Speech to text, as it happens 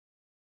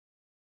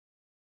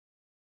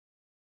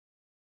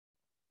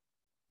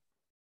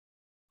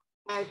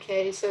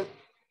Okay, so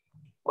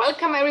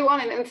welcome everyone,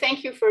 and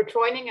thank you for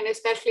joining, and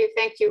especially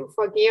thank you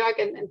for Georg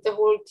and the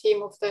whole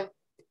team of the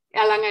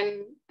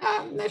Erlangen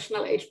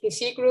National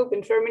HPC group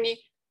in Germany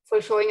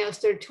for showing us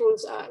their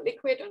tools,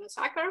 Liquid on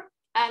OSACA.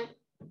 And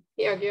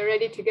Georg, you're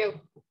ready to go.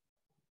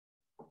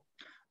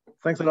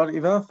 Thanks a lot,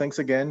 Eva. Thanks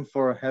again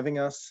for having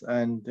us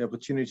and the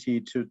opportunity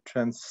to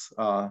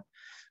transfer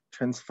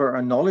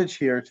our knowledge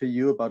here to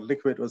you about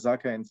liquid,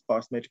 OSACA, and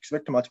sparse matrix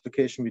vector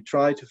multiplication. We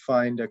try to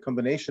find a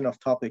combination of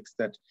topics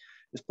that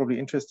is probably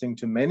interesting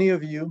to many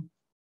of you.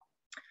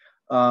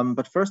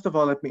 But first of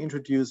all, let me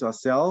introduce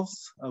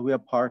ourselves. We are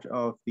part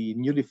of the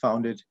newly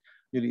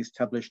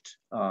established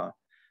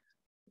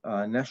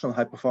National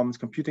High Performance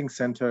Computing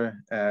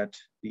Center at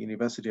the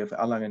University of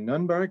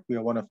Erlangen-Nuremberg. We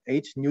are one of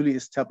 8 newly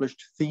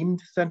established themed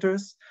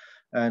centers.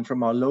 And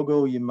from our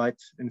logo, you might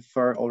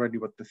infer already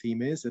what the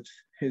theme is. It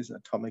is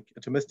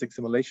atomistic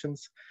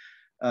simulations.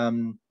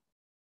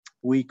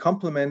 We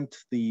complement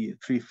the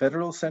 3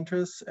 federal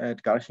centers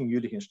at Garching,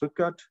 Jülich, and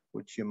Stuttgart,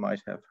 which you might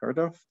have heard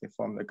of. They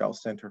form the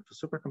Gauss Center for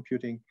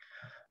Supercomputing.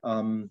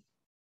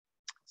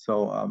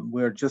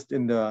 We're just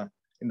in the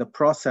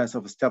process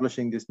of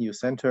establishing this new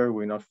center.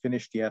 We're not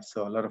finished yet,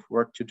 so a lot of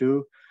work to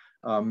do.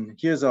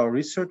 Here's our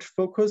research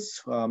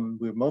focus.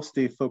 We're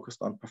mostly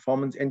focused on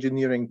performance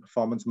engineering,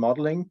 performance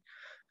modeling,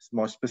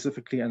 more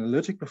specifically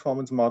analytic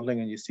performance modeling,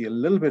 and you see a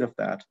little bit of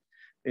that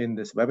in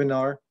this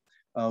webinar.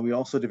 We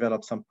also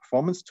develop some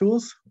performance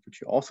tools,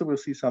 which you also will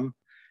see some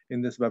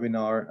in this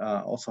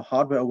webinar, also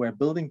hardware-aware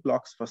building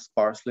blocks for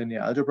sparse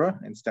linear algebra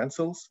and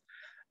stencils.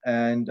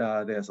 And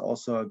there's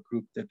also a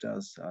group that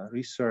does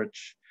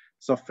research,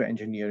 software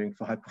engineering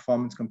for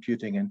high-performance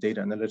computing and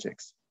data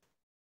analytics.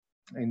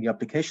 In the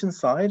application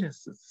side,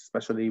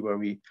 especially where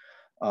we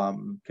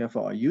care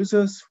for our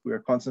users, we are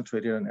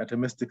concentrated on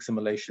atomistic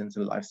simulations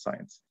in life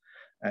science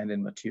and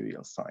in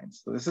material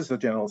science. So this is the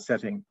general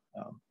setting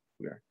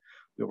we're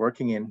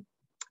working in.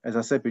 As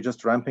I said, we're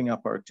just ramping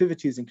up our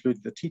activities,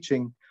 including the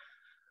teaching.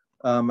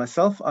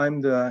 Myself,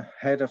 I'm the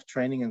head of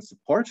training and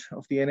support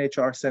of the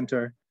NHR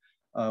Center.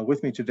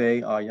 With me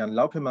today are Jan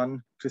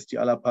Laukemann, Christie,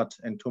 Alappat,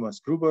 and Thomas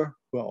Gruber,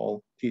 who are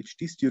all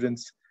PhD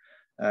students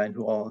and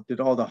who all did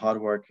all the hard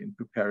work in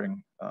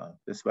preparing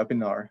this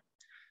webinar.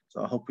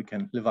 So I hope we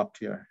can live up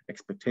to your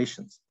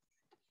expectations.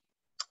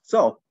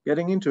 So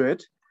getting into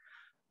it,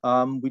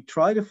 we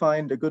try to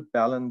find a good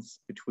balance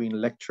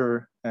between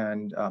lecture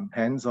and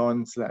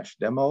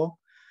hands-on/demo.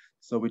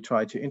 So we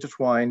try to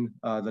intertwine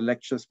the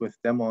lectures with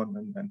demo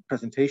and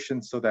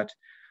presentations so that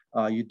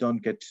you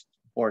don't get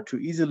bored too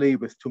easily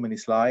with too many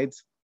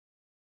slides.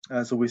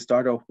 So we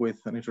start off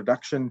with an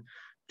introduction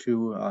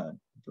to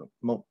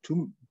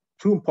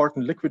two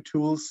important liquid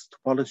tools,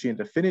 topology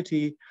and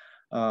affinity.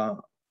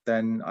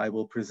 Then I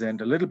will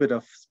present a little bit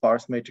of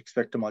sparse matrix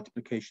vector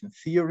multiplication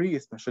theory,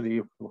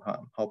 especially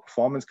how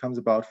performance comes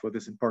about for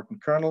this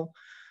important kernel.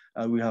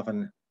 We have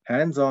a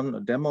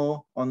hands-on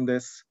demo on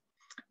this.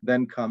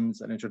 Then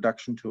comes an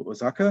introduction to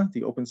OSACA,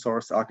 the open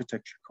source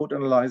architecture code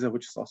analyzer,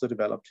 which is also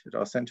developed at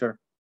our center,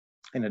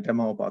 in a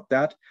demo about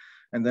that.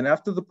 And then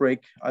after the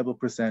break, I will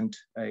present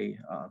a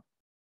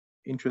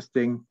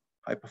interesting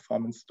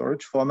high-performance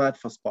storage format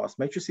for sparse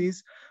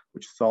matrices,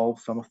 which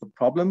solves some of the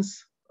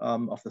problems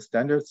of the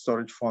standard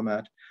storage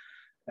format.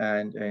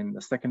 And in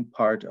the second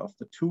part of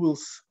the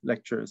tools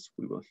lectures,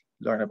 we will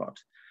learn about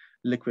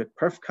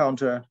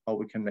likwid-perfctr, how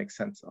we can make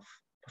sense of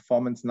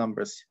performance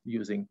numbers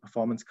using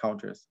performance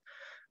counters.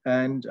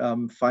 And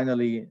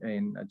finally,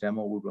 in a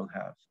demo, we will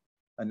have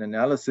an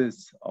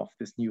analysis of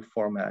this new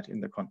format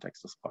in the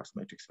context of sparse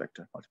matrix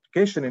vector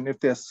multiplication. And if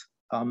there's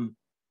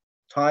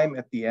time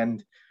at the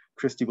end,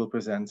 Christie will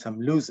present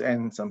some loose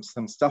ends,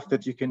 some stuff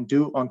that you can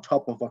do on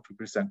top of what we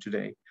present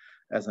today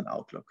as an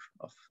outlook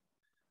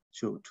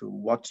to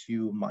what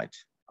you might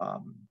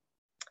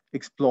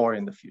explore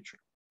in the future.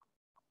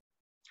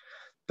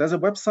 There's a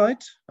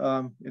website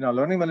in our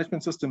learning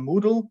management system,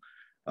 Moodle.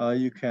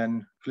 You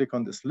can click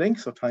on this link,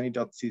 so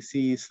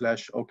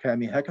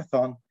tiny.cc/OOKAMI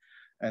hackathon,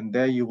 and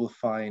there you will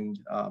find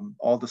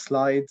all the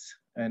slides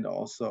and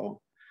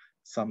also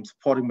some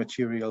supporting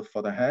material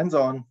for the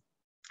hands-on.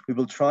 We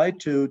will try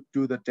to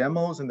do the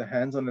demos and the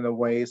hands-on in a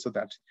way so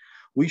that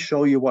we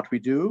show you what we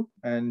do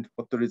and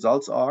what the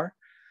results are.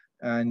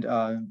 And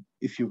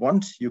if you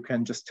want, you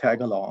can just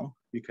tag along.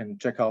 You can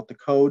check out the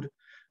code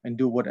and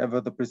do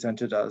whatever the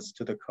presenter does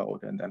to the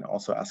code, and then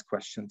also ask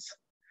questions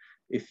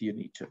if you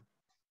need to.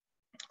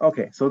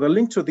 Okay, so the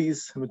link to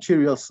these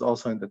materials is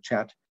also in the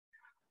chat.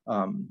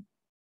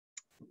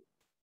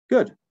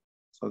 Good.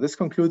 So this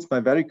concludes my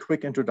very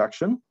quick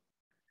introduction.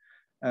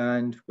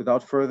 And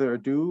without further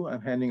ado,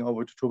 I'm handing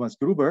over to Thomas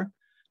Gruber,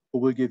 who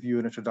will give you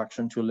an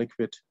introduction to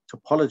liquid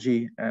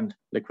topology and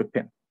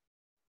likwid-pin.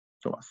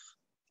 Thomas.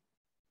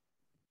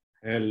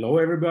 Hello,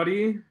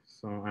 everybody.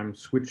 So I'm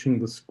switching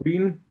the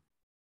screen.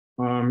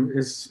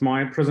 Is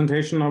my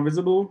presentation now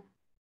visible?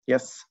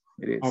 Yes,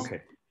 it is.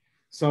 Okay.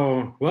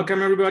 So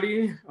welcome,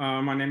 everybody.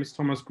 My name is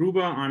Thomas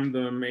Gruber. I'm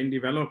the main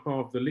developer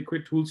of the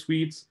Liquid tool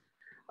suites.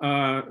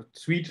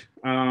 suite,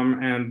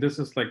 and this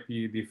is like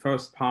the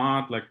first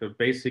part, like the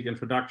basic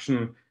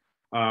introduction,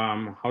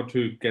 how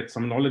to get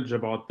some knowledge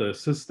about the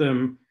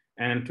system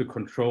and to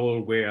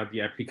control where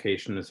the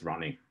application is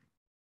running.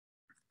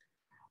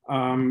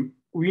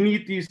 We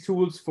need these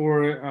tools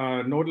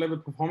for node level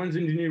performance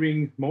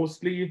engineering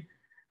mostly.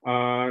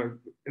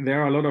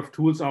 There are a lot of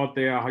tools out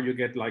there how you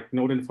get like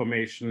node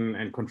information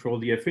and control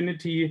the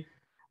affinity.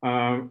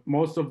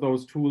 Most of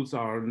those tools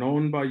are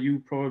known by you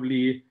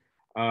probably.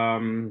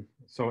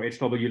 So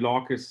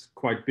HWlog is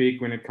quite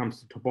big when it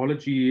comes to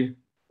topology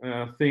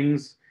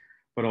things,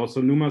 but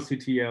also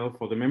NumaCTL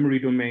for the memory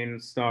domain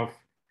stuff.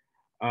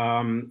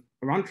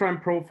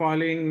 Runtime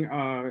profiling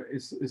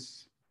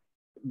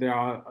there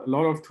are a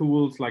lot of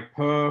tools like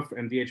perf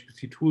and the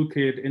HPC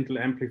toolkit, Intel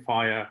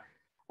amplifier,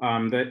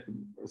 that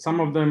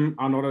some of them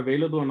are not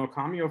available on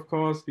OOKAMI, of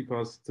course,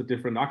 because it's a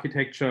different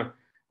architecture,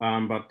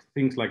 but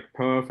things like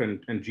perf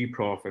and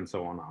gprof and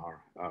so on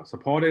are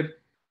supported.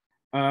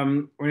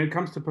 When it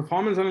comes to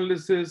performance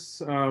analysis,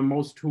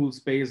 most tools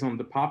based on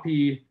the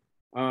PAPI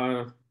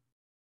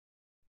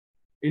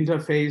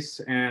interface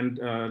and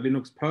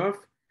Linux perf.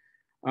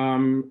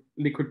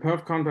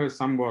 Likwid-perfctr is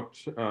somewhat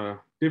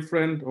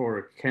different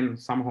or can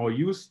somehow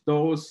use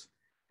those,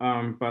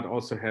 but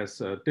also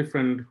has a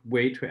different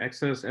way to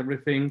access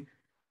everything.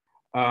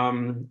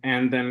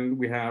 And then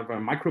we have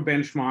micro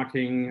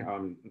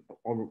benchmarking,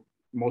 or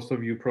most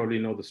of you probably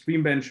know the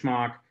stream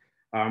benchmark.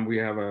 We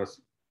have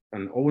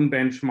an own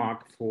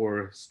benchmark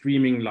for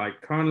streaming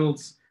like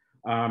kernels,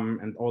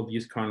 and all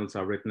these kernels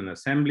are written in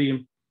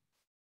assembly.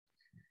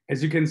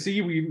 As you can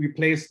see, we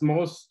placed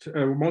most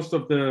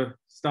of the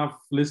stuff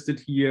listed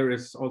here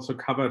is also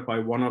covered by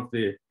one of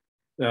the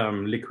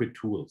liquid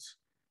tools.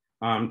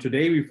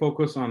 Today we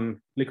focus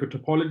on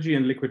likwid-topology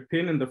and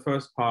likwid-pin in the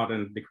first part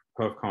and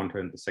likwid-perfctr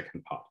in the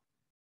second part.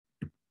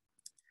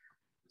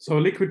 So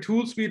liquid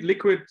tool suite,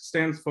 liquid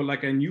stands for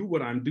like I knew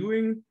what I'm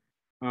doing.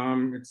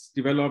 It's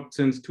developed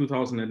since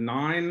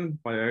 2009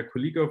 by a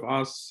colleague of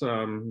us,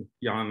 Jan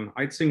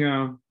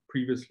Eitzinger,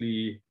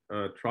 previously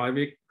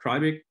Trivik.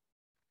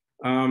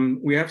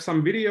 We have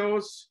some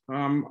videos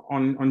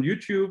on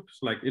YouTube,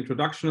 like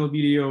introductional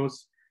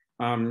videos.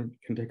 You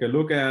can take a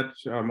look at,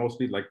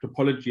 mostly like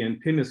topology and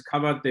pin is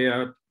covered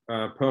there.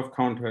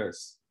 Perfctr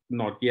is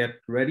not yet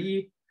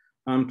ready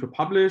to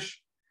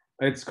publish.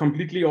 It's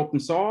completely open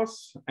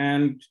source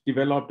and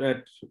developed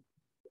at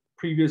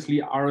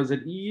previously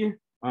RSE,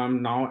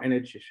 now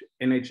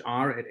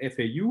NHR at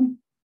FAU.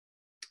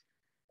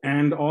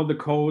 And all the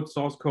code,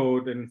 source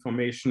code,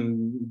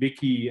 information,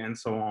 wiki, and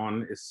so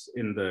on is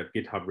in the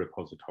GitHub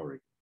repository.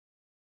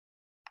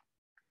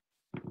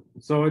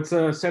 So it's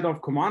a set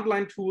of command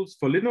line tools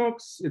for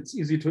Linux. It's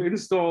easy to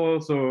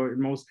install. So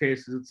in most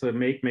cases, it's a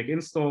make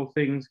install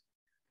things.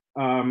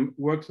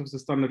 Works with the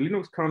standard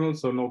Linux kernel,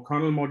 so no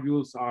kernel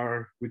modules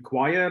are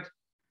required.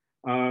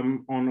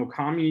 On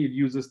OOKAMI, it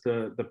uses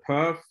the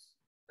perf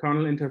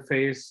kernel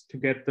interface to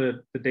get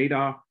the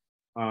data,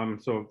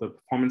 so the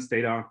performance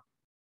data.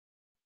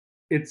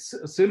 It's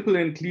simple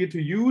and clear to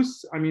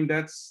use. I mean,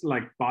 that's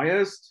like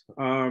biased.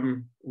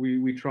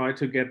 We try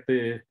to get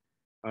the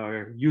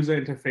user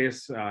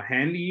interface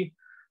handy,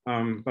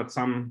 but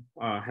some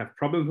have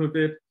problems with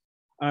it.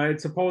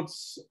 It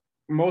supports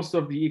most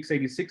of the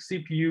x86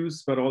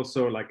 CPUs, but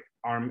also like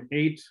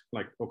ARM8,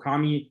 like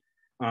OOKAMI,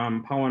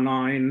 Power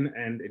 9,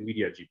 and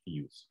NVIDIA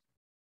GPUs.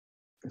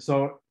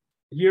 So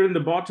here in the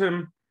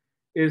bottom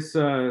is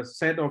a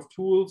set of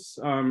tools.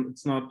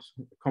 It's not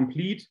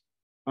complete,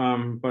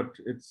 but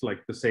it's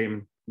like the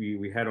same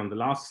we had on the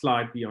last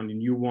slide. The only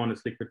new one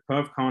is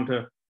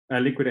likwid-perfctr,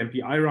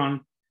 likwid-MPI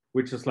run,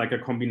 which is like a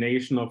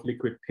combination of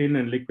likwid-pin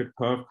and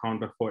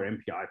likwid-perfctr for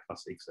MPI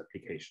plus X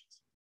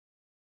applications.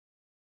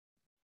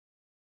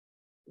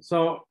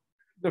 So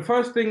the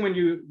first thing when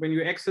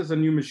you access a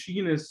new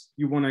machine is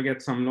you want to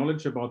get some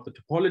knowledge about the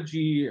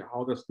topology.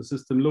 How does the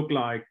system look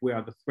like?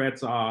 Where the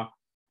threads are?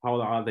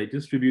 How are they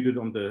distributed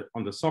on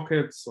the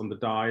sockets, on the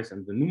dies,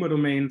 and the NUMA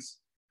domains?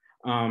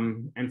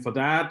 And for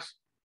that,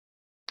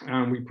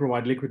 we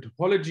provide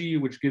likwid-topology,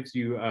 which gives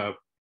you a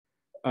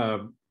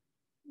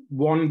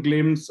one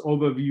glimpse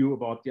overview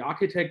about the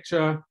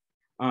architecture.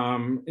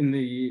 In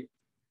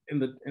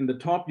the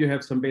top, you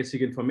have some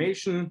basic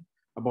information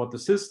about the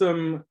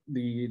system.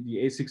 The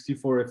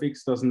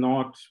A64FX does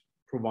not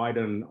provide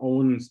an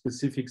own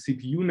specific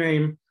CPU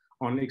name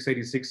on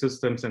x86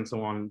 systems and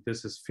so on.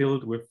 This is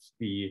filled with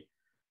the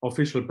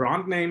official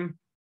brand name.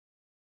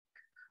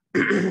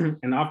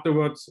 And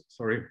afterwards,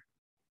 sorry,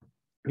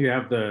 you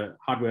have the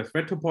hardware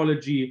thread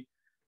topology,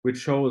 which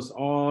shows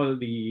all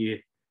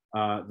the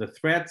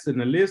threads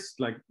in a list,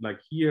 like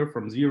here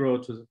from 0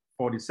 to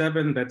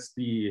 47. That's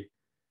the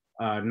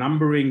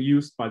numbering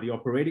used by the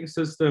operating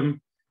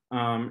system.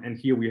 And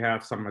here we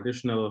have some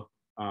additional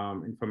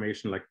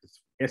information like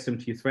the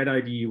SMT thread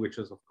ID, which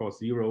is of course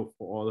 0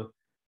 for all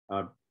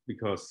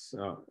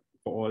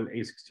for all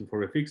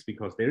A64FX,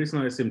 because there is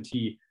no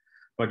SMT.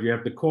 But you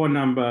have the core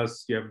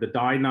numbers, you have the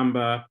die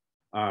number,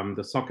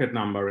 the socket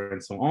number,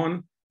 and so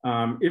on.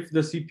 If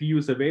the CPU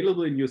is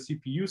available in your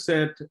CPU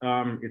set,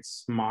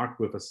 it's marked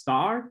with a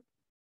star.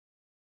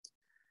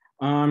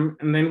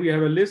 And then we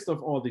have a list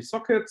of all the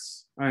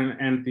sockets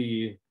and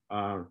the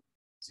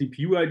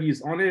CPU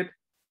IDs on it.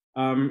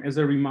 As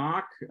a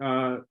remark,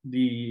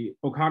 the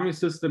OOKAMI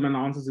system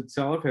announces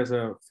itself as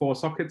a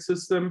 4-socket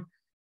system,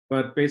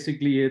 but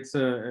basically it's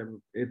a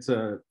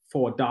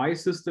 4-die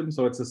system,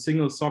 so it's a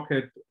single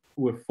socket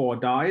with 4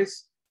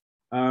 dies.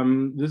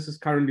 This is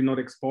currently not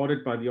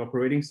exported by the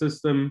operating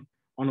system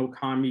on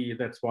OOKAMI.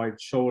 That's why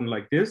it's shown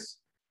like this.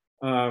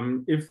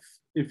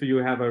 If you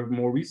have a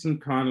more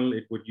recent kernel,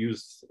 it would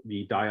use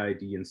the die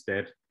ID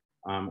instead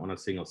on a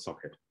single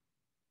socket.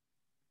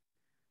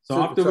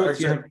 So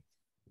afterwards, actually, you have.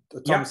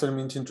 Thomas, I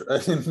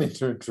didn't mean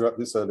to interrupt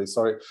this early,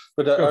 sorry.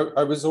 But Sure.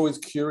 I was always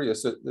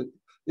curious that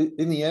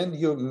in the end,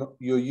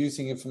 you're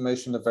using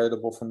information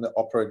available from the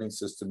operating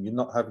system. You're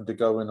not having to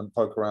go in and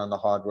poke around the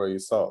hardware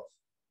yourself.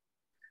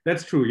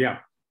 That's true, yeah.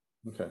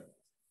 Okay.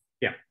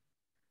 Yeah.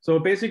 So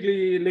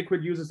basically,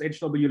 Liquid uses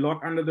HWlog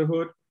under the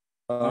hood.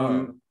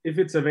 If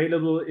it's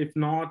available, if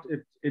not,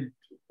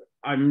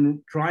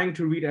 I'm trying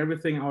to read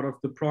everything out of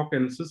the proc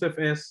and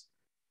sysfs.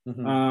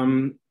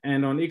 Mm-hmm.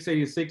 And on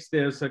x86,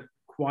 there's a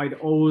quite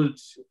old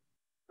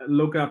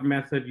lookup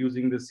method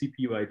using the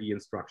CPU ID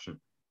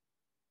instruction.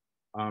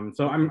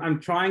 So I'm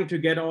trying to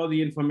get all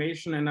the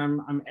information, and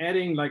I'm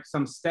adding like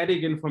some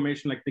static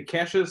information, like the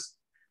caches,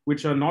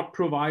 which are not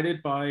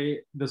provided by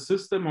the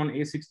system on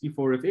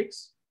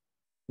A64FX.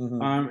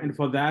 Mm-hmm. And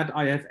for that,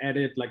 I have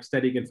added like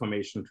static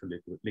information to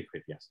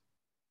Liquid, yes.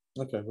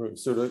 Okay, right.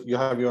 So you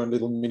have your own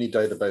little mini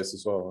database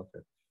as well.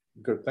 Okay,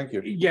 good, thank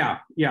you.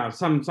 Yeah,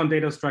 some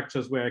data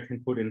structures where I can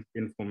put in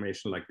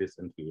information like this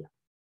in here.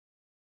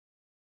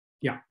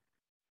 Yeah,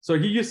 so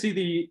here you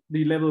see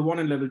the level 1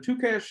 and level 2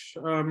 cache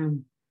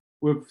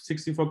with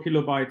 64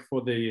 kilobyte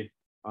for the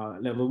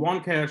level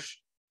 1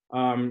 cache.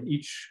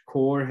 Each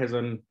core has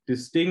a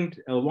distinct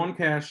L1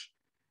 cache,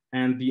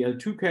 and the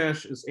L2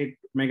 cache is 8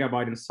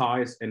 megabyte in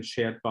size and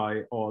shared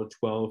by all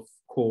 12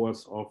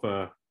 cores of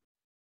a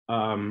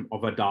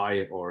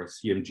die or a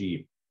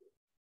CMG.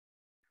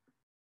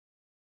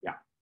 Yeah,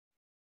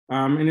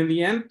 and in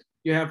the end,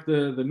 you have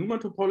the NUMA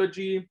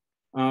topology.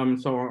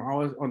 So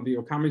on the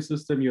OOKAMI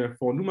system, you have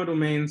 4 NUMA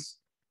domains,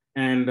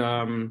 and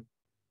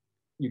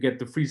you get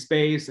the free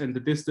space and the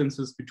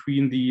distances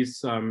between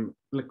these,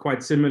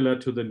 quite similar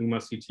to the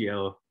NUMA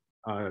CTL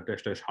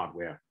 --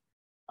 hardware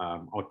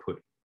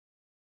output.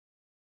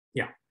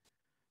 Yeah.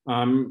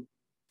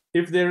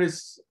 If there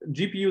is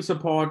GPU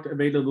support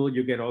available,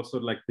 you get also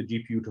like the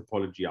GPU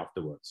topology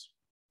afterwards.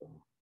 So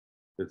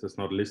this is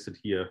not listed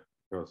here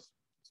because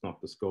it's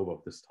not the scope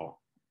of this talk.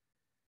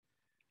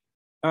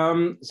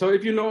 So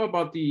if you know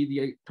about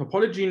the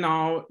topology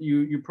now,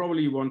 you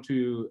probably want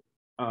to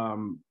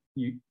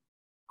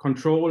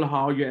control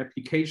how your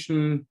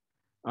application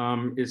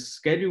is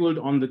scheduled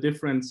on the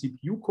different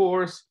CPU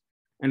cores.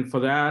 And for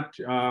that,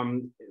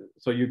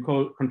 so you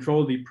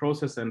control the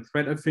process and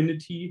thread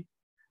affinity.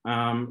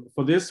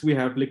 For this, we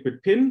have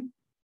likwid-pin,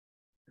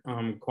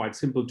 quite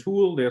simple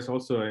tool. There's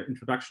also an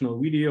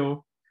introductional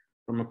video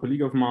from a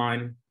colleague of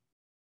mine.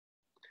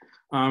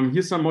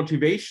 Here's some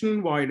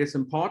motivation why it is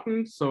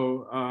important.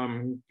 So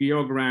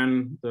Georg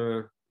ran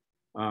the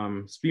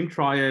stream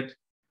triad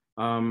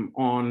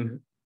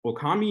on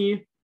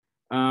OOKAMI,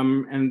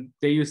 and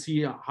there you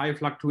see a high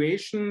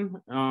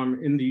fluctuation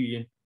in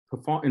the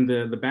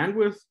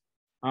bandwidth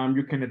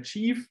you can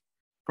achieve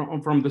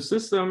from the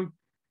system.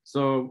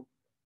 So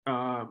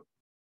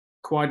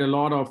quite a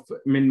lot of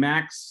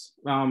min-max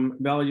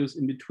values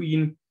in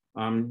between.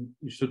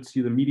 You should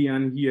see the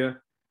median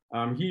here.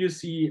 Here you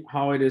see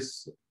how it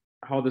is,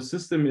 how the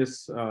system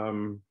is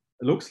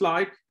looks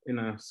like in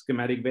a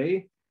schematic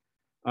way.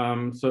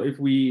 So if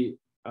we,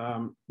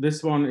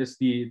 this one is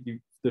the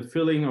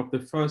filling of the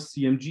first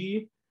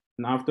CMG,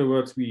 and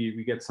afterwards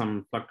we get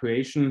some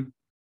fluctuation.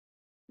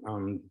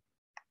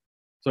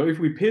 So if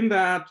we pin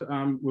that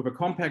with a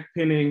compact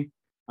pinning,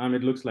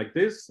 it looks like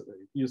this.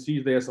 You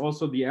see there's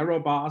also the error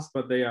bars,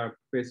 but they are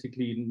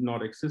basically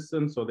not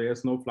existent, so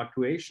there's no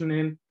fluctuation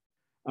in.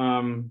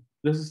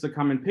 This is the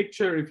common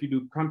picture if you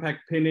do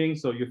compact pinning.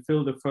 So you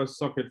fill the first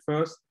socket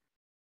first,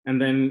 and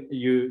then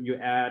you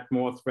add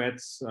more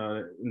threads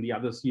in the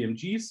other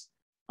CMGs.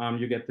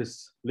 You get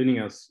this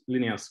linear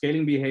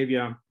scaling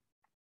behavior.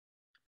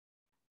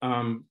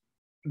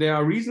 There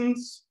are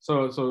reasons.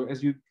 So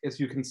as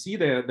you can see,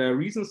 there are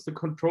reasons to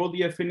control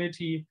the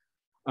affinity.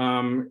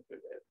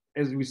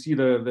 As we see,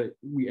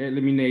 we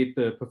eliminate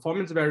the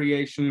performance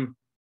variation,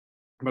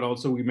 but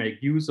also we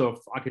make use of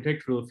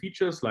architectural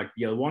features like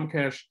the L1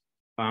 cache.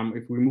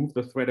 If we move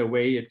the thread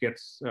away, it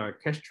gets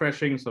cache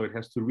trashing, so it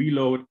has to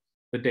reload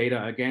the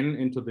data again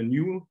into the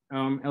new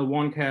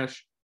L1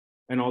 cache.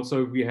 And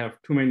also, if we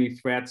have too many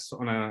threads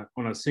on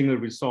a single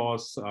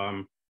resource,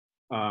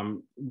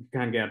 we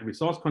can get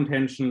resource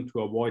contention.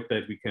 To avoid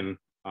that, we can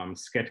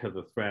scatter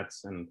the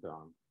threads and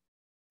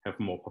have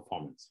more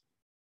performance.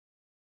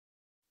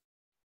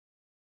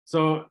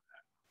 So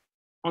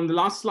on the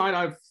last slide,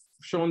 I've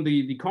shown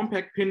the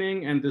compact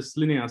pinning and this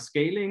linear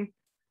scaling.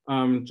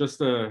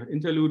 just an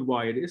interlude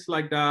why it is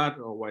like that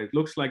or why it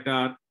looks like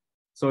that.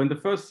 So in the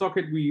first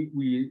socket,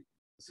 we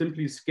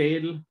simply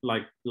scale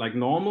like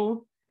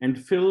normal and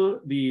fill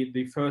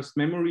the first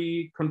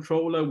memory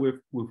controller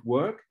with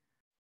work.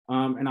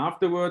 And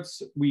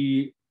afterwards,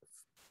 we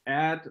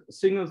add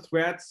single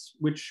threads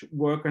which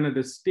work on a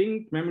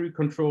distinct memory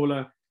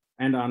controller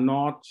and are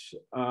not,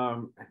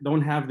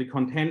 don't have the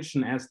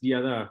contention as the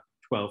other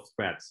 12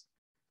 threads.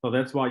 So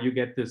that's why you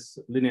get this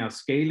linear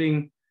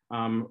scaling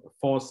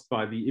forced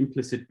by the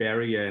implicit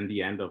barrier in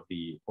the end of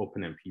the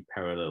OpenMP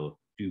parallel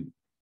do.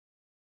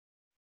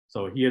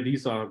 So here,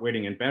 these are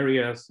waiting in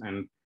barriers,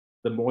 and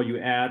the more you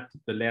add,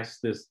 the less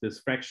this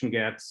fraction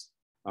gets.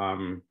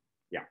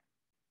 Yeah.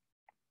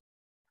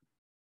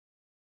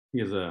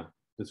 Here's a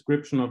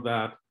description of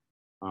that.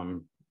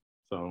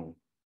 So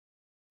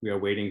we are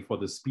waiting for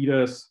the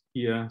speeders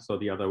here. So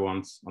the other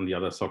ones on the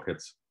other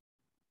sockets.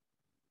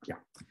 Yeah.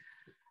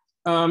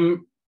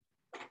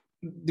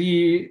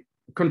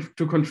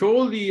 To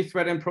control the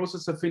thread and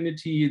process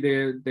affinity,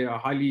 there are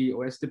highly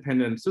OS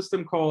dependent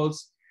system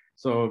calls.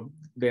 So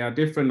they are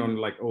different on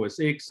like OS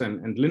X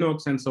and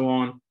Linux and so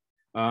on.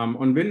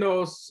 On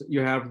Windows,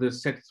 you have the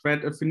set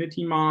thread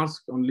affinity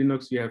mask. On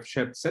Linux, you have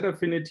set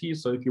affinity.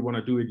 So if you want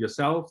to do it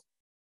yourself,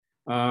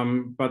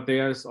 but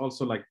there's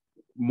also like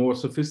more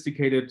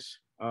sophisticated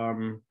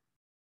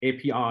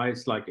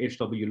APIs like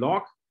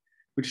HWLog,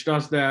 which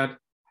does that.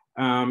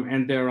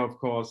 And there are, of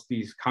course,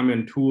 these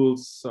common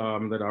tools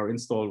that are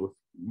installed with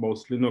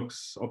most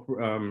Linux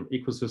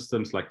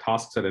ecosystems like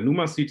TaskSet and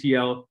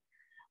NumaCTL,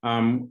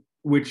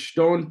 which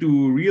don't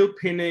do real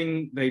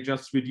pinning. They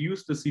just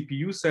reduce the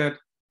CPU set,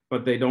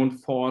 but they don't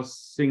force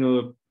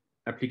single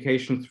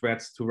application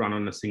threads to run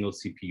on a single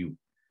CPU.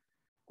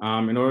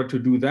 In order to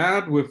do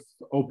that with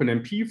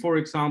OpenMP, for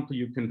example,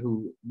 you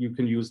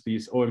can use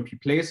these OMP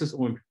places,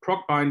 OMP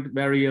proc bind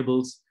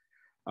variables.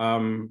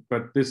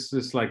 But this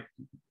is like,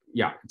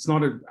 yeah, it's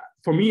not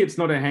for me, it's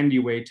not a handy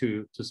way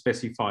to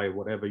specify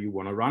whatever you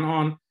want to run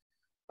on.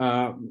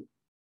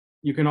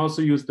 You can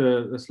also use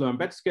the slow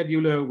embed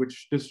scheduler,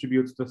 which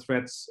distributes the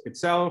threads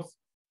itself.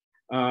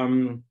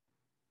 And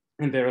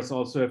there is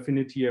also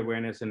affinity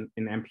awareness in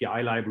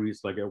MPI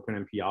libraries like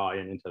OpenMPI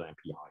and Intel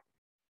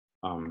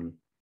MPI.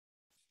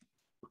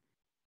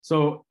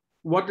 So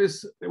what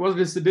is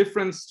the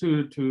difference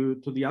to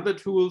the other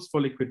tools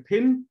for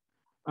likwid-pin?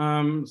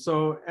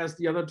 So as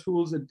the other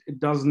tools, it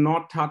does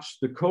not touch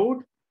the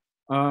code.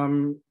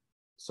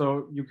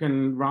 So you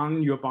can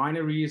run your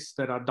binaries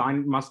that are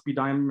must be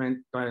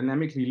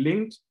dynamically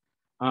linked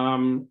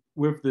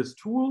with this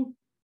tool.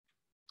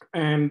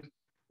 And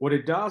what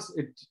it does,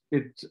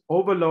 it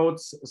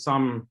overloads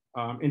some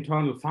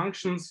internal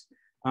functions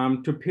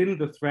to pin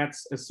the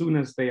threads as soon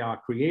as they are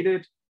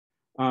created.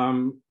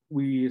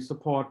 We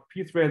support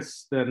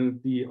pthreads, then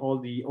all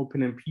the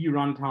OpenMP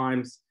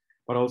runtimes,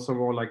 but also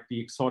more like the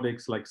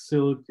exotics like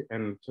Silk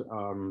and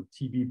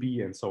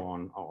TBB and so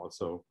on are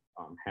also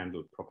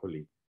handled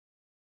properly.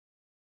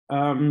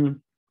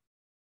 In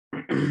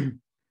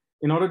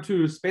order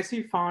to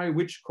specify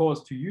which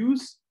cores to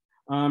use,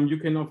 you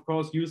can of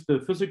course use the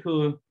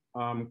physical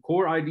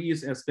core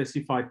IDs as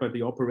specified by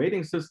the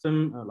operating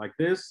system like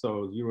this,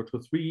 so 0 to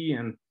 3,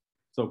 and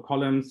so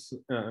columns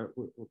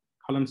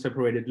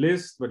separated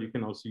list, but you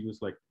can also use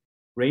like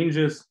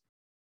ranges.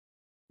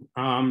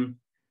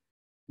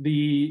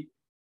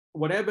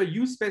 Whatever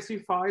you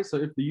specify, so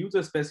if the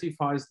user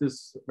specifies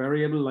this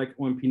variable like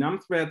OMP num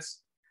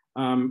threads,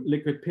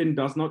 likwid-pin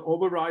does not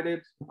override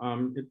it.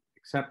 It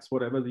accepts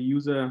whatever the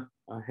user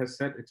has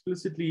set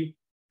explicitly.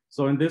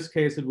 So in this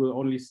case, it will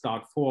only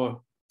start 4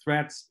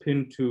 threads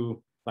pinned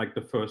to like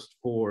the first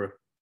 4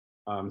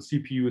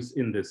 CPUs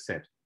in this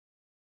set.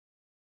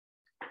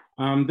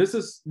 This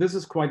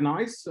is quite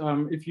nice.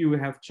 If you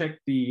have checked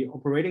the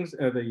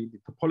the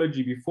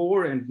topology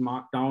before and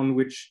marked down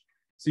which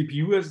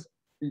CPU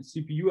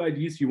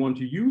IDs you want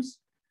to use,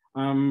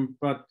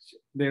 but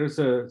there's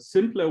a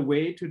simpler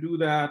way to do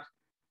that.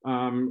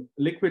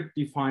 Liquid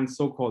defines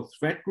so-called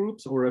thread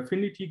groups or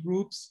affinity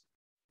groups,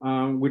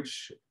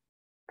 which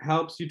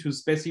helps you to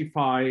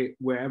specify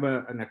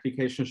wherever an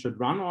application should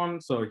run on.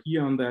 So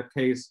here in that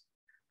case,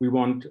 we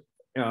want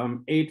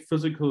 8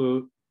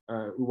 physical.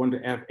 We want to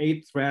have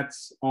 8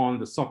 threads on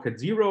the socket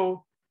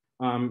 0.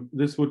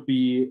 This would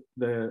be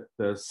the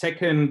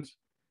second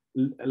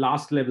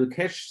last level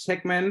cache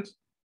segment.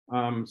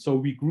 So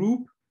we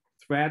group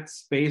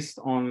threads based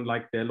on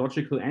like their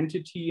logical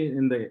entity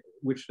in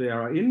which they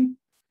are in.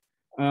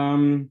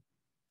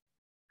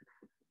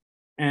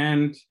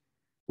 And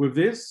with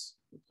this,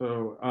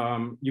 so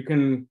you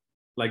can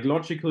like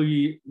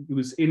logically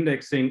use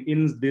indexing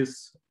in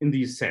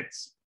these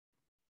sets.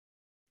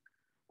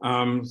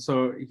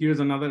 So here's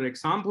another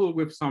example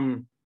with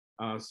some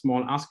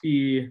small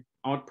ASCII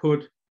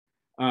output.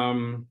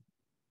 So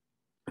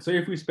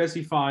if we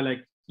specify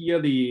like here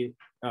we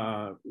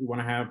want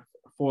to have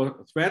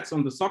 4 threads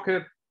on the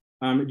socket,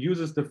 it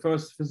uses the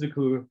first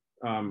physical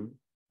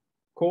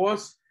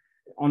cores.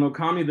 On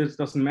OOKAMI, this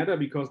doesn't matter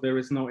because there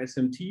is no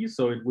SMT,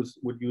 so it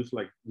would use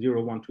like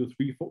 0, 1, 2,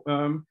 3,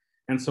 4.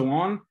 and so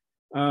on.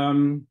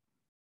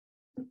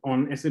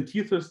 On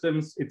SMT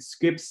systems, it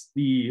skips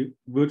the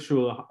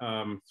virtual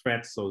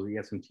threads, so the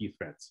SMT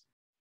threads.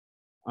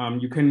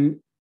 You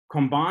can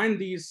combine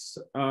these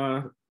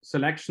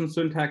selection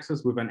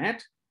syntaxes with an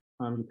add.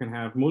 You can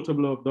have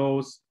multiple of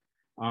those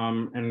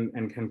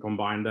and can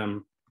combine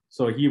them.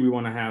 So here we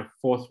want to have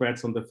 4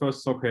 threads on the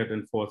first socket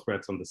and 4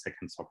 threads on the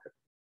second socket.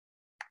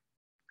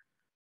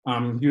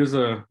 Here's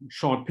a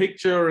short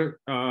picture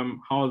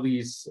how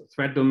these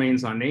thread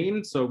domains are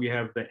named. So we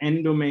have the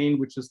N domain,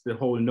 which is the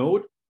whole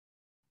node,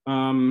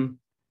 and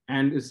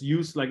is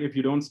used like if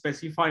you don't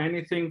specify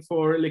anything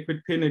for a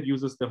liquid pin, it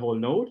uses the whole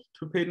node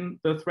to pin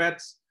the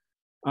threads.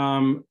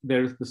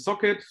 There's the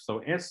socket, so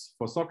S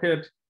for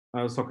socket,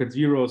 socket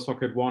 0,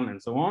 socket 1,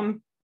 and so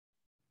on.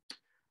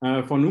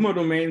 For NUMA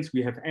domains,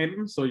 we have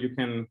M, so you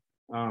can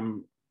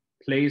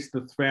place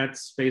the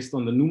threads based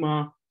on the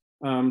NUMA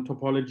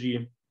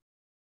topology,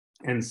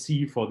 and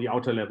C for the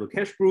outer level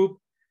cache group.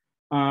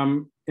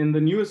 In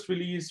the newest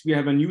release, we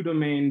have a new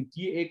domain,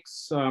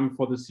 DX,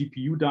 for the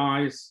CPU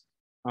dies.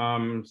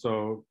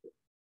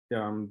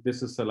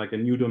 This is like a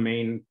new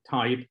domain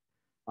type,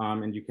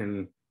 and you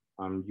can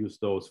use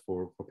those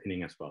for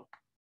pinning as well.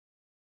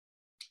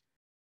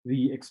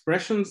 The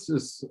expressions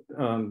is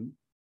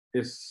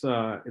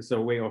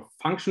a way of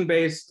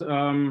function-based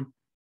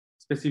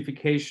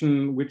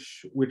specification,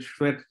 which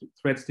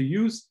threads to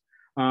use.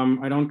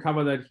 I don't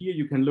cover that here.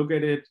 You can look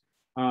at it.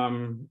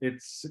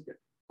 It's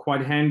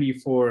quite handy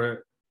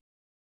for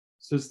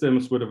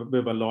systems with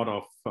a lot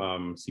of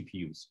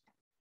CPUs.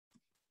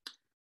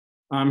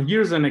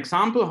 Here's an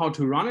example how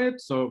to run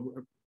it. So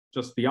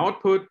just the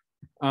output.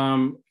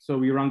 So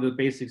we run the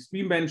basic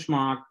stream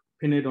benchmark,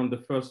 pin it on the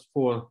first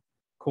 4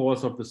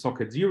 cores of the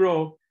socket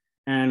 0.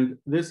 And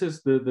this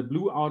is the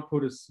blue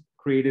output is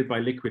created by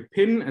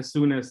likwid-pin as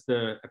soon as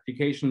the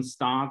application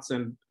starts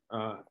and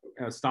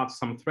starts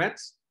some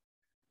threads.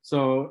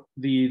 So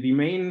the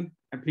main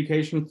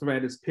application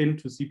thread is pinned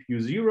to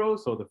CPU 0,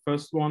 so the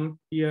first one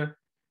here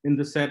in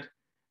the set.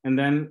 And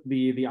then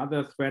the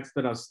other threads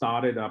that are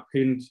started are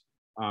pinned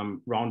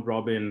round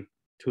robin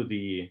to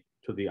the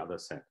other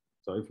set.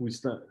 So if we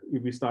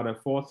start a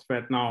 4th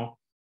thread now,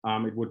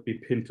 it would be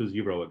pinned to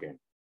 0 again.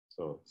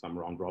 So some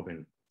round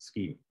robin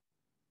scheme.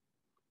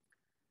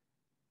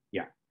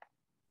 Yeah,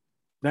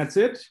 that's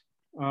it.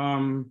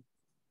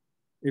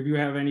 If you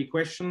have any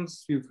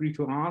questions, feel free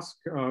to ask.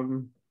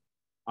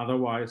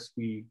 Otherwise,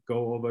 we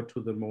go over to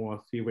the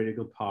more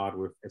theoretical part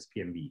with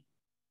SpMV.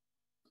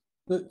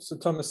 So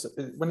Thomas,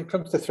 when it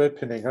comes to thread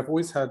pinning, I've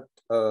always had,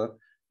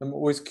 I'm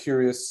always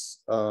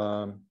curious,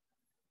 clearly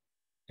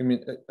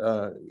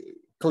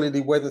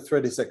where the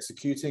thread is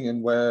executing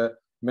and where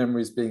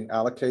memory is being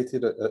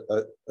allocated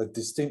are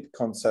distinct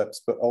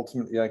concepts, but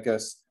ultimately, I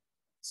guess,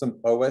 some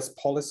OS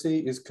policy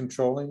is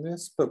controlling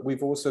this. But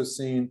we've also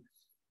seen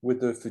with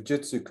the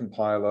Fujitsu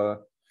compiler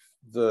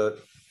that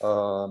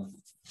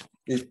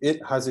it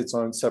has its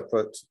own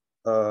separate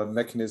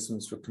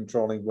mechanisms for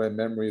controlling where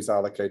memory is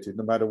allocated,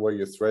 no matter where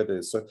your thread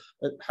is. So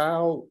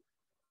how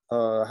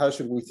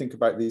should we think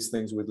about these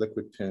things with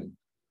likwid-pin?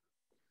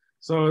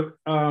 So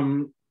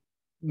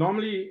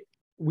normally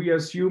we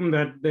assume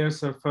that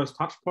there's a first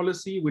touch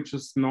policy, which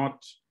is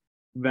not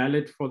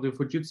valid for the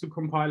Fujitsu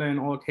compiler in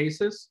all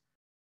cases,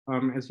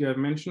 as you have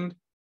mentioned.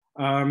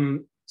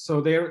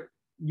 So there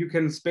you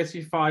can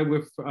specify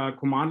with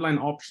command line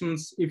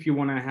options if you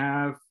want to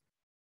have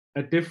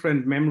a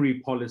different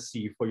memory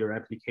policy for your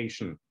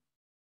application.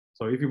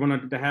 So if you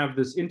want to have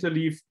this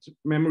interleaved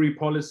memory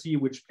policy,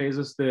 which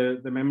places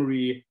the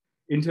memory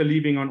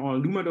interleaving on all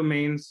NUMA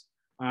domains,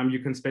 you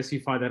can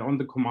specify that on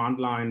the command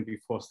line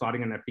before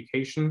starting an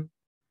application.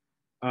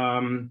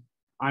 I'm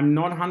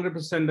not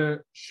 100%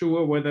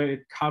 sure whether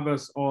it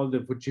covers all the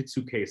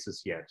Fujitsu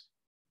cases yet.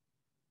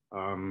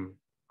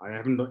 I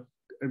haven't.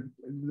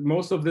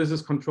 Most of this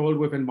is controlled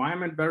with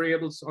environment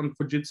variables on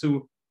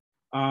Fujitsu,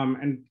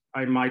 and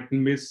I might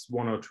miss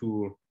 1 or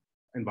 2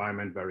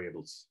 environment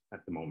variables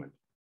at the moment.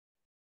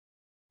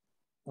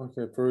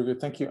 Okay, very good,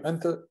 thank you.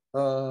 And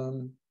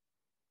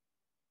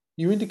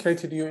you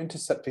indicated you're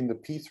intercepting the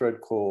pthread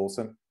calls,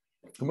 and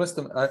I must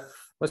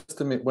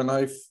admit, when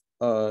I've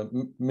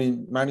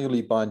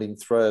manually binding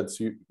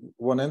threads,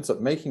 one ends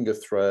up making a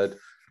thread,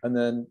 and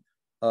then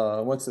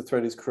once the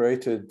thread is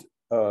created,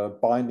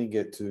 binding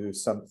it to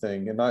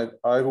something, and I've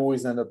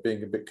always ended up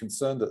being a bit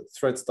concerned that the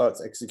thread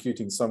starts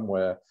executing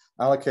somewhere,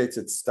 allocates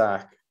its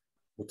stack,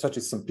 or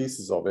touches some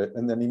pieces of it,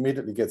 and then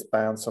immediately gets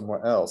bound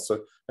somewhere else.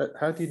 So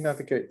how do you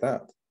navigate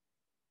that?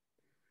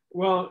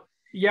 Well,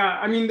 yeah,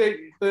 I mean,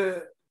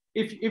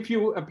 if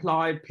you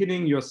apply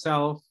pinning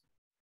yourself,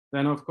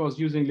 then of course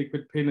using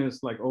likwid-pin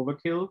is like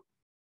overkill.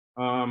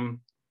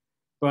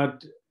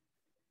 But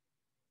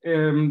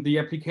the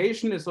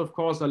application is of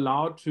course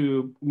allowed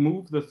to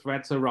move the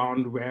threads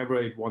around wherever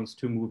it wants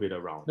to move it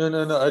around.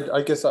 No.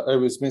 I guess I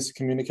was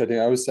miscommunicating.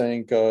 I was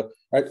saying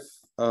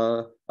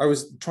I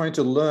was trying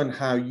to learn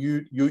how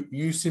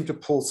you seem to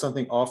pull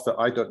something off that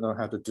I don't know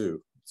how to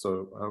do.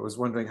 So I was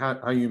wondering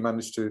how you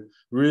managed to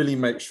really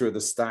make sure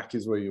the stack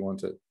is where you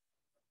want it.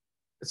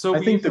 So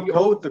I think the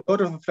code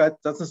of the thread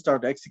doesn't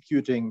start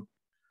executing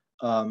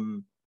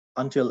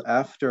until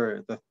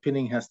after the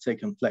pinning has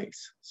taken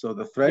place. So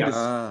the thread is,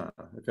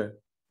 okay.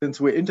 Since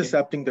we're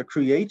intercepting the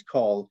create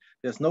call,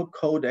 there's no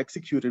code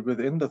executed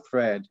within the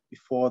thread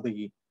before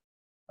the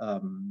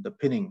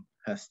pinning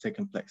has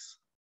taken place.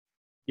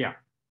 Yeah.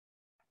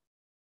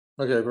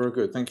 Okay, very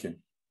good. Thank you.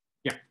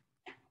 Yeah.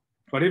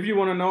 But if you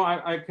want to know,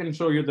 I can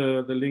show you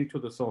the link to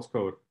the source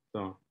code.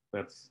 So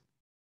that's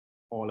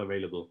all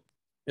available.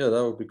 Yeah,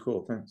 that would be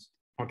cool. Thanks.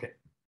 Okay.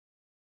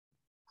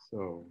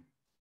 So.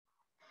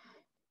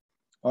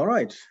 All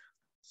right.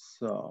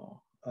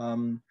 So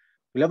we'll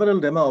have a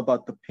little demo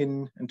about the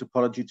pin and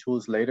topology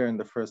tools later in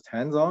the first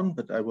hands-on,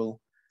 but I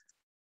will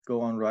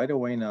go on right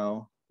away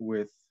now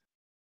with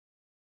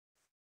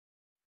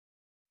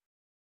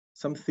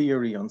some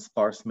theory on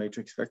sparse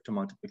matrix vector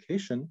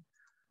multiplication.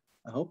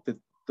 I hope that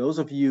those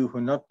of you who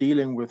are not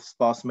dealing with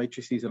sparse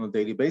matrices on a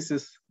daily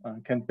basis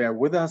can bear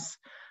with us.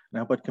 And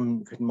I hope it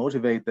can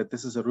motivate that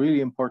this is a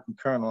really important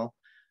kernel.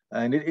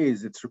 And it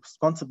is. It's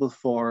responsible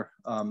for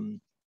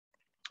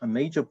a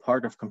major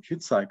part of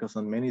compute cycles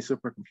on many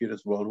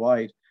supercomputers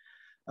worldwide.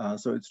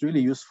 So it's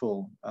really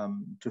useful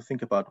to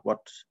think about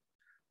what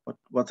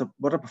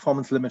are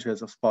performance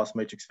limiters of sparse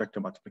matrix vector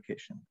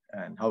multiplication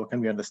and how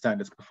can we understand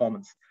its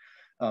performance.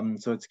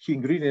 So it's a key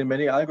ingredient in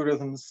many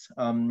algorithms.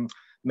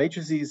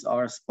 Matrices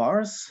are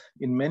sparse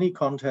in many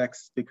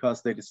contexts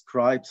because they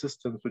describe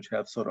systems which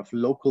have sort of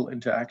local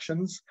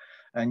interactions,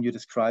 and you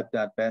describe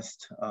that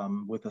best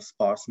with a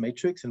sparse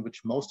matrix in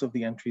which most of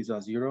the entries are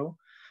 0.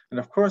 And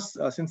of course,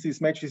 since these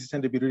matrices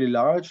tend to be really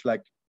large,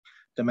 like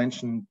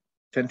dimension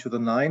 10 to the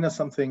 9 or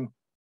something,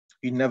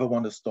 you never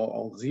want to store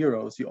all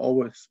zeros. You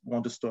always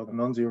want to store the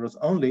non-zeros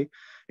only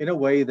in a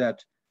way that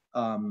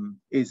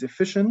is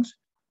efficient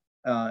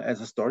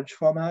as a storage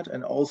format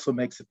and also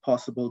makes it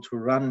possible to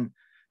run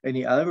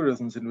any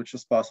algorithms in which a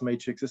sparse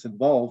matrix is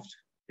involved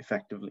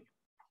effectively.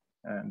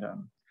 And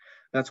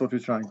that's what we're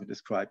trying to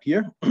describe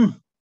here.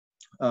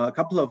 A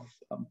couple of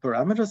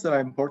parameters that are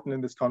important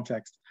in this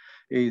context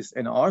is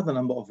NR, the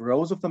number of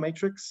rows of the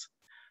matrix,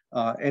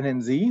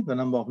 NNZ, the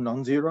number of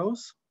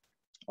non-zeros,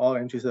 all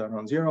entries that are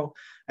non-zero,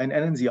 and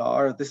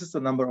NNZR, this is the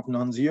number of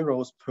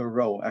non-zeros per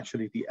row,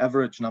 actually the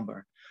average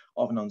number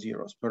of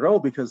non-zeros per row,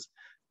 because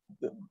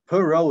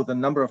per row, the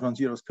number of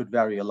non-zeros could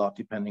vary a lot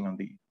depending on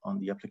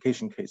the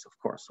application case, of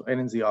course. So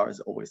NNZR is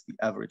always the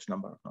average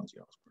number of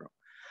non-zeros per row.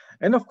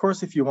 And of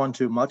course, if you want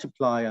to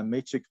multiply a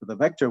matrix with a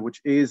vector,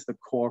 which is the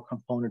core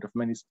component of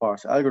many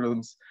sparse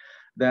algorithms,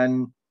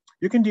 then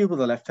you can deal with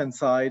the left-hand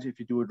side if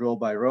you do it row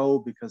by row,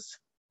 because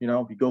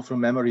we go through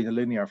memory in a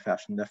linear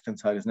fashion. Left-hand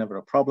side is never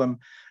a problem.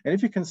 And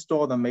if you can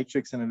store the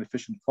matrix in an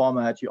efficient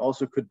format, you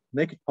also could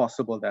make it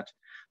possible that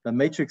the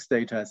matrix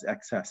data is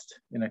accessed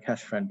in a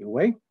cache-friendly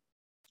way,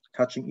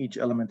 touching each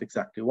element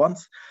exactly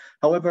once.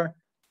 However,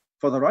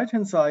 for the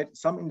right-hand side,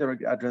 some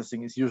indirect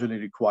addressing is usually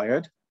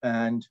required.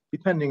 And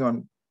depending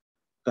on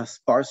the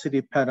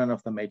sparsity pattern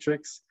of the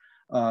matrix,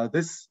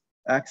 this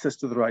access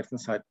to the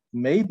right-hand side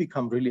may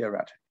become really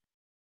erratic.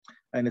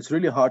 And it's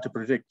really hard to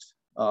predict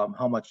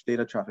how much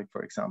data traffic,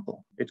 for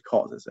example, it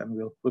causes. And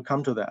we'll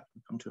come to that.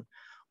 We'll come to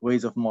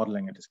ways of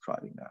modeling and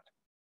describing that.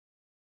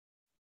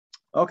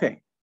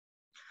 Okay.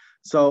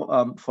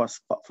 So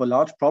for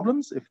large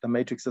problems, if the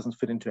matrix doesn't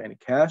fit into any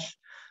cache,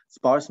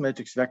 sparse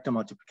matrix vector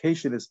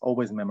multiplication is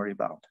always memory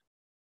bound.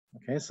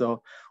 Okay,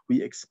 so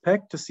we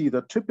expect to see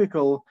the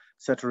typical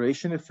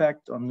saturation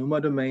effect on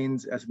NUMA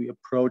domains as we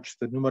approach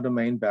the NUMA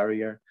domain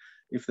barrier.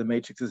 If the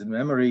matrix is in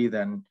memory,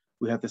 then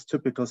we have this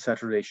typical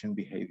saturation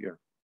behavior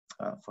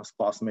for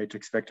sparse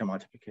matrix vector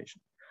multiplication.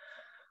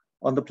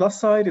 On the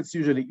plus side, it's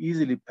usually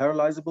easily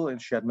parallelizable in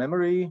shared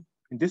memory.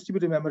 In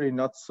distributed memory,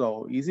 not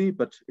so easy,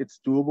 but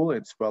it's doable.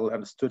 It's well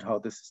understood how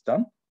this is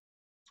done.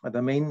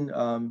 The main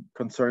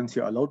concerns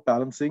here are load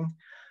balancing,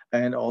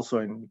 and also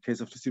in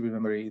case of distributed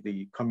memory,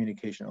 the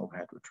communication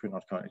overhead, which we're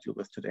not going to deal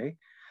with today.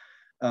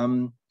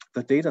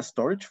 The data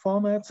storage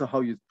format, so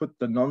how you put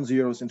the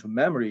non-zeros into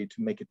memory to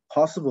make it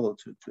possible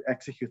to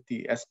execute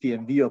the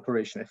SpMV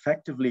operation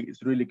effectively is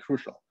really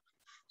crucial.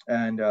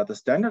 And the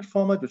standard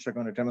format, which I'm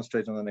going to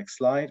demonstrate on the next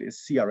slide,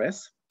 is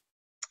CRS,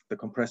 the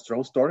compressed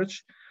row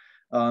storage.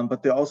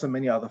 But there are also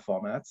many other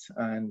formats,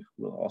 and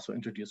we'll also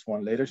introduce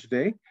one later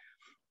today.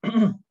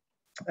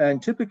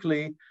 And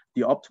typically,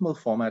 the optimal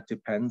format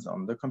depends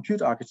on the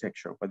compute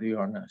architecture, whether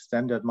you're on a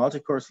standard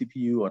multi-core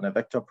CPU, on a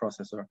vector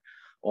processor,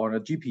 or on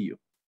a GPU.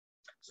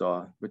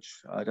 So,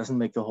 which doesn't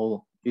make the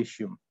whole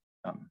issue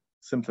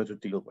simpler to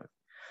deal with.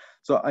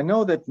 So I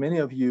know that many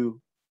of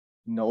you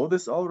know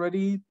this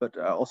already, but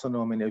I also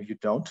know many of you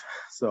don't.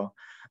 So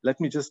let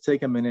me just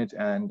take a minute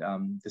and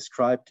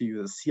describe to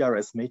you the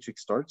CRS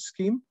matrix storage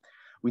scheme.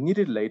 We need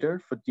it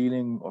later for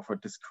dealing or for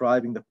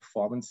describing the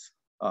performance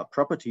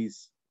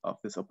properties of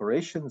this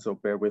operation, so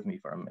bear with me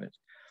for a minute.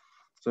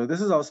 So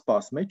this is our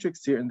sparse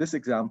matrix here. In this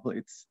example,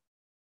 it's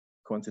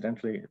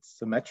coincidentally, it's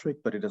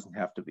symmetric, but it doesn't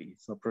have to be.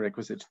 So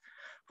prerequisite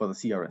for the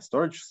CRS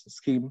storage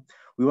scheme.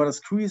 We want to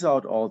squeeze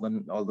out all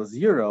the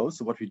zeros.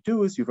 So what we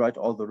do is you write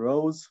all the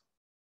rows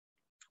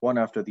one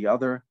after the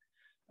other,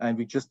 and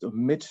we just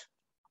omit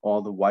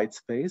all the white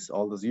space,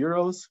 all the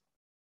zeros.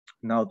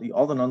 Now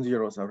all the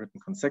non-zeros are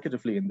written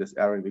consecutively in this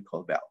array we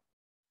call val,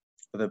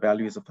 where the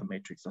values of the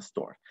matrix are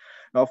stored.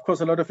 Now, of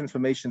course, a lot of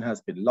information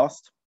has been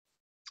lost,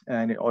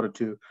 and in order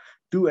to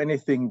do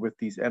anything with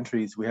these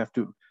entries, we have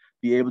to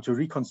be able to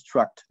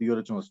reconstruct the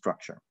original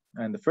structure.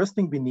 And the first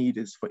thing we need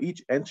is, for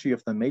each entry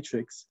of the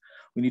matrix,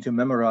 we need to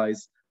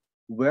memorize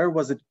where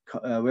was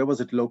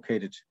it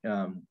located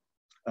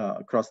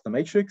across the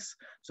matrix.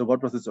 So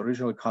what was its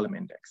original column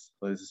index?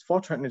 So this is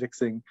Fortran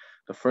indexing.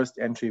 The first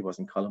entry was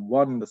in column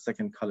 1, the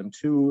second column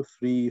 2,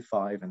 3,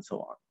 5, and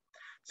so on.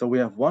 So we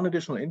have one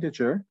additional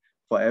integer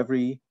for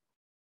every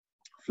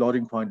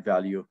floating point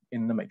value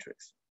in the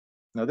matrix.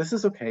 Now this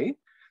is okay.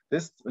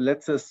 This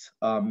lets us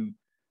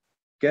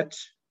get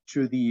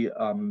to the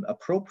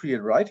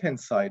appropriate right-hand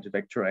side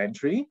vector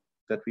entry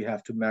that we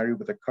have to marry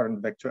with the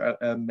current vector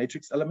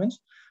matrix element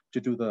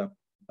to do the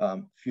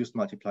fuse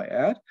multiply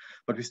add,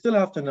 but we still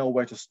have to know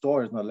where to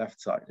store it on the left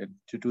side. And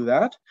to do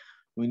that,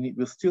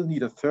 we'll still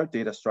need a third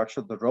data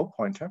structure, the row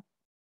pointer.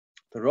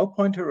 The row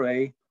pointer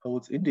array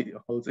holds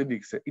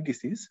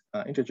indices,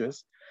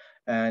 integers,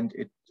 and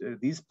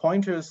these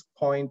pointers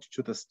point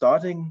to the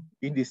starting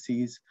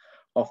indices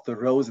of the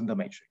rows in the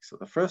matrix. So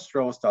the first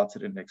row starts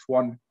at index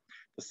 1,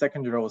 the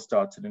second row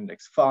starts at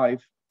index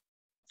 5,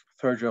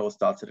 third row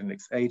starts at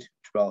index 8,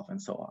 12,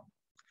 and so on.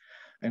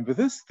 And with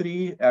these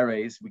three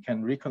arrays, we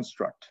can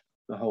reconstruct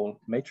the whole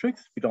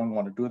matrix. We don't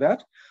want to do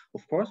that.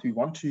 Of course, we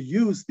want to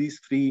use these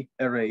three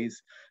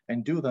arrays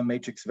and do the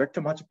matrix vector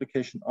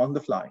multiplication on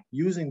the fly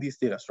using these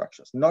data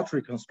structures, not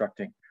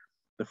reconstructing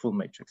the full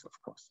matrix, of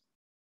course.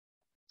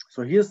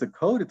 So here's the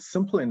code. It's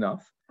simple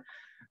enough.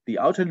 The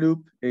outer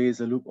loop is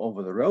a loop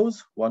over the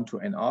rows, 1 to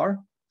nr.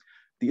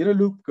 The inner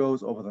loop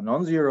goes over the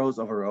non-zeros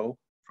of a row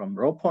from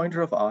row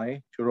pointer of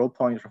I to row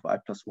pointer of I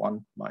plus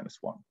 1 minus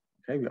 1.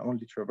 Okay, we're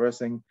only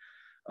traversing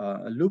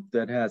a loop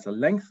that has a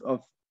length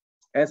of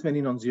as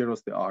many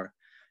non-zeros there are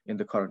in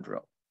the current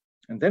row.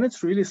 And then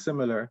it's really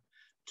similar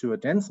to a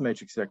dense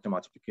matrix vector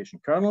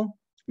multiplication kernel.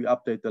 We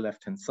update the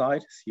left-hand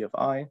side, C of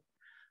I,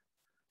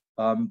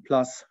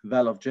 plus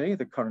val of j,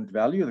 the current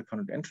value, the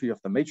current entry of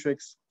the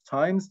matrix,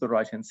 times the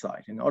right-hand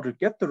side. In order to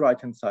get the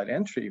right-hand side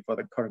entry for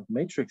the current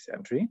matrix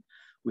entry,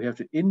 we have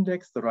to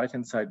index the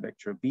right-hand side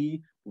vector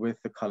b with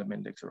the column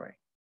index array.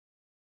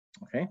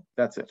 Okay,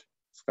 that's it.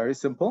 It's very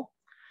simple.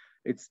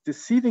 It's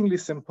deceivingly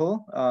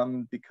simple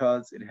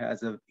because it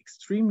has an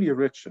extremely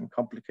rich and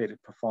complicated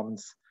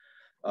performance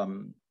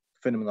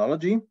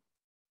phenomenology.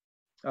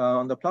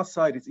 On the plus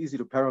side, it's easy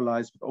to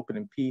parallelize with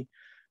OpenMP.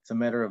 It's a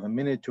matter of a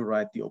minute to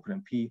write the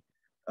OpenMP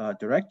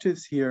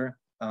directives here.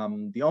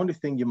 The only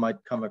thing you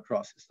might come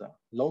across is the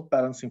load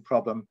balancing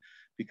problem,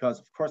 because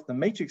of course the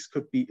matrix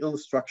could be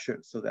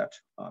ill-structured so that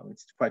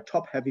it's quite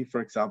top-heavy,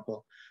 for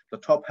example. The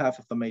top half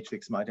of the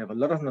matrix might have a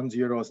lot of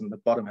non-zeros and the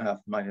bottom half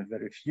might have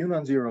very few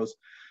non-zeros.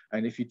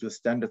 And if you do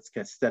standard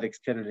static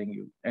scheduling,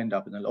 you end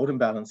up in a load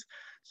imbalance.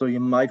 So you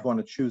might want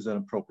to choose an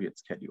appropriate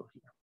schedule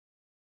here.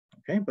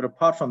 Okay, but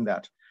apart from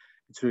that,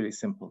 it's really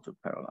simple to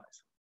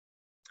parallelize.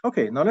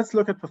 Okay, now let's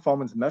look at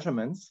performance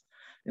measurements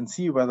and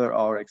see whether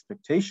our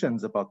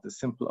expectations about this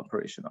simple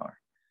operation are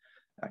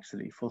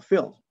actually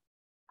fulfilled.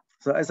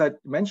 So as I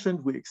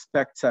mentioned, we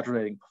expect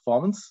saturating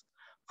performance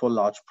for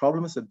large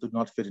problems that do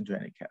not fit into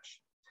any cache.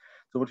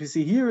 So what we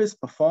see here is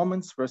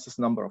performance versus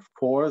number of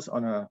cores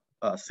on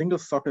a single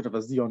socket of a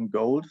Xeon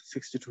Gold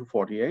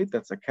 6248.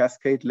 That's a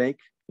Cascade Lake,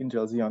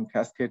 Intel Xeon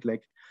Cascade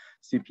Lake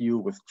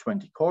CPU with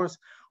 20 cores.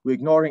 We're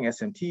ignoring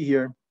SMT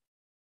here,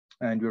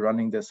 and we're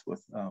running this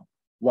with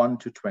 1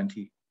 to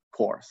 20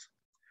 cores.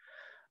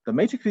 The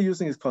matrix we're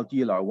using is called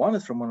DLR1.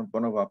 It's from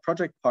one of our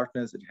project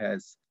partners. It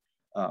has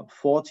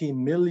 40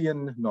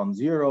 million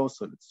non-zeros,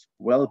 so it's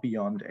well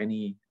beyond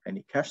any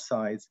cache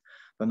size.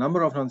 The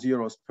number of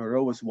non-zeros per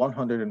row is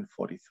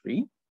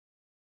 143,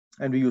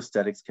 and we use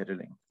static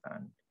scheduling.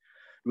 And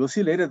we'll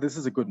see later, this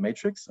is a good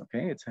matrix,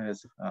 okay? It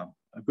has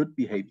a good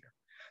behavior.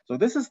 So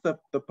this is the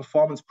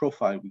performance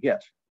profile we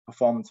get,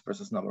 performance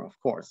versus number of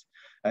cores.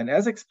 And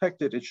as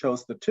expected, it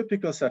shows the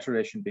typical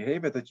saturation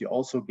behavior that you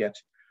also get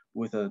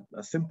with a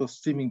simple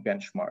streaming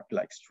benchmark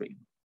like stream.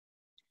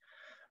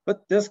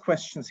 But there's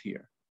questions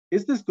here.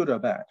 Is this good or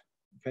bad?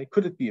 Okay,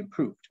 could it be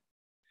improved?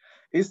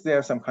 Is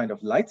there some kind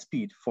of light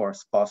speed for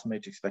sparse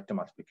matrix vector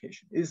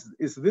multiplication? Is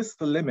this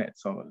the limit?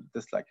 So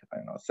this, like, I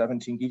don't know,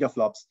 17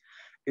 gigaflops.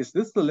 Is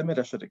this the limit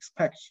I should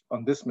expect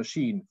on this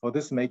machine for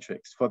this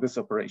matrix, for this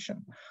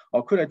operation?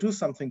 Or could I do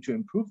something to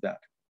improve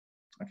that?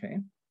 Okay.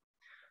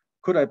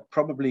 Could I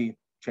probably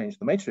change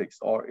the matrix?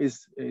 Or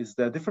is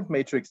there a different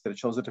matrix that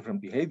shows a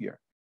different behavior?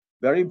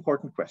 Very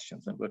important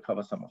questions, and we'll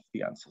cover some of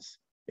the answers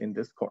in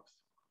this course.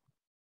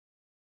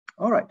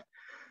 All right.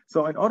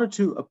 So in order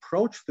to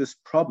approach this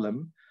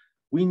problem,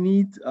 we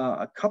need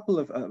a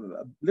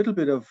little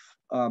bit of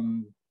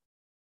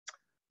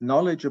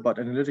knowledge about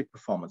analytic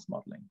performance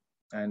modeling.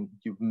 And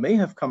you may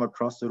have come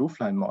across the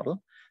Roofline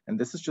model. And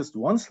this is just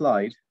one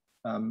slide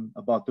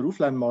about the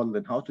Roofline model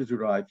and how to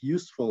derive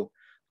useful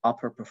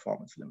upper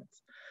performance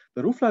limits.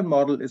 The Roofline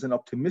model is an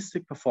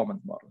optimistic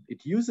performance model.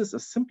 It uses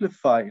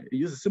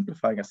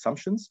simplifying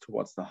assumptions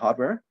towards the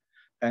hardware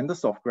and the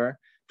software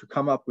to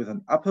come up with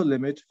an upper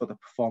limit for the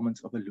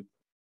performance of a loop.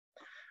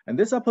 And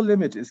this upper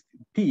limit is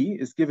P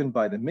is given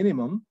by the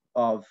minimum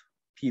of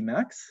P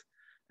max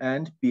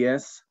and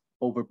BS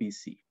over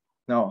BC.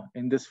 Now,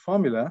 in this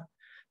formula,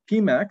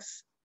 P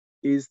max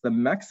is the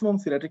maximum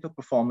theoretical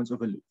performance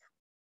of a loop.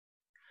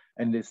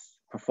 And this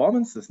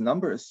performance, this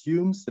number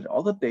assumes that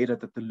all the data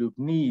that the loop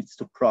needs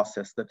to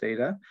process the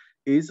data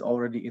is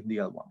already in the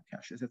L1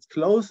 cache. It's as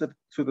close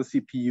to the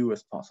CPU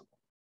as possible.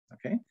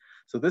 Okay,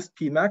 so this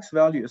P max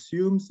value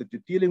assumes that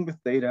you're dealing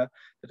with data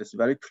that is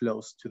very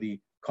close to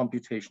the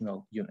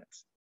computational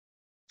units.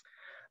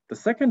 The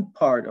second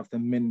part of the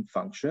min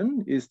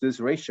function is this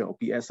ratio,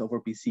 BS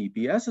over BC.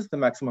 BS is the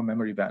maximum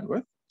memory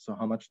bandwidth, so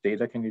how much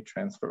data can you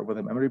transfer over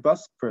the memory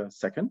bus per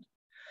second.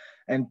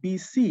 And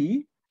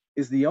BC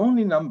is the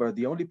only number,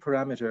 the only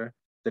parameter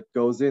that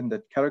goes in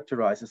that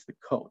characterizes the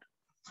code.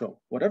 So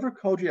whatever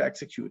code you're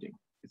executing,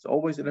 it's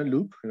always in a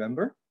loop,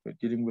 remember? We're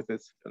dealing with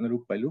this on a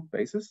loop by loop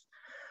basis.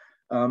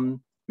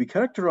 We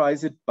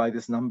characterize it by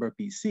this number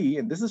BC,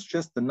 and this is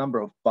just the number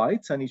of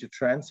bytes I need to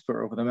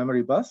transfer over the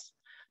memory bus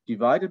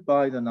divided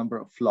by the number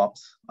of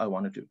flops I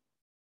want to do.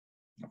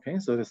 Okay,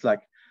 so it's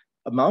like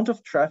amount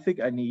of traffic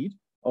I need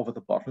over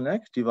the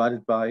bottleneck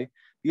divided by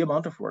the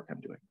amount of work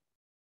I'm doing.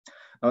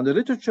 Now in the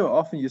literature,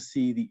 often you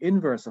see the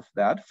inverse of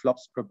that,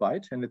 flops per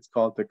byte, and it's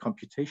called the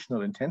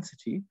computational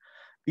intensity.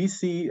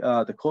 BC,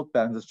 the code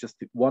balance is just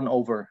 1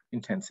 over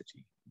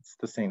intensity. It's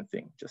the same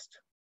thing, just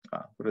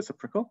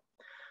reciprocal.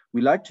 We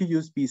like to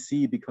use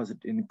BC because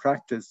in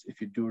practice, if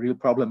you do real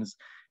problems,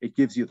 it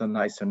gives you the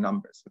nicer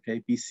numbers,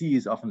 okay? BC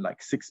is often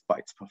like 6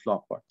 bytes per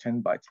flop or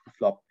 10 bytes per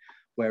flop,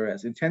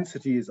 whereas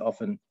intensity is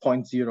often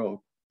 0.026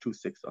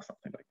 or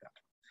something like that.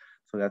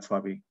 So that's why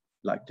we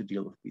like to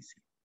deal with BC.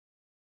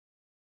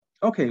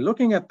 Okay,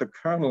 looking at the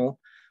kernel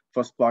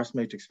for sparse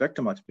matrix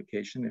vector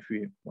multiplication, if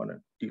we want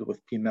to deal with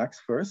Pmax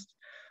first,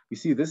 we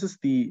see this is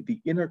the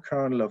inner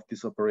kernel of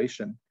this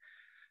operation.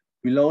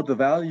 We load the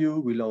value,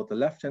 we load the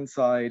left-hand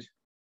side,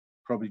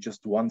 probably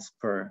just once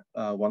per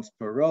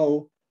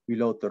row. We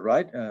load the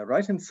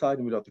right-hand side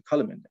and we load the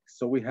column index.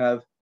 So we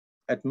have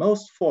at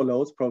most 4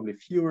 loads, probably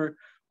fewer,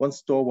 1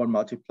 store, 1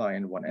 multiply,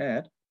 and 1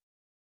 add.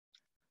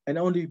 And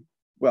only,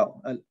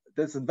 well,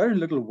 there's very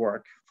little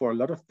work for a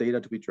lot of data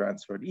to be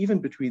transferred, even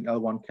between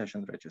L1 cache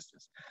and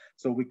registers.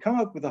 So we come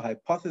up with a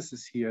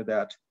hypothesis here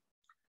that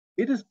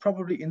it is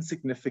probably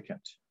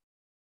insignificant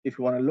if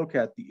you want to look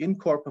at the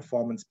in-core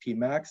performance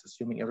Pmax,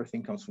 assuming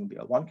everything comes from the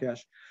L1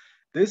 cache.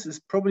 This is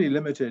probably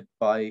limited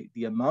by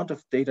the amount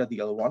of data the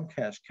L1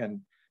 cache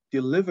can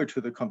deliver to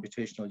the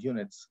computational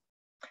units.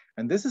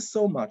 And this is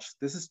so much,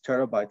 this is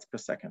terabytes per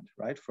second,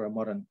 right? For a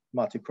modern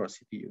multi-core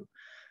CPU.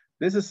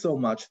 This is so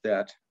much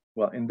that,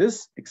 well, in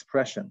this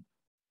expression,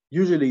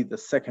 usually the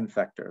second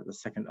factor, the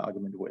second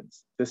argument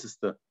wins. This is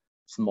the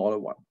smaller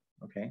one,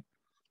 okay?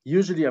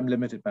 Usually I'm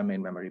limited by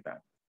main memory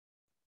bandwidth.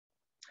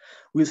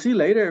 We'll see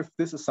later if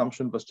this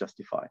assumption was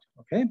justified,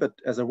 okay? But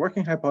as a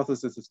working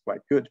hypothesis, it's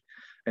quite good.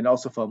 And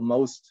also for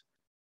most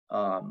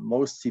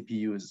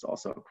CPUs, it's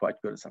also a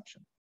quite good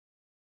assumption.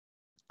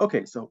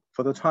 Okay, so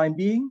for the time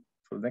being,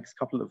 for the next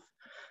couple of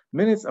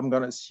minutes, I'm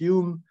gonna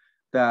assume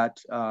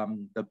that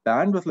the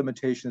bandwidth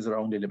limitation is our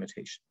only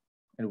limitation.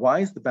 And why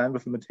is the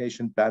bandwidth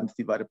limitation bandwidth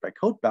divided by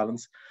code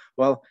balance?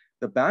 Well,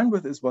 the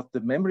bandwidth is what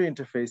the memory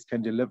interface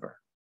can deliver,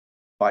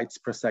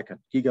 bytes per second,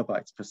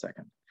 gigabytes per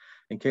second.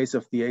 In case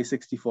of the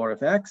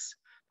A64FX,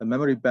 the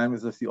memory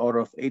bandwidth is the order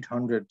of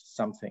 800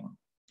 something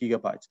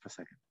gigabytes per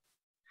second.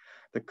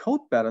 The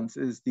code balance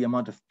is the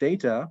amount of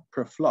data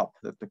per flop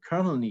that the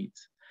kernel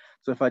needs.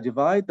 So if I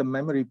divide the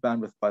memory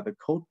bandwidth by the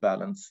code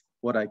balance,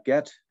 what I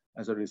get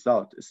as a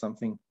result is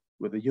something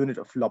with a unit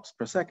of flops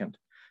per second.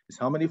 Is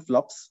how many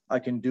flops I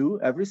can do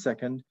every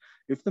second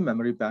if the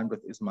memory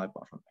bandwidth is my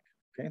bottleneck.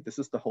 Okay, this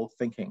is the whole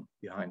thinking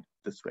behind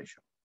this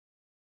ratio.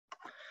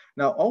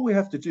 Now, all we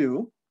have to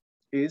do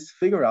is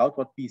figure out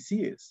what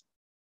BC is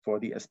for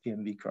the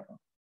SpMV kernel.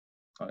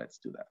 Now, let's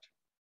do that.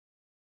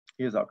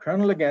 Here's our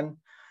kernel again.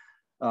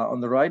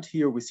 On the right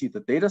here, we see the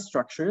data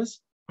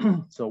structures.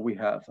 So we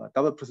have a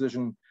double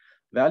precision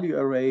value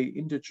array,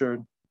 integer,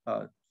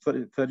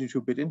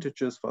 32-bit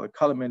integers for the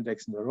column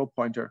index and the row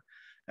pointer.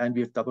 And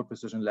we have double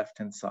precision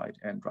left-hand side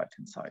and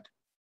right-hand side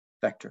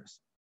vectors.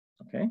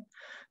 Okay.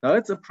 Now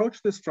let's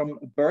approach this from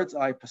a bird's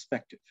eye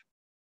perspective.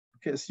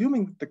 Okay,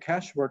 assuming the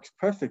cache works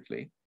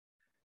perfectly,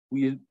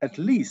 we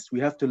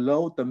have to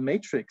load the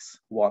matrix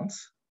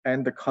once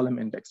and the column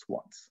index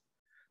once.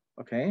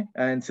 Okay,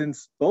 and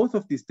since both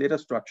of these data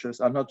structures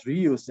are not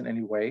reused in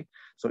any way,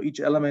 so each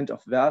element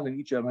of val and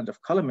each element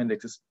of column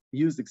index is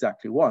used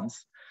exactly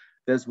once,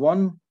 there's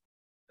one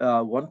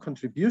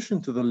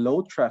contribution to the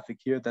load traffic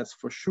here, that's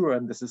for sure,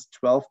 and this is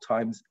 12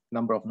 times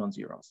number of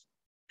non-zeros.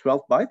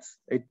 12 bytes,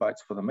 8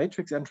 bytes for the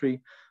matrix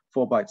entry,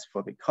 4 bytes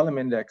for the column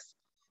index,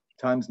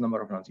 times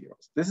number of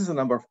non-zeros. This is the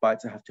number of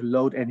bytes I have to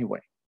load anyway,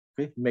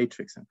 okay?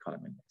 Matrix and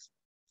column index.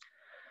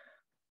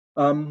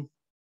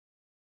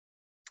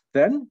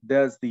 Then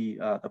there's the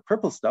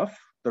purple stuff,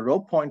 the row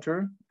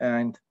pointer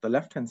and the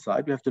left-hand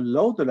side. We have to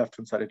load the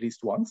left-hand side at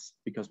least once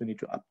because we need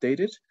to update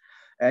it.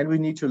 And we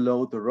need to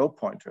load the row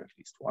pointer at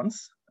least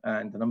once.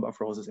 And the number of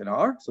rows is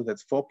NR. So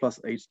that's 4 +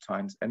 8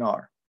 times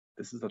NR.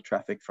 This is the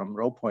traffic from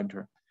row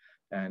pointer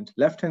and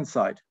left-hand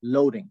side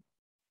loading.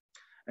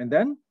 And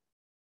then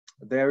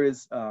there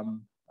is,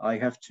 I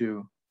have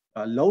to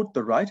load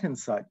the right-hand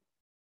side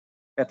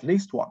at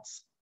least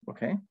once,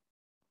 okay?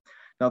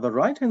 Now the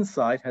right-hand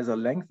side has a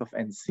length of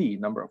NC,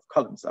 number of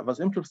columns. I was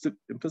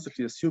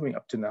implicitly assuming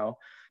up to now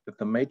that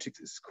the matrix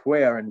is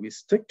square and we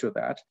stick to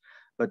that,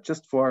 but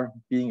just for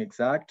being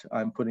exact,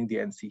 I'm putting the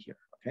NC here,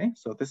 okay?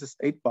 So this is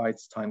 8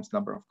 bytes times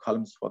number of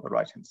columns for the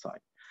right-hand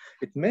side.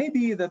 It may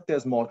be that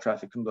there's more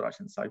traffic from the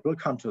right-hand side. We'll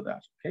come to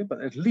that, okay?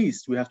 But at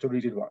least we have to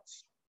read it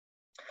once.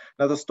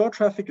 Now the store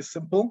traffic is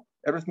simple.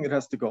 Everything that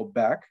has to go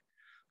back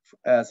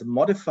as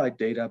modified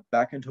data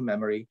back into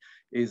memory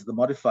is the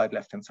modified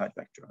left-hand side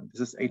vector. And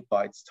this is 8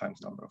 bytes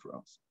times number of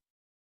rows.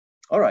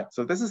 All right,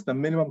 so this is the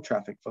minimum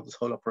traffic for this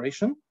whole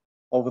operation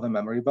over the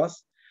memory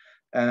bus.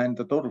 And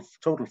the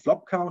total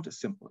flop count is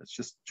simple. It's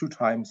just 2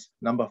 times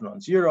number of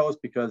non-zeros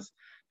because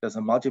there's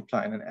a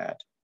multiply and an add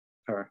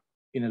per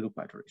inner loop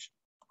iteration.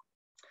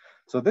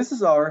 So this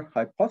is our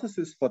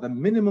hypothesis for the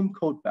minimum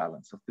code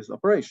balance of this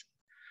operation.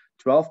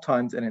 12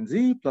 times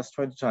NNZ plus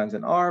 20 times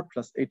NR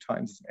plus 8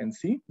 times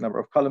NC, number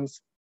of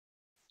columns,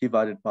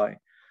 divided by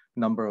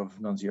number of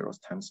non-zeros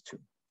times 2.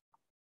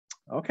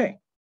 Okay.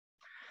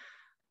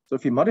 So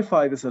if you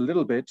modify this a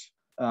little bit,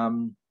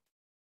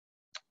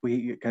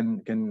 we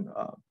can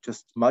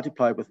just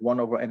multiply with 1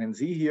 over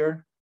NNZ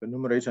here, the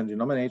numerator and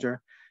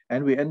denominator,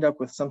 and we end up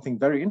with something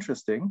very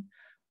interesting.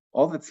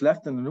 All that's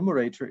left in the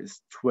numerator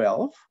is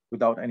 12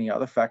 without any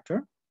other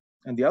factor.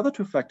 And the other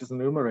 2 factors in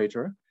the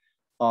numerator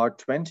are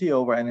 20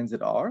 over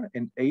NNZR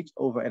and 8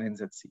 over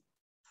NNZC.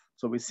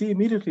 So we see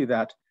immediately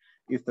that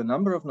if the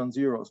number of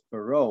non-zeros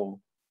per row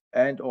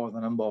and or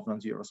the number of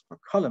non-zeros per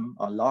column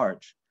are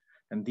large,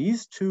 and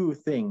these 2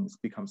 things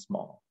become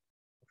small,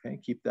 okay,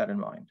 keep that in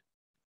mind.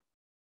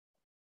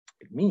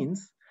 It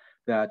means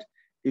that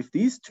if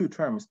these 2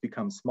 terms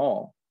become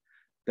small,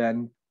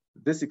 then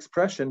this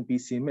expression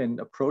BC min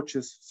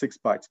approaches 6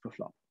 bytes per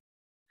flop.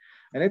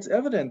 And it's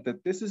evident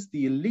that this is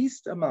the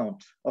least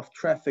amount of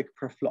traffic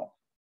per flop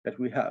that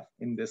we have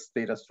in this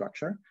data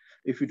structure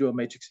if we do a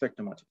matrix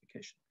vector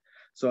multiplication.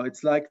 So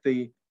it's like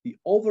the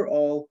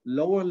overall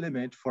lower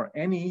limit for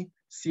any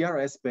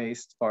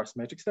CRS-based sparse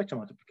matrix vector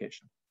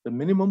multiplication. The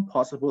minimum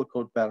possible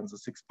code balance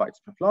is 6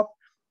 bytes per flop.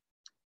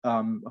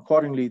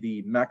 Accordingly,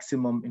 the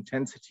maximum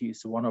intensity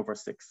is 1 over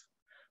 6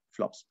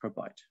 flops per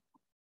byte.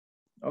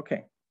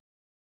 Okay.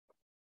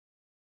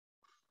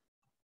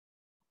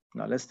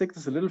 Now let's take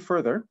this a little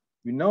further.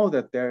 We know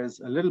that there's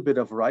a little bit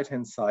of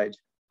right-hand side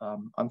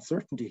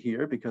uncertainty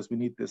here because we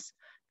need this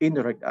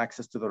indirect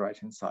access to the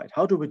right-hand side.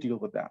 How do we deal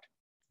with that?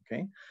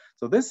 Okay,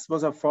 so this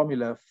was our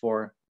formula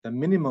for the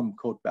minimum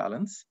code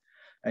balance.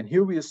 And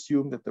here we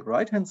assume that the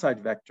right-hand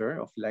side vector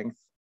of length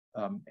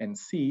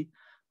NC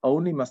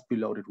only must be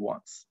loaded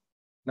once.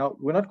 Now,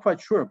 we're not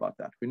quite sure about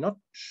that. We're not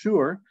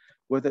sure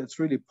whether it's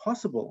really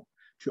possible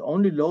to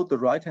only load the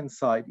right-hand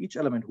side, each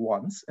element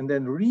once, and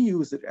then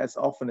reuse it as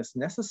often as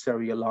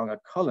necessary along a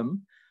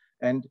column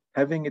and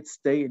having it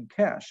stay in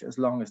cache as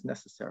long as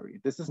necessary.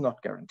 This is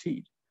not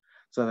guaranteed.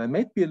 So there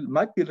might be a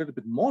little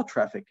bit more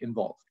traffic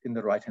involved in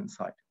the right-hand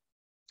side,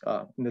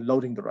 in the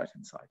loading the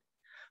right-hand side.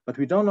 But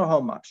we don't know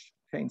how much.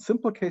 Okay, in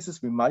simple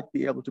cases, we might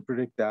be able to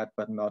predict that,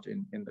 but not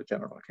in the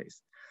general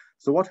case.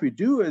 So what we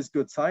do as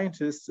good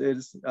scientists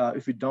is,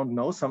 if we don't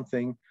know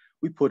something,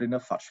 we put in a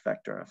fudge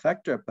factor, a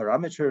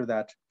parameter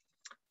that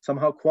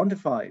somehow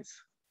quantifies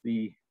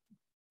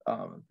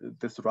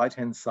this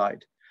right-hand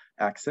side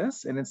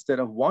access. And instead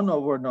of 1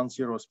 over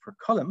non-zeros per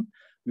column,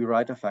 we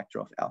write a factor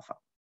of alpha.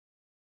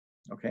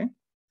 Okay.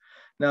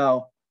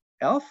 Now,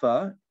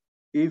 alpha,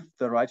 if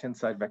the right-hand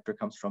side vector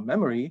comes from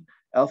memory,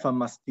 alpha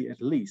must be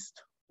at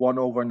least 1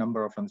 over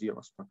number of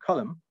non-zeros per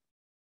column.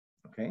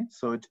 Okay,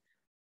 so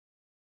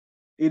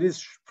it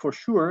is for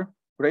sure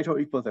greater or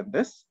equal than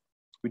this.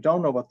 We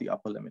don't know what the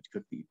upper limit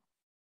could be.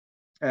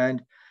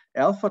 And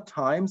alpha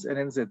times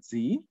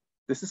NNZZ,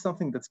 this is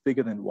something that's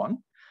bigger than 1.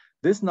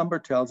 This number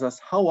tells us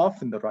how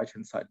often the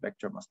right-hand side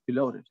vector must be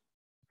loaded.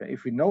 Okay,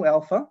 if we know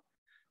alpha,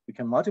 we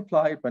can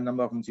multiply it by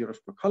number of zeros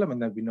per column,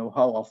 and then we know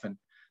how often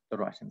the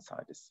right-hand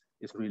side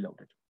is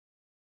reloaded.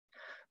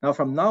 Now,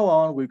 from now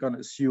on, we're going to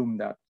assume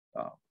that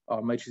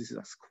our matrices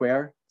are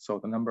square, so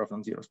the number of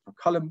non-zeros per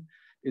column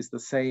is the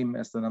same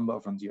as the number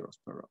of non-zeros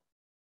per row.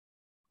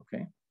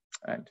 Okay,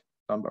 and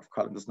number of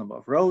columns is number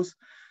of rows.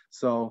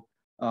 So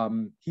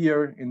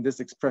here in this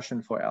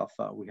expression for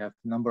alpha, we have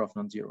number of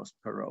non-zeros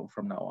per row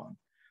from now on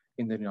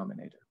in the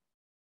denominator.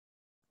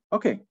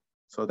 Okay,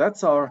 so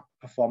that's our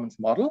performance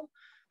model.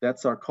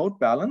 That's our code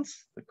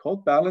balance. The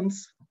code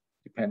balance,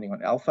 depending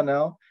on alpha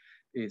now,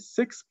 is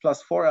 6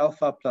 plus 4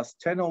 alpha plus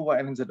 10 over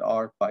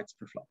NNZR bytes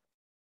per flop.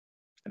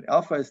 And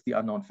alpha is the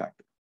unknown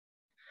factor.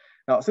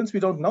 Now, since we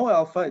don't know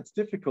alpha, it's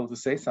difficult to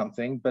say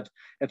something, but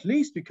at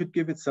least we could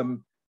give it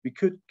some we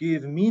could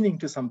give meaning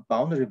to some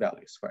boundary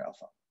values for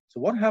alpha. So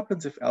what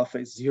happens if alpha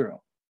is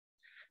 0?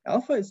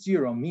 Alpha is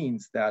 0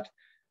 means that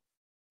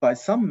by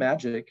some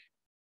magic,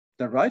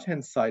 the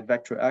right-hand side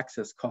vector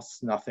access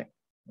costs nothing.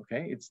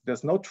 Okay,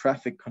 there's no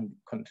traffic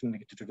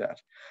connected to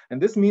that.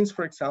 And this means,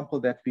 for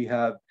example, that we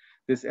have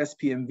this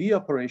SpMV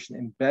operation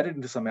embedded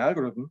into some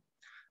algorithm,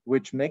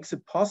 which makes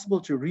it possible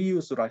to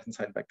reuse the right-hand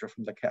side vector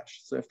from the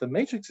cache. So if the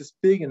matrix is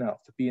big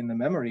enough to be in the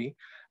memory,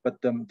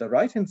 but the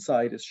right-hand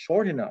side is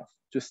short enough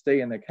to stay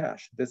in the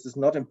cache, this is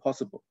not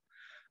impossible,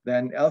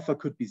 then alpha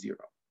could be 0.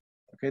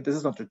 Okay, this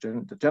is not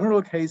the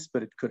general case,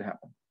 but it could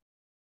happen.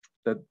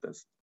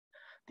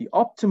 The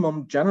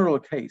optimum general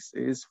case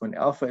is when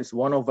alpha is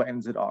 1 over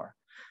NZR.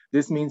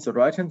 This means the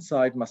right-hand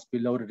side must be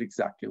loaded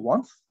exactly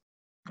once,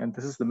 and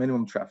this is the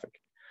minimum traffic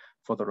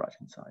for the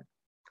right-hand side.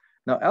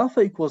 Now,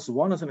 alpha equals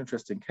 1 is an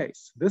interesting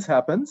case. This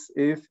happens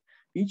if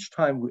each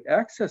time we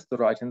access the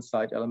right-hand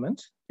side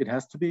element, it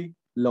has to be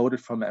loaded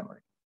from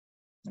memory.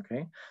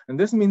 Okay, and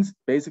this means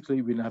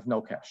basically we have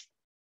no cache.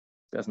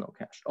 There's no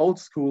cache. Old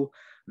school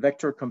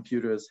vector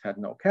computers had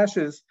no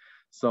caches,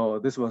 so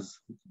this was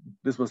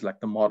like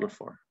the model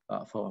for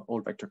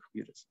old vector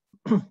computers.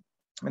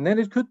 And then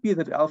it could be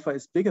that alpha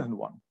is bigger than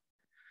 1.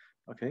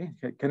 Okay,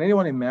 can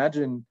anyone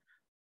imagine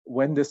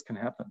when this can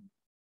happen?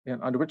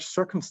 And under which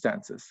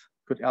circumstances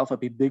could alpha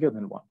be bigger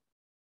than 1?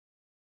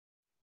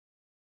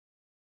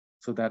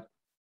 So that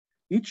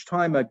each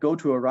time I go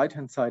to a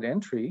right-hand side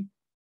entry,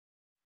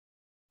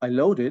 I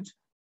load it,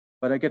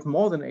 but I get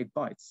more than 8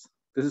 bytes.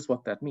 This is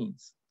what that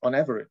means on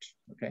average.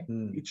 Okay,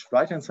 each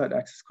right-hand side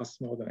access costs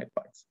more than 8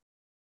 bytes.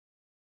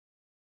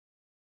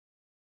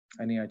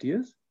 Any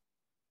ideas?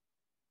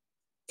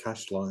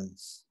 Cache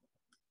lines.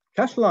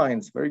 Cache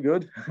lines, very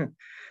good.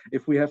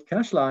 If we have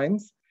cache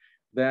lines,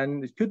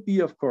 then it could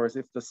be, of course,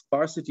 if the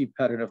sparsity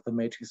pattern of the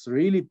matrix is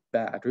really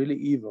bad, really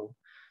evil,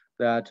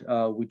 that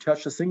we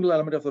touch a single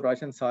element of the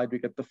right-hand side, we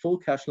get the full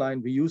cache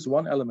line, we use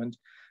one element,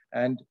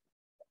 and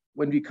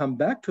when we come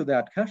back to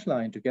that cache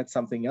line to get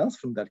something else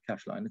from that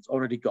cache line, it's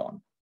already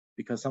gone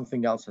because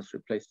something else has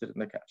replaced it in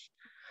the cache.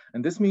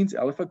 And this means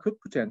alpha could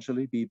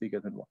potentially be bigger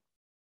than 1.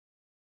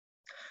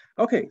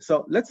 Okay,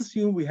 so let's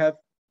assume we have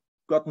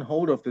gotten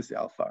hold of this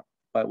alpha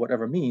by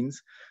whatever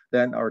means,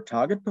 then our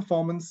target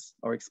performance,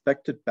 our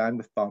expected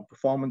bandwidth bound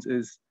performance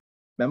is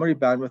memory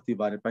bandwidth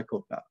divided by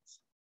code balance.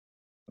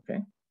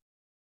 Okay.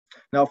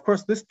 Now, of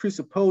course, this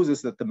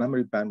presupposes that the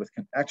memory bandwidth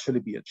can actually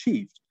be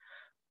achieved.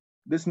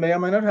 This may or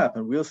may not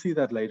happen. We'll see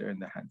that later in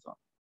the hands-on.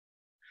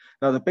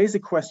 Now, the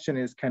basic question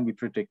is, can we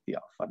predict the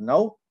alpha?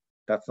 No,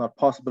 that's not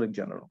possible in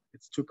general.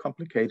 It's too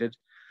complicated.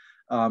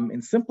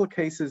 In simple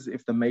cases,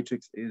 if the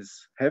matrix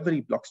is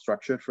heavily block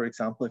structured, for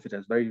example, if it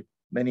has very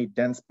many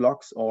dense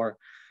blocks, or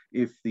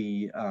if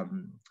the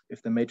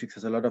matrix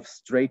has a lot of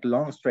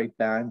long straight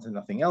bands and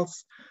nothing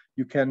else,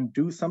 you can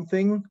do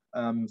something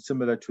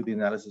similar to the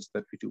analysis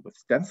that we do with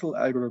stencil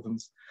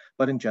algorithms,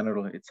 but in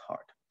general, it's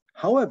hard.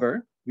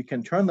 However, we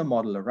can turn the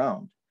model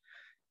around.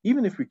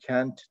 Even if we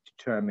can't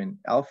determine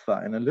alpha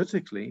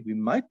analytically, we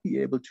might be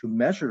able to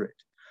measure it,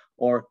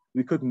 or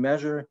we could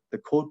measure the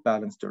code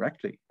balance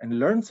directly and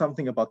learn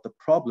something about the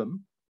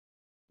problem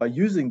by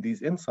using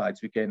these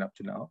insights we gain up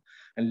to now,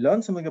 and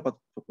learn something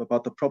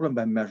about the problem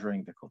by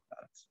measuring the code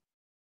balance.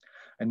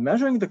 And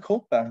measuring the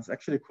code balance is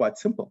actually quite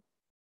simple.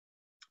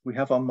 We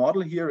have our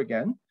model here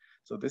again.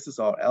 So this is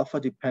our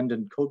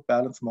alpha-dependent code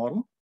balance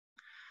model.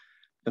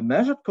 The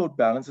measured code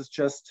balance is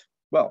just,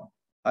 well,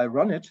 I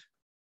run it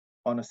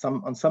on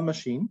some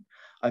machine.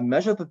 I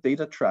measure the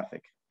data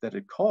traffic that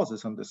it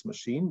causes on this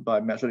machine by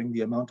measuring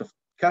the amount of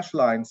cache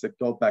lines that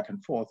go back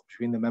and forth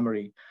between the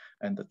memory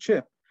and the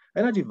chip.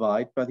 And I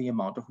divide by the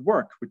amount of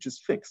work, which is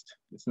fixed.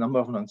 It's number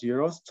of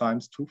non-zeros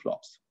times 2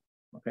 flops.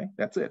 Okay,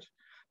 that's it.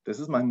 This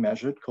is my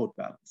measured code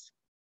balance.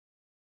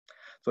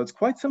 So it's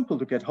quite simple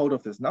to get hold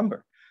of this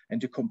number,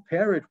 and to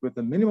compare it with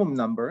the minimum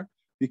number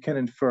we can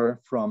infer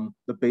from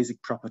the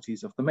basic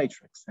properties of the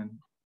matrix. And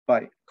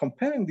by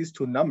comparing these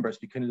two numbers,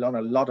 we can learn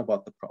a lot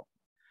about the problem.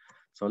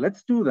 So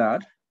let's do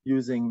that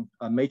using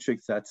a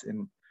matrix that's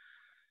in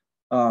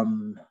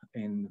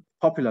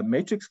popular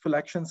matrix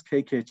collections,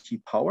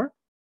 KKT power.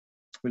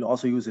 We'll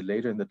also use it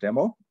later in the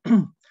demo.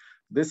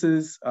 This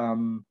is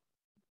run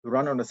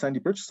on a Sandy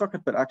Bridge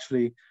socket, but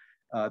actually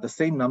the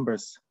same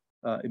numbers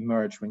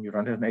emerge when you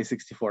run it on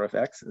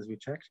A64FX, as we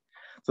checked.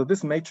 So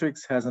this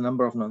matrix has a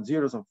number of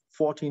non-zeros of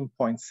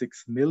 14.6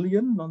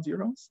 million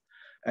non-zeros,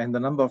 and the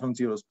number of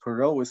non-zeros per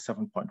row is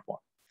 7.1.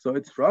 So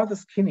it's rather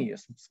skinny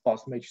as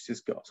sparse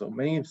matrices go. So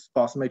many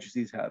sparse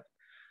matrices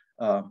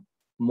have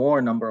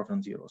more number of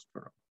non-zeros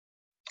per row.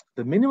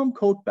 The minimum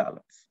code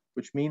balance,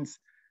 which means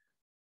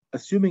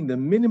assuming the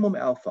minimum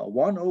alpha,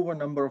 1 over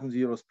number of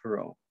zeros per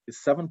row, is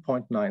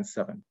 7.97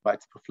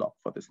 bytes per flop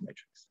for this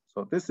matrix.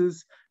 So this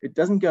is, it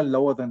doesn't get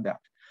lower than that.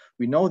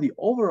 We know the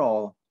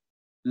overall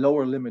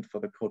lower limit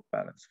for the code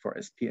balance for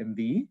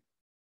SpMV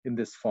in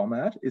this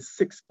format is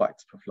 6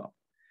 bytes per flop.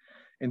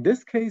 In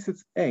this case,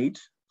 it's 8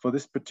 for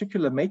this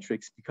particular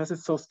matrix because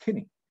it's so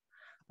skinny.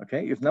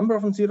 Okay, if number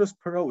of non-zeros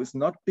per row is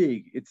not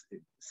big,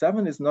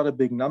 7 is not a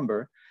big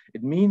number,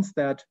 it means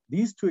that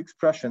these two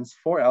expressions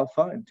for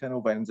alpha and 10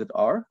 over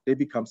NZR, they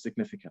become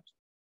significant.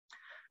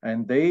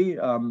 And they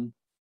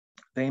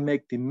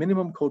make the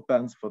minimum code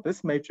balance for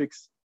this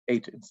matrix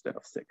 8 instead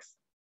of 6.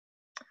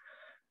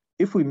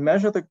 If we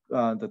measure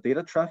the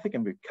data traffic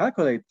and we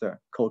calculate the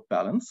code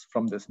balance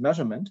from this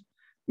measurement,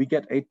 we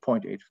get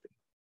 8.83.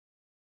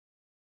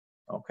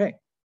 Okay,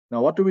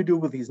 now what do we do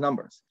with these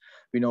numbers?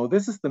 We know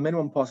this is the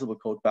minimum possible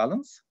code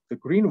balance. The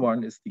green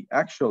one is the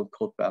actual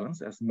code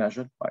balance as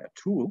measured by a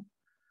tool.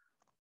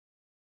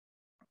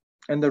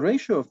 And the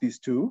ratio of these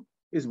two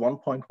is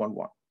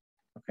 1.11,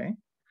 okay?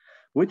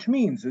 Which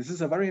means, this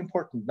is a very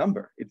important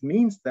number. It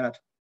means that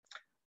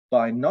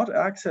by not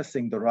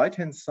accessing the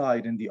right-hand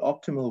side in the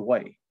optimal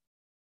way,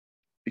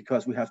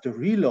 because we have to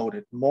reload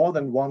it more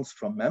than once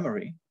from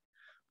memory,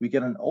 we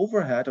get an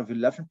overhead of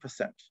 11%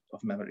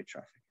 of memory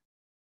traffic.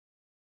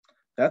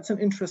 That's an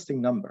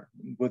interesting number.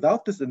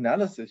 Without this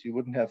analysis, you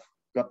wouldn't have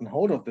gotten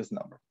hold of this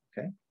number,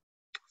 okay?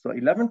 So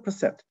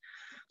 11%.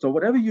 So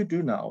whatever you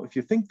do now, if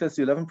you think this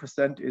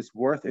 11% is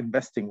worth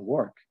investing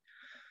work,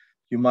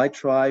 you might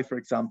try, for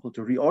example,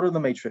 to reorder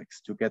the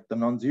matrix to get the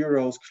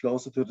non-zeros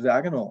closer to the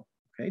diagonal,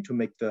 okay? To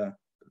make the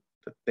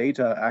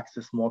data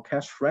access more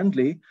cache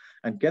friendly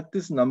and get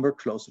this number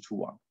closer to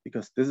 1,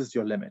 because this is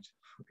your limit,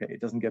 okay?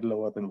 It doesn't get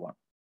lower than 1.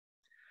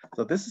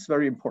 So this is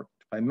very important.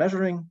 By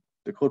measuring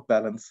the code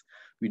balance,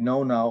 we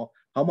know now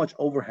how much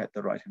overhead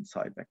the right-hand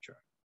side vector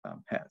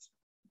has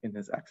in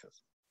this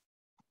axis.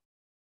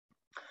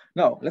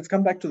 Now, let's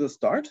come back to the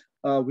start.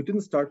 We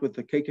didn't start with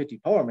the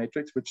KKT power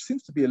matrix, which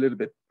seems to be a little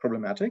bit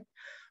problematic.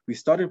 We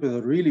started with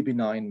a really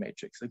benign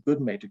matrix, a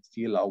good matrix,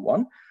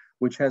 DLR1,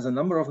 which has a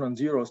number of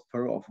non-zeros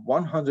per row of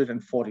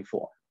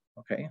 144,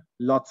 okay?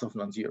 Lots of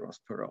non-zeros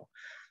per row.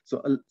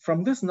 So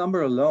from this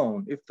number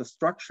alone, if the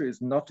structure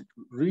is not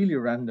really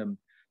random,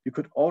 you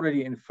could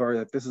already infer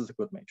that this is a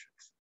good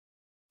matrix.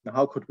 Now,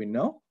 how could we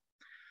know?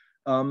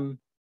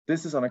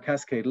 This is on a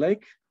Cascade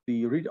Lake.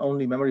 The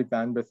read-only memory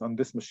bandwidth on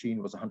this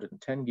machine was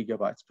 110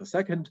 gigabytes per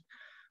second.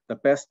 The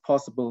best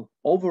possible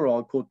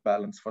overall code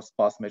balance for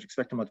sparse matrix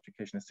vector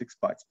multiplication is 6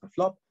 bytes per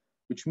flop,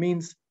 which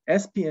means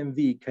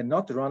SpMV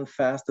cannot run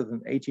faster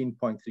than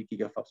 18.3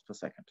 gigaflops per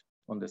second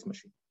on this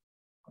machine.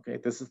 Okay,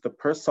 this is the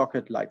per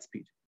socket light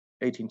speed,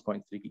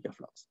 18.3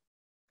 gigaflops.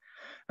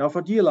 Now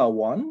for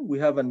DLR1, we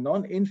have a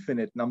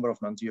non-infinite number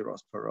of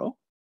non-zeros per row,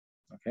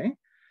 okay?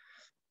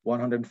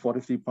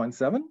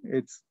 143.7,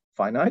 it's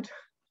finite,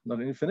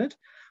 not infinite,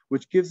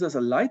 which gives us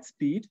a light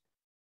speed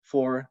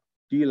for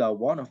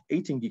DLR1 of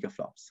 18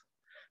 gigaflops.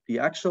 The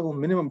actual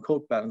minimum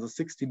code balance is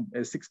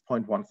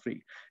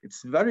 6.13.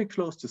 It's very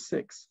close to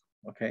 6,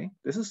 okay?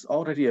 This is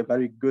already a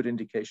very good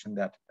indication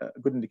that,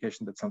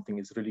 something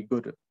is really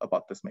good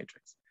about this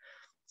matrix.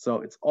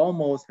 So it's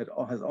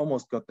has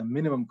almost got the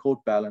minimum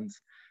code balance,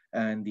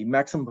 and the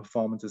maximum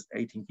performance is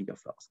 18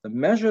 gigaflops. The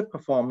measured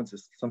performance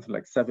is something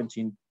like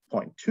 17.2.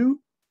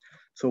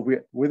 So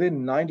we're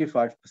within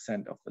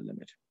 95% of the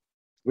limit.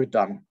 We're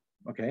done,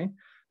 okay?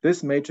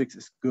 This matrix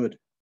is good.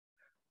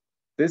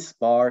 This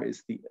bar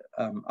is the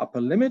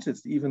upper limit.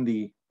 It's even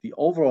the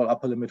overall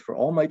upper limit for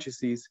all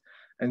matrices,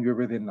 and we're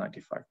within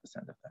 95%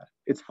 of that.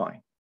 It's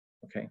fine,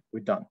 okay? We're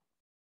done.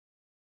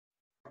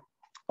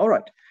 All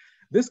right,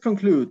 this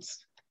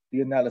concludes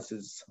the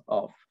analysis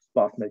of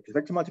sparse matrix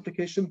vector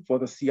multiplication for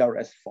the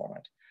CRS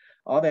format.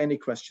 Are there any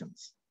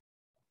questions?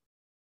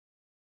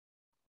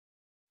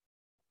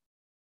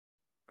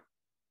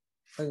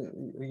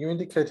 You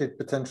indicated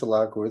potential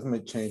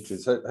algorithmic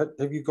changes.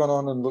 Have you gone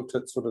on and looked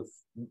at sort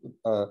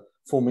of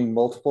forming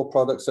multiple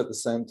products at the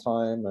same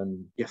time?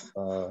 And yes,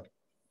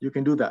 you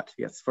can do that.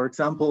 Yes. For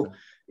example, okay,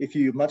 if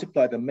you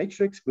multiply the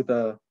matrix with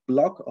a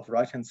block of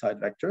right-hand side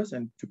vectors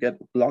and to get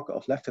a block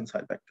of left-hand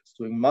side vectors,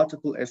 doing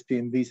multiple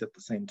SpMVs at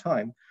the same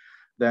time,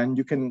 then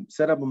you can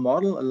set up a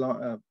model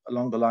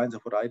along the lines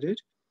of what I did.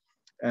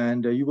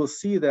 And you will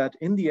see that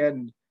in the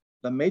end,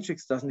 the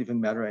matrix doesn't even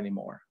matter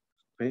anymore.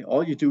 Okay?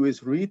 All you do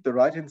is read the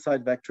right-hand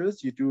side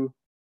vectors, you do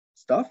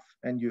stuff,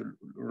 and you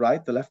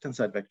write the left-hand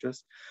side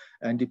vectors.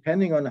 And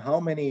depending on how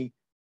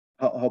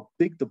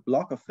big the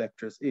block of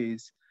vectors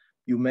is,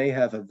 you may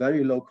have a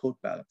very low code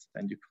balance,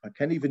 and you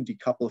can even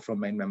decouple from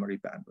main memory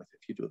bandwidth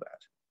if you do that.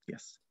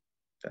 Yes,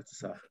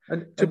 that's a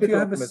typical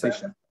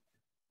optimization.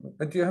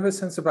 And do you have a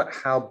sense about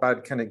how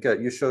bad can it get?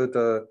 You showed,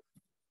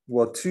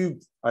 well, two,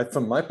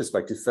 from my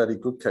perspective, fairly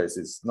good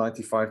cases,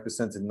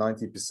 95% and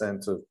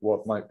 90% of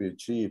what might be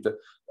achieved.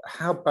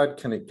 How bad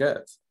can it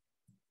get?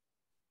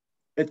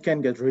 It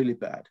can get really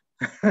bad.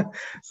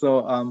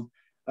 So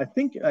I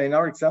think in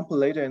our example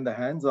later in the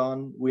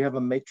hands-on, we have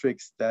a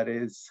matrix that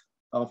is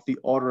of the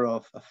order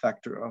of a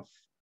factor of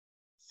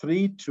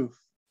 3 to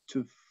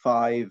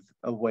 5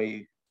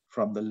 away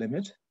from the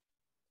limit.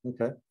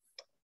 Okay.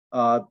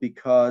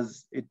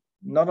 Because it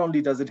not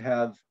only does it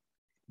have,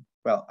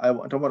 well, I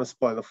don't want to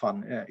spoil the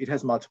fun. It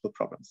has multiple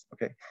problems.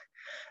 Okay,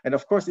 and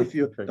of course, if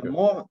you the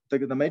more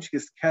the matrix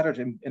is scattered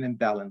and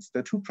imbalanced,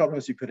 there are two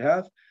problems you could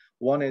have.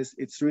 One is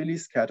it's really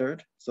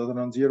scattered. So the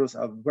non-zeros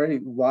are very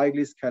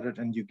widely scattered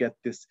and you get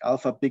this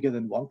alpha bigger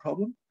than 1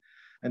 problem.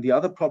 And the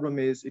other problem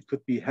is it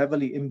could be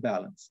heavily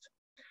imbalanced.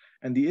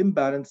 And the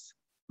imbalance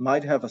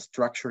might have a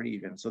structure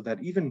even, so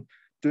that even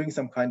doing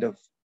some kind of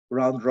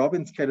round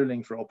robin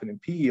scheduling for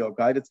OpenMP or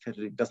guided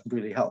scheduling doesn't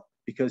really help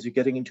because you're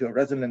getting into a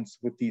resonance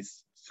with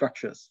these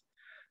structures.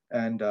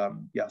 And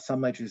yeah,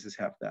 some matrices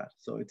have that.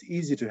 So it's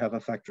easy to have a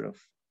factor of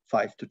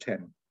 5 to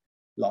 10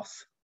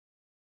 loss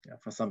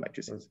for some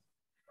matrices.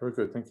 Very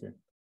good, thank you.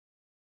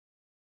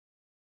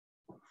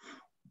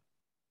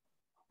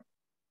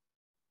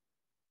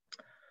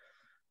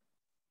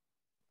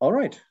 All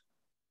right.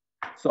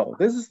 So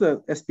this is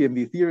the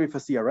SpMV theory for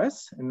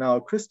CRS. And now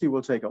Christie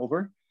will take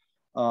over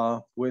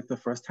with the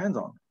first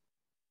hands-on.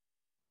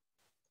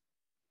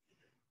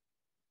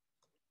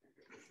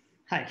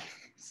 Hi.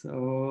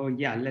 So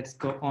yeah, let's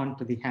go on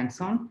to the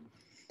hands-on.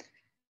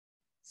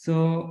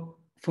 So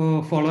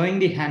for following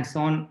the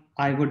hands-on,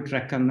 I would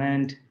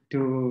recommend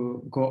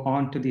to go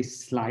on to the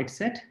slide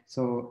set.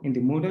 So in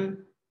the Moodle,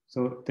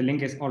 so the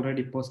link is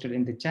already posted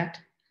in the chat,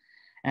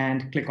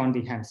 and click on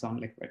the hands-on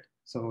liquid.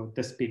 So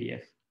this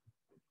PDF.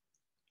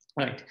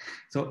 Right.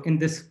 So in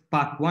this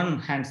part 1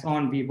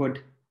 hands-on, we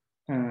would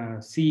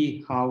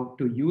see how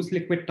to use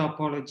liquid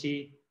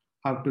topology,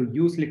 how to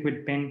use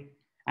likwid-pin,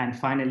 and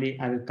finally,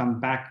 I will come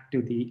back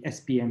to the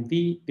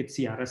SpMV with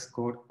CRS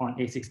code on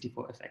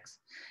A64FX.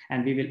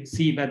 And we will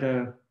see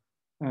whether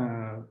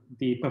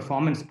the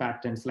performance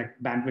patterns like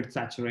bandwidth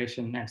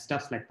saturation and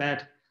stuff like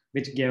that,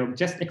 which Georg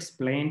just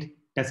explained,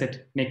 does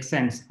it make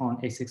sense on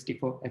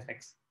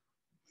A64FX?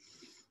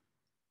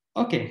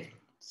 Okay,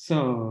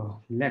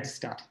 so let's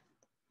start.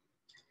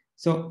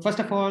 So first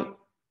of all,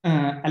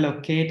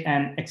 allocate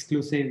an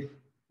exclusive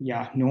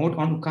node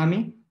on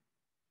OOKAMI.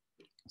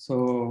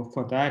 So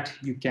for that,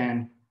 you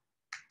can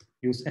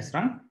use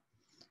srun,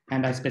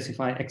 and I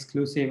specify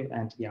exclusive,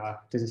 and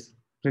this is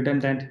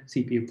redundant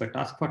CPU per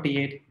task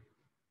 48,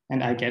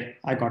 and I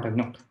got a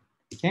node,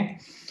 okay?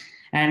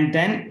 And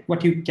then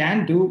what you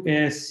can do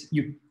is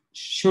you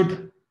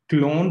should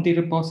clone the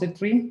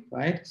repository,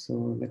 right? So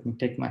let me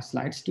take my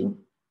slides too.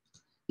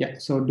 Yeah,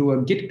 so do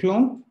a git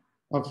clone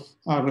of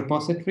our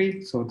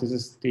repository. So this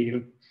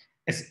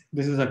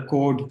is a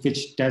code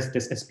which does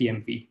this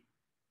SpMV.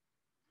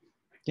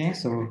 Okay,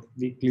 so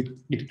we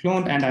git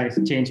cloned, and I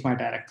changed my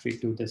directory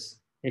to this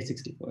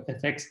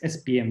A64FX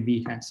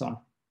SpMV hands-on.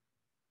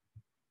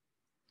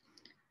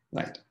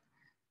 Right.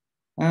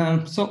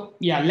 So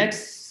yeah,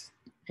 let's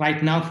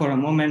right now for a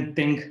moment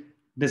think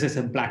this is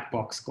a black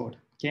box code.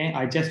 Okay,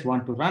 I just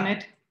want to run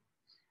it,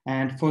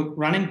 and for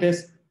running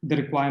this, the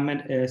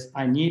requirement is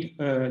I need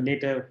a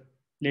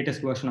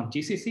latest version of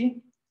GCC.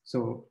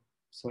 So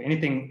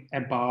anything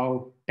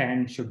above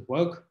 10 should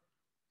work.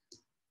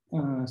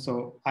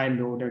 So I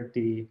loaded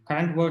the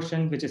current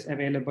version, which is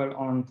available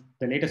on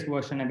the latest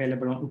version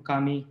available on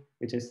OOKAMI,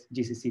 which is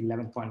GCC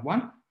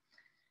 11.1.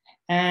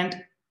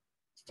 And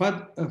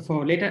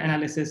for later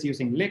analysis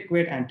using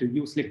liquid and to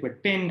use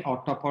likwid-pin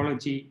or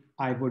topology,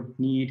 I would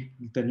need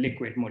the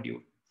liquid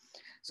module.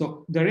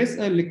 So there is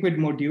a liquid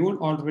module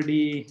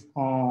already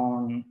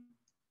on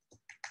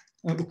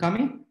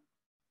OOKAMI,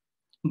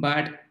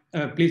 but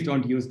please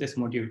don't use this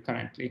module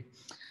currently,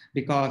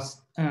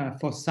 because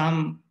for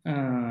some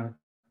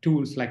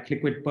tools like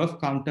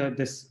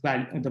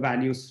likwid-perfctr, the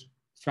values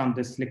from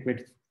this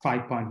liquid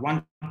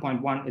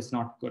 5.1.1 is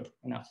not good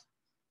enough.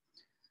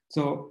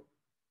 So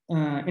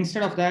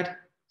instead of that,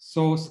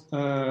 source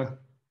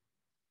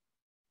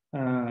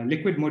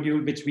liquid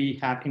module, which we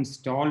have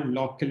installed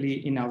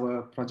locally in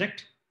our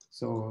project.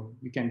 So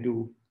you can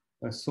do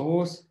a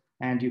source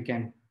and you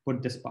can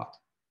put this path.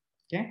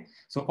 Okay,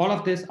 so all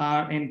of these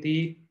are in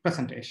the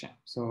presentation.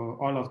 So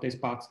all of these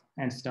parts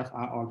and stuff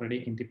are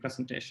already in the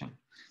presentation.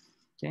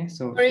 Okay,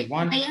 so may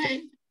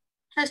I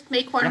just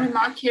make one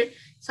remark here?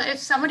 So if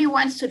somebody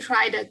wants to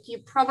try that, you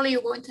probably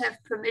won't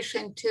have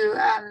permission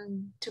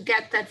to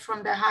get that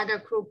from the Hager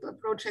group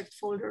project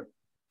folder.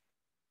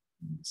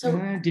 So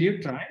did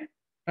you try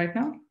right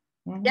now?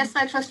 Yes,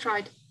 I just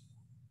tried.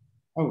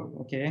 Oh,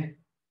 okay.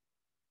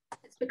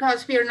 It's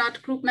because we are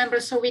not group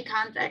members, so we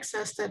can't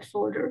access that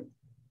folder.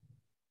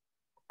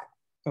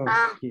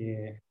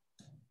 Okay.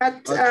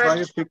 But I'll try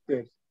to fix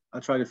it.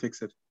 I'll try to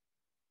fix it.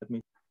 Let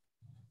me.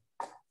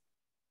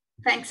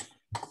 Thanks.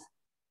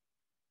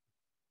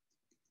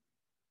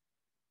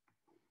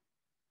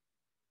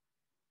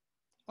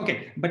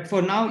 Okay, but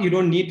for now, you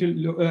don't need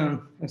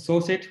to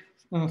source it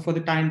for the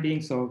time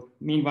being. So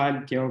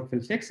meanwhile, Georg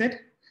will fix it.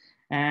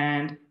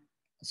 And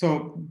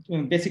so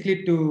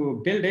basically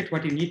to build it,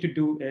 what you need to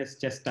do is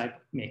just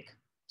type make.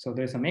 So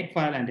there's a make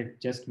file and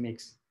it just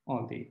makes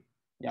all the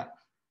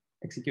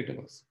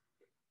executables.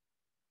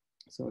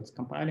 So it's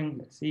compiling,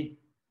 let's see.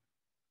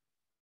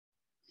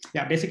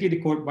 Yeah, basically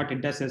the code, what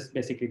it does is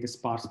basically the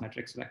sparse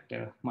matrix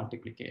vector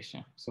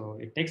multiplication. So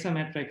it takes a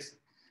matrix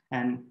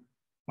and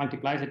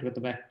multiplies it with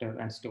the vector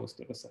and stores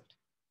the result.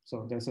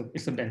 So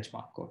it's a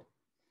benchmark code.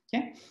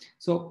 Okay,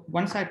 so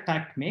once I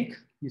typed make,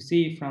 you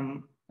see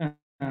from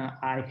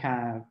I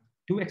have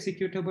two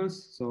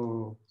executables,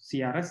 so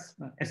CRS,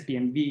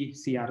 SpMV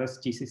CRS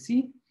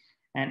GCC,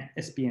 and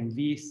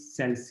SpMV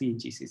cell C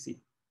GCC.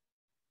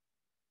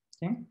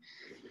 Okay,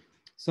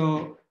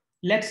 so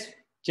let's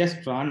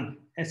just run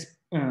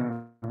SpMV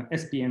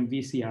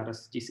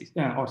CRS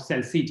GCC or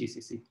cell C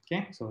GCC.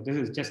 Okay, so this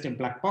is just a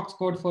black box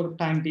code for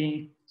time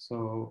being.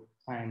 So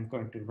I'm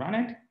going to run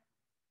it.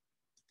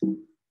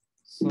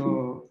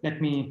 So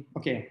let me,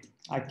 okay,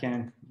 I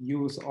can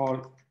use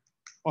all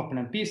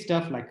OpenMP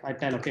stuff. Like I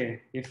tell,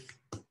 okay, if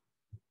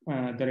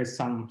there is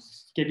some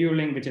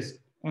scheduling which is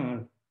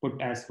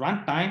put as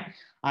runtime,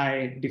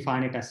 I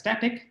define it as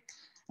static,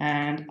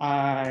 and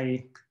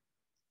I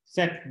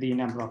set the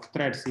number of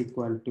threads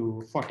equal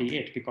to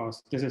 48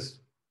 because this is,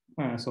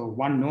 so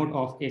one node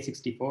of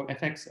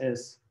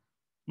A64FX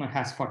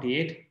has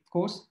 48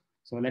 cores.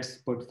 So let's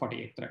put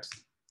 48 threads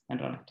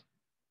and run it.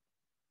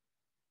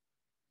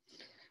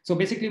 So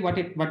basically what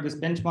this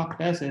benchmark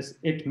does is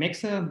it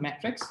makes a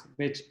matrix,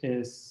 which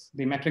is,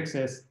 the matrix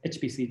is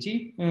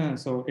HPCG.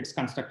 So it's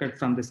constructed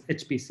from this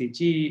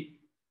HPCG.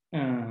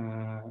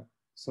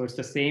 So it's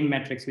the same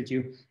matrix which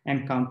you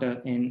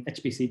encounter in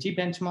HPCG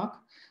benchmark.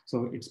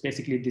 So it's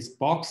basically this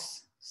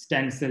box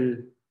stencil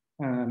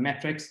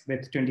matrix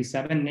with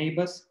 27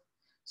 neighbors.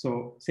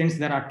 So since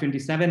there are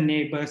 27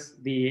 neighbors,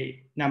 the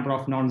number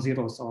of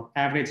non-zeros or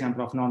average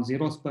number of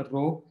non-zeros per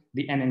row,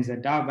 the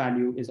NNZR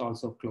value is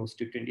also close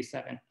to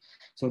 27.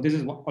 So this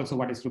is also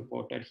what is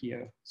reported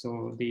here.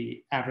 So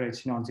the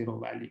average non-zero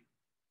value,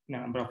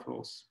 number of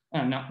rows,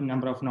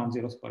 number of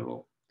non-zeros per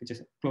row, which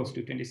is close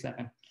to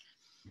 27.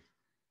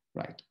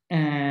 Right,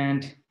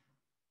 and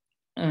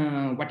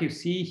what you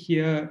see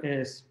here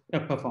is a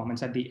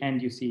performance. At the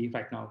end, you see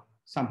right now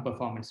some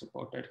performance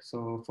reported.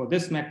 So for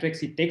this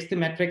matrix, it takes the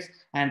matrix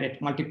and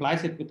it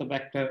multiplies it with the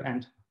vector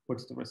and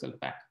puts the result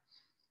back.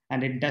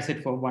 And it does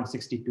it for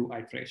 162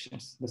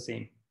 iterations, the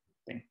same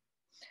thing.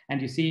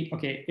 And you see,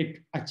 okay, it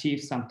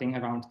achieves something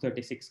around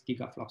 36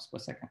 gigaflops per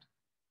second.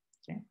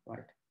 Okay,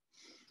 right.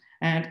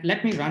 And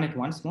let me run it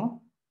once more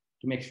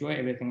to make sure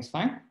everything is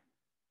fine.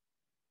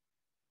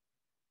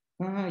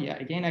 Yeah,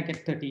 again, I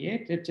get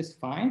 38, it's just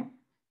fine.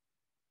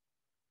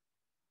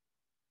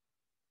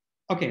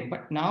 Okay,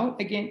 but now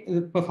again,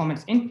 the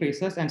performance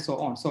increases and so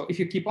on. So if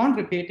you keep on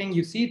repeating,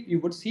 you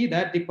would see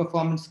that the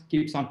performance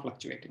keeps on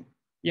fluctuating.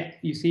 Yeah,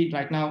 you see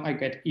right now I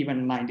get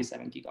even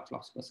 97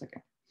 gigaflops per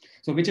second.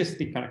 So which is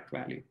the correct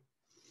value.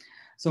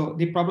 So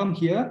the problem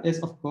here is,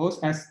 of course,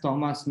 as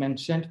Thomas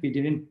mentioned, we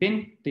didn't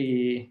pin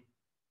the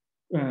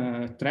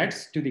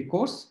threads to the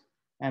cores,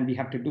 and we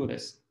have to do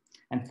this.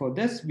 And for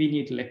this, we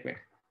need liquid.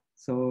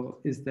 So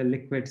is the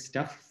liquid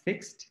stuff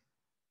fixed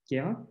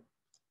here?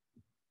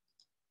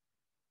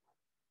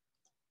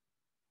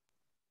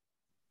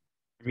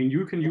 I mean,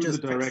 you can use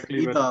it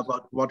directly. But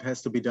about what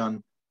has to be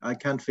done. I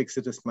can't fix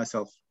it as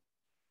myself.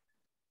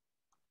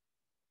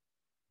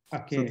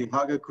 Okay. So the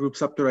Hager group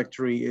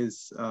subdirectory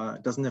is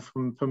doesn't have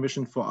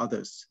permission for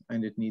others,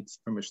 and it needs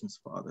permissions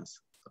for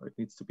others. So it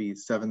needs to be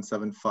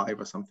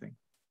 775 or something.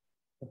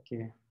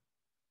 Okay.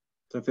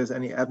 So if there's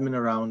any admin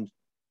around.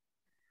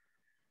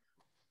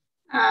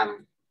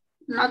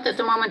 Not at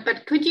the moment,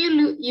 but could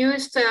you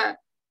use the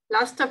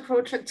Luster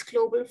projects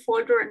global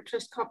folder and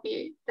just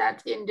copy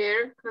that in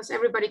there, because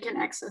everybody can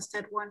access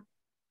that one.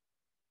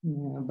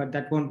 Yeah, but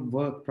that won't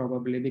work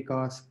probably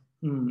because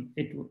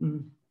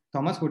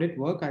Thomas, would it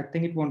work? I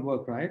think it won't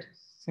work, right?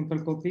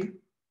 Simple copy.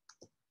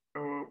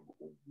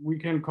 We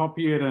can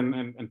copy it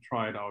and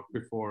try it out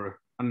before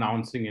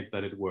announcing it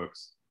that it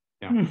works.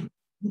 Yeah.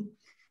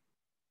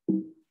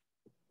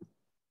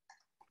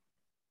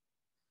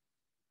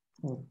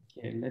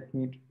 Okay, let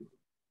me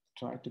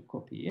try to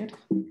copy it.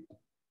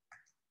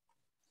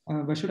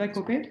 Where should I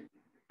copy it?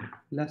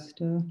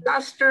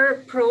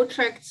 Luster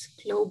projects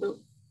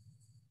global.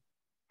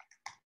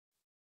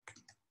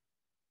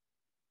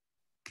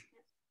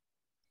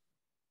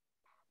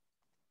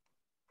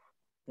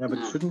 Yeah,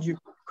 but shouldn't you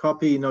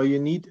copy? No,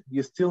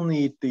 you still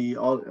need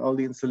all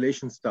the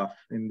installation stuff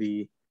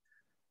in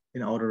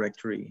our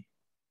directory.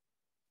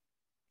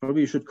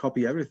 Probably you should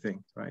copy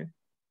everything, right?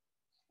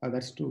 Oh,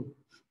 that's true.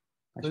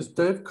 Is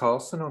Dave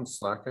Carlson on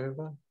Slack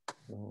over?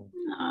 We'll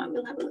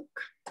have a look.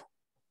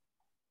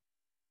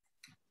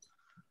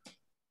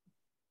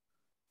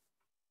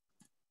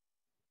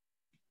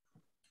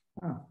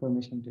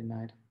 Permission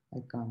denied. I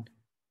can't.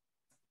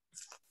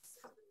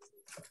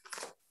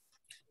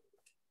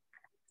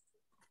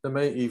 There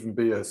may even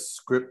be a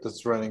script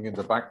that's running in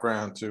the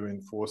background to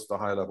enforce the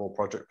high-level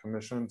project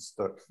permissions.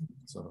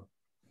 So.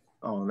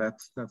 Oh,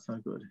 that's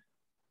not good.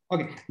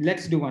 Okay,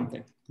 let's do one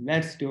thing.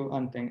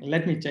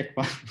 Let me check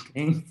one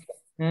thing.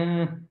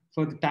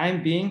 For the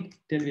time being,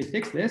 till we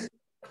fix this,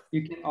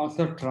 you can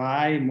also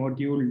try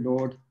module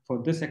load.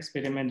 For this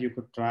experiment, you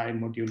could try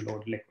module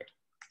load liquid.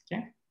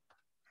 Okay,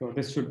 so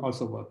this should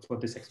also work for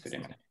this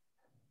experiment.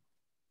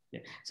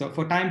 Yeah. So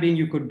for time being,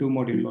 you could do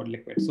module load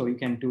liquid. So you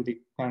can do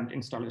the current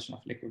installation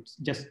of liquids.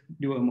 Just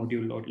do a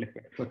module load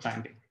liquid for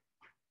time being.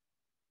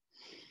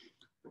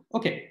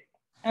 Okay.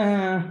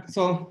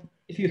 So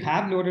if you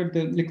have loaded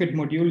the liquid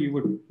module,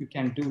 you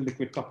can do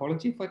liquid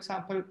topology, for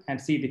example,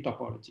 and see the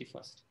topology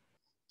first.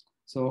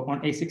 So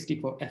on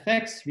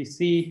A64FX, we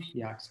see,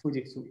 yeah, it's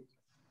Fujitsu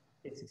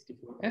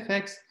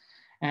A64FX,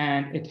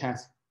 and it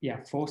has, yeah,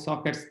 4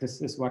 sockets.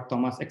 This is what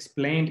Thomas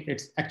explained.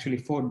 It's actually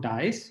 4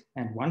 dies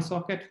and 1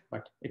 socket,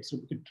 but it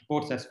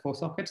reports as 4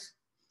 sockets.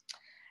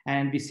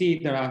 And we see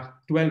there are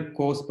 12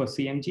 cores per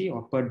CMG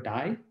or per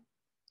die.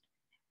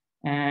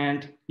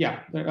 And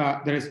yeah,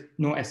 there is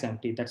no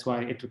SMT. That's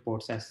why it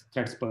reports as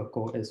threads per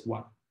core is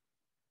 1.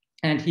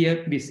 And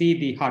here we see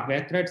the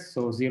hardware threads,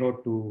 so 0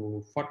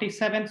 to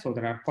 47. So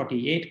there are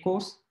 48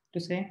 cores to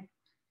say.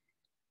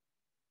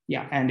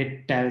 Yeah, and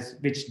it tells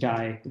which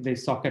die, the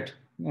socket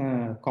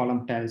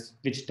column tells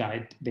which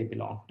die they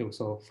belong to.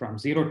 So from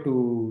 0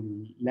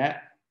 to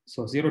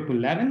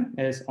 11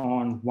 is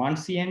on one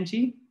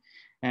CMG,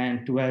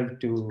 and 12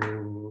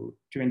 to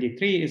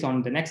 23 is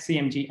on the next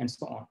CMG, and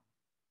so on.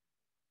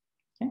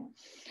 Okay.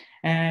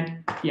 And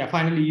yeah,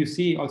 finally, you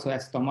see also,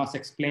 as Thomas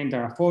explained,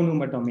 there are 4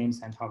 number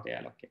domains and how they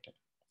are located.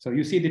 So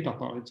you see the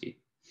topology.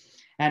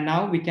 And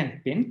now we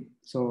can pin.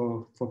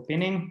 So for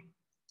pinning,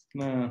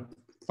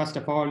 first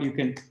of all, you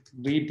can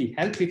read the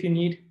help if you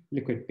need,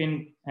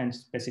 likwid-pin, and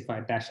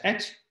specify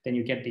 -h. Then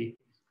you get the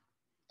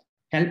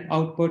help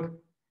output.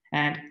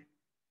 And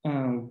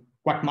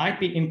what might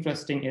be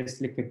interesting is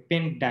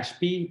likwid-pin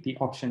 -p, the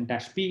option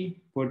 -p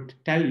would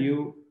tell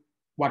you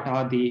what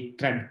are the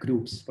thread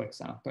groups, for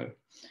example.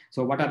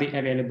 So what are the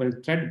available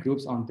thread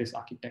groups on this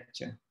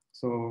architecture?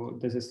 So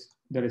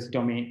there is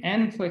domain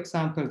N, for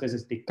example. This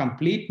is the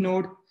complete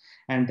node.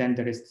 And then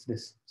there is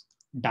this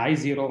die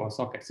 0 or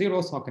socket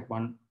 0, socket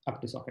 1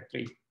 up to socket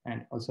 3.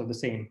 And also the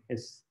same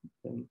is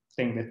the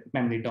thing with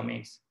memory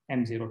domains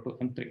M0 to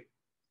M3.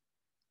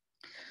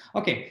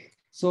 Okay,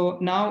 so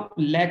now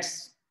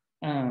let's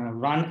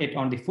run it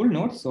on the full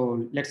node.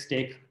 So let's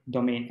take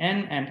domain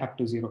N and up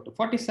to 0 to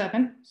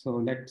 47. So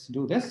let's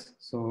do this.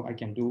 So I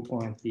can do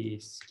OMP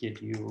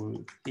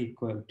schedule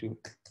equal to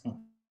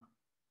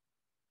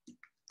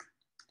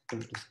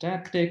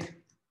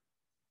static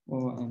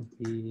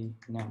OMP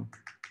num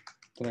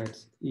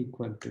threads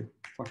equal to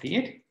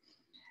 48.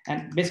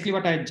 And basically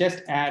what I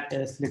just add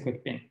is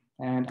likwid-pin,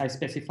 and I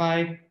specify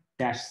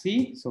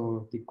 -c.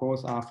 So the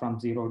cores are from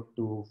 0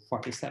 to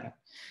 47.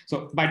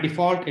 So by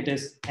default, it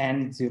is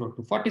N 0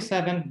 to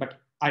 47, but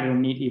I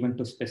don't need even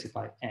to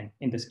specify N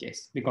in this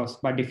case, because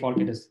by default,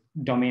 it is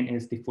domain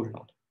is the full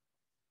node.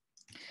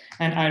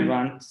 And I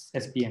run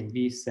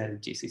SpMV cell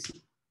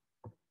GCC.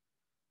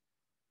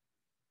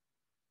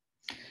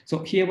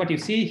 So here, what you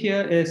see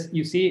here is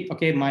you see,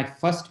 okay, my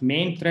first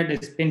main thread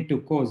is pinned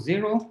to core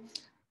 0.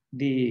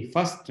 The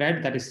first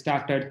thread that is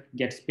started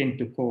gets pinned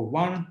to core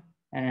 1,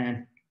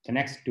 and the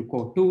next to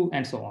core 2,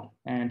 and so on.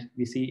 And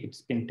we see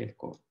it's pinned till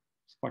core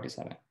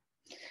 47.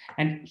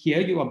 And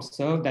here you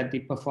observe that the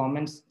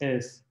performance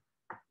is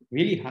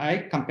really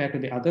high compared to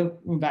the other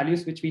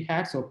values which we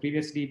had. So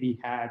previously we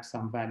had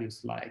some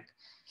values like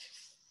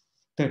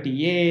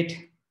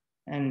 38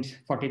 and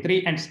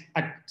 43, and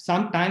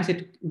sometimes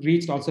it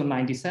reached also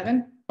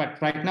 97,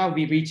 but right now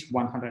we reach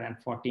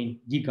 114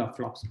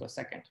 gigaflops per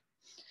second.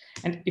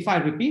 And if I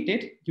repeat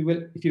it,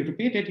 if you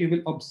repeat it, you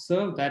will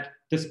observe that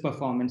this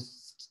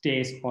performance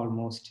stays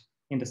almost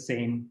in the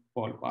same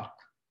ballpark.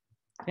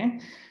 Okay,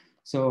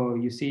 so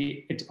you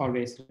see it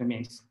always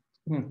remains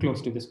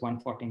close to this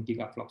 114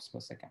 gigaflops per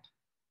second.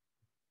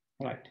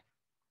 Right.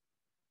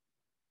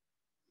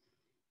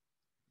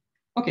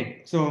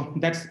 Okay, so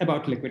that's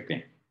about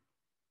likwid-pin.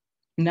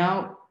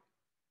 Now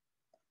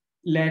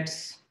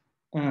let's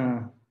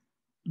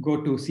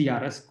go to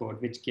CRS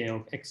code, which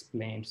Georg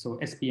explained. So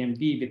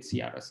SpMV with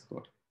CRS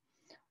code.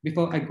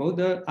 Before I go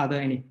there, are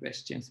there any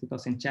questions?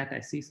 Because in chat,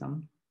 I see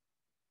some.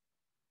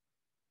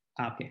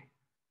 Okay.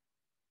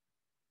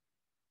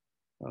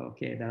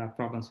 Okay, there are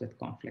problems with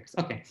conflicts.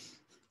 Okay.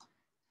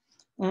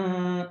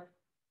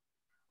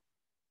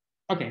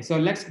 Okay, so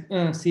let's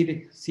see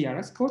the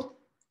CRS code.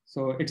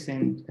 So it's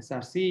in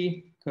src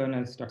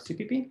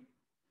kernels.cpp.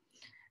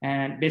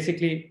 And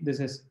basically, this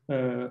is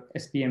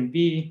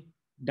SpMV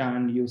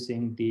done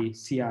using the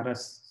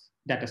CRS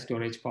data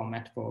storage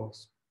format for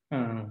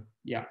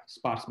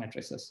sparse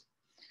matrices.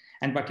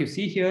 And what you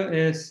see here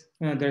is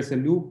there's a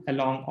loop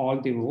along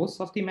all the rows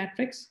of the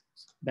matrix.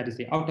 That is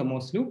the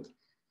outermost loop.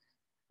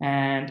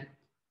 And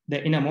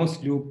the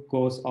innermost loop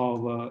goes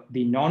over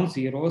the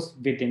non-zeros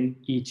within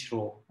each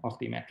row of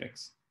the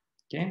matrix,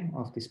 okay,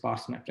 of the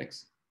sparse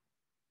matrix.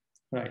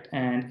 Right,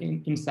 and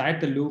inside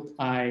the loop,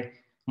 I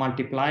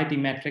multiply the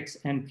matrix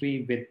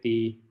entry with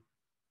the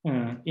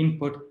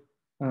input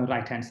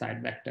right-hand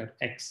side vector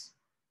x,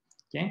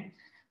 okay?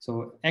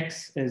 So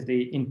x is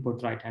the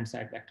input right-hand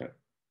side vector.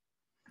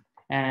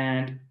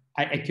 And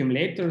I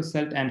accumulate the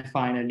result, and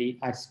finally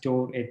I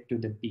store it to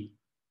the B.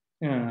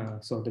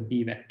 So the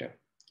B vector,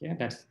 okay,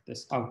 that's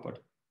this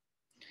output.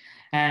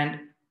 And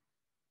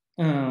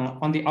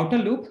on the outer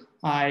loop,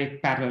 I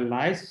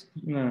parallelize,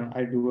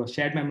 I do a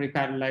shared memory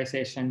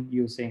parallelization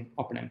using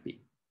OpenMP.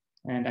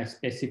 And I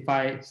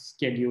specify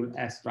schedule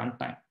as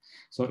runtime.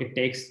 So it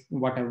takes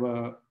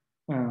whatever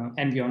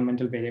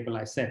environmental variable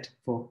I set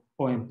for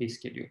OMP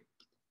schedule.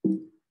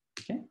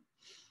 Okay.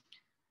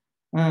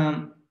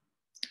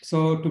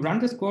 So to run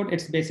this code,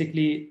 it's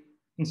basically,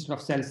 instead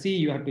of cell C,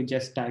 you have to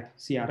just type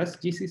CRS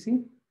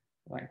GCC,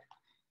 right?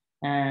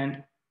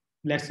 And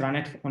let's run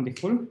it on the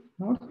full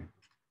node.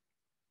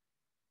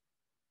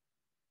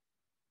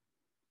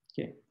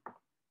 Okay.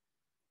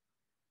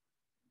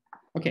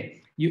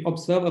 Okay, you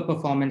observe a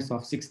performance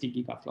of 60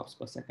 gigaflops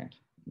per second.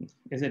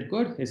 Is it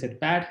good? Is it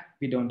bad?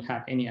 We don't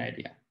have any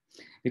idea,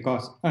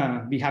 because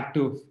we have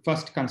to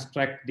first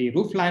construct the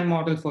Roofline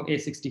model for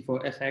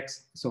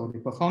A64FX, so the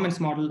performance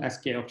model as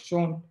Georg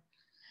shown,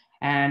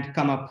 and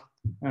come up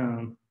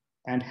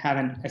and have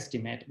an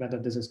estimate whether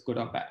this is good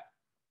or bad.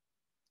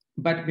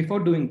 But before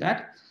doing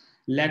that,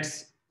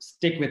 let's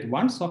stick with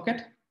one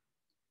socket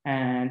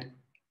and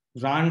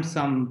run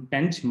some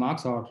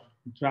benchmarks or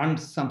run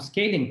some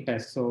scaling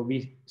tests. So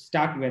we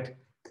start with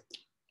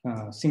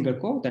single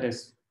core, that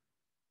is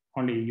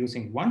only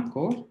using one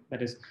core.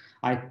 That is,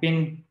 I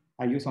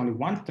use only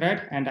one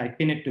thread and I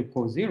pin it to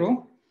core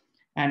 0,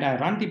 and I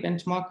run the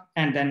benchmark,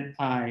 and then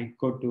I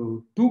go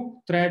to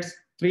 2 threads,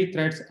 3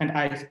 threads, and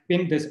I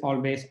pin this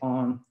always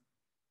on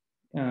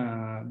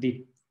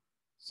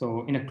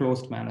so in a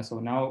closed manner. So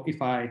now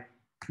if I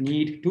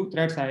need 2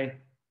 threads,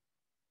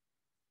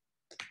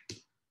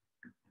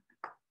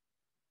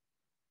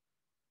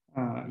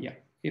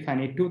 if I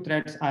need 2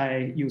 threads,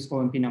 I use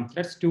OMP num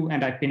threads 2,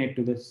 and I pin it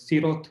to the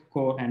 0th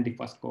core and the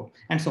 1st core,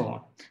 and so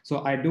on.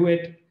 So I do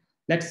it.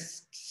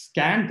 Let's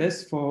scan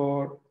this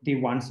for the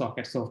one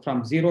socket. So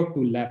from 0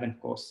 to 11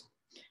 cores.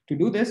 To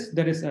do this,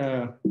 there is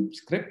a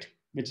script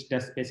which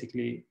does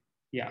basically,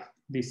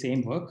 the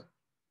same work.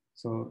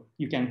 So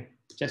you can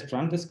just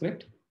run the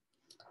script,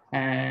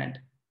 and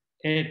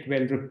it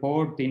will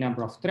report the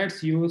number of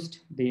threads used,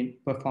 the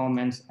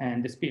performance,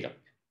 and the speed up.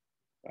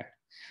 Right.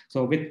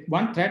 So with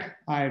one thread,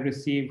 I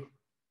receive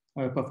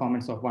a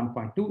performance of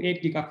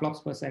 1.28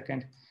 gigaflops per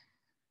second,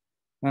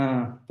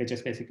 which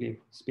is basically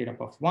speed up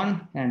of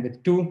 1. And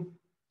with 2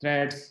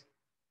 threads,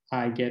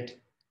 I get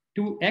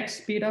 2x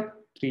speed up.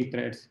 3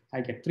 threads,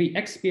 I get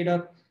 3x speed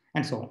up,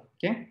 and so on.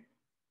 Okay.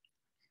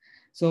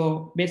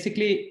 So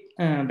basically,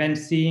 when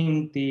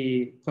seeing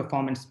the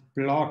performance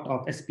plot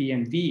of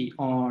SpMV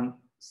on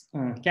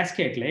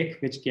Cascade Lake,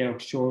 which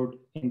Georg showed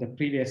in the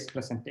previous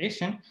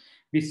presentation,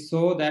 we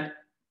saw that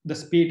the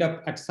speed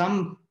up at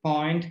some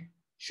point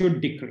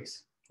should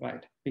decrease,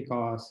 right?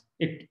 Because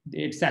it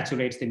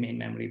saturates the main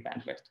memory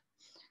bandwidth.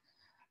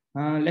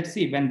 Let's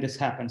see when this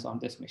happens on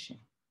this machine.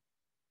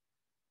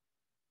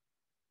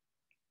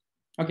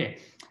 Okay,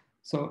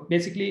 so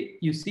basically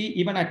you see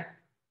even at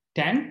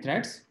 10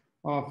 threads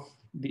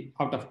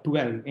out of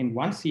 12 in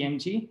one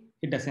CMG,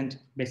 it doesn't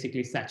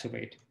basically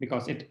saturate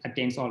because it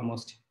attains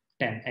almost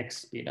 10x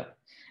speed up.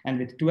 And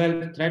with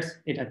 12 threads,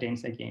 it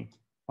attains again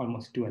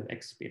almost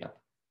 12x speed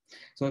up.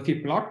 So if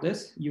you plot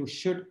this, you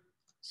should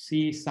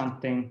see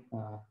something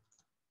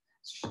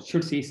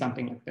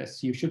like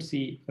this. You should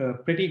see a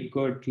pretty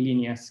good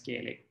linear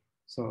scaling.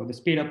 So the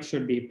speed up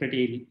should be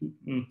pretty,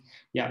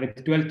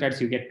 with 12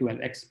 threads, you get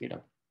 12x speed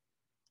up.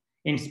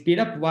 In speed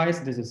up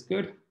wise, this is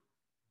good,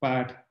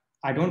 but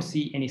I don't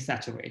see any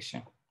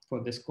saturation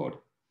for this code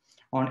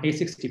on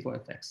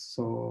A64FX.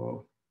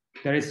 So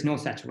there is no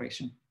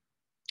saturation.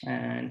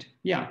 And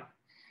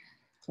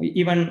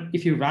even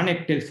if you run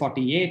it till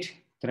 48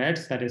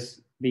 threads, that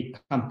is the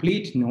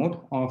complete node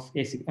of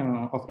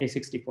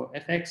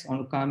A64FX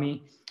on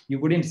OOKAMI, you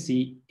wouldn't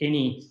see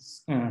any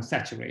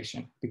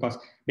saturation, because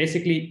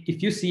basically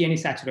if you see any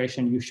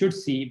saturation, you should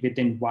see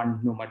within one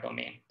NUMA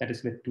domain, that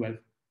is with 12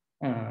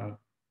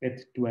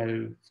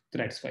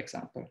 threads, for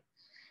example.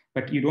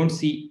 But you don't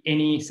see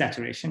any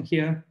saturation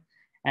here.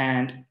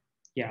 And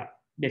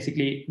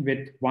basically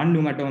with one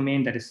NUMA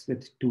domain, that is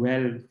with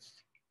 12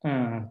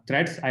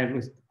 threads,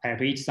 I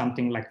reach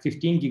something like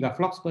 15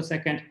 gigaflops per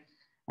second.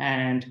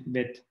 And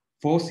with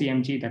 4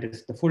 CMG, that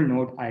is the full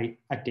node, I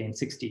attain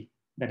 60.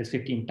 That is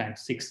 15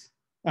 times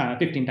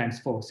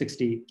 4,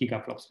 60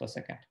 gigaflops per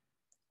second,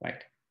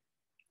 right?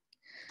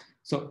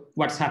 So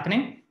what's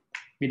happening?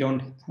 We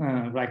don't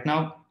right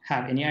now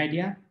have any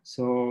idea.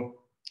 So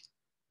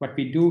what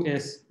we do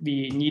is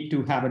we need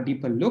to have a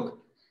deeper look.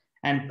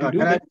 And to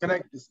can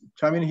I just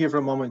chime in here for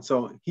a moment?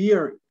 So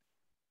here,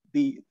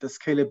 the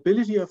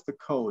scalability of the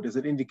code is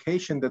an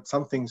indication that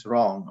something's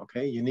wrong,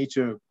 okay? You need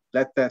to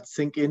let that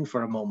sink in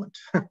for a moment.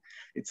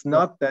 It's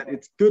not that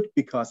it's good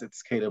because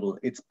it's scalable,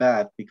 it's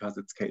bad because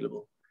it's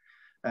scalable.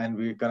 And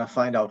we're gonna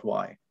find out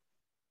why.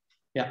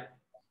 Yeah.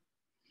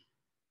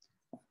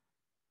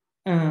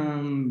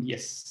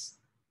 Yes.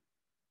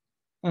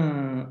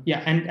 And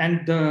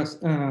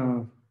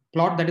the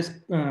plot that is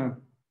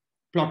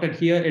plotted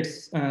here,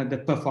 it's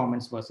the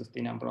performance versus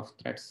the number of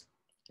threads,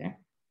 okay?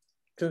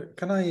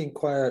 Can I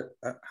inquire,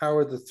 how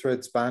are the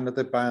threads bound? Are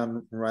they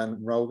bound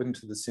relevant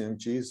to the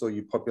CMGs, or are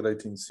you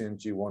populating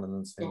CMG1 and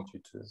then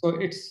CMG2? So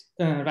it's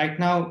right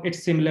now,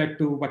 it's similar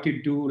to what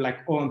you do,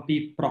 like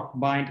OMP proc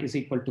bind is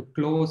equal to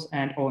close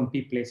and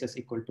OMP places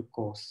equal to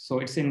close. So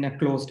it's in a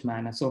closed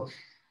manner. So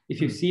If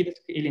you see the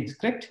scaling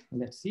script,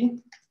 let's see.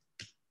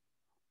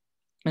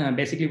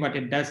 Basically what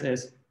it does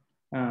is,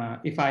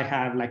 if I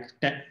have like,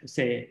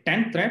 say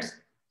 10 threads,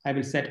 I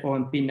will set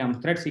OMP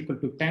num threads equal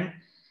to 10,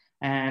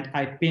 and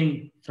I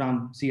pin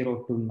from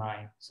 0 to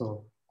 9.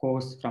 So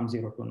cores from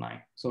 0 to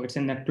 9. So it's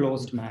in a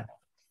closed manner,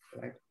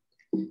 right?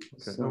 Okay.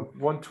 So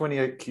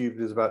 128 cubed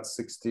is about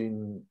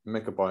 16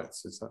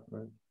 megabytes, is that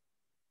right?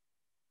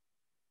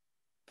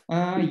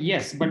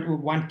 Yes, but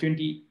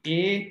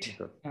 128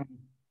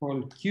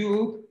 whole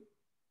cube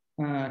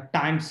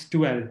times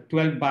 12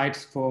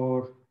 bytes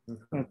for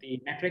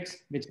the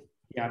matrix, which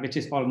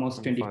is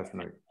almost 25,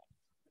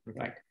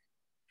 right?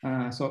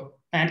 So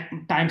and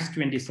times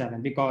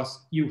 27,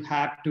 because you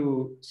have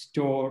to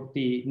store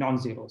the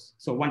non-zeros.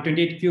 So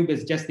 128 cube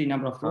is just the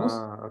number of rows,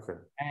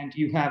 and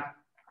you have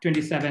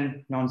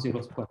 27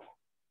 non-zeros per,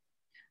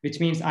 which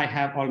means I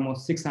have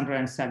almost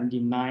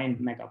 679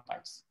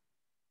 megabytes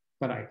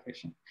per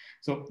iteration.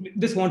 So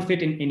this won't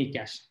fit in any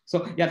cache.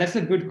 So yeah, that's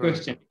a good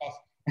question. Because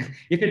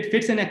if it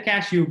fits in a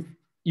cache,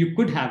 you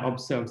could have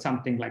observed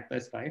something like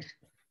this, right?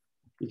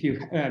 If you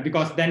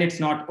because then it's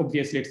not,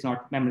 obviously it's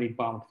not memory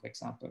bound, for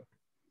example.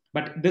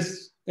 But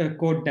this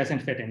code doesn't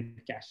fit in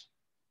cache.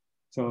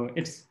 So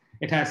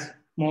it has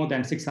more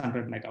than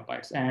 600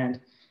 megabytes. And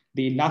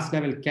the last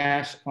level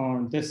cache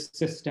on this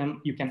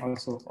system, you can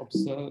also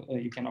observe,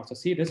 you can also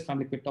see this from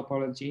liquid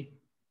topology.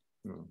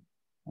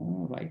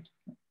 Right.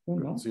 Oh,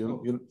 no. So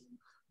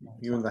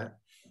you're in that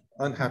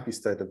unhappy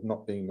state of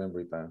not being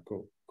memory bound.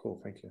 Cool,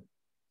 thank you.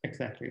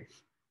 Exactly.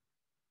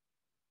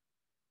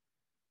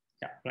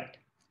 Yeah, right.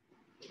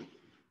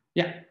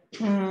 Yeah,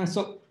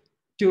 so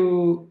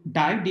to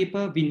dive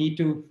deeper, we need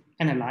to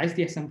analyze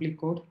the assembly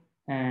code,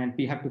 and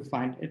we have to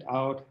find it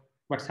out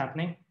what's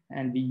happening.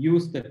 And we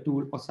use the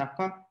tool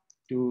OSACA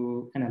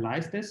to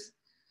analyze this.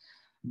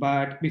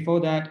 But before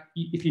that,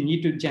 if you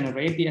need to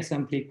generate the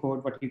assembly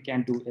code, what you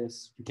can do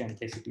is you can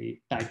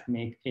basically type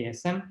make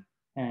ASM,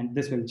 and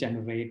this will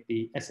generate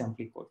the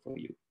assembly code for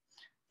you,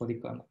 for the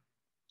kernel.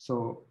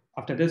 So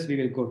after this, we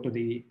will go to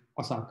the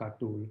OSACA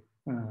tool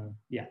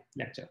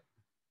lecture.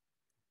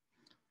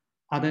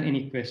 Are there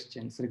any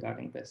questions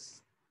regarding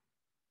this?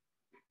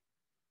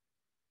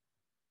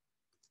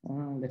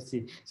 Let's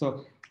see.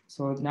 So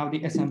now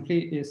the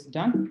assembly is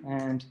done,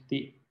 and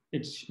the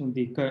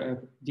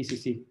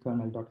gcc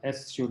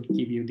kernel.s should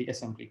give you the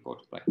assembly code,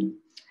 right?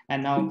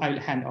 And now I'll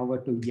hand over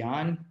to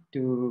Jan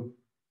to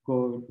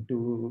go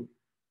to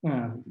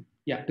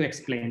to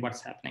explain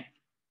what's happening.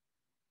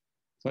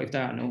 So if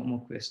there are no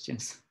more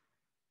questions.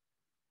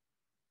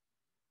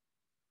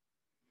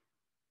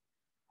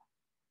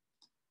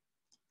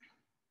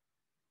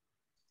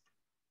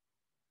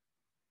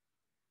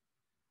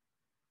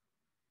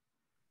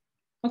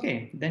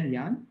 Okay, then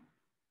Jan.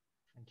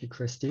 Thank you,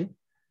 Christie.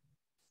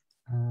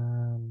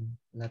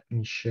 Let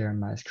me share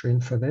my screen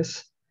for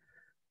this.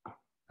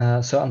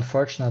 So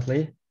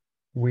unfortunately,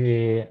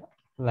 we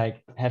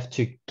have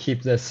to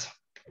keep this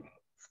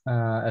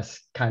as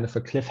kind of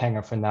a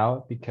cliffhanger for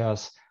now,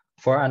 because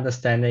for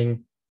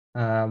understanding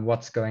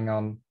what's going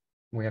on,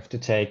 we have to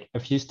take a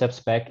few steps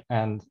back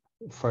and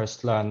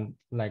first learn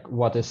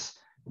what is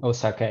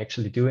OSACA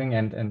actually doing,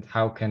 and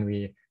how can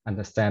we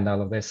understand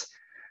all of this.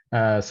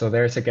 So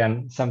there's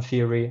again some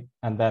theory,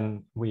 and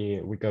then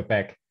we go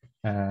back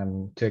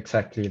to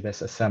exactly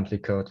this assembly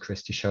code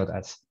Christie showed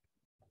us.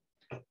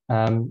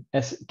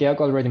 As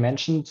Georg already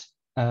mentioned,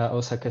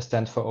 OSACA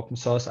stands for Open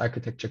Source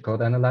Architecture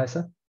Code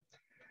Analyzer.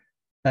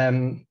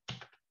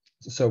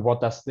 So what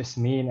does this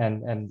mean,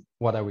 and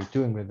what are we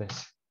doing with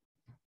this?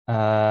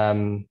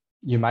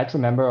 You might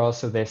remember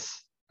also this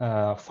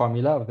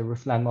formula of the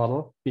Roofline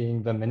model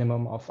being the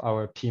minimum of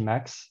our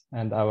Pmax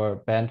and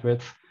our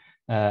bandwidth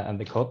and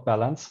the code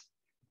balance,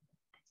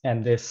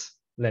 and this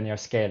linear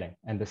scaling.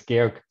 And as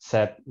Georg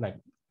said,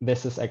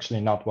 this is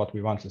actually not what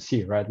we want to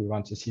see, right? We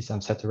want to see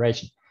some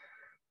saturation.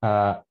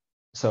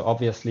 So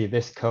obviously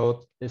this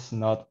code is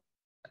not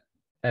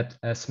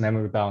as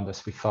memory bound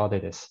as we thought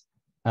it is.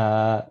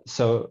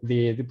 So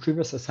the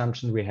previous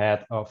assumption we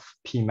had of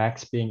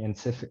Pmax being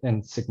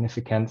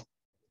insignificant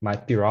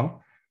might be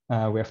wrong.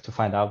 We have to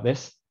find out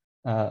this.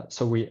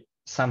 So we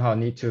somehow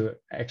need to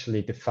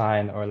actually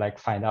define or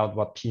find out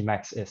what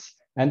Pmax is.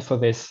 And for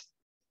this,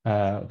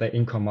 the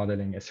in-core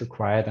modeling is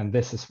required, and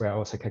this is where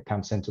OSACA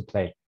comes into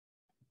play.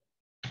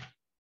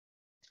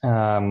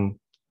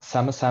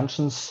 Some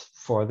assumptions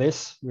for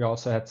this, we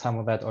also had some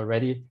of that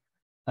already.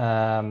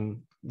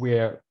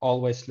 We're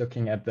always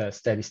looking at the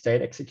steady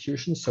state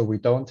execution, so we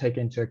don't take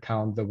into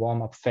account the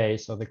warm-up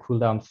phase or the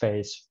cooldown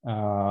phase,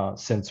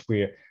 since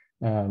we're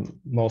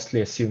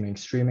mostly assuming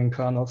streaming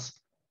kernels.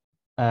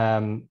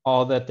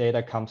 All that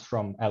data comes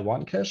from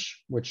L1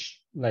 cache,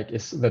 which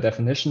is the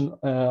definition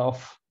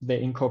of the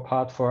in-core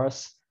part for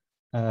us.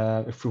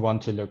 If we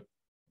want to look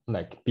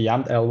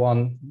beyond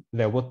L1,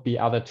 there would be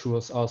other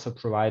tools also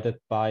provided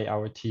by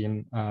our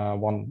team.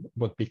 One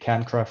would be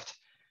CANcraft,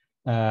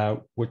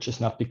 which is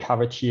not be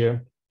covered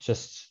here,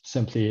 just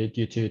simply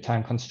due to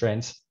time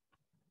constraints.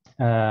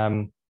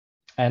 And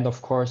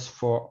of course,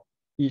 for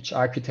each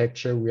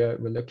architecture we're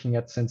looking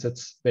at, since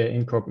it's the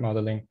in-core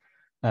modeling,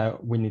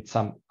 we need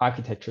some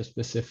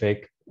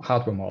architecture-specific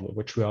hardware model,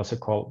 which we also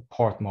call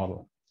port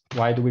model.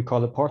 Why do we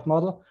call it port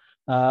model?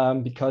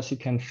 Because you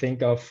can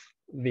think of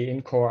the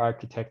in-core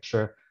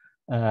architecture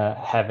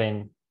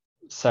having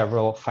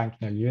several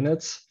functional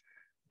units,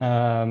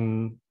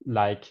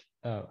 like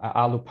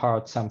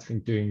Alappat, something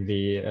doing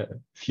the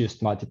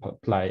fused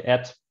multiply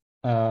add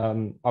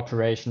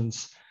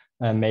operations,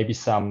 maybe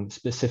some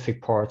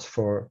specific ports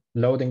for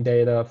loading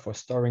data, for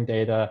storing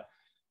data.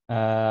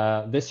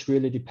 This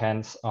really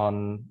depends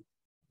on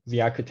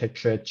the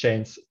architecture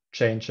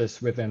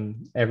changes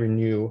within every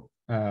new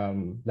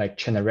like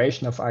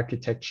generation of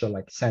architecture.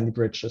 Like Sandy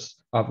Bridge is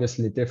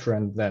obviously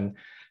different than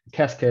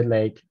Cascade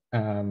Lake,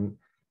 and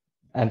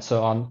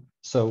so on.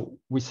 So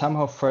we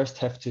somehow first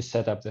have to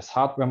set up this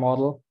hardware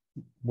model,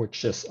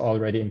 which is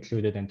already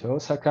included into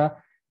OSACA,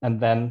 and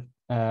then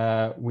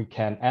we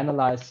can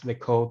analyze the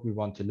code we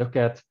want to look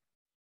at,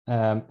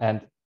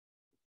 and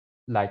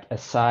like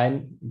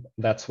assign,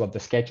 that's what the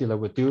scheduler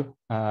would do,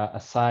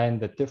 assign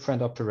the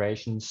different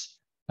operations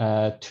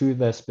to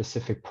the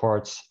specific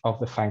ports of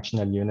the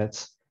functional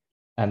units.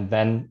 And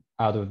then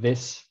out of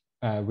this,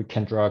 we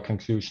can draw a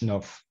conclusion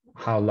of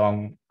how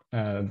long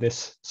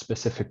this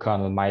specific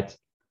kernel might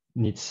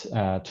needs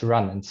to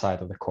run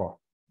inside of the core.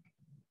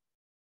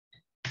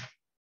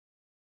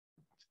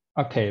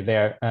 Okay,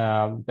 there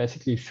are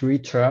basically three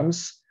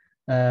terms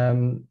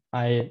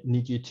I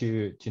need you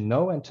to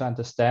know and to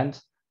understand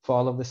for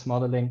all of this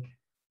modeling.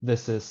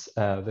 This is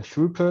the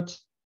throughput,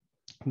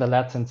 the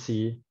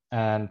latency,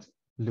 and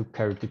loop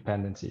carrier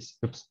dependencies.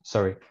 Oops,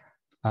 sorry.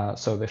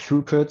 So the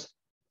throughput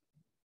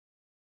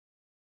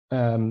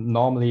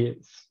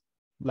normally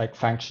like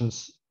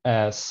functions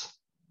as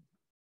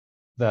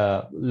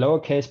the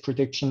lowercase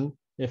prediction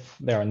if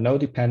there are no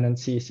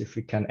dependencies, if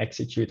we can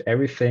execute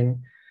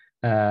everything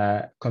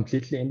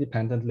completely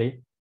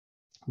independently.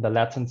 The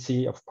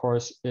latency, of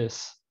course,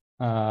 is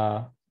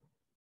the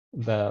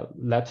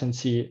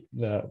latency,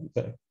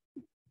 the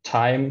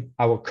time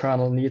our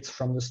kernel needs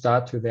from the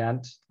start to the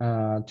end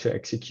to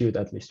execute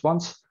at least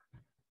once.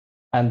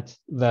 And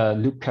the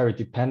loop carrier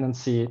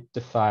dependency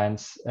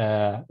defines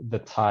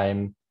the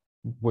time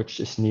which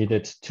is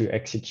needed to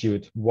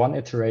execute one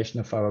iteration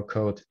of our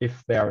code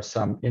if there are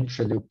some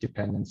intra-loop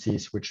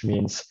dependencies, which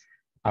means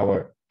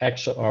our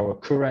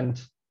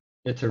current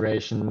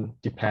iteration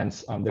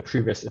depends on the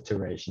previous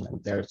iteration,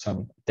 and there are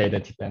some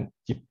data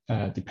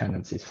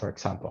dependencies, for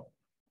example.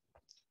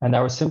 And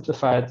our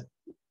simplified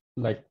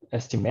like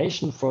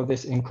estimation for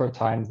this in-core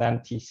time,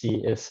 then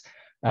TC, is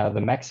the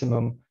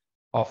maximum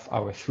of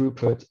our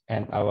throughput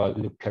and our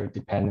loop carrier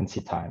dependency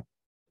time.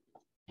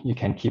 You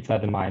can keep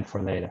that in mind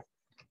for later.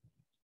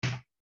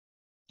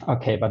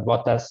 Okay, but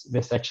what does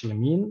this actually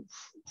mean?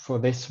 For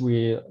this,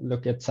 we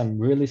look at some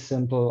really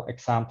simple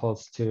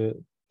examples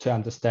to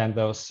understand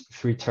those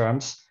three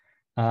terms.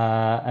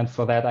 And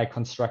for that, I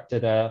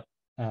constructed a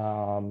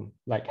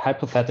like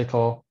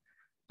hypothetical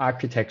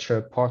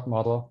architecture port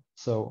model.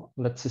 So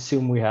let's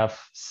assume we have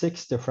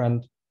 6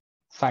 different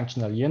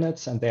functional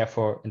units and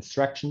therefore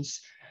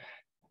instructions.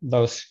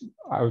 Those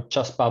are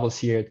just bubbles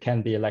here. It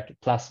can be like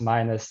plus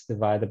minus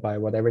divided by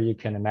whatever you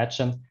can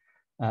imagine.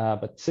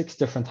 But 6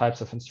 different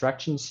types of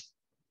instructions.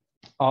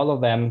 All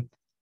of them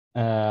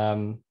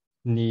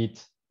need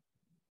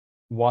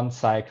one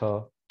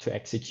cycle to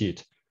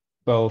execute,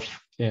 both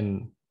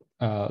in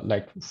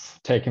like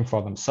taken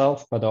for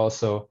themselves, but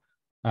also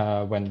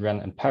when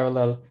run in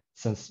parallel,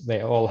 since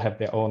they all have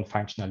their own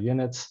functional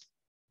units.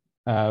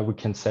 We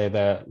can say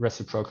the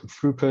reciprocal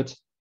throughput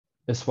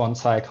is one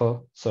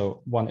cycle.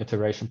 So one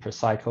iteration per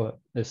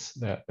cycle is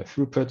the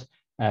throughput.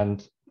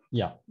 And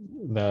yeah,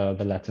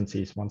 the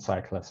latency is one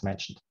cycle as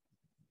mentioned.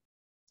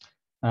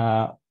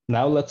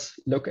 Now let's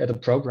look at a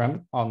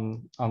program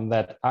on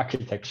that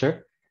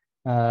architecture.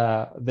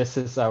 This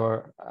is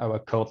our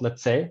code.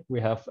 Let's say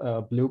we have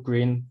blue,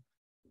 green,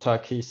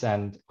 turquoise,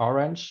 and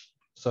orange.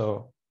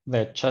 So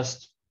they're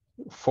just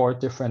 4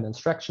 different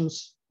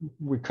instructions.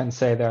 We can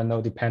say there are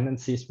no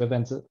dependencies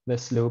within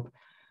this loop,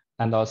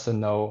 and also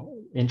no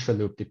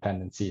intra-loop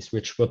dependencies,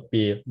 which would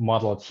be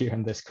modeled here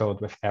in this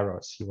code with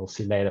arrows. You will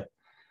see later.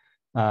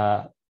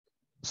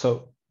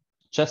 So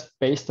just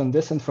based on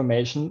this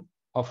information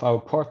of our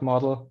port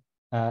model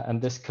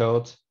and this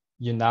code,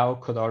 you now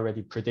could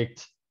already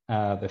predict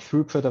the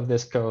throughput of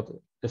this code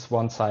is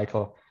one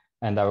cycle,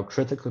 and our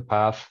critical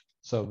path,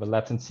 so the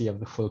latency of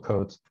the full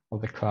code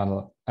of the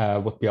kernel,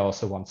 would be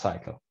also one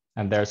cycle.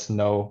 And there's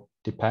no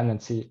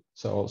dependency.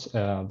 So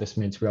this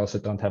means we also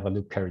don't have a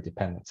loop carrier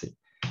dependency.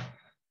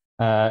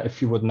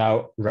 If you would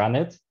now run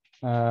it,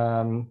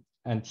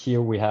 and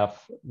here we have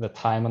the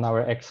time on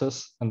our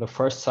axis. In the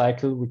first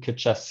cycle, we could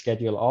just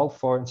schedule all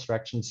 4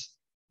 instructions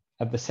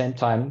at the same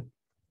time,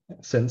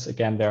 since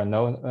again, there are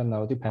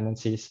no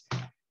dependencies.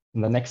 In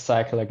the next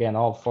cycle, again,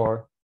 all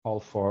four,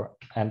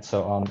 and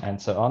so on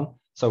and so on.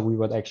 So we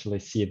would actually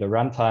see the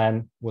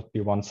runtime would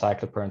be 1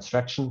 cycle per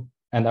instruction,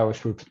 and our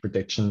throughput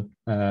prediction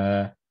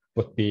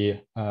would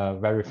be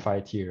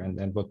verified here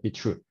and would be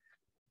true.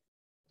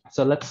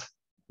 So let's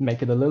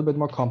make it a little bit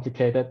more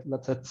complicated,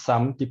 let's add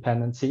some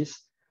dependencies.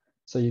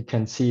 So you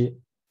can see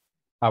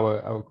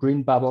our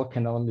green bubble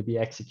can only be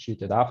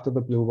executed after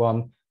the blue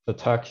one, the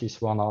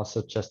turquoise one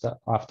also just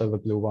after the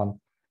blue one.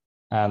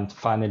 And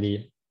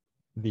finally,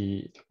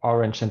 the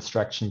orange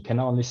instruction can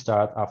only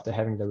start after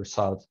having the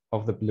result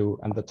of the blue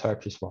and the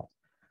turquoise one.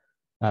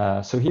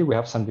 So here we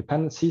have some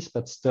dependencies,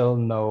 but still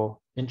no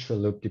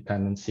intra-loop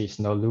dependencies,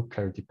 no loop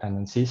carry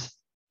dependencies.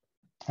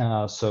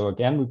 So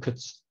again, we could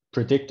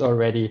predict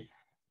already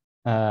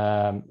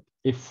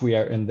if we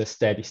are in the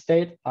steady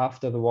state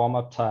after the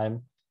warm-up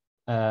time,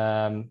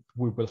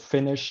 we will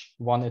finish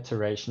one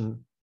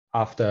iteration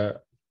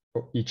after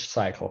each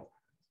cycle.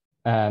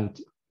 And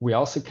we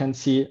also can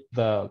see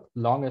the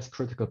longest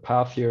critical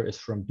path here is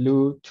from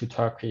blue to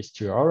turquoise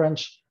to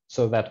orange.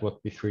 So that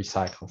would be 3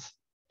 cycles.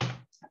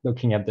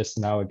 Looking at this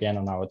now again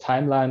on our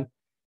timeline,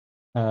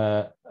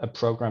 a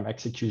program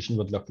execution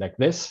would look like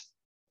this.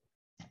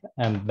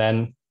 And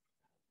then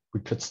we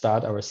could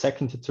start our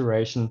second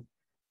iteration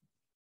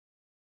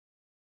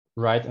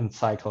right in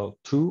cycle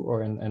 2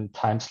 or in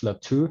time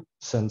slot 2,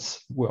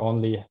 since we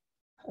only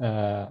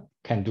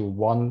can do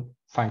one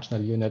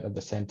functional unit at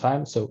the same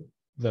time. So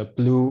the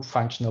blue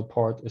functional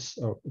port is,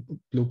 or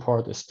blue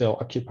port is still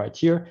occupied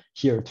here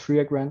at 3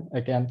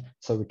 again,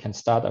 so we can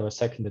start our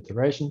second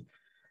iteration.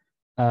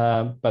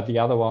 But the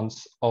other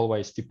ones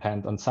always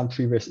depend on some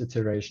previous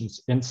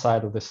iterations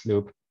inside of this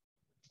loop.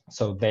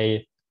 So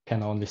they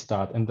can only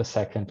start in the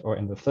second or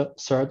in the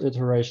third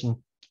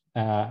iteration.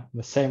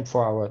 The same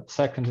for our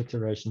second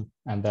iteration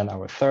and then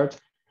our third.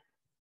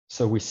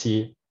 So we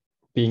see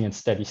being in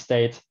steady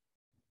state,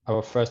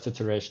 our first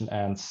iteration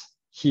ends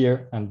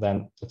here, and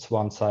then it's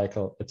 1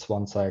 cycle, it's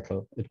 1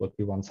 cycle, it would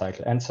be 1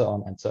 cycle, and so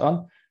on and so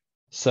on.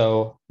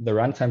 So the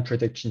runtime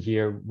prediction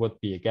here would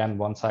be again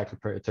 1 cycle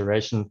per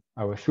iteration.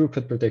 Our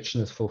throughput prediction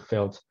is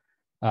fulfilled,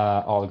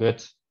 all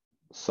good.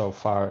 So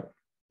far,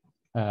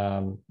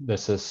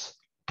 this is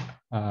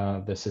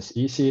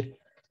easy.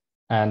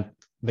 And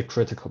the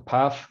critical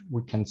path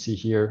we can see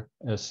here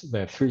is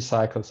the 3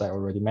 cycles I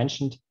already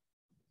mentioned.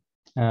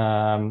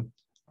 And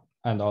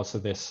also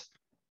this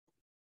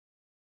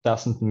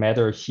doesn't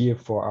matter here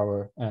for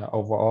our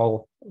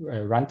overall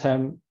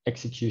runtime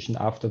execution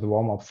after the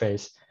warm-up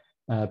phase,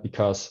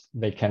 because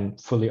they can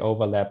fully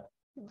overlap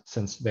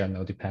since there are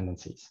no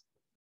dependencies.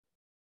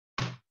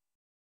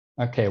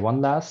 Okay,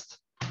 one last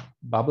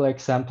bubble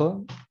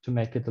example to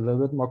make it a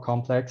little bit more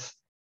complex.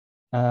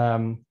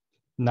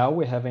 Now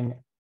we're having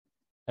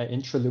an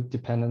intra-loop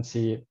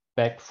dependency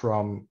back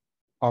from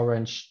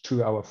orange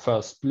to our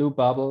first blue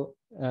bubble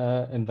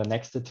in the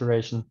next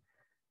iteration,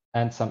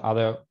 and some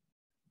other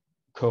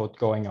code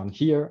going on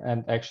here,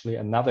 and actually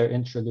another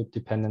intra-loop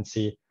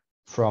dependency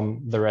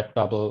from the red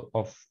bubble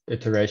of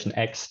iteration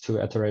X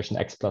to iteration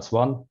X plus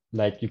 1.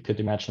 Like you could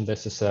imagine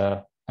this is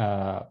a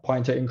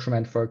pointer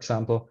increment, for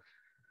example.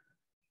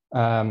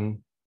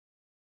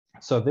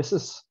 So this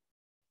is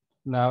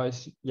now,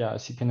 as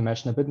you can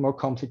imagine, a bit more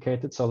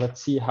complicated. So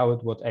let's see how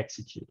it would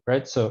execute,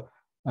 right? So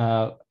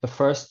the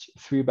first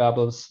 3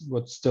 bubbles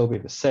would still be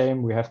the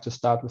same. We have to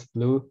start with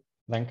blue,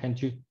 then can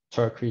do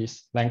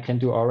turquoise, then can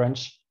do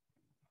orange,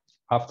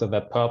 after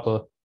that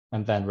purple,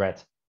 and then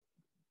red.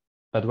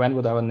 But when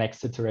would our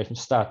next iteration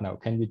start now?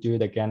 Can we do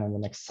it again in the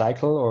next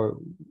cycle, or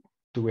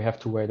do we have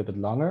to wait a bit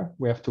longer?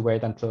 We have to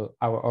wait until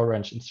our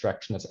orange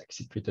instruction is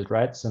executed,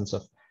 right? Since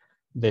of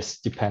this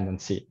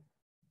dependency.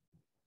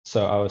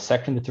 So our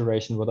second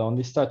iteration would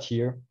only start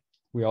here.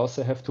 We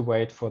also have to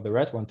wait for the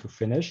red one to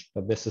finish,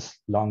 but this is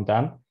long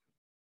done.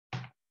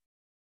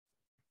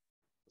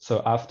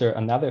 So after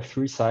another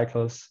 3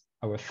 cycles,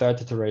 our third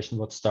iteration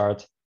would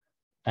start,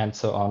 and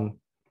so on.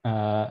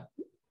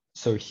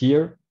 So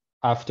here,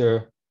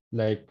 after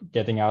like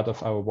getting out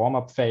of our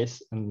warm-up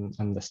phase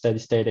and the steady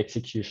state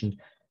execution,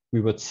 we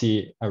would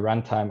see a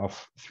runtime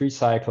of 3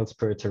 cycles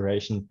per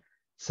iteration,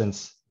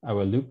 since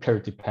our loop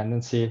carry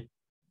dependency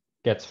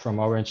gets from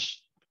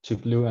orange to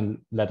blue and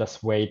let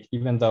us wait,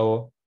 even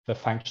though the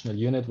functional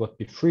unit would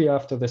be free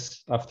after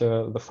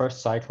the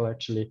first cycle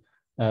actually,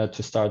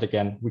 to start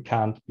again. We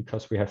can't,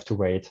 because we have to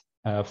wait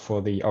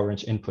for the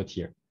orange input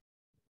here.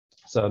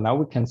 So now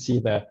we can see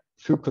the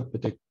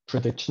throughput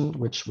prediction,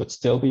 which would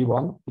still be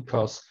 1,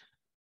 because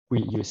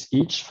we use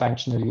each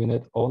functional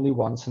unit only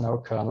once in our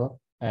kernel,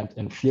 and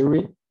in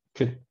theory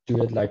could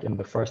do it like in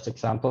the first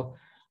example,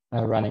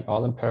 running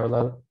all in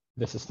parallel.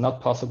 This is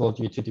not possible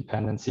due to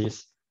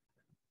dependencies.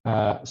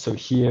 So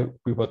here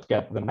we would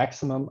get the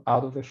maximum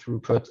out of the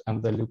throughput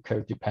and the loop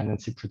carry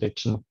dependency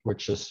prediction,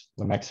 which is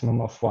the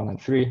maximum of 1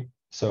 and 3.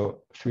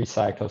 So 3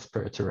 cycles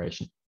per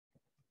iteration.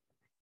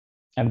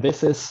 And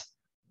this is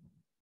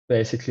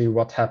basically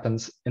what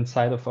happens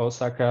inside of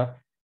OSACA,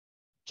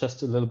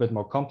 just a little bit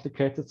more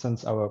complicated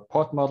since our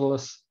port model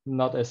is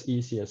not as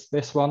easy as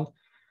this one.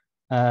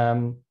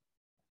 But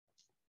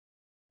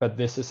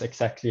this is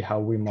exactly how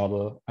we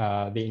model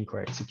the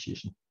in-core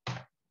execution.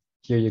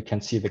 Here you can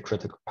see the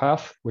critical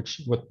path,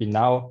 which would be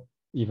now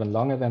even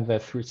longer than the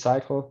 3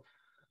 cycle,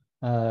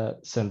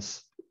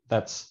 since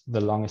that's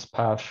the longest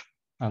path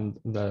and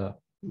the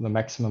the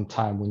maximum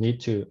time we need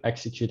to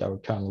execute our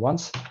kernel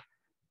once,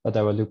 but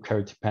our loop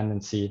carry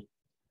dependency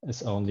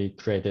is only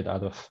created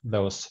out of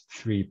those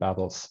 3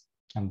 bubbles,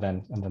 and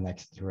then in the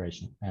next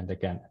iteration, and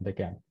again and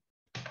again.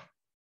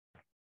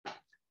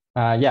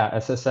 Yeah,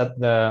 as I said,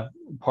 the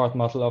port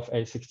model of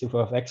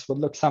A64FX would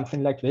look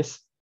something like this.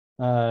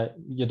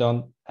 You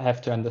don't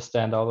have to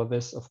understand all of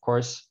this, of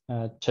course,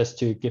 just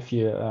to give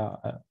you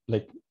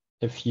like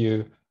a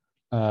few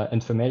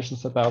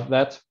informations about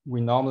that.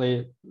 We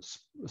normally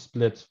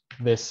split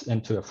this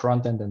into a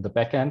front end and the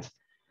back end.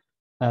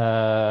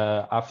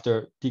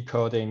 After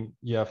decoding,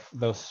 you have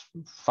those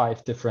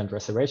 5 different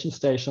reservation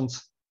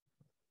stations,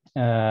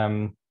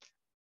 and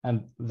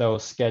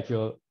those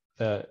schedule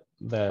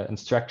the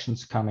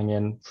instructions coming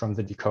in from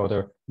the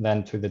decoder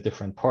then to the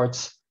different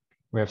ports.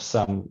 We have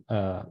some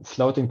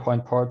floating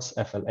point ports,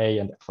 FLA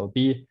and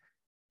FLB,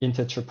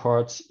 integer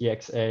ports,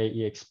 EXA,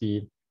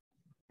 EXB,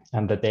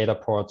 and the data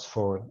ports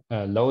for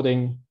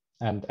loading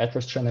and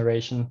address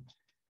generation.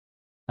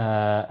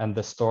 And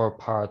the store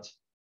part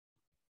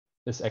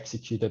is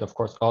executed, of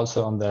course,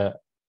 also on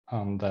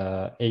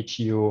the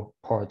HU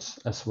ports,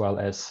 as well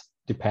as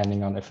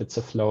depending on if it's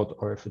a float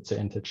or if it's an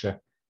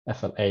integer,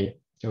 FLA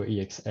or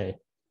EXA.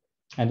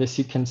 And as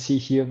you can see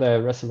here,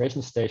 the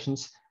reservation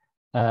stations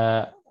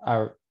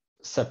are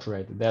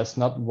separated. There's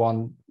not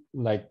one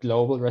like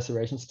global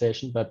reservation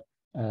station, but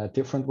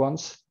different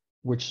ones,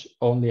 which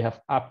only have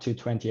up to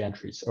 20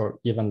 entries or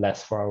even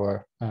less for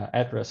our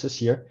addresses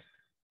here.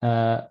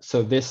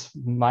 So this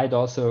might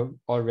also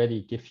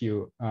already give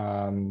you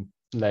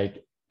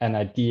like an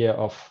idea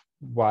of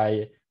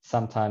why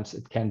sometimes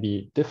it can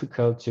be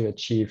difficult to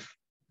achieve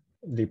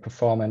the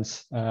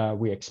performance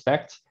we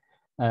expect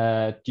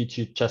due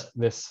to just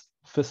this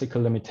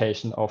physical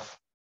limitation of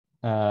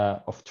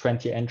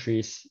 20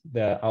 entries.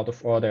 The out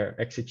of order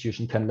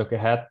execution can look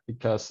ahead,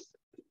 because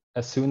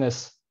as soon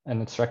as an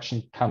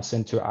instruction comes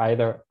into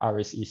either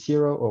RSE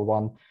 0 or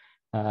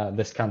 1,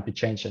 this can't be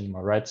changed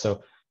anymore, right?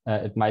 So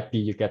it might be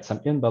you get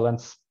some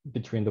imbalance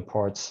between the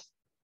ports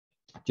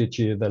due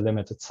to the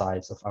limited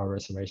size of our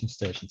reservation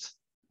stations.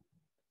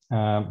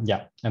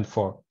 Yeah, and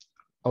for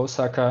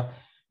OSACA,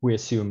 we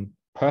assume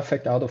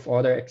perfect out of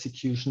order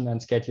execution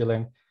and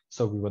scheduling.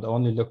 So we would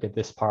only look at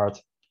this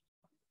part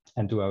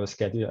and do our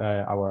schedule,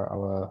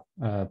 our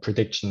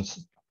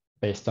predictions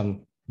based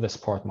on this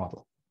port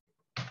model.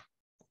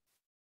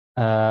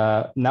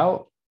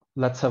 Now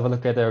let's have a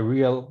look at a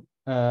real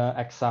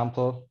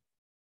example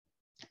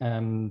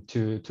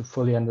to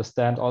fully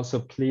understand. Also,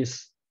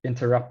 please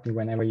interrupt me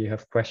whenever you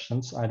have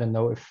questions. I don't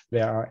know if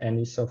there are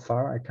any so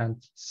far. I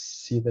can't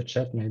see the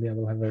chat. Maybe I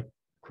will have a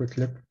quick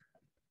look.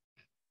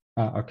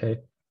 Okay.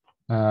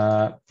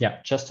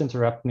 Yeah, just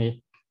interrupt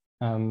me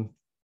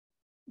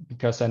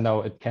because I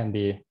know it can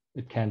be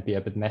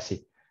a bit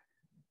messy.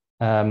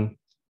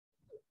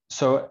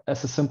 So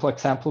as a simple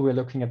example, we're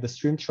looking at the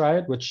stream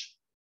triad, which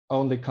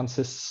only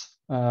consists,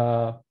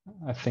 I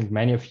think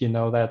many of you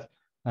know that,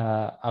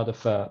 out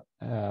of a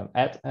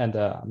add and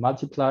a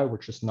multiply,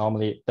 which is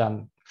normally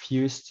done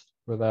fused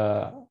with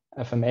a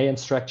FMA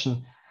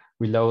instruction.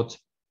 We load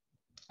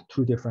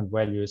 2 different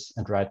values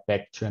and write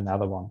back to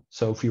another one.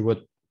 So if you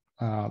would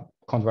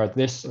convert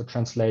this or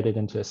translate it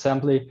into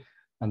assembly,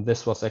 and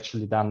this was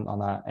actually done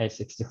on a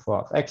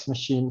A64FX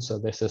machine. So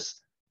this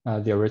is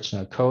the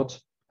original code.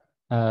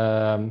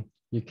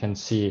 You can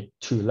see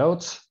 2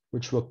 loads,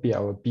 which would be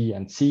our B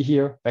and C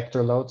here,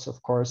 vector loads,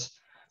 of course.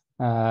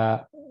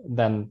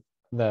 Then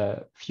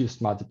the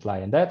fused multiply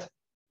and that,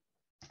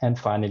 and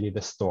finally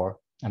the store.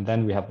 And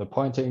then we have the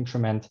pointer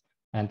increment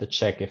and the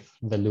check if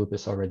the loop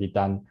is already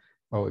done,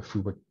 or if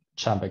we would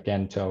jump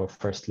again to our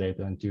first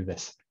label and do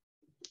this.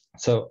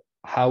 So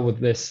how would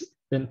this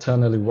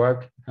internally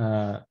work?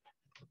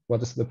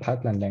 What is the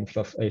pipeline length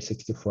of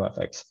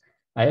A64FX?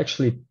 I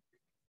actually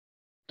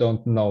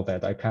don't know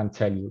that. I can't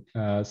tell you,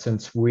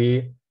 since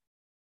we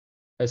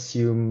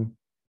assume,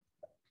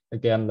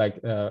 again,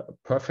 like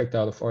perfect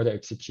out of order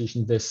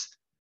execution, this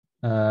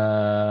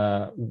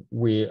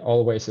we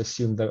always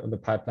assume that the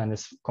pipeline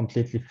is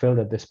completely filled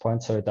at this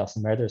point, so it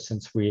doesn't matter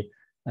since we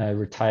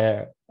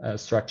retire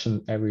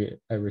instruction every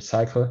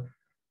cycle.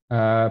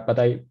 But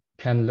I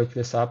can look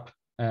this up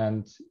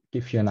and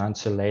give you an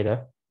answer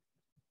later.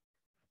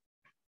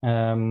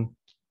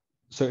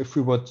 So if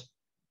we would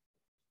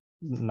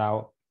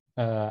now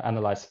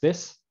analyze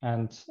this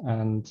and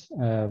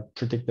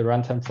predict the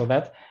runtime for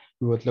that,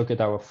 we would look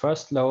at our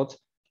first load.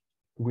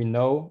 We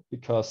know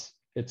because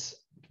it's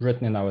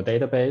written in our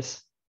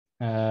database,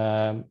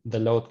 the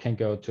load can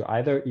go to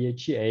either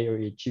EHEA or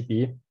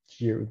EHEB.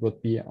 Here it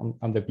would be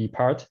on the B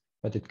part,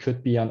 but it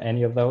could be on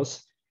any of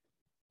those.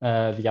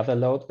 The other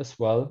load as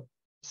well,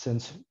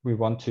 since we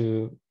want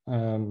to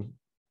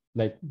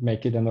like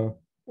make it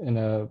in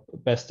a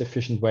best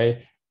efficient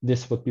way,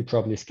 this would be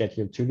probably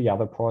scheduled to the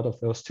other port of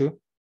those 2.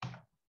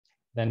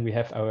 Then we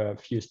have our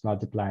fused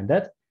multiply and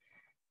that,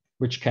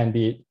 which can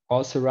be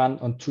also run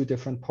on 2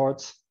 different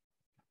ports.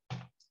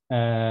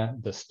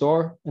 The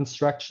store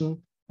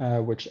instruction,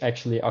 which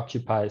actually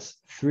occupies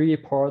 3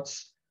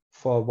 ports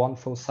for 1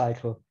 full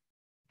cycle.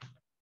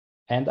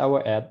 and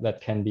our add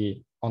that can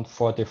be on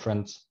 4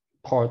 different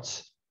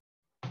ports,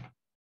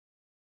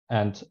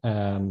 and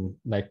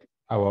like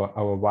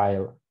our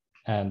while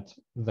and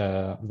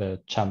the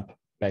jump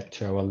back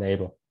to our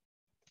label.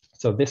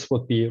 So this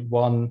would be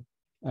one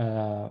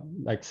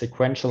like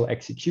sequential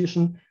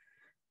execution,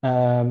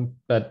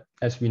 but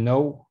as we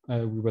know,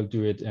 we will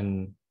do it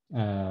in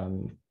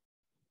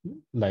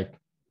like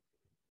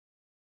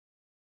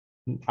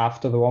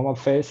after the warm-up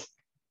phase.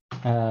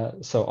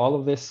 So all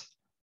of this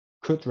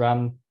could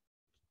run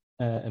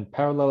in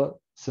parallel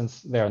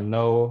since there are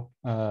no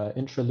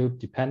intra-loop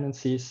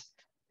dependencies.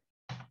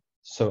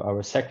 So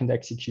our second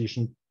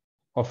execution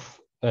of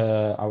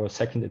our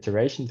second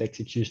iteration, the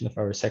execution of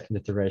our second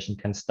iteration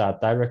can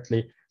start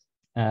directly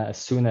as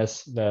soon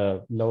as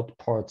the load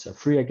ports are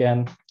free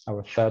again,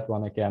 our third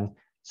one again.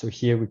 So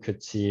here we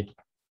could see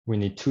we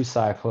need 2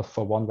 cycles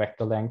for 1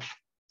 vector length,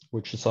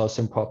 which is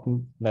also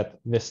important that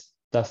this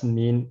doesn't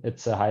mean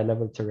it's a high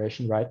level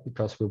iteration, right?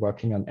 Because we're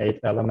working on 8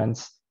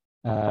 elements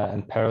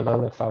in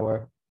parallel if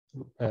our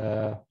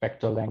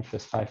vector length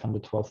is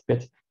 512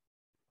 bit.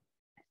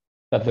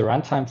 But the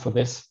runtime for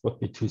this would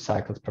be 2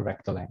 cycles per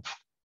vector length.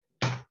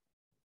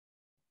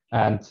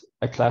 And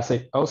a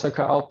classic OSACA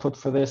output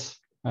for this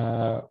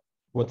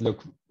would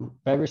look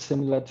very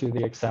similar to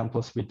the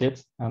examples we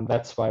did. And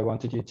that's why I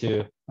wanted you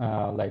to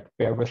like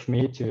bear with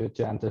me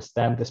to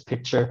understand this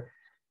picture.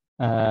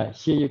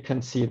 Here you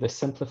can see the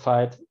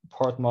simplified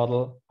port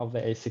model of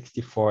the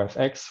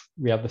A64FX.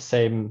 We have the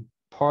same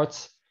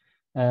ports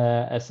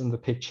as in the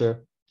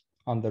picture.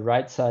 On the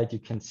right side, you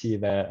can see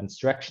the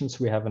instructions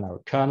we have in our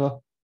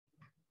kernel,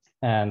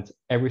 and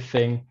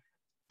everything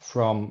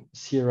from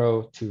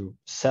 0 to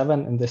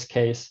 7 in this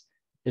case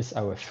is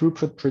our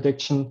throughput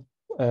prediction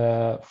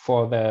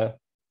for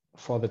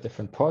the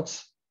different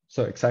ports.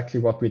 So exactly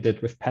what we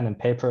did with pen and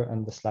paper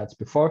in the slides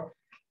before.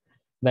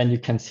 Then you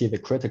can see the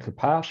critical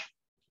path,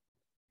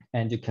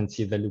 and you can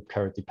see the loop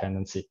carrier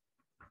dependency.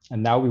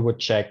 And now we would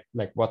check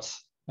like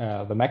what's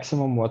the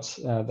maximum, what's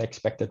the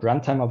expected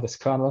runtime of this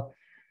kernel,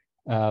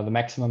 the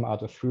maximum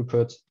out of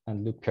throughput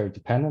and loop carrier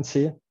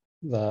dependency.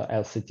 The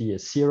LCD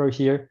is 0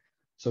 here,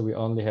 so we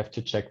only have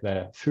to check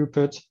the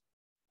throughput.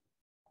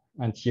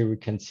 And here we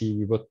can see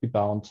we would be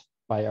bound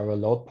by our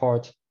load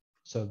port.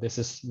 So this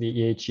is the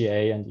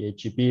EHEA and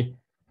EHEB.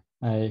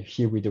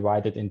 Here we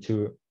divide it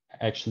into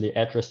actually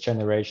address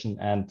generation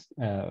and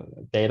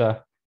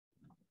data.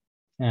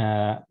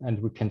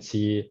 And we can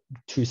see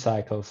 2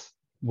 cycles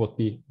would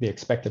be the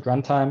expected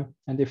runtime.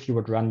 And if you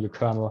would run your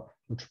kernel,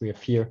 which we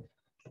have here,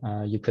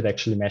 you could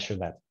actually measure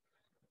that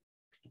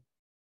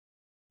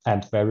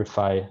and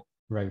verify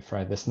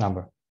this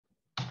number.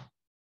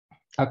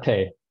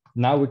 Okay,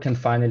 now we can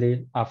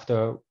finally,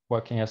 after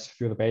working us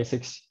through the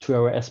basics, to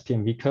our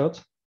SpMV code.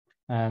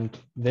 And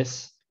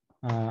this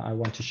I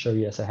want to show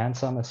you as a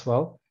hands-on as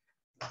well.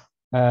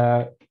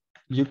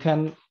 You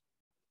can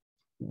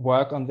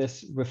work on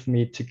this with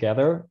me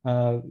together.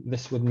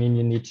 This would mean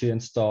you need to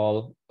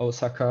install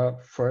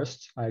OSACA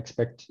first. I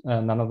expect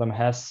none of them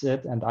has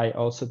it. And I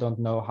also don't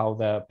know how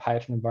the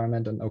Python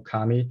environment on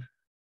OOKAMI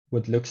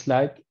would looks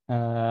like.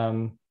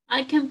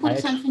 I can put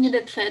something in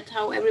the chat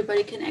how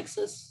everybody can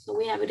access. So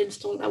we have it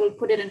installed. I will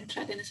put it in the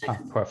chat in a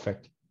second. Ah,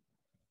 perfect.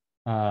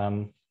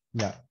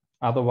 Yeah.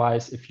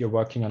 Otherwise, if you're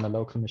working on a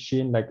local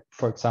machine, like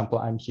for example,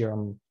 I'm here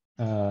on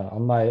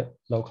my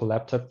local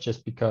laptop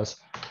just because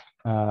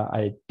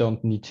I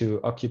don't need to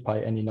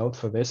occupy any node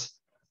for this,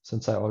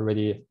 since I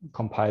already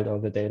compiled all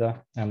the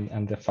data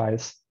and the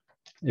files.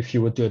 If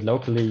you would do it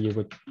locally, you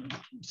would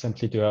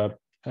simply do a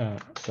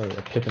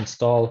pip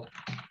install,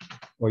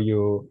 or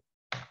you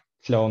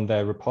clone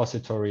the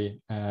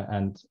repository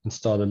and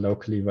install it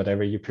locally,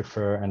 whatever you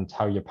prefer and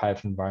how your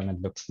Python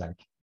environment looks like.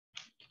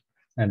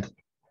 And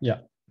yeah,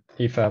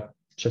 Eva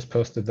just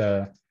posted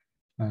the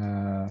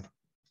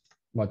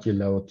module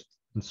load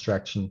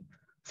instruction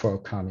for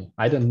OOKAMI.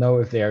 I don't know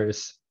if there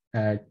is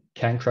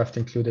CanCraft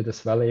included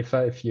as well,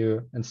 Eva, if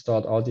you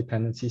installed all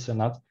dependencies or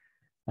not.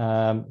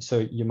 So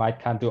you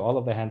can't do all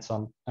of the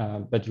hands-on,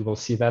 but you will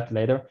see that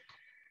later.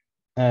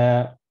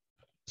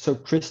 So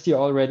Christie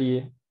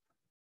already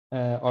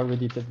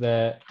did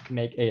the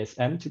make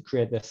ASM to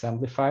create the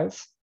assembly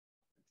files.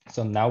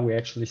 So now we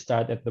actually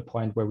start at the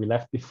point where we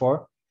left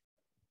before.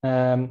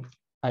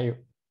 I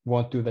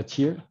won't do that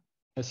here,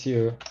 as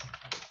you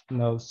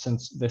know,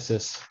 since this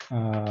is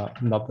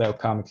not the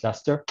OOKAMI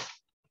cluster,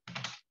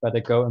 but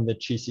I go in the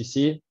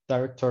GCC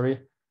directory,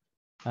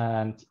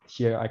 and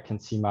here I can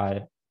see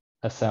my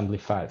assembly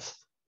files.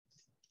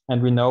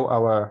 And we know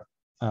our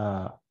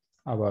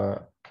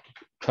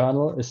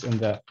kernel is in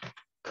the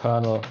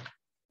kernel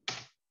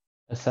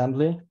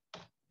assembly.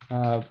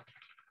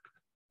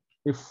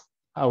 If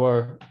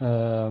our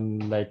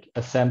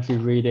assembly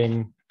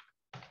reading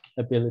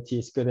ability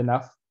is good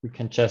enough, we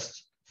can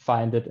just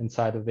find it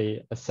inside of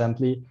the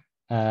assembly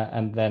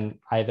and then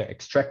either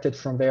extract it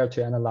from there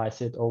to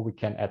analyze it, or we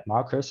can add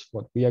markers,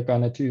 what we are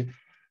going to do.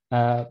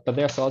 But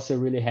there's also a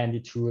really handy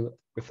tool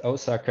with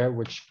OSACA,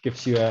 which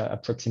gives you an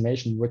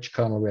approximation which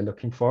kernel we're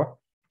looking for.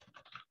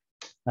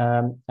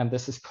 And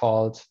this is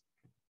called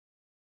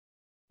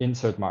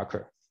insert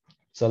marker.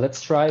 So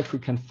let's try if we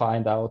can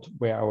find out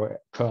where our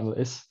kernel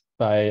is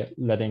by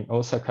letting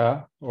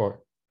OSACA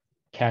or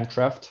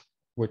CANcraft,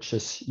 which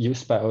is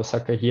used by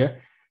OSACA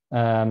here,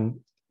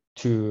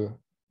 to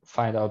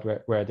find out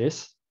where it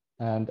is.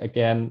 And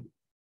again,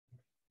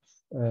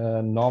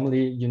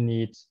 normally you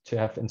need to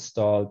have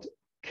installed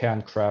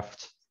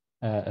CANcraft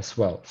as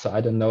well. So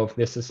I don't know if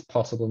this is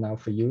possible now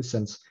for you,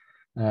 since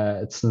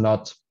it's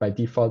not by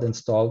default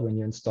installed when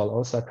you install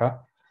OSACA.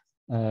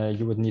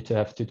 You would need to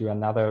have to do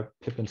another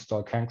pip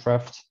install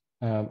CANcraft,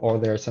 or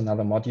there's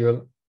another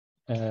module.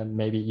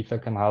 Maybe Ether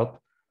can help.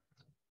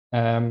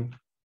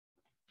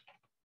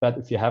 But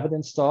if you have it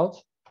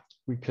installed,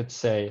 we could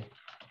say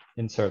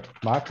insert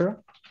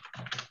marker.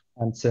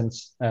 And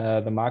since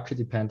the marker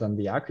depends on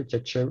the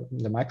architecture,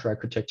 the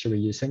microarchitecture we're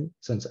using,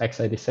 since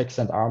x86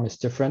 and ARM is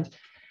different,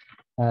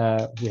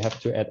 we have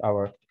to add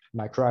our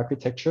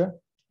microarchitecture.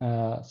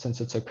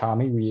 Since it's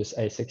OOKAMI, we use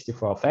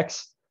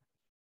A64FX.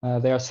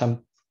 There are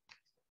some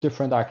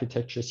different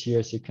architectures here,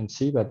 as you can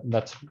see, but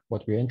that's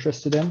what we're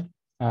interested in.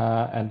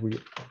 And we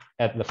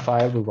add the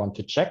file we want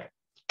to check,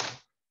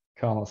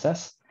 kernel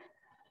says,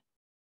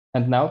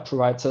 and now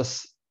provides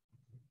us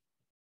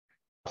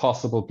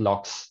possible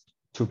blocks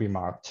to be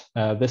marked.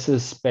 This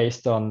is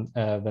based on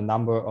the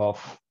number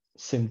of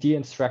SIMD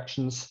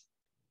instructions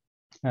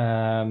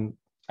and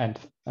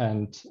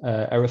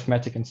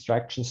arithmetic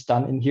instructions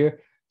done in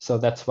here. So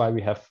that's why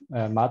we have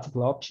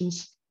multiple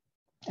options.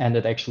 And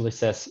it actually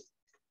says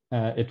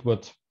it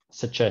would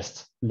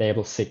suggest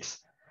label 6.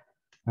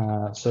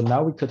 So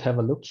now we could have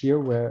a look here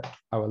where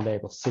our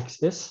label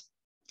 6 is.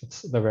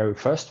 It's the very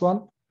first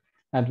one.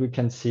 And we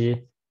can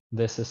see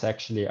this is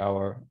actually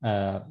our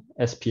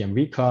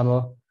SpMV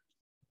kernel.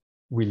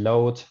 We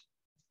load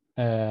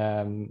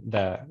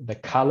the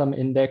column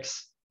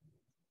index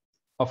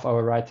of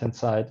our right-hand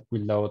side. We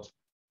load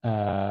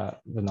the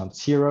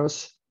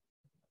non-zeros.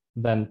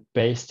 Then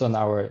based on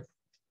our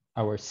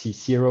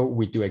C0,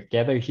 we do a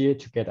gather here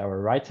to get our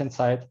right-hand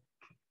side.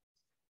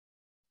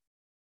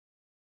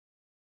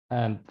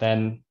 And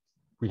then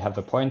we have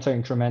the pointer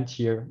increment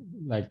here,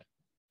 like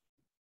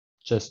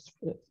just,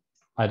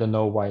 I don't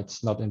know why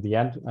it's not in the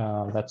end.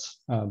 That's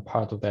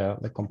part of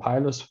the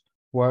compiler's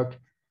work.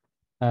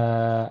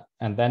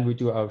 And then we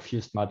do our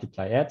fused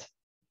multiply add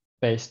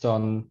based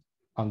on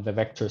the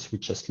vectors we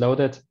just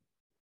loaded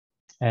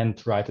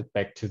and write it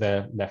back to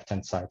the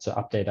left-hand side. So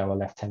update our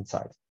left-hand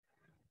side.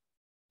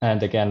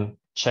 And again,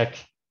 check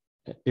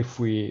if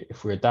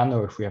we're done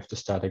or if we have to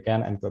start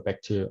again and go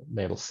back to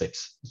label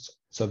 6.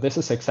 So this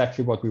is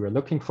exactly what we were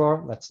looking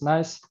for. That's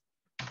nice.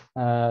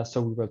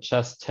 So we will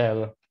just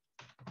tell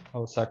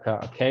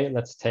OSACA, okay,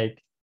 let's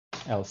take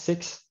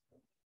L6.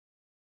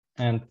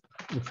 And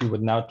if we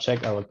would now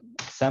check our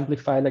assembly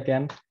file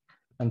again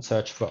and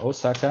search for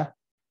OSACA,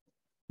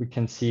 we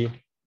can see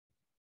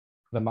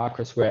the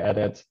markers were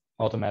added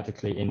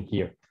automatically in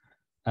here.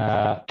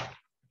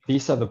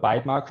 These are the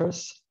byte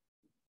markers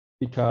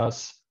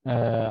because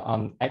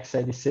on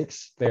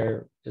x86,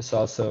 there is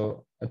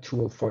also a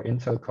tool for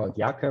Intel called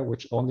Hager,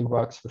 which only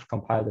works with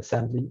compiled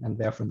assembly and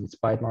therefore needs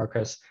byte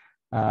markers.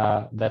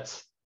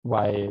 That's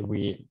why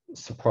we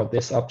support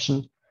this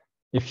option.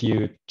 If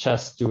you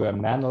just do a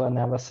manual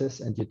analysis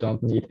and you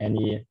don't need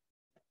any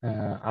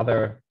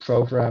other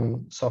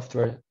program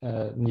software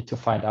need to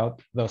find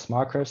out those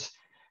markers,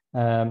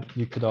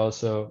 you could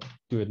also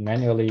do it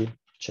manually,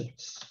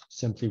 just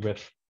simply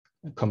with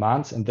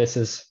commands. And this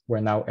is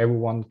where now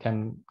everyone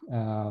can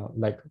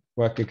like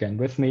work again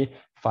with me,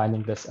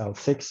 finding this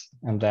L6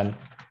 and then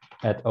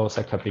add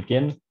OSACA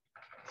begin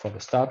for the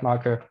start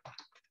marker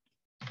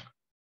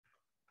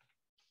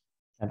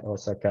and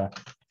OSACA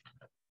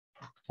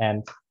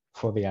end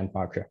for the end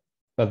marker.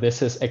 But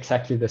this is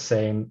exactly the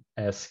same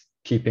as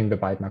keeping the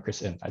byte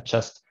markers in. I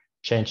just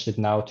changed it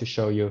now to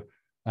show you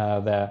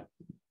the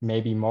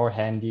maybe more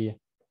handy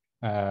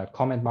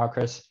comment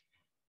markers,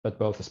 but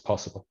both is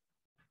possible.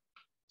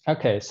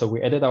 Okay, so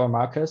we added our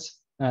markers.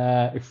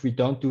 If we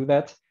don't do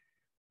that,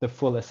 the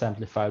full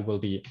assembly file will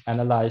be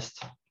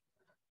analyzed,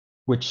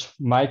 which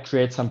might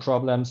create some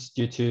problems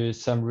due to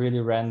some really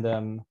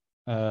random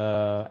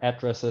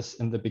addresses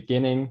in the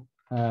beginning.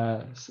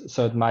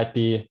 So it might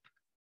be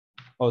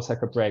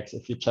OSACA breaks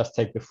if you just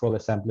take the full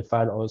assembly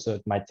file. Also,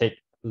 it might take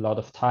a lot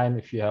of time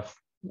if you have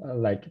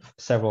like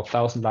several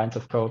thousand lines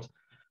of code.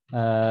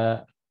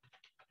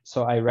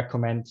 So I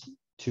recommend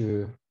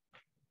to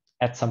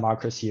add some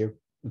markers here.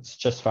 It's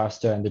just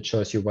faster and it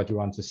shows you what you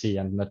want to see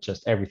and not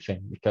just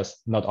everything, because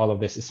not all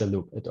of this is a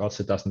loop. It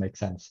also doesn't make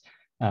sense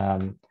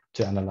to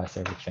analyze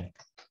everything.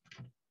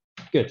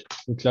 Good,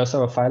 we close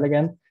our file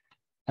again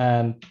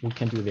and we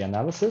can do the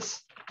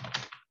analysis.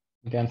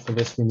 Again, for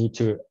this, we need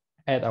to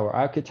add our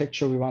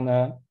architecture we want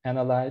to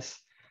analyze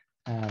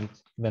and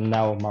the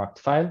now marked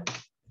file.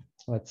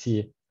 Let's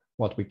see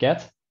what we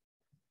get.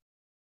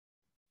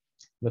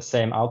 The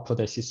same output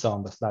as you saw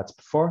on the slides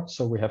before.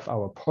 So we have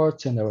our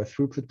ports and our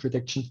throughput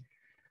prediction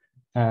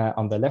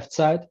on the left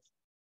side.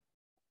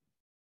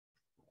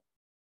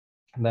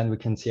 And then we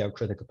can see our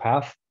critical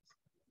path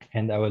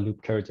and our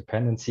loop carry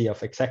dependency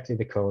of exactly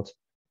the code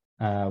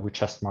we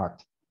just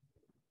marked.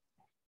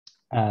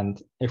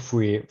 And if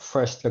we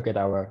first look at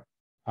our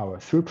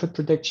throughput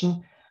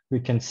prediction, we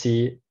can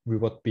see we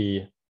would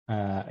be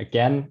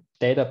again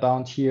data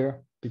bound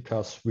here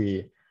because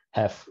we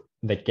have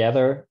the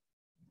gather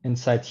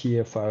inside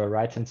here for our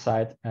right-hand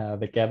side.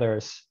 The gather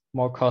is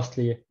more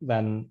costly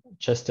than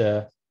just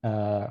a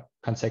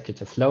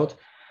consecutive load,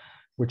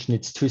 which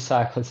needs 2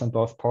 cycles on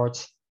both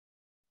ports.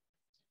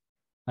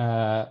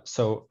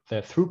 So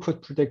the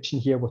throughput prediction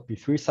here would be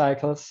 3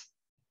 cycles,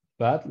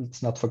 but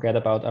let's not forget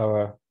about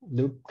our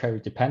loop carry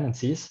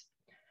dependencies.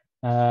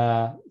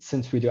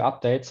 Since we do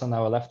updates on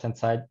our left-hand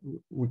side,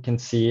 we can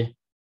see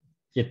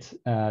it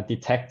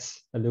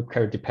detects a loop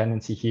carry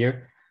dependency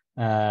here,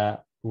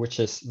 which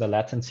is the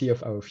latency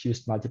of our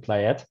fused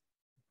multiply add.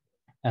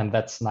 And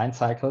that's 9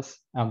 cycles.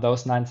 And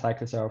those 9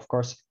 cycles are, of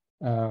course,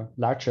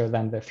 larger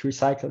than the 3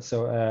 cycles.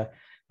 So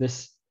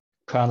this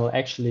kernel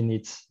actually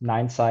needs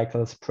 9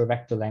 cycles per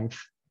vector length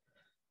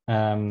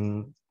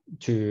to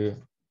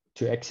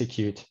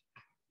execute.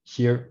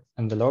 Here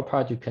in the lower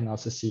part, you can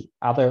also see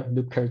other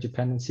loop carry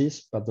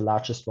dependencies, but the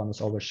largest one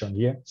is always shown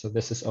here. So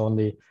this is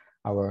only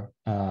our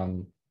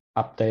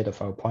update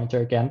of our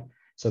pointer again.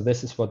 So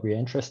this is what we're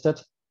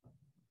interested.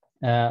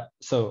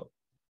 So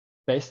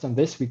based on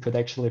this, we could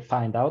actually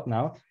find out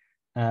now,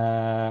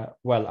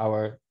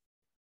 well,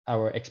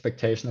 our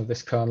expectation of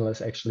this kernel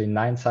is actually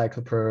 9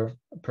 cycles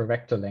per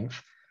vector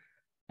length.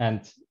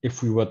 And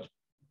if we would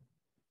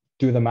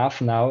do the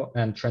math now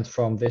and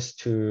transform this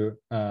to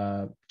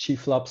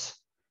G-flops,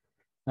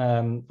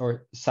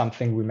 or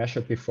something we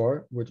measured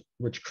before,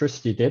 which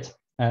Christie did,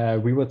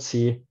 we would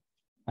see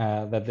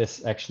that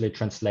this actually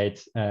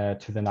translates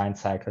to the 9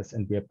 cycles,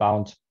 and we are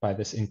bound by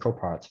this incro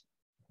part.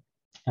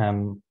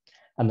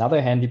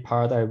 Another handy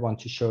part I want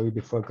to show you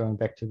before going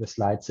back to the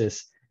slides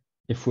is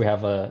if we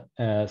have a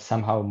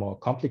somehow more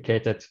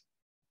complicated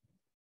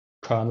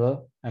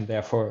kernel and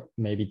therefore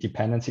maybe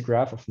dependency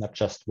graph of not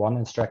just one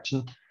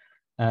instruction,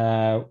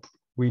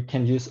 we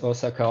can use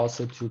OSACA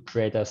also to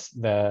create us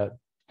the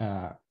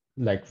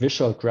like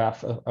visual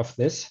graph of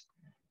this.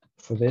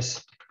 For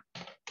this,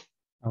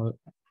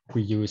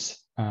 we use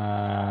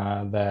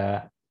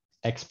the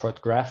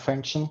export graph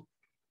function.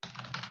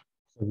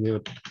 So we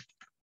would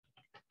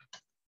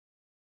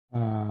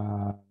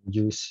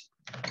use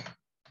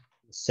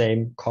the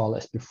same call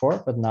as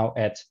before, but now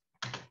add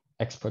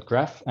export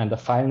graph and the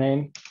file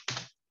name.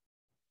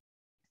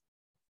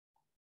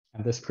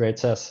 And this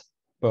creates us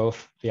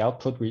both the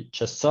output we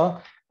just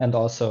saw and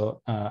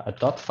also a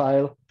dot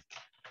file,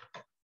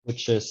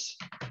 which is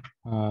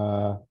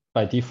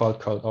by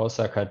default called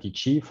OSACA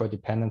DG for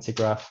dependency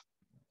graph.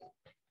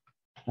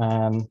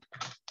 And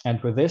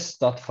with this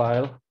dot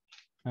file,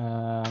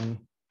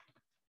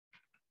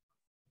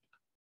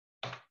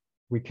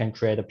 we can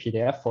create a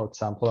PDF, for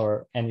example,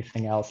 or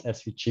anything else,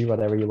 SVG,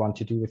 whatever you want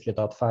to do with your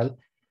dot file,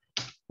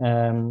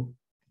 and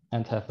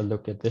have a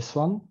look at this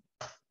one.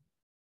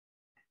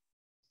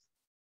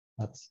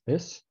 That's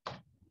this.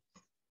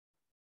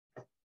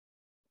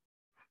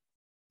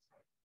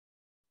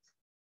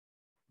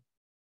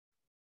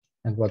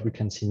 And what we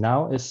can see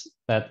now is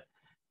that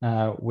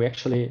we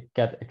actually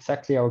get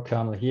exactly our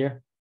kernel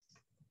here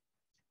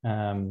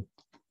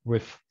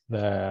with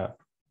the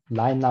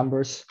line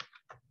numbers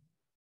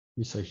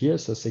we saw here,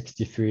 so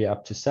 63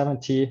 up to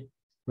 70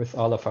 with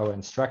all of our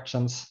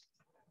instructions.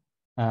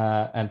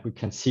 And we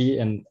can see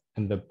in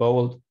the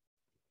bold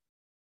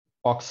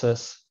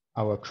boxes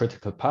our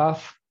critical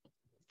path,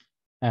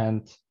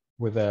 and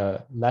with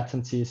the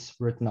latencies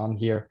written on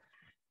here,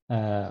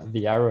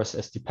 the errors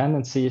as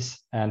dependencies,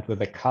 and with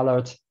the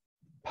colored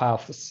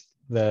paths,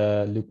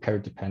 the loop carry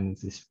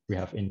dependencies we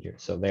have in here.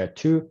 So there are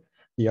 2,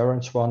 the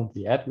orange one,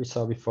 the add we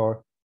saw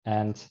before,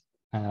 and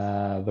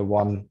the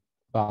one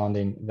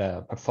bounding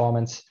the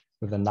performance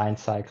with the 9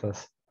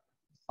 cycles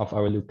of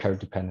our loop carry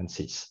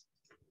dependencies.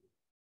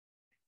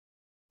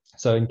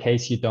 So in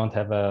case you don't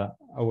have an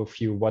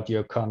overview what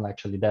your kernel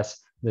actually does,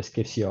 this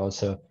gives you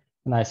also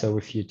a nice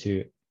overview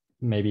to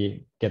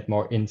maybe get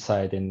more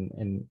insight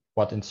in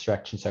what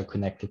instructions are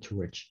connected to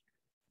which.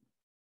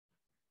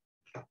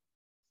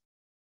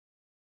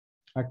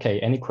 Okay,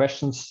 any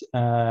questions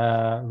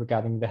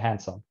regarding the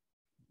hands-on?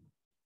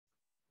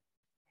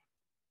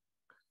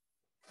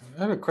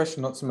 I have a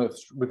question, not so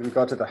much with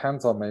regard to the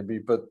hands-on maybe,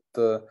 but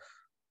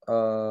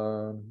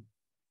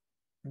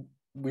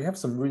we have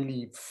some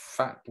really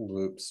fat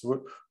loops.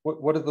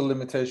 What are the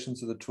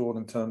limitations of the tool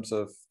in terms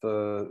of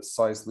the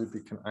size loop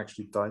you can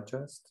actually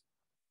digest?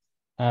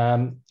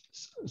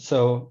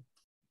 So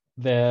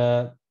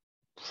the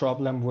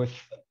problem with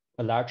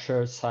a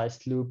larger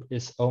sized loop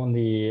is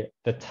only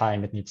the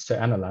time it needs to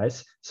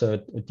analyze. So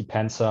it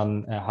depends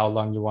on how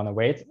long you want to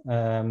wait.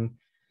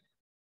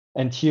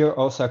 And here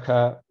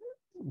OSACA,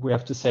 we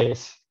have to say,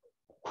 is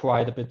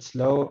quite a bit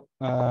slow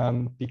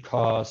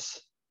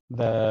because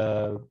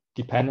the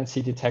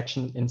dependency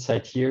detection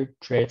inside here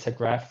creates a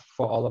graph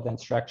for all of the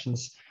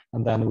instructions,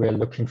 and then we're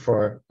looking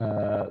for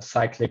a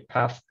cyclic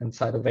path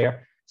inside of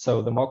there.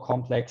 So the more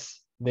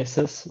complex this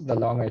is, the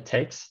longer it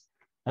takes.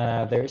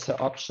 There is an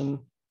option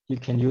you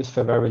can use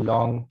for very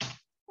long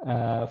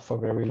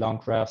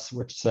graphs,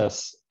 which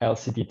says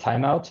LCD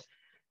timeout.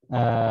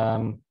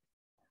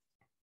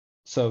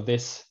 So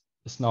this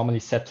is normally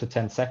set to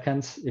 10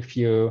 seconds. If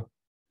you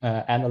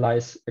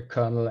analyze a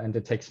kernel and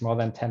it takes more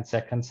than 10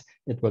 seconds,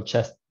 it will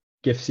just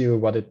gives you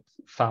what it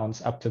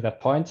found up to that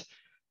point.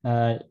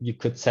 You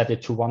could set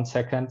it to 1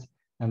 second,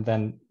 and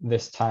then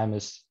this time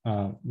is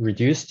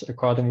reduced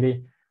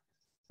accordingly.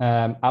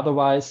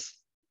 Otherwise,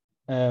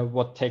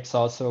 what takes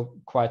also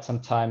quite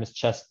some time is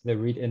just the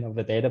read-in of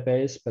the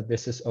database, but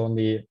this is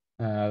only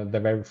the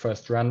very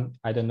first run.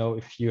 I don't know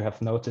if you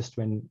have noticed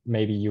when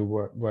maybe you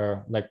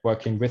were like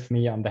working with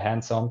me on the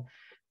hands-on,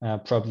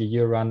 probably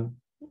your run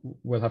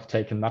will have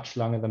taken much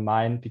longer than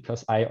mine,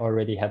 because I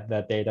already had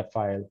the data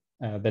file,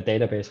 the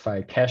database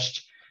file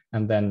cached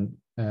and then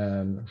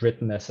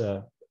written as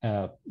a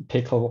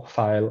pickle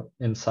file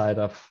inside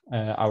of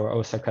our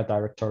OSACA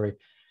directory.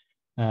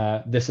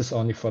 This is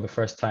only for the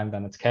first time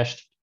then it's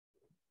cached.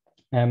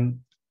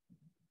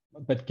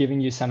 But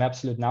giving you some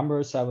absolute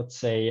numbers, I would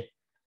say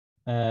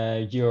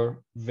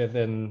you're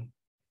within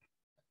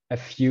a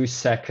few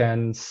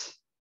seconds,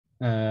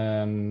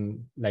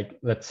 like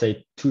let's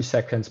say 2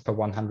 seconds per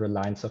 100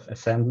 lines of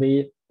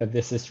assembly, but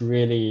this is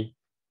really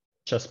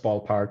just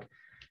ballpark.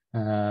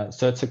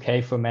 So it's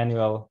okay for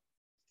manual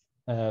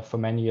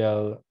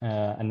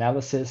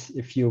analysis.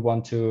 If you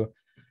want to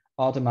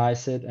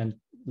automate it and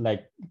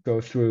like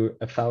go through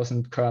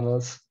 1,000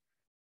 kernels,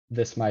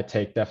 this might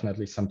take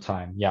definitely some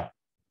time. Yeah.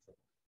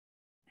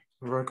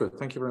 Very good.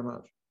 Thank you very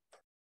much.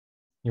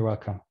 You're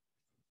welcome.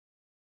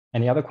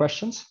 Any other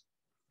questions?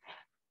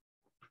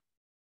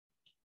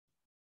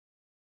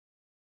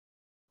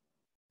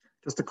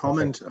 Just a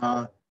comment.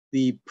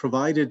 The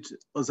provided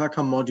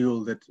OSACA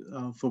module that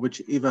for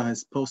which Eva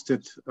has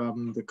posted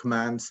the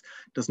commands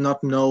does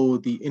not know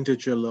the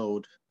integer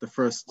load, the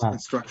first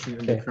instruction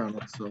in the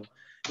kernel. So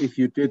if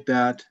you did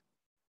that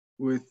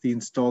with the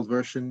installed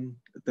version,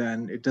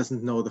 then it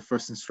doesn't know the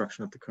first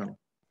instruction of the kernel.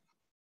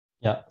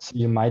 Yeah, so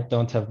you might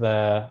don't have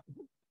the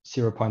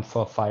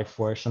 0.45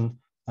 version.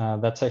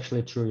 That's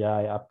actually true. Yeah,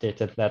 I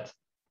updated that.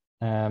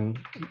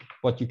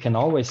 What you can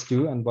always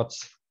do, and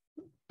what's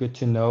good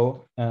to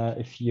know,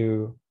 if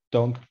you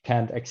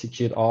can't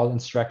execute all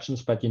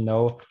instructions, but you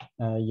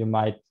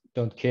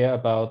don't care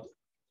about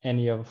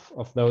any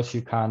of those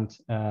you can't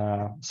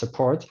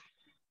support,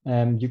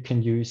 you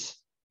can use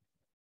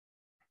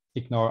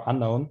ignore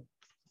unknown,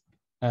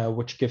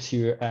 which gives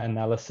you an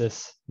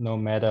analysis no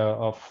matter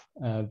of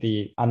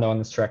the unknown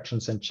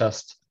instructions and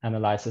just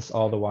analyzes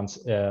all the ones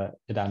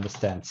it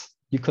understands.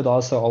 You could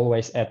also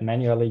always add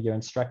manually your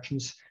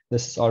instructions.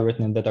 This is all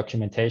written in the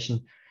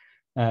documentation.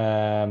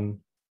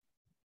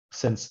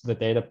 Since the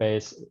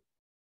database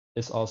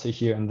is also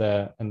here in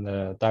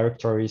the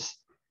directories,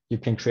 you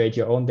can create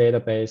your own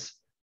database.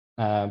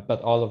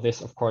 But all of this,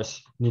 of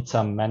course, needs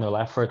some manual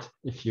effort.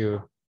 If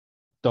you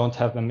don't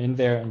have them in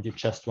there and you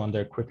just want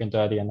a quick and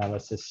dirty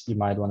analysis, you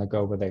might want to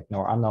go with the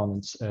ignore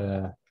unknown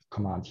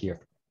command here.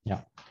 Yeah.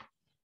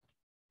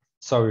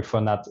 Sorry for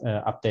not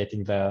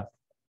updating the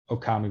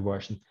OOKAMI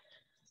version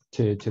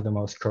to the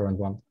most current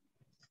one.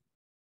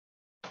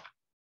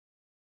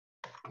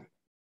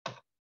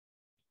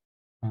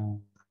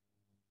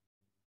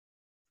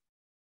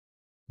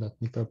 Let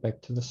me go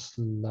back to the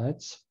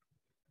slides.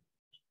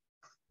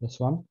 This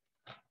one.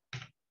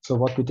 So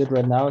what we did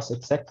right now is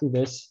exactly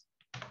this,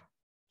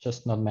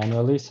 just not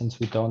manually, since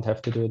we don't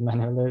have to do it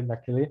manually,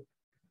 luckily.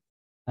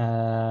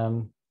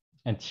 And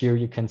here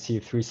you can see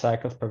 3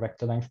 cycles per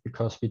vector length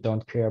because we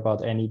don't care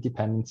about any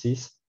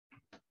dependencies.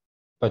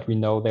 But we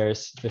know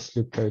there's this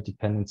loop carry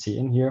dependency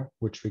in here,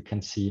 which we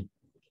can see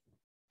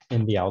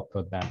in the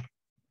output then.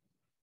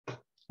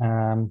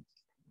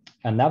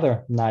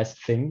 Another nice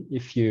thing,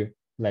 if you,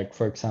 like,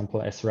 for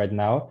example, as right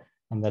now,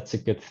 and that's a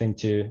good thing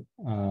to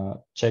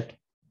check,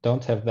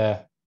 don't have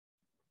the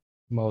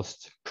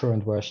most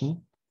current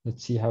version.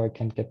 Let's see how I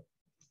can get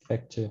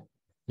back to,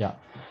 yeah.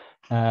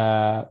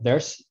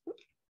 There's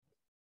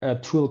a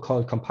tool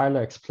called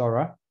Compiler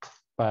Explorer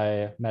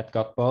by Matt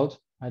Gottwald.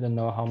 I don't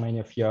know how many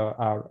of you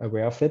are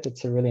aware of it.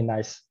 It's a really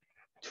nice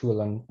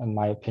tool in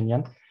my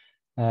opinion,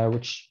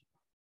 which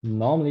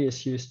normally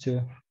is used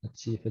to,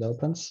 let's see if it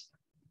opens.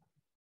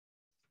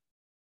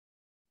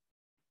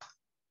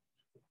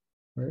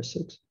 Where is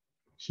it?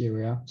 Here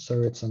we are.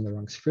 Sorry, it's on the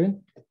wrong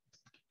screen.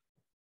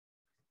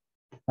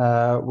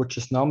 Which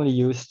is normally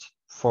used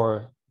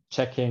for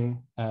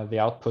checking the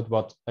output,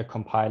 what a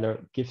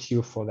compiler gives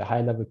you for the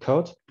high-level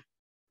code.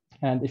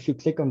 And if you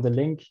click on the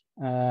link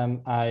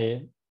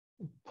I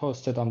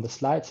posted on the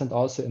slides and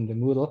also in the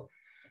Moodle,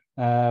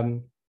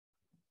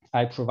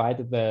 I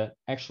provided the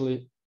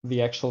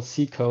actual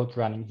C code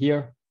running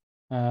here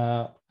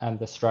and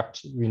the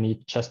struct we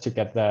need just to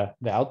get the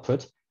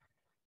output.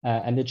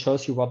 And it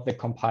shows you what the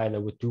compiler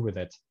would do with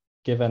it.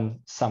 Given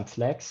some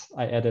flags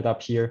I added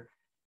up here,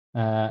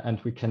 and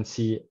we can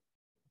see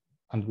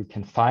and we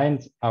can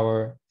find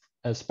our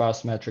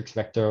sparse matrix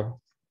vector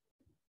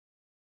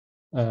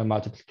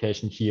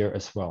multiplication here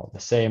as well.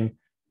 The same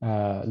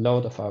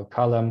load of our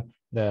column,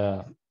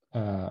 the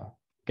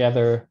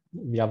gather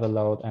the other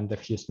load and the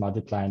fused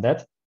multiply in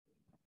that.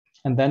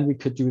 And then we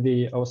could do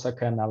the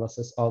OSACA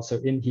analysis also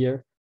in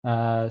here,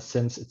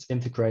 since it's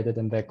integrated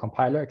in the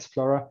compiler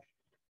explorer.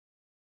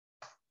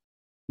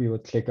 We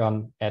would click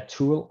on Add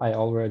Tool. I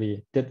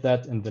already did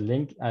that in the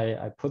link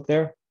I put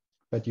there,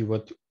 but you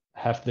would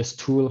have this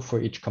tool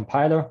for each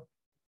compiler.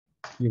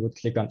 You would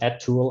click on Add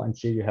Tool, and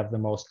here you have the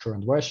most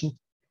current version.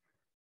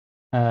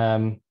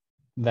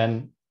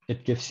 Then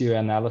it gives you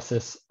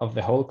analysis of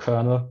the whole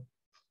kernel.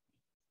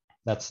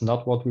 That's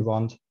not what we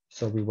want.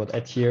 So we would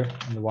add here,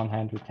 on the one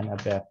hand, we can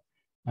add the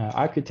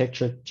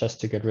architecture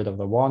just to get rid of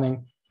the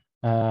warning.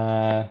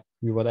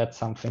 We would add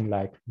something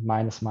like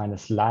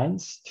 --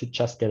 lines to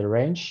just get a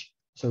range.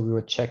 So we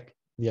would check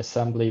the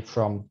assembly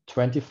from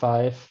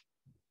 25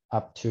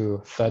 up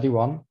to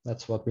 31.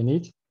 That's what we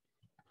need.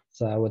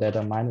 So I would add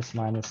a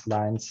 --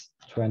 lines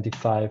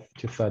 25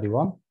 to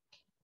 31.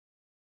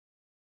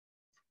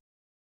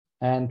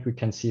 And we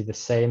can see the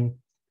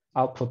same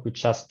output we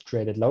just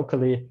created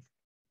locally,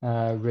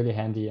 really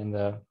handy in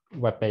the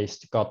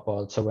web-based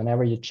Godbolt. So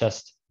whenever you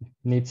just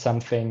need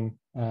something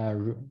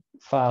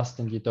fast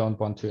and you don't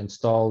want to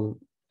install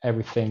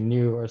everything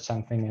new or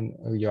something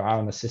in your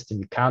own system,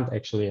 you can't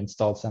actually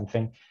install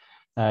something,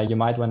 you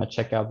might want to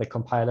check out the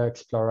compiler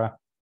explorer,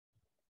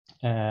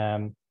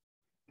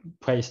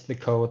 paste the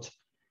code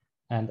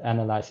and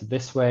analyze it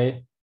this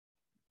way.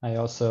 I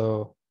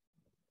also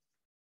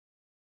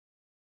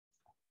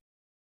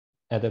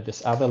added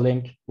this other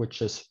link,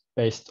 which is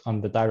based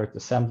on the direct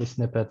assembly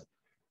snippet.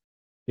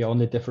 The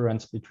only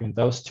difference between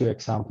those two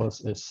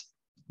examples is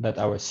that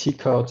our C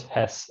code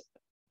has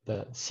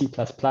the C++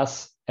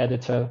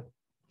 editor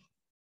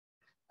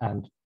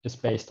and is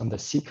based on the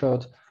C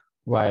code,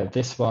 while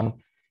this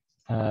one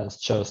is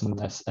chosen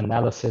as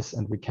analysis,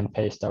 and we can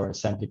paste our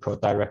assembly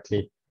code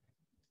directly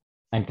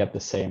and get the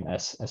same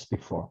as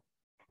before.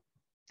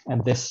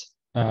 And this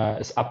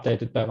is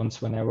updated by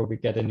us whenever we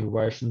get a new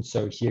version.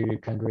 So here you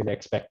can really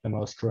expect the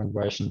most current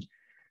version.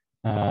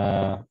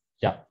 Yeah,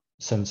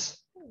 since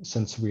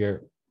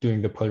we're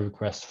doing the pull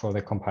request for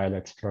the compiler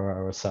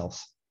explorer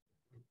ourselves.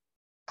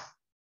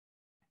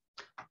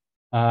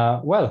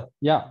 Well,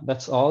 yeah,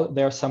 that's all.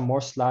 There are some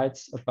more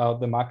slides about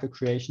the marker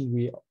creation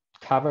we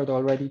covered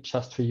already,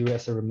 just for you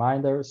as a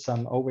reminder,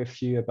 some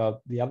overview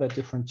about the other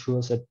different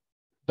tools that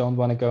don't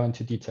want to go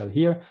into detail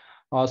here.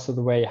 Also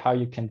the way how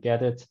you can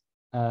get it.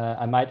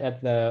 I might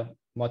add the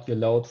module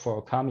load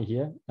for OOKAMI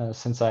here,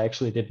 since I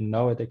actually didn't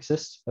know it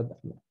exists, but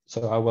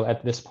so I will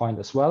add this point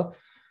as well.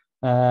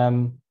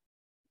 And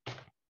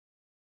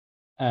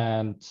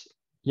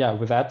yeah,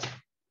 with that,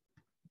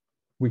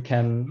 we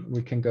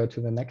can go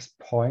to the next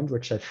point,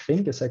 which I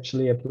think is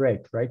actually a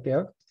break, right,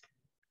 Georg?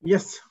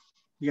 Yes,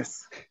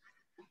 yes.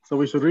 So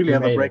we should really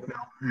have a break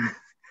now.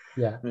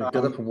 Yeah.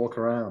 Get up and walk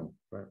around.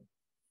 Right.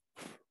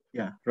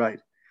 Yeah,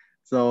 right.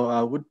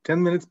 So would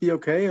 10 minutes be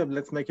okay?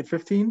 Let's make it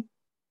 15.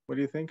 What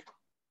do you think?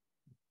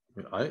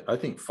 I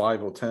think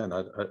 5 or 10.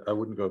 I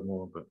wouldn't go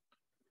more, but.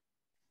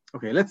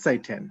 Okay, let's say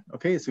 10.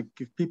 Okay, so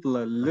give people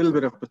a little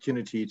bit of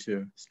opportunity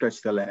to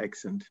stretch their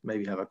legs and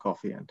maybe have a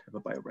coffee and have a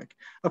bio break.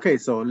 Okay,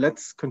 so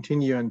let's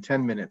continue in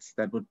 10 minutes.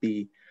 That would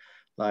be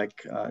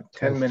like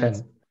 10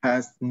 minutes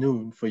past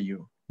noon for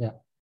you. Yeah.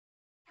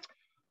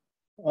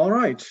 All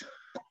right.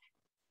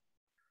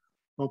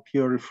 Hope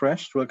you're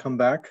refreshed. Welcome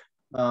back.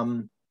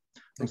 I'm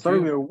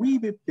sorry we're a wee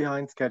bit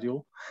behind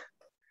schedule.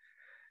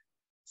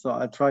 So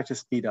I'll try to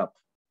speed up.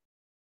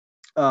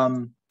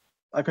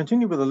 I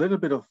continue with a little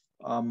bit of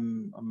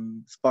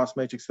sparse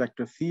matrix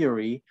vector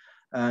theory,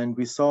 and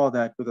we saw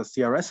that with a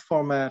CRS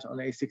format on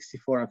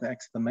A64FX,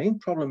 the main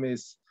problem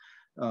is,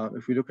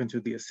 if we look into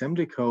the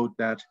assembly code,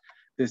 that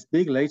this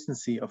big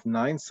latency of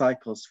 9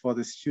 cycles for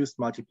this fused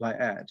multiply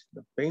add.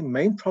 The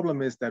main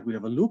problem is that we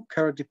have a loop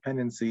carrot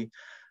dependency.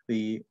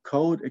 The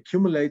code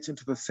accumulates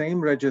into the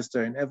same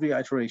register in every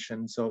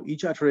iteration, so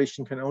each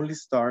iteration can only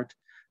start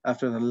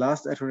after the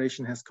last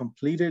iteration has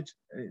completed,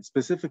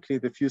 specifically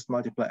the fused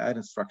multiply add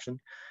instruction.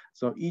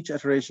 So each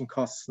iteration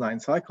costs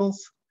 9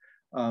 cycles.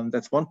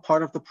 That's one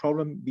part of the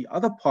problem. The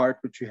other part,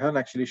 which we haven't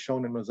actually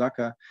shown in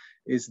OSACA,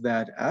 is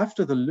that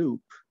after the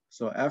loop,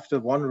 so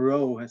after one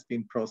row has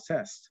been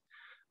processed,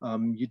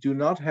 you do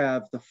not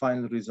have the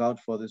final result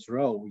for this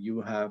row.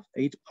 You have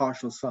 8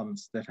 partial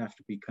sums that have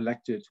to be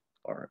collected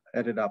or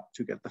added up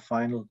to get the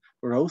final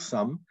row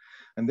sum.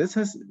 And this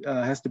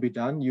has to be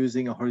done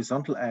using a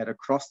horizontal add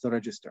across the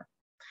register.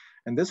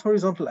 And this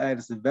horizontal add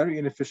is a very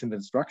inefficient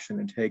instruction.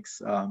 It takes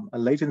a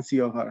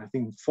latency of, I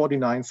think,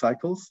 49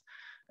 cycles.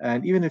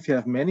 And even if you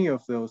have many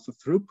of those, the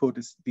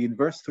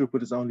inverse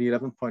throughput is only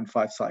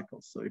 11.5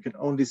 cycles. So you can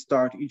only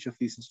start each of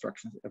these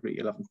instructions every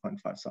 11.5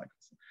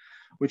 cycles,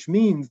 which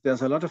means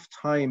there's a lot of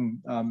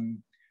time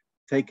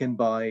taken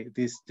by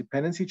this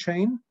dependency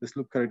chain, this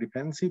loop carrier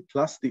dependency,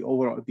 plus the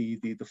overall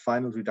the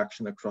final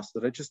reduction across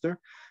the register.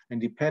 And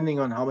depending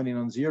on how many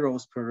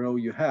non-zeros per row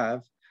you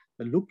have,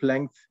 the loop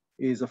length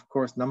is, of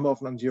course, number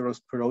of non-zeros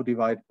per row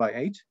divided by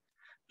 8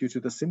 due to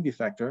the SIMD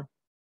factor.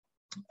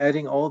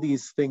 Adding all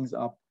these things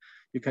up,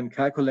 you can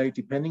calculate,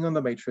 depending on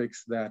the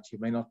matrix, that you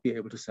may not be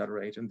able to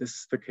saturate. And this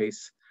is the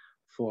case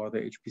for the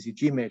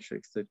HPCG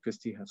matrix that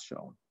Christie has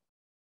shown.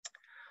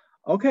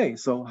 Okay,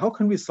 so how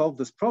can we solve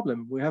this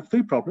problem? We have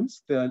three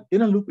problems. The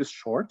inner loop is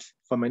short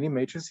for many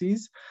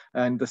matrices,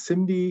 and the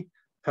SIMD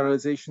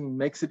parallelization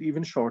makes it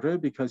even shorter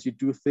because you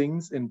do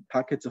things in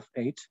packets of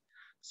 8.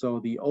 So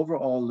the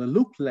overall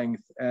loop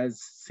length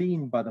as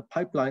seen by the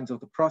pipelines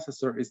of the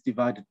processor is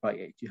divided by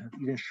 8. You have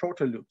even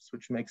shorter loops,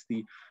 which makes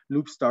the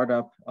loop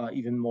startup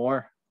even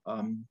more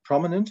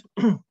prominent.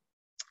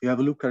 You have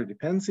a loop carrier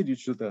dependency due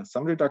to the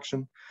sum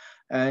reduction,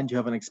 and you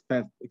have an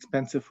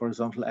expensive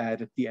horizontal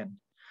add at the end.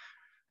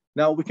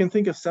 Now we can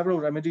think of several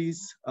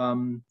remedies,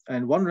 and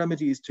one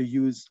remedy is to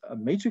use a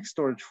matrix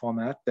storage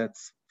format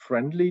that's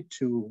friendly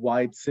to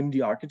wide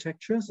SIMD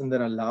architectures and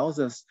that allows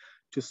us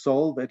to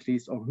solve at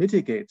least or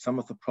mitigate some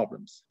of the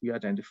problems we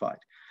identified.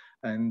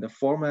 And the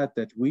format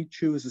that we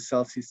choose is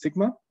Celsius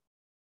Sigma.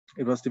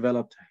 It was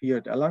developed here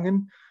at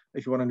Erlangen.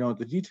 If you want to know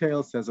the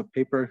details, there's a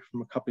paper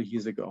from a couple of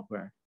years ago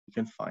where you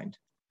can find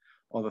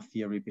all the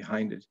theory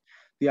behind it.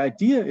 The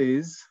idea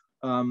is,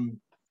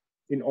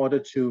 in order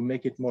to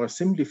make it more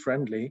SIMD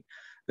friendly,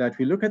 that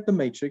we look at the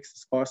matrix, the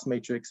sparse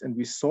matrix, and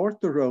we sort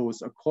the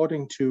rows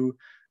according to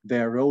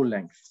their row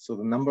length. So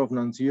the number of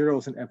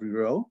non-zeros in every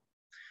row.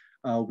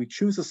 We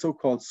choose a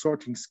so-called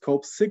sorting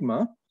scope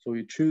sigma. So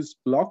you choose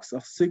blocks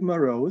of sigma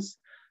rows,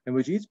 and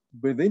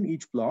within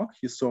each block,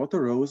 you sort the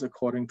rows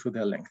according to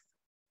their length.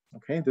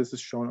 Okay, this is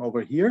shown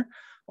over here.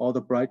 All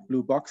the bright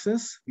blue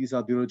boxes, these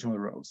are the original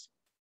rows.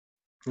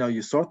 Now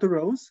you sort the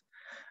rows,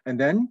 and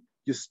then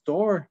you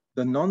store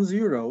the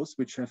non-zeros,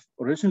 which have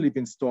originally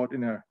been stored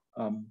in a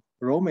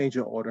row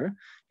major order.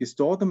 You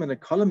store them in a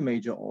column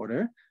major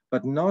order,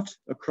 but not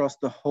across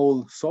the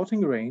whole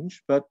sorting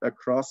range, but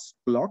across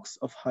blocks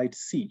of height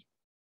C.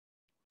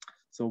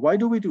 So why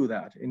do we do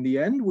that? In the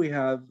end, we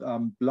have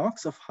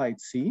blocks of height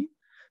C.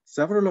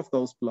 Several of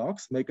those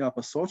blocks make up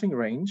a sorting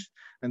range.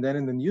 And then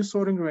in the new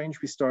sorting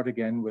range, we start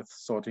again with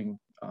sorting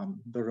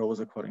the rows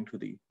according to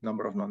the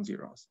number of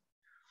non-zeros.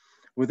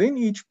 Within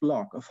each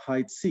block of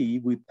height C,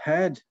 we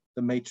pad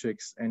the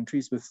matrix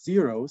entries with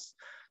zeros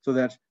so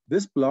that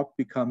this block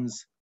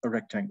becomes a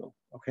rectangle,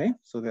 okay?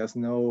 So there's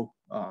no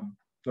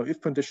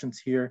if conditions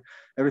here.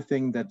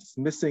 Everything that's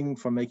missing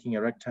from making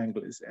a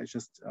rectangle is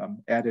just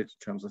added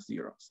in terms of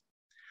zeros,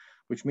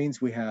 which means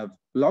we have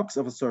blocks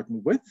of a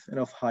certain width and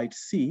of height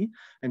C,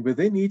 and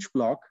within each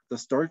block, the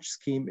storage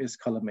scheme is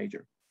column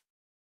major.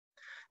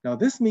 Now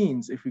this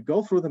means if we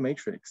go through the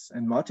matrix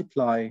and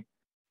multiply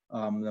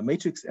the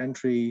matrix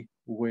entry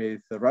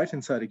with the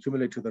right-hand side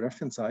accumulate to the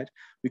left-hand side,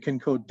 we can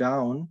code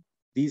down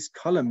these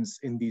columns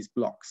in these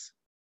blocks.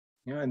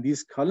 Yeah, and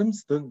these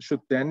columns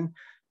should then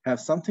have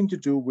something to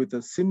do with the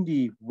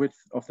SIMD width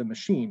of the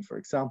machine. For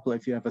example,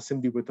 if you have a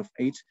SIMD width of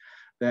 8,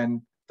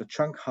 then the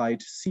chunk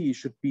height C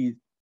should be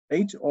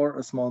 8 or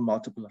a small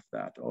multiple of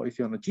that. Or if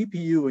you're on a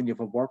GPU and you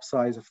have a warp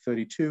size of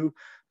 32,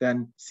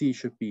 then C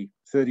should be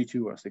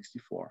 32 or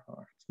 64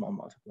 or a small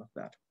multiple of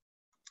that.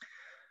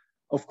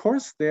 Of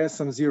course, there's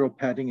some zero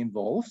padding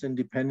involved, and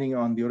depending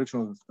on the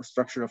original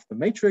structure of the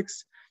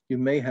matrix, you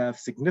may have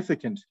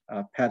significant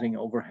padding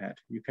overhead.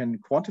 You can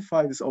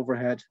quantify this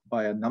overhead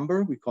by a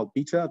number we call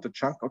beta, the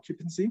chunk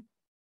occupancy.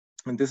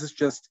 And this is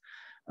just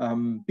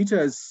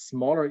beta is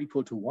smaller or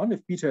equal to 1.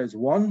 If beta is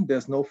 1,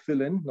 there's no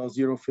fill-in, no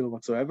zero fill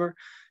whatsoever.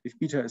 If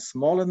beta is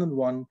smaller than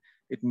 1,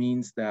 it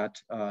means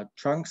that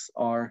chunks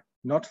are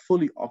not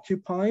fully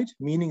occupied,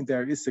 meaning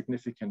there is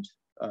significant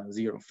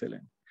zero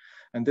fill-in.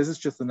 And this is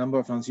just the number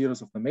of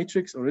non-zeros of the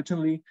matrix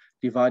originally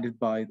divided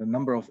by the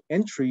number of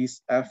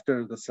entries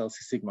after the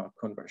Celsius sigma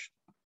conversion.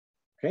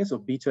 Okay, so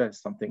beta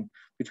is something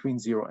between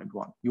 0 and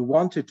 1. You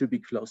want it to be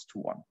close to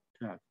 1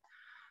 to have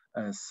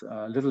as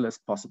little as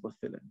possible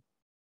fill-in.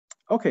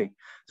 Okay,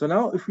 so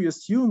now if we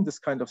assume this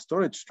kind of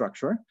storage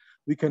structure,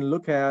 we can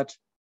look at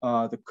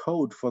the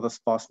code for the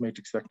sparse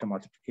matrix vector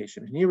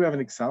multiplication. And here we have an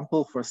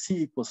example for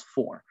C equals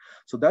 4.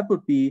 So that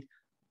would be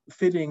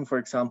fitting, for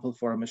example,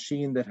 for a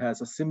machine that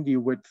has a SIMD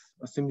width,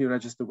 a SIMD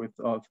register width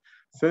of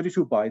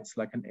 32 bytes,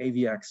 like an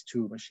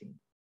AVX2 machine.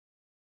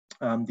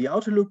 The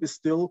outer loop is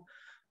still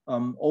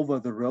over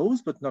the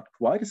rows, but not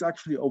quite. It's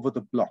actually over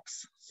the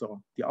blocks.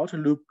 So the outer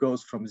loop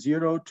goes from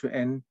 0 to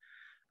n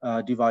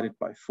divided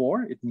by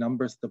 4. It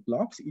numbers the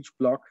blocks. Each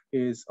block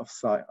is of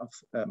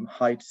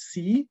height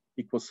C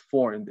equals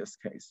 4 in this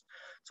case.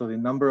 So the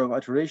number of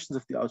iterations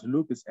of the outer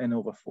loop is n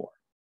over 4.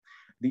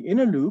 The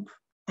inner loop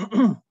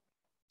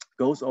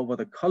goes over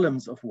the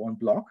columns of one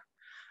block.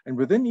 And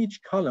within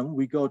each column,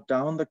 we go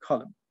down the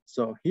column.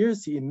 So here,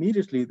 see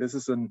immediately, this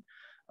is in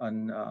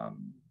a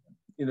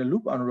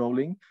loop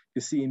unrolling,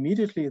 you see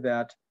immediately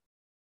that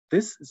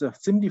this is a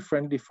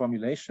SIMD-friendly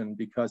formulation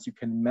because you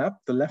can map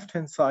the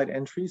left-hand side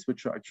entries,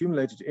 which are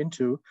accumulated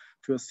to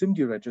a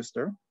SIMD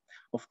register.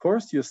 Of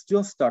course, you're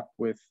still stuck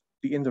with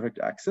the indirect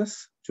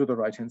access to the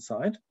right-hand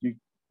side.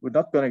 We're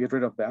not going to get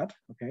rid of that,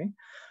 okay?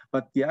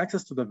 But the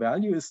access to the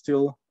value is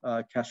still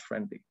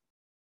cache-friendly.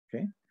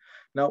 Okay.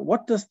 Now,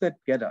 what does that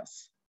get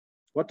us?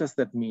 What does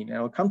that mean? And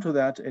I'll come to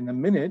that in a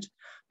minute,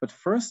 but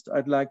first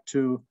I'd like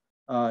to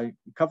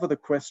cover the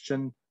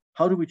question,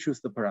 how do we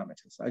choose the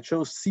parameters? I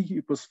chose C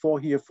equals 4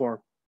 here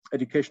for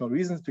educational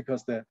reasons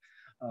because the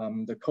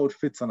code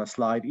fits on a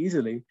slide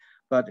easily,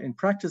 but in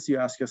practice you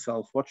ask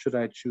yourself, what should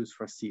I choose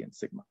for C and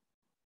sigma?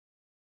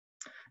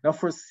 Now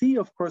for C,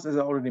 of course, as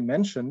I already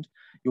mentioned,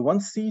 you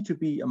want C to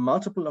be a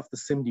multiple of the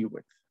SIMD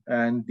width.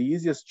 And the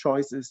easiest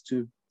choice is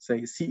to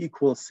say C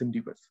equals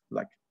SIMD width,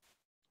 like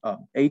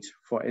 8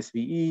 for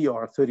SVE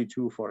or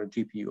 32 for a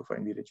GPU, for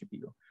NVIDIA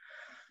GPU,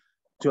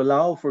 to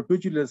allow for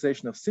good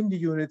utilization of SIMD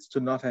units,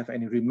 to not have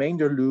any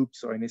remainder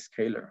loops or any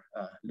scalar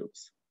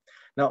loops.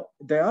 Now,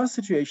 there are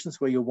situations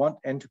where you want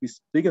n to be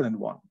bigger than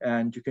 1,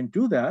 and you can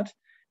do that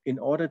in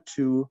order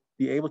to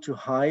be able to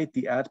hide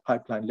the add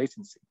pipeline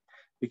latency.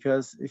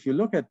 Because if you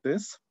look at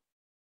this,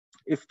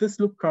 if this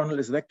loop kernel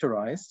is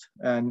vectorized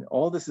and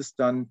all this is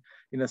done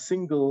in a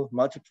single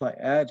multiply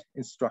add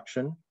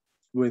instruction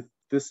with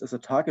this as a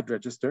target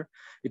register,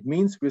 it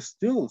means we're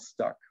still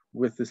stuck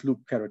with this loop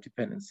carrier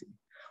dependency.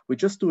 We're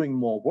just doing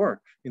more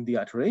work in the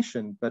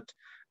iteration, but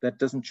that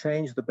doesn't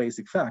change the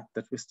basic fact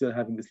that we're still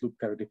having this loop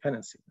carrier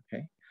dependency,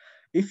 okay?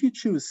 If you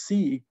choose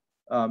C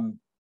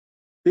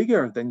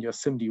bigger than your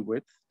SIMD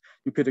width,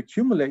 you could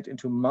accumulate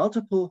into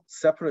multiple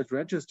separate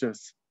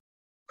registers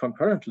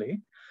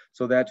concurrently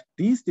so that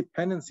these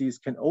dependencies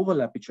can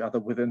overlap each other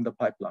within the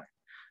pipeline.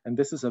 And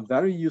this is a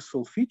very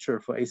useful feature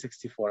for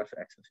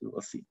A64FX, as you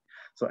will see.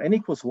 So n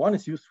equals 1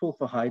 is useful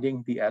for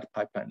hiding the add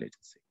pipeline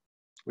latency,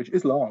 which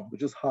is long,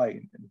 which is high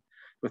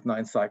with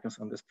 9 cycles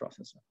on this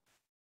processor.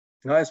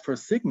 Now, as for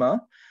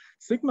sigma,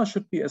 sigma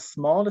should be as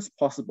small as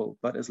possible,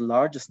 but as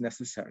large as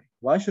necessary.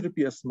 Why should it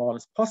be as small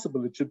as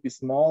possible? It should be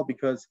small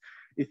because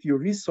if you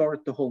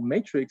resort the whole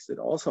matrix, it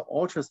also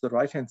alters the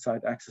right-hand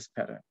side axis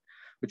pattern,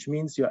 which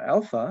means your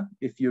alpha,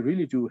 if you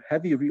really do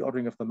heavy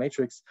reordering of the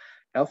matrix,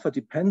 alpha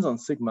depends on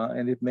sigma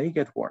and it may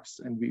get worse.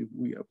 And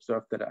we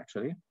observed that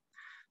actually.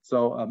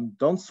 So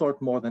don't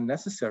sort more than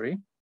necessary.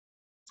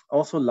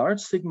 Also,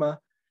 large sigma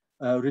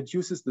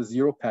reduces the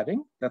zero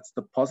padding. That's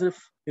the positive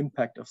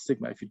impact of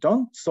sigma. If you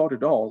don't sort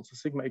it all, so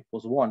sigma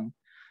equals 1,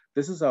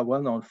 this is a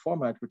well-known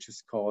format which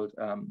is called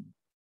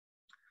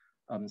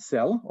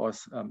cell or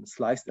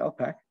sliced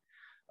LPAC.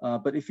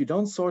 But if you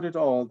don't sort it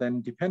all,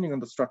 then depending on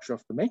the structure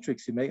of the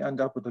matrix, you may end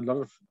up with a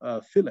lot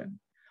of fill-in.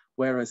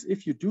 Whereas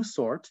if you do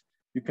sort,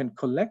 you can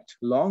collect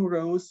long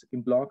rows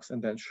in blocks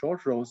and then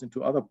short rows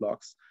into other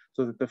blocks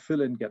so that the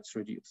fill-in gets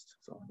reduced.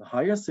 So the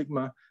higher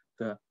sigma,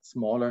 the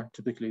smaller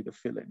typically the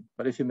fill-in.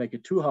 But if you make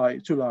it too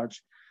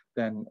large,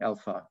 then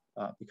alpha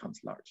becomes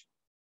large.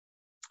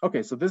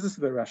 Okay, so this is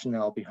the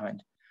rationale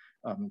behind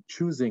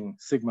choosing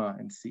sigma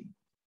and C.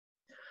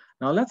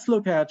 Now let's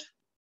look at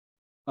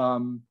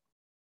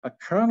a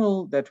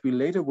kernel that we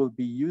later will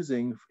be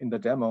using in the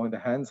demo, in the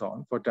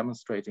hands-on, for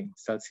demonstrating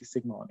cell C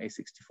sigma on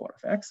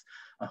A64FX.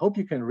 I hope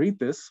you can read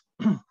this.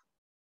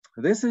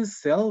 This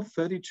is cell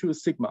 32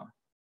 sigma.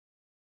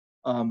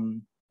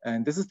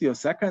 And this is the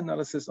OSACA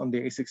analysis on the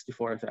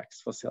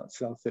A64FX for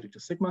cell 32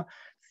 sigma.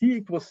 C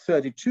equals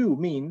 32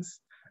 means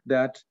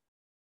that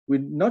we're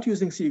not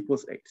using C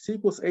equals 8. C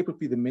equals 8 would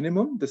be the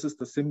minimum. This is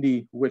the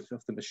SIMD width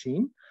of the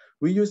machine.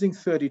 We're using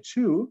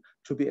 32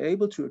 to be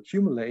able to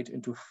accumulate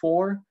into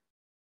 4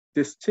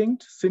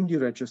 distinct SIMD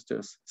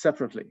registers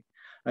separately.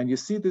 And you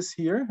see this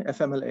here,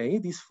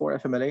 FMLA, these 4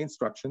 FMLA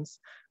instructions,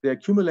 they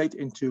accumulate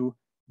into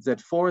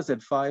Z4,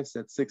 Z5,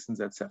 Z6, and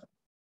Z7.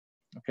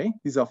 Okay,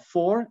 these are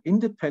 4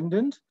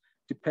 independent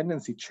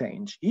dependency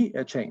chains.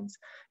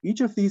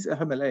 Each of these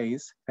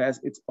FMLAs has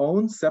its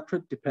own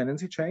separate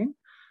dependency chain,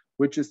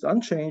 which is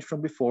unchanged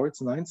from before.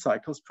 It's 9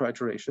 cycles per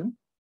iteration.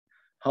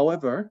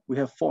 However, we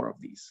have 4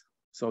 of these.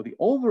 So the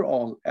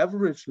overall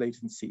average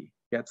latency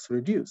gets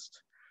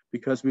reduced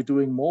because we're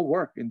doing more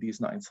work in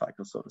these 9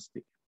 cycles, so to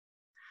speak.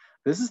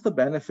 This is the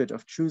benefit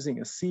of choosing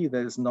a C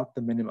that is not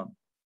the minimum.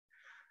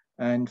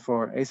 And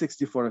for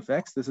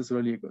A64FX, this is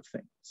really a good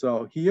thing.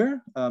 So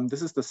here,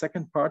 this is the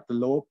second part, the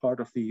lower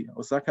part of the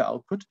OSACA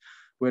output,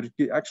 where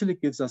it actually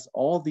gives us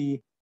all the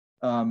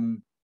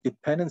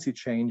dependency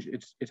change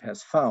it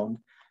has found.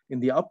 In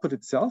the output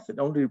itself, it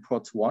only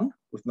reports 1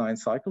 with 9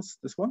 cycles,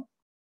 this one.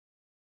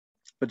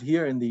 But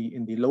here in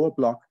the lower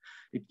block,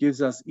 it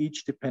gives us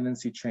each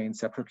dependency chain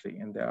separately.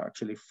 And there are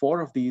actually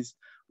 4 of these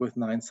with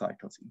 9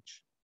 cycles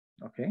each.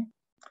 Okay,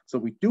 so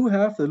we do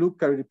have the loop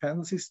carrier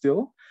dependency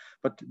still,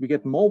 but we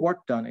get more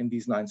work done in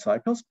these 9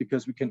 cycles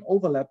because we can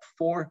overlap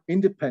 4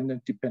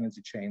 independent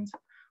dependency chains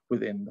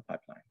within the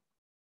pipeline.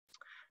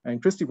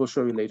 And Christie will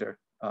show you later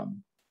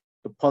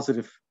the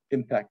positive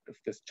impact of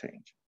this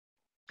change.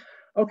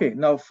 Okay,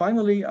 now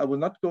finally, I will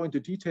not go into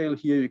detail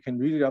here. You can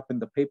read it up in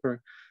the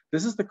paper.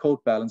 This is the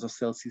code balance of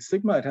cell C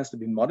sigma. It has to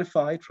be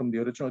modified from the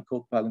original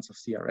code balance of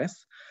CRS.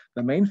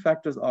 The main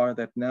factors are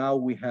that now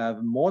we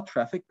have more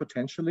traffic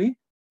potentially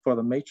for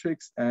the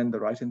matrix and the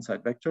right-hand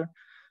side vector,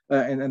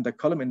 and the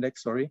column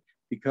index, sorry,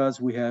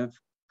 because we have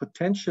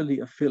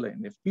potentially a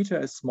fill-in. If beta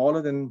is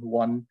smaller than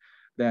 1,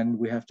 then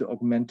we have to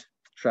augment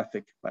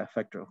traffic by a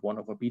factor of 1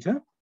 over beta.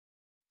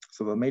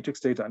 So the matrix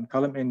data and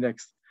column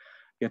index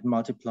get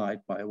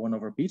multiplied by 1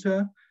 over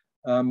beta.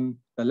 The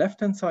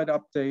left-hand side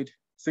update,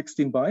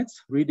 16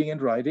 bytes, reading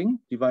and writing,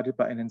 divided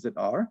by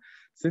NNZR.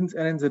 Since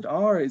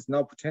NNZR is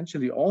now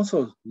potentially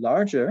also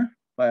larger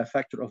by a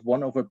factor of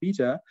 1 over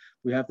beta,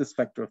 we have this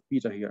factor of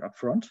beta here up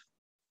front.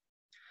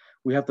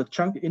 We have the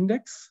chunk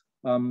index.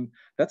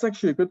 That's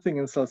actually a good thing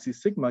in SLC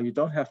sigma. You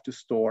don't have to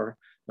store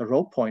a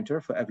row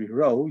pointer for every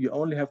row. You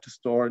only have to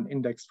store an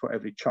index for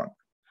every chunk,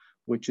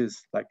 which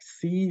is like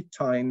C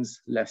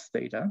times less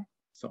data.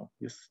 So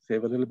you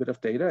save a little bit of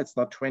data. It's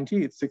not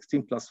 20, it's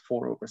 16 plus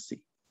 4 over C,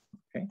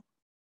 okay?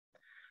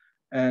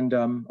 And,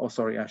 oh,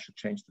 sorry, I should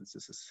change this.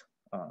 This is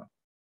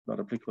not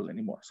applicable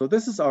anymore. So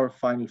this is our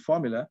final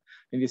formula.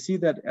 And you see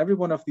that every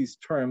one of these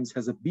terms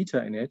has a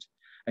beta in it.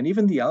 And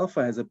even the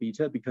alpha has a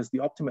beta because the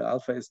optimal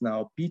alpha is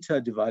now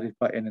beta divided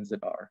by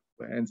NNZR,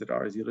 where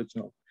NNZR is the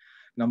original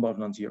number of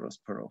non-zeros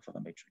per row for the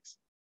matrix.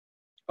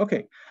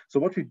 Okay, so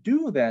what we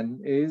do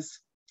then is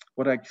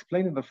what I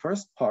explained in the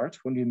first part.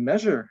 When we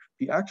measure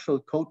the actual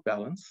code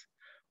balance,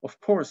 of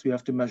course, we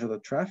have to measure the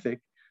traffic.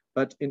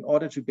 But in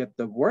order to get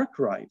the work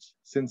right,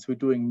 since we're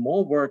doing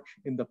more work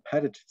in the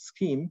padded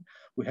scheme,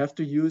 we have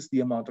to use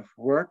the amount of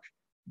work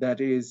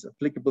that is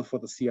applicable for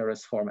the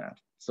CRS format.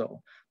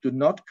 So do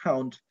not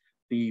count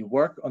the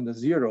work on the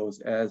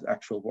zeros as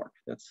actual work.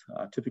 That's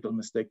a typical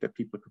mistake that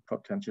people could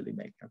potentially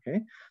make,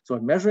 okay? So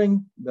in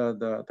measuring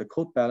the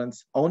code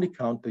balance, only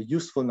count the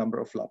useful number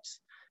of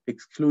flops,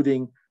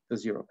 excluding the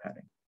zero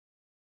padding.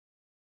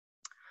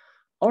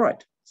 All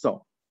right,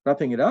 so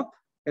wrapping it up,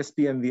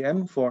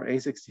 SpMVM for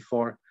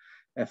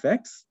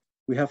A64FX.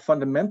 We have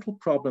fundamental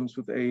problems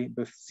with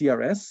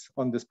CRS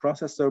on this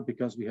processor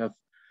because we have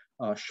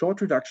a short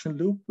reduction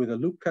loop with a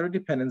loop carry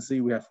dependency.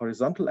 We have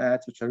horizontal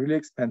adds, which are really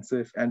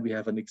expensive, and we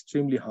have an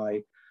extremely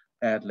high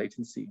add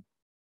latency.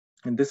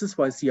 And this is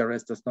why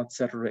CRS does not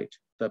saturate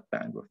the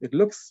bandwidth. It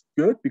looks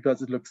good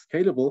because it looks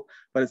scalable,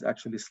 but it's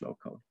actually slow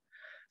code.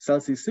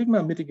 SLC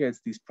sigma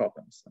mitigates these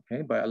problems,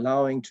 okay, by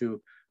allowing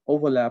to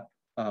overlap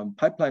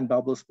pipeline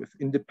bubbles with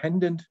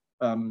independent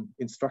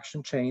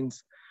instruction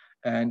chains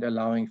and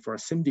allowing for a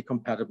SIMD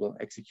compatible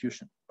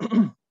execution.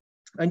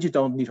 And you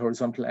don't need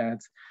horizontal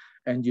adds,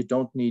 and you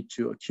don't need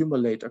to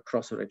accumulate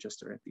across a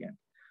register at the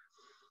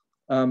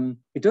end.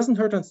 It doesn't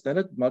hurt on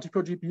standard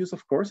multi-core GPUs,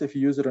 of course. If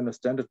you use it on a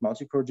standard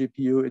multi-core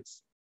GPU,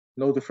 it's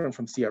no different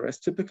from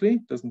CRS typically,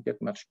 doesn't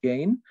get much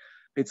gain.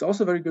 It's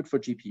also very good for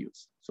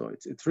GPUs. So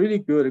it's really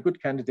good, a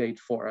good candidate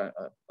for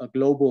a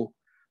global,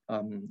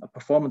 a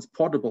performance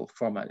portable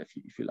format, if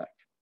you like.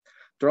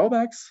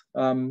 Drawbacks,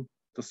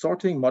 the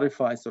sorting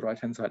modifies the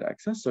right-hand side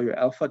axis. So your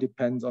alpha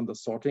depends on the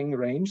sorting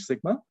range,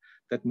 sigma.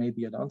 That may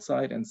be a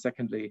downside. And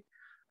secondly,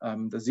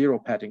 the zero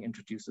padding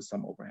introduces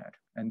some overhead.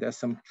 And there's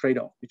some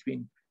trade-off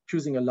between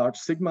choosing a large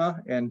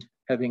sigma and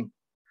having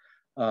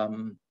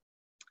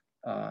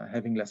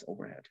less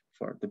overhead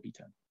for the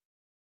beta.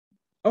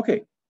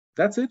 Okay,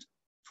 that's it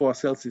for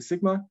SLC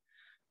sigma.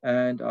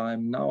 And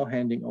I'm now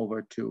handing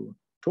over to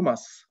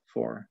Thomas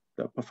for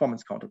the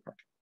performance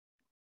counterpart.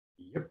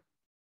 Yep.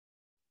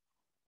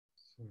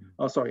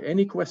 Oh, sorry,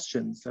 any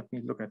questions? Let me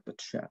look at the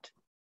chat.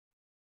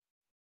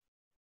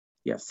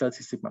 Yes,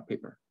 SLC sigma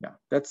paper. Yeah,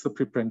 that's the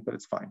preprint, but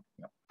it's fine.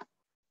 Yeah.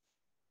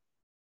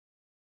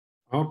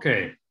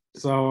 Okay,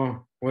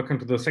 so welcome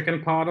to the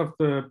second part of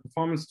the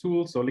performance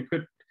tool, so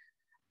liquid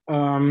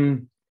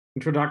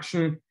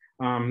introduction.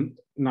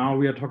 Now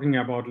we are talking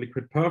about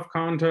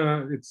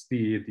likwid-perfctr. It's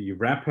the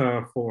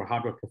wrapper for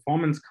hardware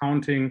performance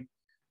counting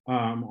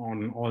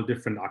on all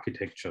different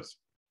architectures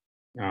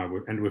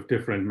and with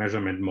different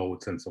measurement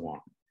modes and so on.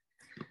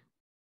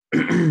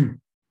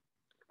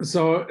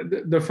 So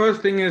the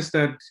first thing is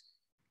that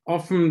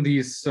often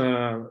these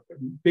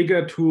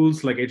bigger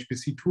tools like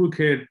HPC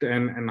Toolkit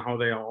and how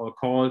they are all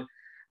called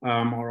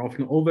are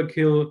often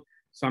overkill.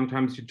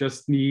 Sometimes you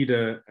just need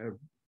a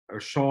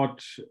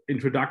short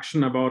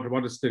introduction about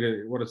what is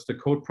the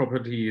code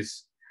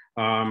properties,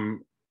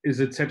 is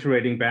it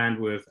saturating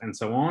bandwidth, and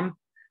so on.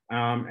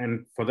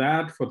 And for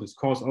this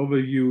course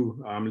overview,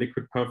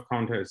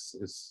 likwid-perfctr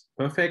is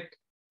perfect.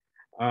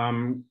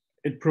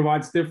 It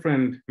provides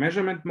different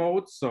measurement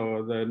modes.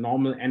 So the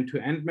normal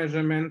end-to-end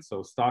measurement,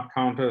 so start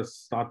counters,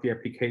 start the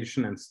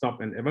application, and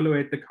stop and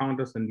evaluate the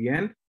counters in the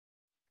end.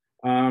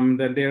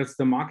 Then there's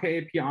the marker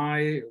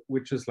API,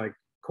 which is like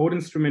code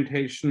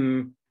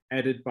instrumentation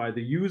added by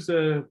the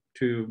user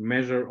to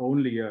measure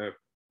only a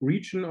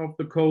region of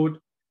the code.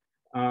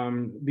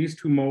 These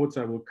two modes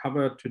I will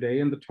cover today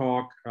in the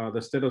talk,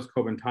 the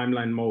stethoscope and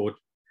timeline mode.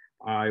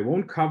 I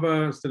won't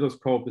cover.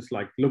 Stethoscope is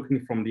like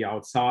looking from the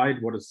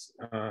outside, what is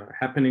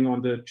happening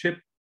on the chip.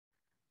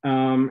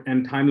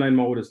 And timeline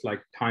mode is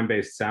like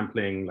time-based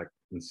sampling, like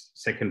in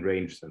second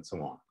range and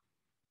so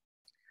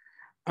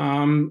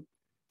on.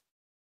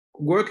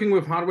 Working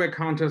with hardware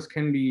counters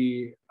can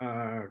be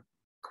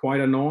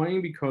quite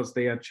annoying because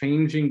they are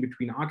changing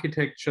between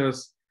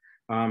architectures.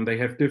 They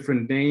have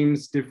different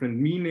names, different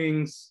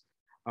meanings.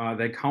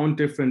 They count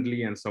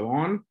differently and so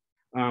on.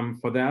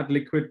 For that,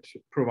 Liquid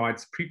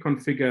provides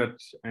pre-configured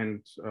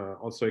and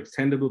also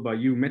extendable by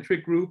you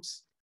metric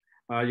groups.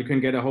 You can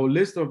get a whole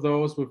list of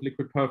those with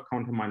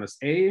likwid-perfctr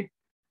 -A.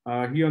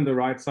 Here on the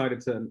right side,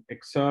 it's an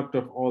excerpt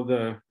of all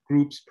the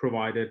groups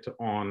provided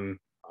on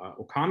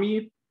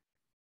OOKAMI.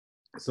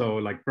 So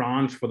like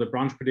branch for the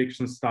branch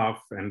prediction stuff,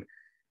 and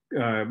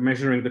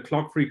measuring the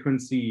clock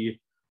frequency,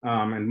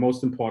 and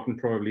most important,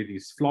 probably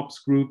these flops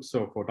groups,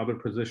 so for double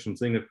precision,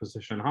 single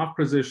precision, half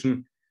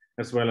precision,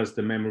 as well as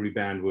the memory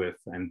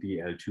bandwidth and the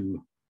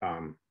L2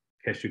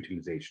 cache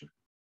utilization.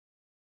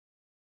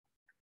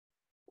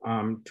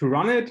 To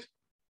run it,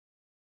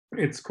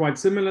 it's quite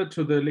similar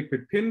to the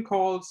likwid-pin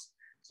calls.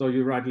 So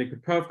you write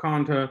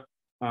likwid-perfctr,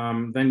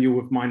 then you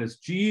with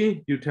 -G,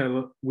 you tell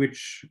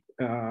which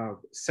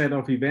set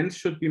of events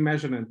should be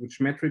measured and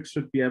which metrics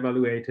should be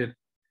evaluated.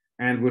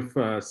 And with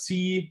C,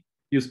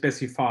 you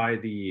specify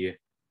the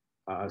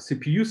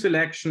CPU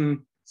selection,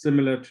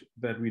 similar to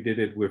that we did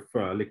it with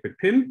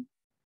likwid-pin.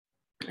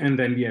 And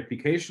then the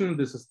application,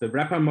 this is the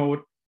wrapper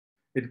mode.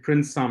 It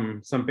prints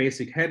some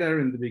basic header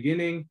in the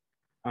beginning,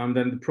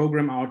 then the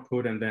program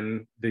output, and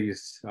then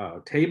these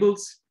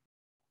tables.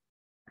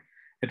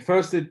 At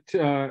first,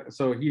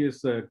 so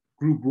here's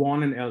group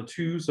 1 and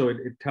L2, so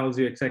it tells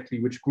you exactly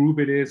which group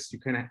it is. You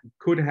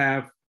could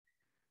have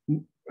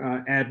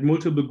add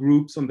multiple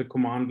groups on the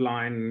command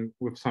line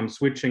with some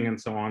switching and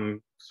so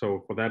on.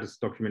 So for that is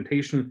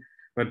documentation,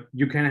 but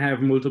you can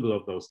have multiple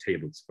of those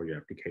tables for your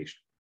application.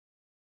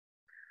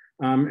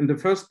 In the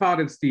first part,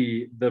 it's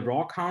the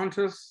raw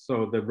counters,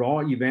 so the raw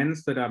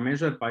events that are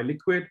measured by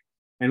Liquid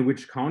and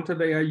which counter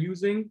they are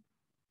using.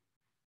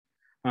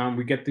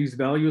 We get these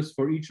values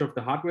for each of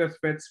the hardware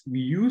threads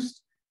we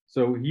used.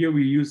 So here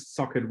we used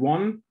socket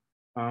 1.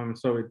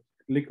 So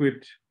Liquid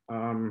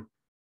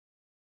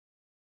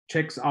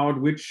checks out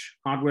which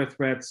hardware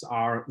threads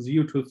are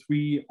 0 to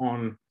 3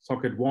 on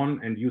socket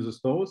 1 and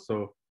uses those.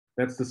 So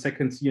that's the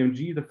second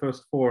CMG, the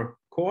first 4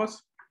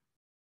 cores.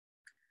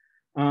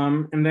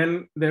 And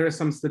then there is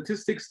some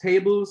statistics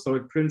table. So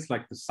it prints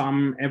like the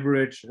sum,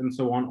 average, and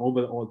so on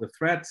over all the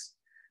threads.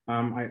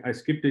 I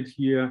skipped it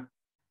here.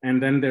 And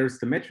then there's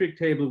the metric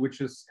table, which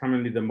is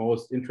commonly the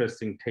most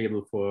interesting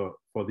table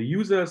for the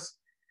users,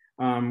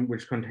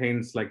 which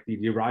contains like the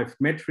derived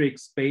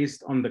metrics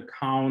based on the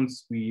counts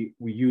we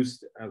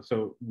used.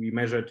 So we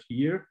measured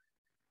here.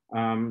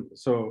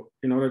 So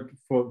in order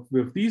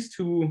with these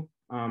two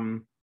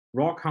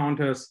raw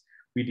counters,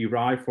 we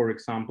derive, for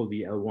example,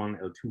 the L1,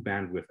 L2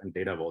 bandwidth and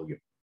data volume.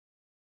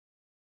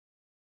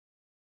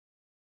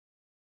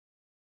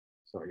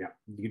 So yeah,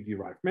 the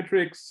derived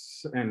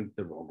metrics and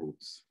the raw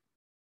groups.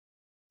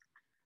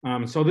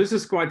 So this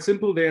is quite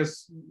simple.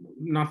 There's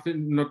not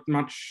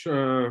much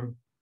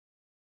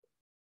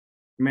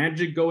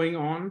magic going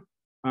on.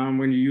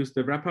 When you use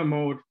the wrapper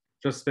mode,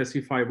 just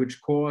specify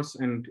which cores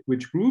and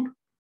which group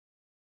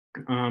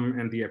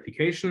and the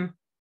application.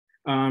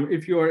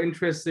 If you are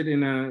interested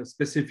in a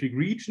specific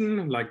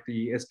region, like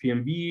the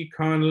SpMV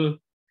kernel,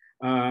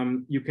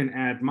 you can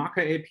add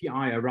marker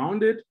API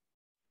around it.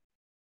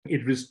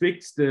 It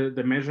restricts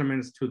the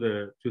measurements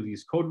to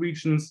these code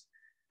regions.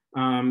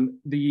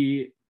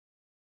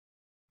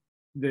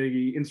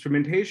 The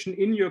instrumentation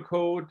in your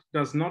code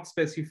does not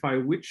specify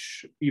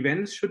which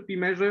events should be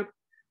measured.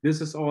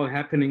 This is all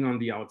happening on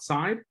the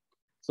outside.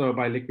 So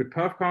by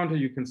likwid-perfctr,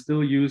 you can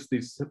still use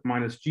this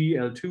 -G,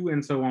 L2,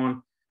 and so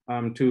on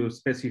to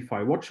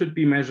specify what should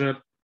be measured.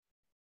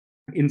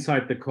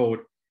 Inside the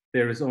code,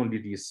 there is only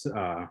these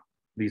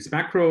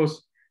macros.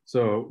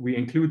 So we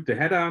include the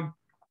header,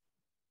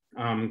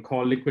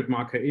 call liquid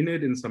marker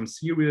init in some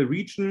serial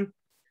region.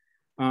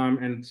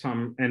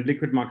 And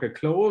liquid marker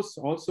close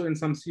also in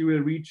some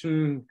serial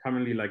region,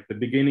 commonly like the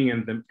beginning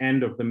and the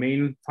end of the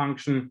main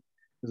function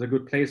is a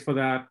good place for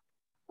that.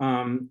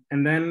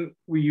 And then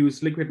we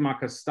use liquid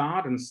marker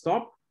start and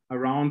stop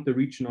around the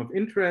region of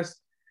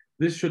interest.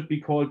 This should be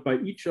called by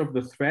each of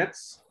the threads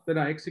that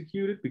are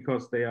executed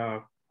because they are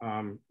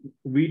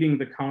reading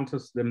the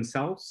counters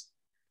themselves.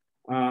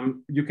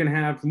 You can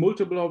have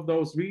multiple of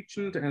those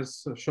regions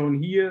as shown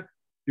here.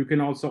 You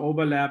can also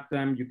overlap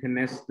them, you can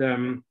nest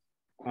them.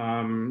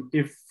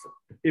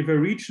 If a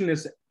region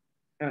is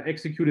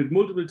executed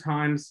multiple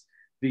times,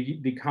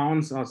 the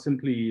counts are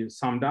simply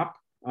summed up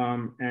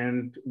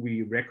and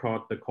we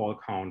record the call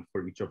count for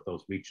each of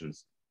those regions.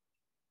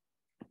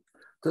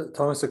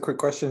 Thomas, a quick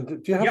question.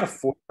 Do you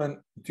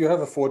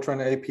have a Fortran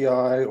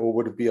API, or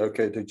would it be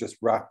okay to just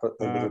wrap it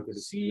a little bit?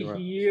 See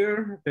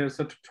here, there's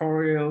a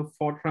tutorial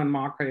Fortran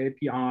marker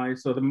API.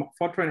 So the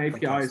Fortran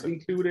API is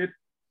included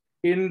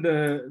in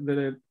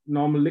the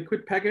normal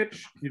Liquid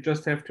package. You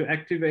just have to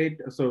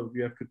activate, so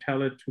you have to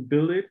tell it to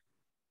build it.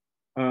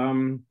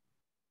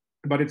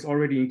 But it's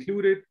already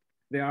included.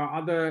 There are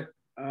other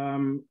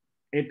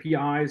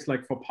APIs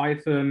like for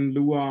Python,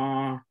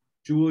 Lua,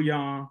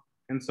 Julia,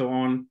 and so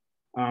on,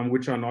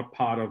 which are not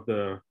part of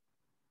the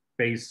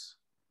base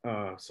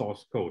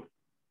source code.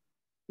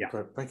 Yeah.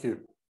 Okay, thank you.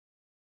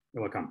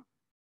 You're welcome.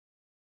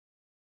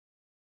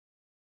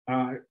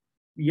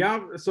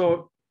 Yeah,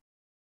 so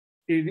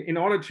in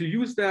order to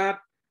use that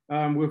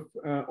with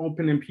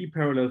OpenMP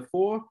parallel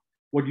 4,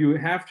 what you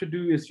have to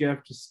do is you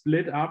have to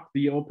split up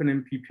the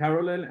OpenMP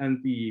parallel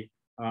and the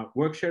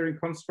work sharing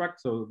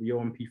construct, so the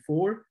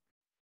OMP4,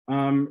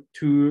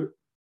 to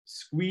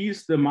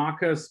squeeze the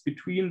markers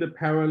between the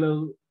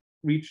parallel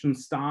region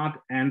start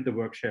and the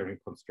work sharing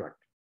construct.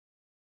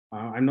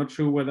 I'm not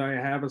sure whether I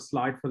have a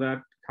slide for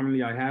that.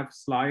 Currently, I have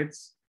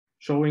slides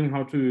showing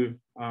how to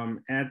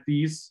add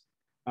these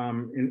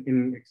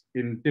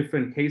in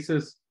different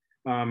cases.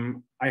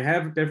 I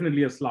have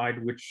definitely a slide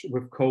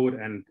with code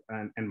and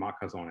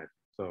markers on it.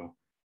 So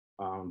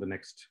the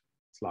next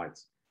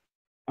slides.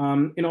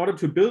 In order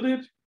to build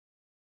it,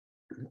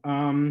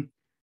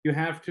 you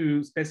have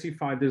to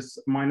specify this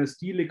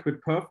 -d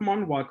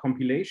likwid-perfctr while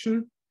compilation.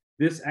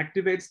 This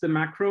activates the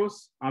macros.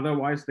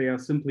 Otherwise, they are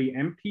simply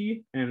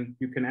empty, and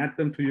you can add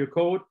them to your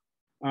code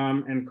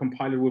and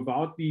compile it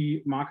without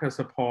the marker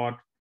support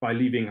by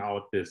leaving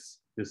out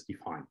this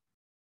define.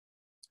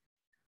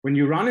 When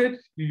you run it,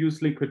 you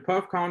use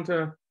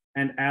likwid-perfctr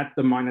and add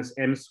the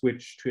 -m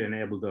switch to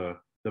enable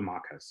the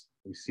markers.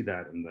 We see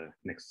that in the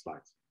next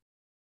slides.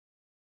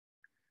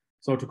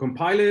 So to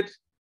compile it,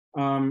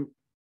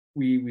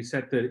 we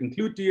set the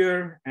include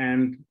dir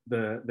and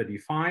the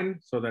define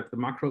so that the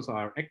macros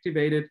are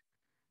activated.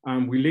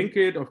 We link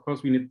it. Of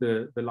course, we need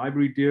the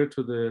library dir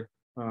to the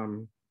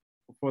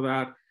for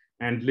that,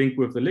 and link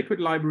with the liquid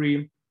library.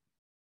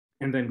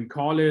 And then we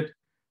call it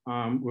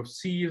with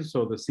C,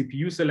 so the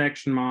CPU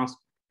selection mask,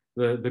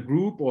 the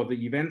group or the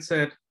event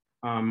set,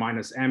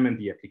 -m and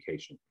the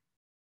application.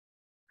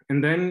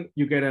 And then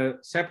you get a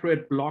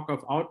separate block of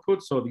output,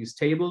 so these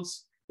tables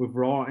with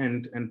raw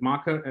and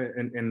marker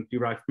and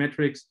derived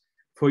metrics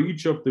for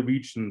each of the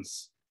regions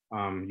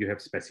you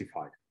have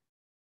specified.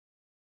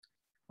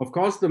 Of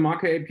course, the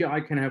marker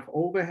API can have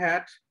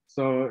overhead,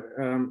 so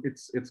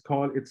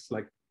it's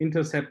like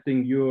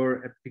intercepting your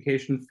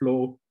application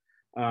flow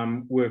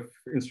with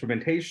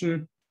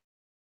instrumentation.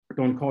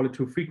 Don't call it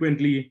too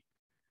frequently.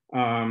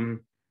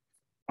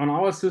 On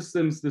our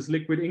systems, this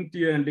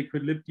likwid-pin and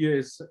likwid-lib-dir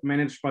is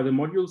managed by the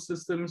module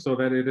system, so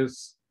that it is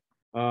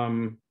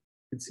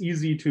it's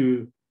easy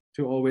to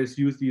always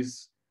use these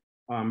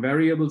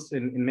variables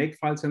in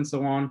makefiles and so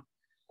on.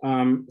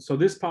 So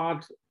this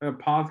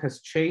path has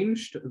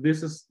changed.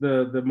 This is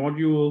the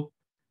module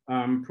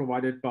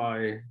provided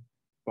by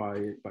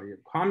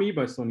OOKAMI,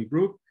 by Stony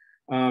Brook.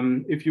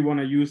 If you want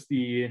to use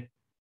the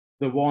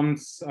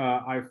ones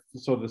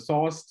so the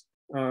sourced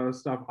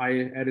stuff I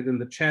added in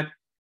the chat,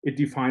 it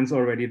defines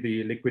already the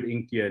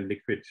likwid-pin and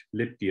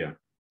likwid-lib-dir,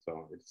 so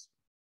it's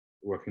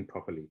working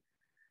properly.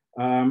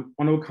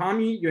 On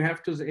OOKAMI, you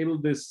have to disable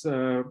this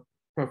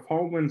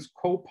performance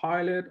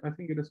copilot, I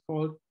think it is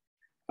called,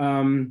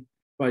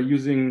 by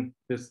using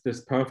this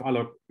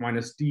perf-alloc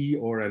 -d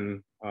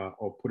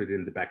or put it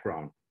in the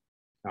background.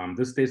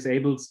 This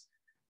disables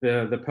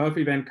the perf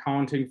event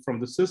counting from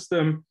the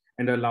system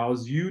and allows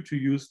you to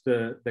use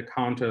the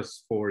counters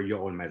for your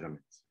own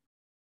measurements.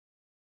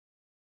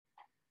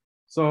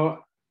 So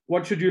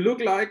what should you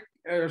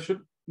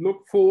look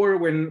for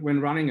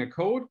when running a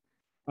code?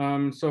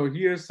 So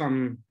here's some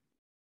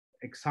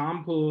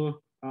example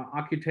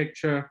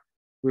architecture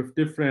with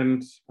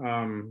different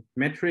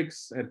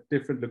metrics at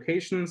different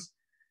locations.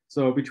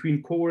 So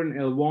between core and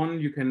L1,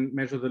 you can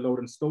measure the load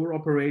and store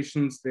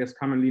operations. There's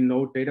currently no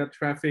data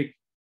traffic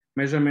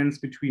measurements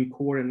between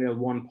core and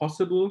L1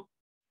 possible,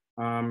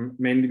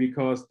 mainly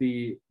because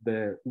the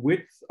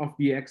width of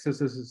the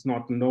accesses is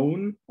not known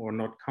or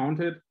not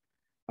counted.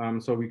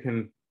 So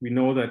we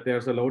know that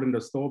there's a load in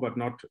the store, but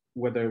not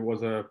whether it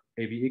was a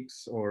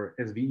AVX or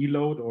SVE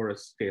load or a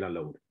scalar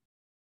load.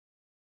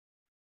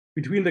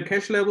 Between the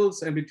cache levels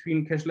and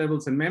between cache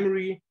levels and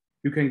memory,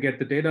 you can get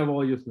the data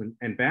volumes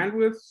and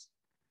bandwidths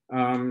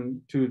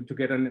to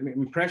get an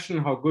impression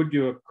how good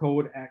your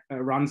code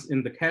runs in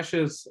the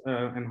caches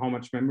and how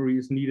much memory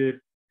is needed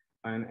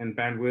and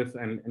bandwidth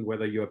and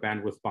whether you're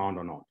bandwidth bound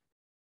or not.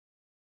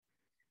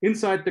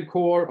 Inside the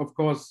core, of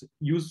course,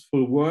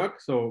 useful work.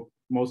 So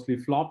mostly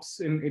flops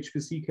in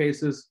HPC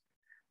cases,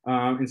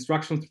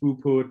 instruction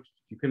throughput.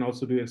 You can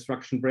also do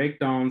instruction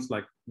breakdowns,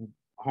 like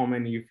how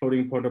many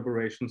floating point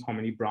operations, how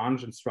many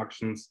branch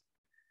instructions,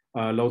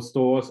 load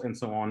stores, and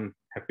so on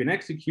have been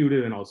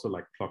executed, and also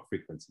like clock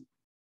frequency.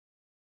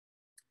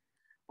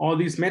 All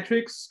these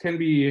metrics can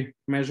be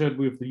measured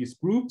with these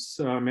groups,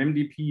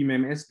 memdp,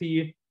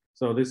 memsp.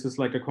 So this is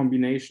like a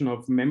combination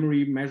of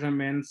memory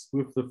measurements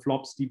with the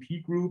flops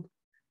dp group.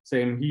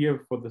 Same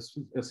here for the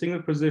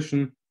single position,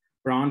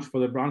 branch for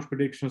the branch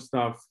prediction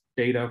stuff,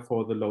 data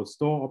for the load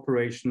store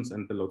operations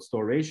and the load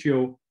store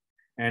ratio,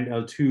 and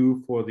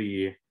L2 for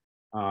the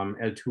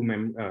L1,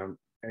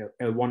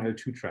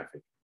 L2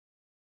 traffic.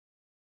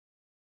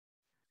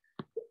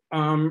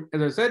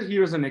 As I said,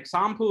 here's an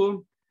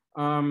example.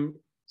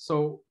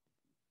 So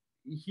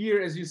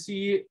here, as you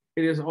see,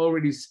 it is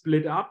already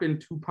split up in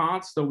two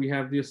parts. So we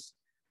have this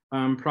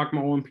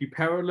pragma OMP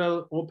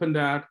parallel, open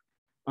that,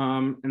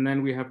 and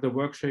then we have the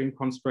work sharing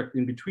construct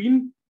in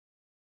between.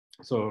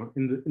 So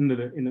in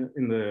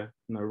the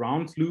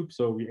rounds loop,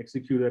 so we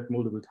execute that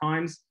multiple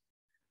times.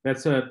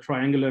 That's a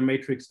triangular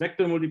matrix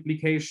vector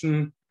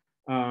multiplication.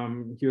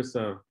 Here's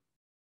a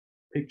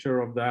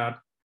picture of that.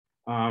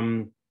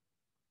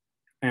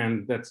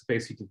 And that's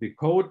basically the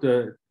code.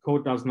 The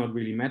code does not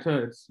really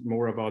matter. It's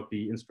more about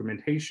the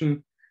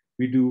instrumentation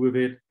we do with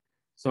it.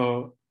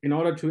 So in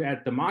order to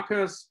add the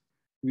markers,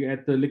 we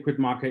add the liquid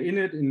marker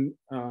init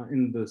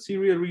in the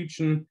serial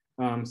region.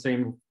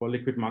 Same for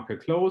liquid marker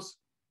close.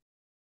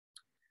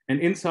 And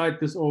inside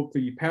this OP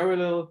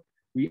parallel,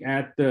 we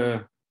add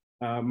the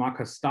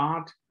marker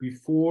start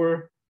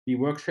before the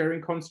work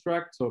sharing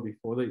construct, so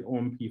before the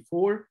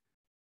OMP4,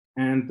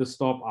 and the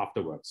stop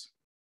afterwards.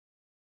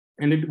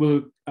 And it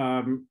will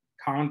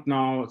count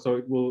now, so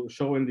it will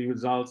show in the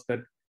results that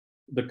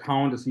the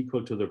count is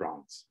equal to the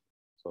rounds,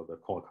 so the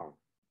call count.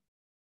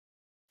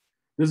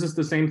 This is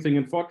the same thing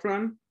in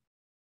Fortran,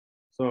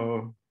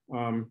 so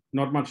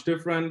not much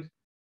different.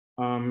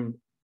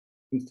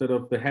 Instead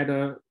of the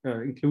header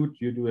include,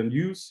 you do an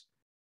use,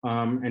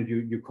 and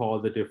you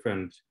call the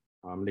different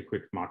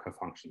liquid marker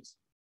functions.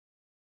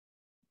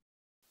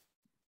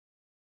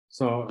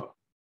 So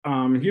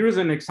here is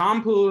an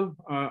example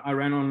I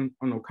ran on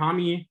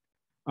OOKAMI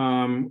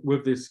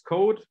with this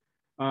code.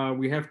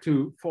 We have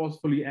to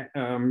forcefully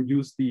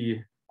use the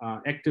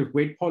active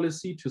wait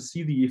policy to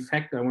see the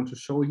effect I want to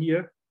show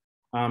here.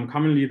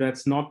 Commonly,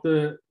 that's not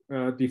the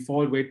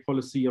default wait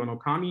policy on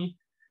OOKAMI.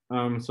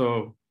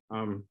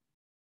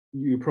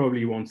 You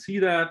probably won't see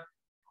that.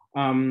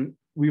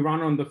 We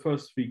run on the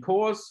first 3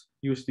 cores,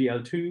 use the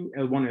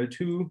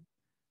L1,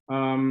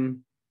 L2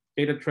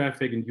 data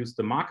traffic, and use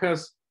the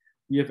markers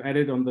we have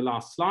added on the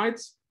last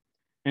slides.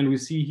 And we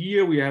see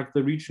here we have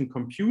the region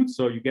compute.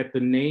 So you get the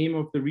name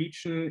of the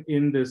region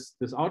in this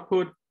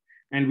output,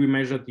 and we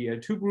measured the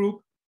L2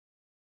 group.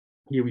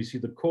 Here we see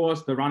the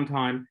cores, the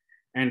runtime,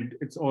 and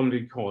it's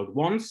only called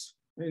once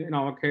in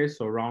our case.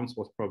 So rounds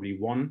was probably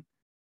 1.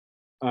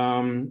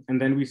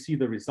 And then we see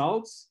the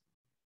results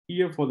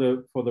here for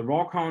the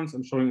raw counts.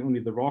 I'm showing only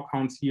the raw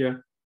counts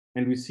here.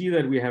 And we see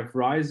that we have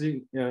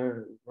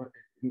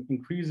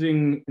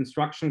increasing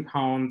instruction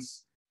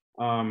counts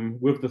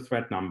with the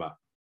thread number.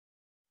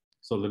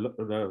 So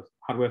the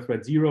hardware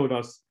thread 0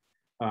 does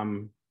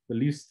the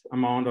least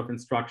amount of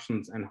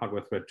instructions, and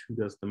hardware thread 2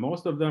 does the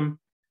most of them.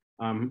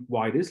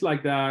 Why it is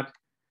like that?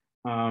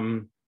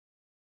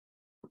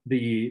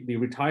 The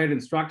retired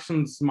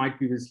instructions might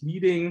be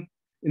misleading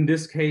in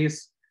this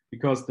case,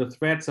 because the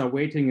threads are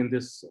waiting in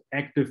this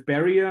active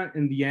barrier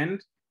in the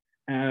end,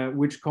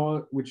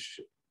 which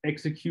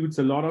executes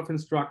a lot of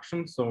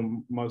instructions,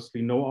 so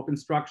mostly no op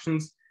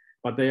instructions,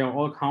 but they are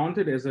all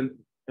counted as an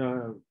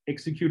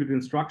executed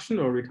instruction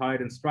or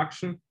retired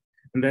instruction.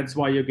 And that's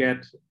why you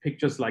get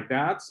pictures like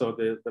that. So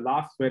the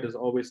last thread is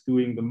always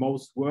doing the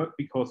most work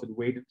because it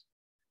waited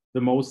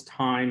the most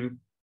time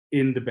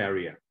in the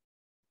barrier.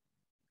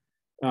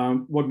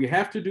 What we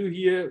have to do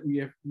here,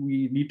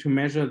 we need to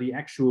measure the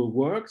actual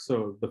work,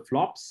 so the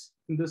flops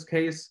in this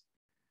case.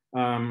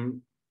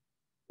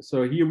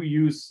 So here we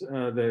use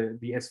the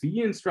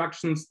SVE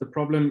instructions. The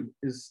problem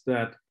is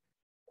that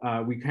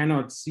we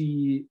cannot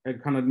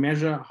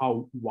measure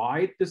how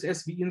wide this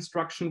SVE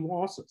instruction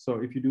was.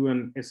 So if you do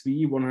an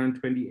SVE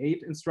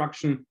 128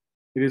 instruction,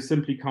 it is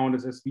simply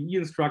counted as SVE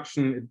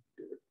instruction.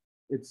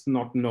 It's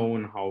not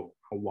known how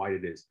wide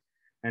it is.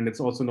 And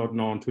it's also not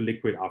known to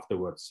liquid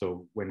afterwards,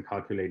 so when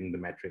calculating the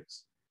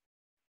metrics.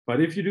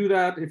 But if you do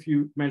that, if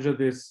you measure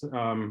this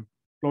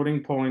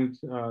floating point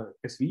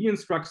SVE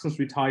instructions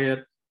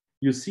retired,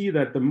 you see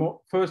that the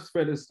first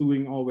thread is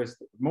doing always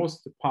the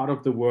most part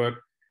of the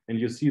work, and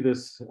you see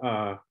this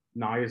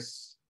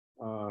nice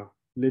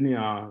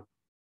linear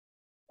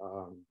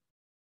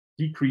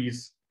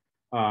decrease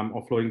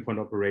of floating point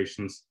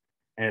operations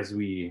as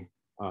we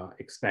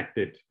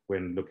expected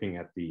when looking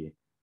at the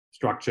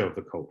structure of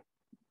the code.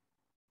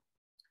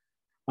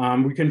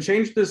 We can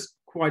change this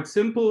quite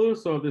simple.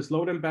 So this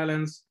load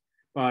imbalance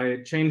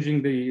by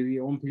changing the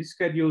OMP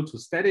schedule to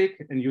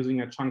static and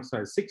using a chunk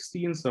size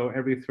 16. So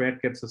every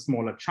thread gets a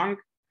smaller chunk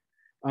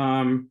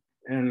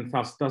and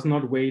thus does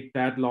not wait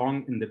that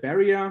long in the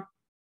barrier.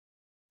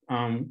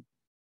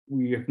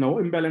 We have no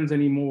imbalance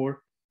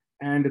anymore.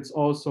 And it's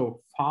also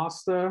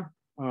faster.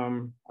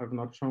 I've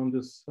not shown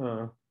this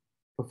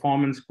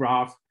performance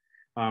graph,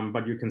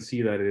 but you can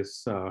see that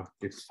it's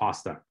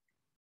faster.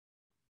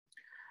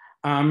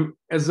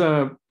 As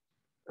a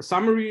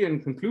summary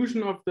and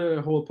conclusion of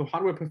the whole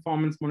hardware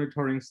performance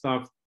monitoring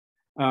stuff,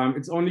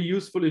 it's only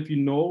useful if you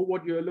know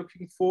what you're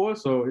looking for.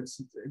 So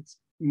it's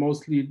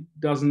mostly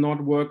does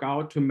not work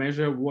out to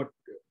measure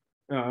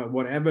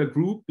whatever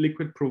group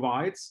Liquid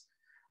provides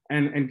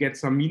and get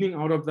some meaning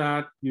out of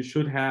that. You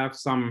should have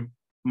some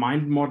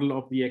mind model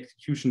of the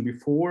execution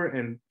before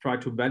and try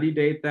to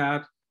validate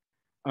that.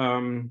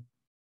 For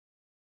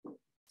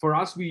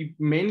us, we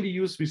mainly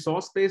use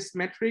resource-based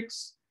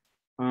metrics.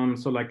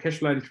 So like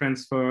cache line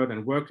transferred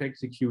and work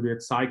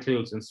executed,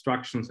 cycles,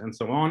 instructions, and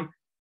so on.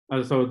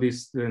 So the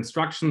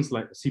instructions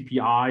like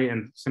CPI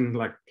and something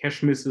like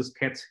cache misses,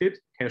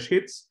 cache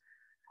hits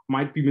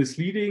might be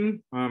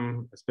misleading,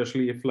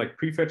 especially if like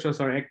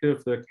prefetchers are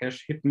active. The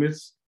cache hit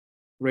miss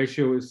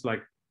ratio is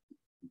like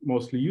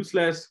mostly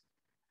useless.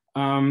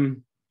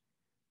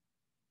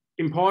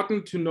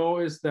 Important to know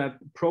is that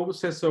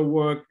processor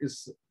work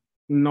is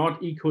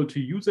not equal to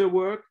user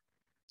work.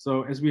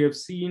 So as we have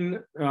seen,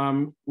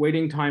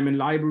 waiting time in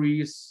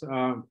libraries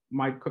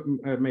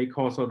may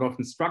cause a lot of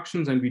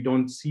instructions, and we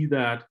don't see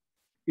that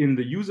in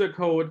the user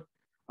code.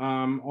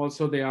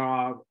 Also, there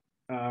are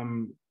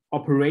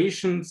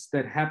operations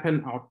that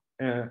happen out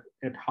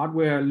at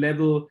hardware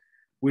level,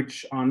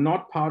 which are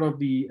not part of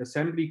the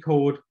assembly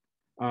code.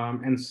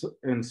 And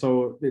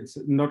so it's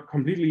not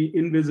completely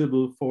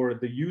invisible for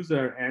the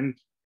user and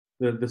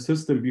the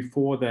system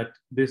before that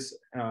this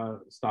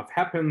stuff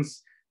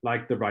happens,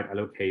 like the write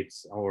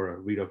allocates or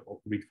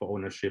read for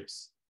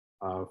ownerships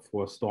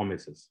for store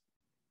misses.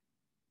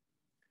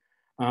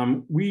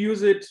 We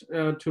use it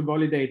to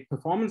validate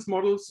performance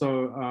models.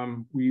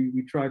 So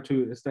we try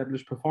to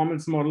establish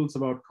performance models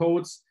about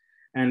codes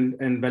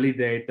and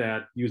validate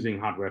that using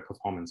hardware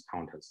performance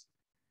counters.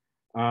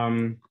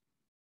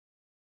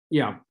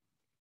 Yeah,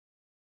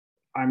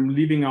 I'm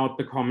leaving out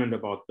the comment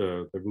about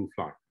the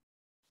roofline.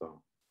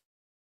 So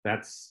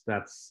that's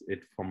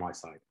it from my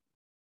side.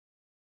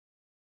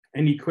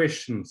 Any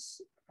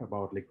questions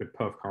about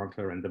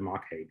likwid-perfctr and the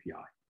Marker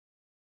API?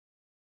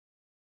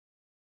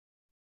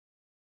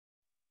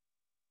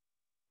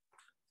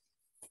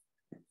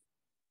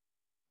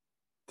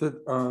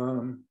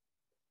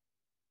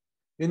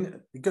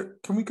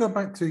 Can we go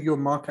back to your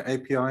Marker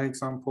API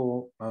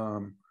example?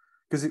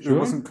 Because it Sure.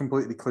 wasn't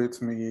completely clear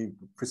to me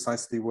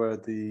precisely where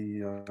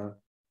the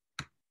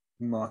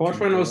marking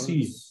Fortran or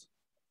C?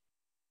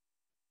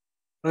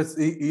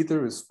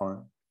 Either is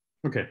fine.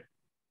 Okay.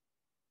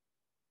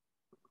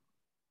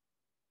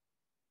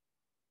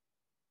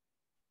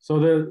 So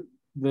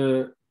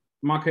the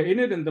marker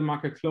init and the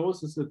marker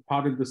close is a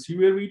part of the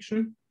serial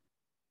region.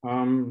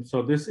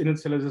 So this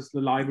initializes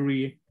the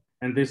library,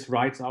 and this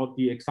writes out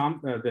the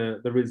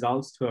the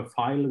results to a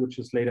file, which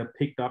is later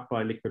picked up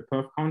by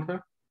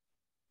likwid-perfctr.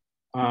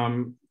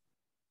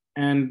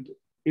 And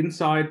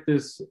inside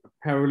this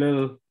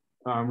parallel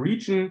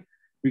region,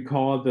 we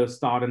call the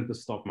start and the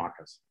stop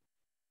markers.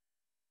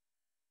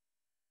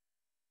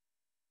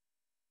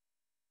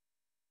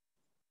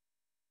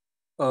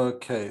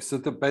 Okay, so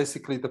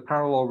basically the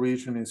parallel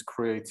region is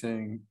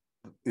creating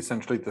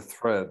essentially the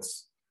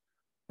threads.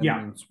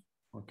 Yeah.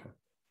 Okay.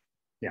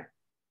 Yeah.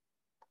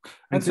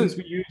 And since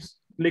we use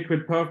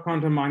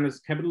likwid-perfctr minus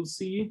capital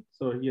C,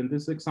 so here in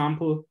this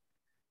example,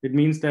 it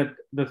means that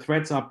the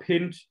threads are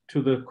pinned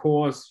to the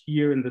cores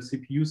here in the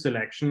CPU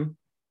selection,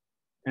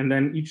 and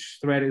then each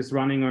thread is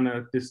running on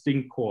a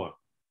distinct core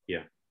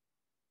here.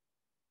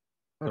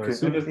 So as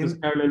soon as this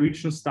parallel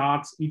region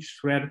starts, each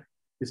thread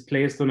is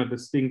placed on a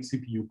distinct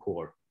CPU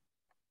core.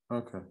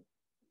 Okay.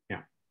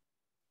 Yeah.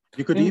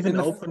 You could even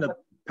open a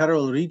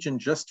parallel region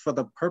just for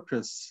the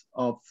purpose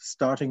of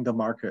starting the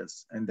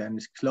markers, and then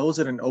close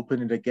it and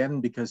open it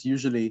again, because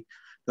usually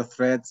the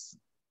threads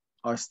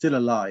are still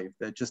alive.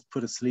 They're just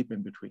put asleep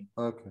in between.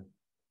 Okay.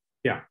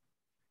 Yeah.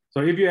 So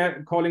if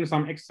you're calling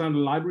some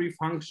external library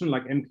function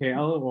like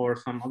MKL or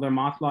some other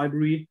math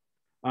library,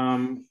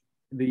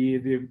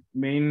 the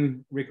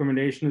main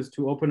recommendation is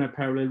to open a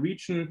parallel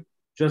region,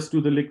 just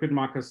do the liquid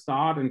marker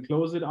start and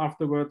close it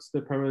afterwards,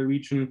 the parallel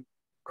region,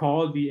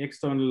 call the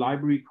external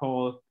library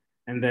call,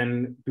 and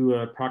then do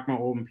a pragma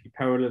OMP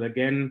parallel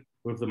again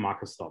with the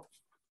marker stop.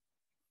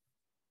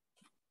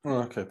 Oh,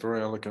 okay,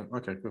 very elegant.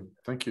 Okay, good.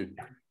 Thank you.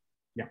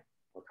 Yeah,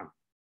 welcome.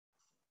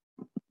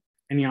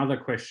 Any other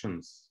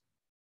questions?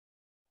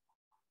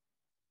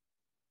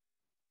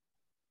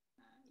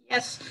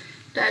 Yes,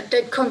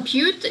 the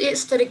compute,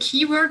 is that a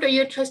keyword, or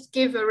you just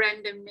give a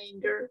random name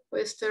there? Or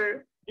is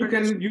there? You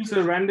can use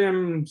a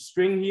random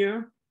string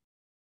here.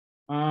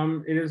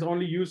 It is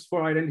only used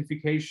for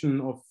identification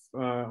of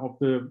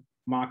the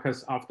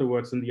markers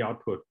afterwards in the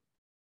output.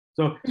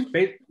 So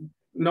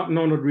not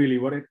really.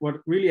 What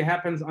really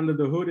happens under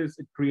the hood is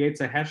it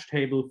creates a hash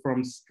table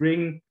from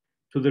string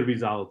to the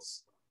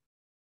results.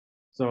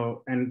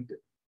 So, and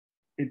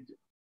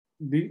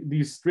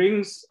these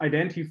strings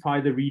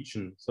identify the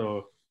region.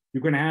 So you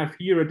can have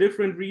here a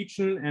different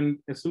region, and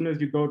as soon as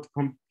you go to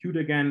compute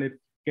again,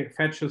 it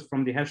fetches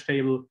from the hash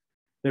table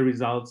the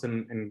results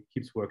and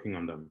keeps working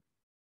on them.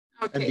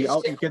 Okay.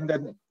 And you can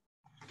then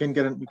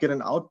get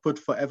an output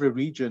for every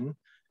region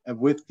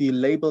with the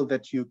label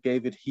that you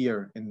gave it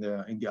here in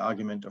the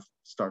argument of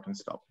start and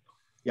stop.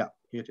 Yeah,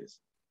 here it is.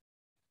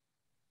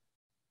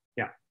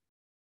 Yeah.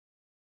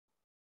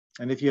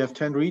 And if you have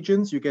 10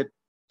 regions, you get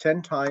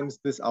 10 times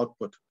this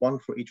output, one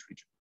for each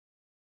region.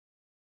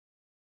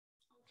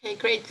 Okay,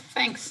 great,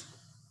 thanks.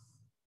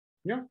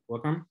 Yeah,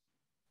 welcome.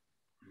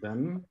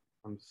 Then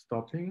I'm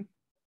stopping.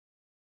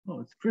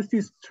 Oh, it's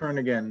Christie's turn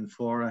again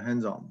for a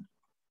hands-on.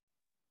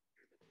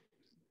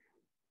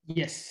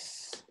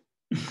 Yes.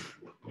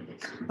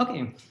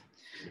 Okay,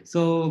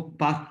 so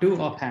part 2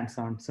 of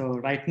hands-on. So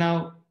right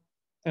now,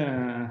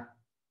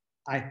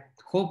 I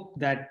hope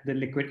that the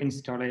liquid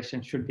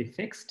installation should be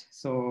fixed.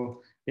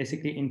 So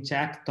basically in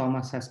chat,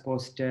 Thomas has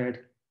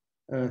posted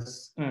a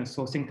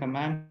sourcing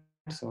command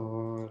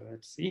So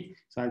let's see.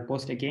 So I'll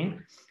post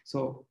again.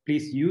 So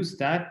please use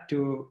that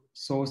to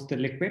source the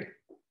liquid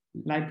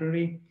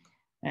library.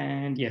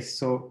 And yes,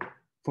 so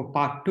for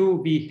part 2,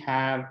 we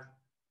have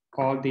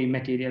all the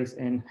materials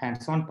in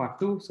hands-on part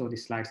 2. So the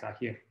slides are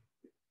here.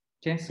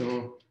 Okay,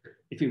 so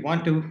if you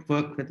want to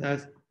work with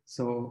us,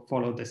 so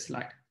follow this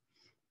slide.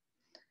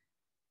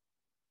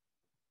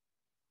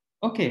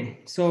 Okay,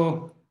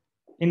 so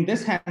in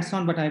this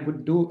hands-on, what I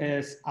would do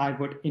is I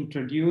would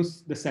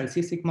introduce the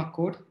Celsius Sigma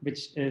code,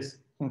 which is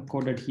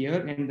coded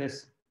here in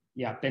this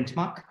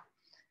benchmark.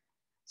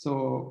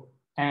 So,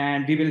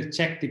 and we will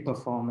check the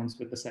performance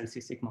with the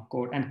Celsius Sigma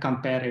code and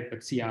compare it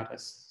with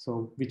CRS,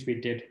 so which we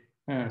did.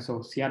 So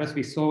CRS,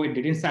 we saw it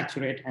didn't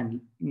saturate,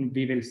 and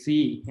we will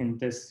see in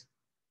this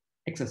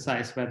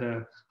exercise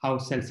whether how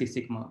Celsius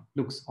Sigma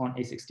looks on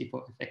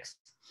A64FX.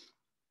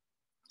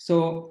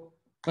 So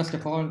first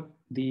of all,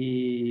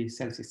 the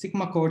Celsius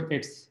Sigma code,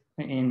 it's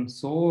in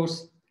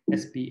source,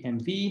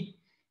 SpMV,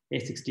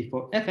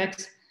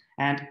 A64FX,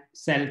 and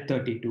cell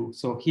 32.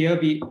 So here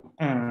we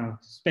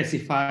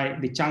specify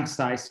the chunk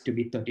size to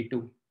be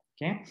 32.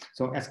 Okay,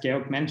 so as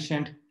Georg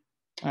mentioned,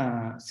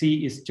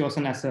 C is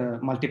chosen as a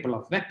multiple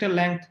of vector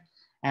length,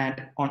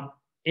 and on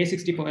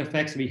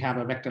A64FX we have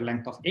a vector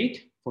length of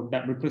 8 for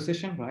double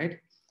precision, right?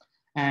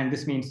 And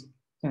this means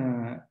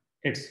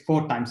it's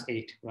 4 times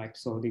 8, right?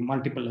 So the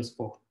multiple is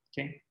 4,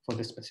 okay, for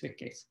this specific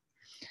case.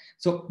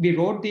 So we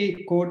wrote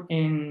the code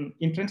in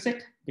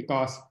intrinsic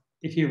because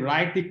if you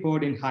write the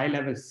code in high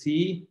level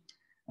C,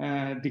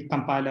 the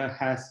compiler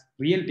has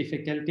real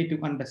difficulty to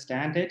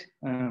understand it.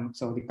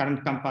 So the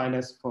current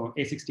compilers for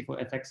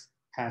A64FX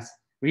has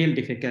real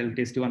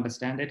difficulties to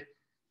understand it.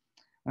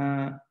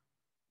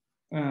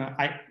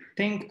 I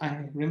think,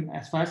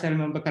 as far as I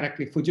remember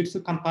correctly,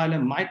 Fujitsu compiler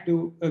might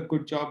do a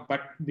good job,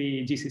 but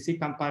the GCC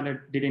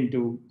compiler didn't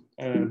do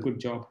a good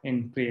job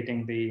in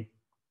creating the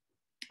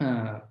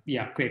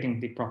creating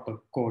the proper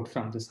code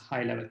from this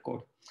high-level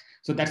code.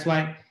 So that's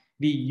why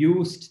we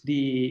used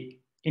the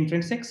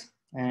intrinsics,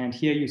 and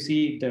here you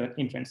see the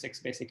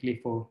intrinsics basically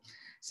for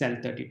cell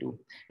 32.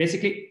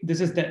 Basically, this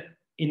is the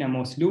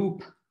innermost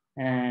loop,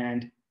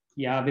 and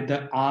with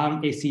the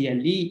ARM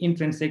ACLE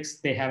intrinsics,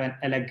 they have an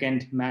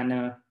elegant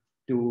manner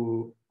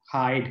to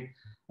hide,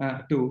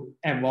 to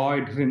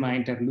avoid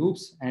reminder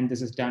loops. And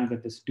this is done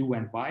with this do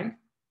and while,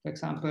 for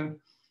example.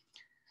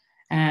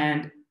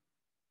 And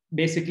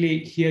basically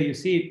here you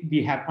see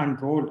we have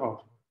unrolled,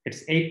 or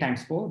it's 8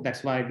 times 4.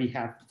 That's why we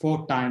have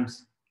 4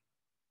 times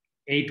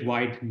 8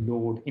 wide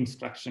load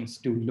instructions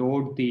to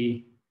load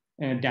the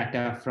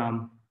data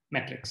from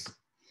metrics.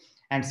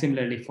 And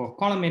similarly for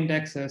column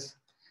indexes,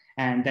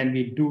 and then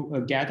we do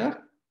a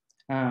gather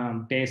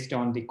based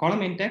on the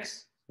column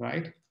index,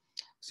 right?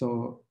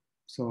 So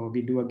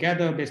we do a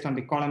gather based on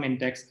the column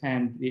index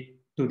and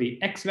to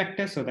the X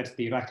vector. So that's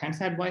the right-hand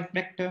side Y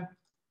vector.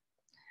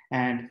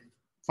 And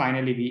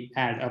finally, we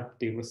add up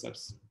the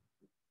results,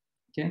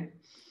 okay?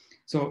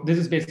 So this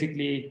is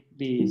basically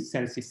the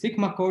Celsius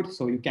Sigma code.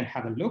 So you can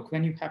have a look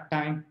when you have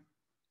time.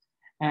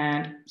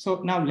 And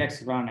so now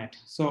let's run it.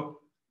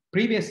 So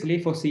previously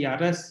for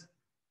CRS,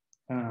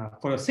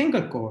 for a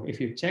single core, if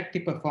you check the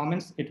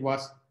performance, it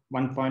was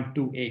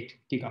 1.28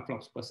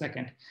 gigaflops per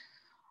second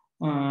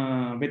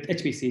with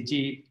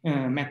HPCG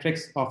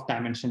metrics of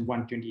dimension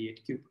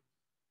 128 cube.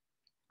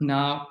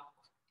 Now,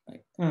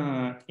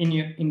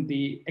 in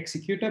the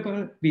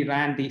executable, we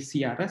ran the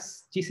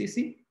CRS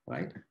GCC,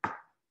 right?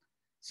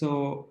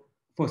 So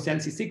for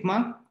Celsius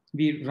Sigma,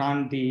 we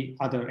run the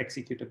other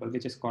executable,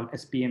 which is called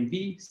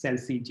SpMV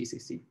Celsius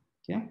GCC,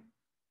 okay?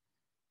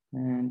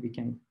 And we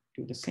can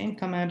do the same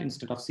command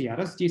instead of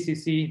CRS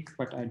GCC.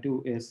 What I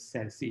do is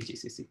Celsius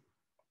GCC.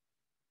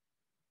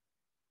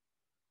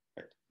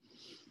 Right.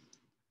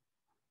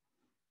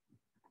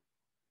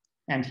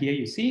 And here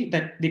you see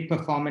that the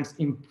performance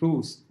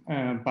improves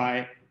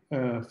by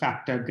a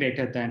factor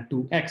greater than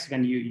 2x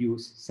when you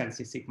use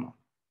Celsius Sigma.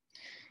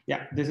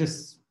 Yeah, this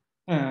is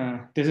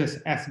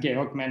as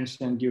Georg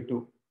mentioned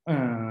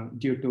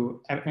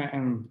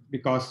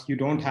because you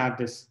don't have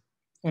this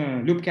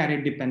loop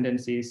carrier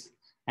dependencies,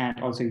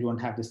 and also you don't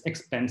have this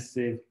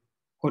expensive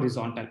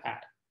horizontal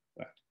add,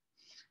 right?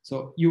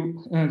 So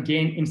you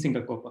gain in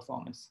single core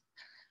performance.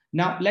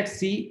 Now let's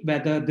see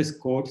whether this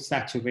code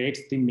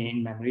saturates the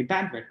main memory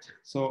bandwidth.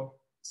 So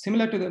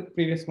similar to the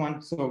previous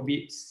one, so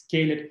we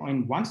scale it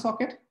on one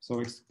socket.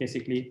 So it's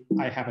basically,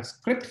 I have a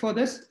script for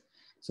this.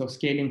 So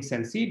scaling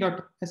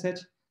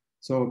cellc.sh.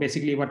 So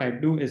basically what I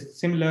do is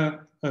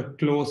similar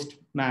closed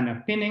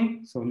manner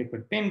pinning. So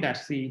likwid-pin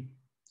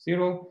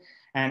 -C0.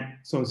 And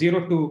so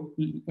 0 to,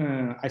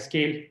 I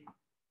scale,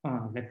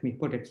 let me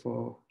put it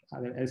for,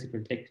 else it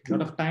will take a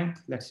lot of time.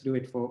 Let's do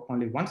it for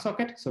only one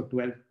socket. So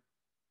 12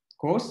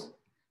 cores.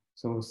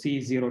 So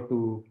C0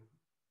 to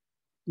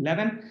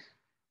 11.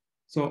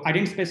 So I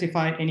didn't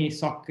specify any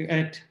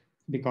socket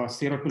because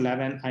 0 to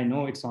 11, I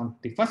know it's on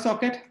the first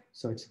socket.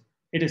 So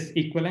it is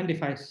equivalent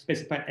if I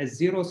specify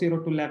S0,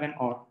 0 to 11,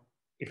 or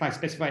if I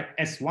specify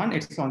S1,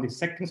 it's on the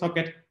second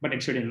socket, but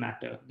it shouldn't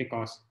matter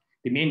because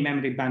the main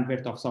memory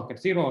bandwidth of socket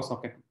 0 or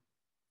socket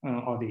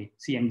or the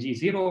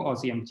CMG0 or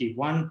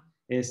CMG1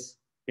 is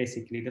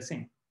basically the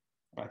same,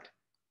 right?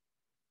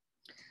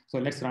 So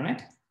let's run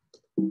it.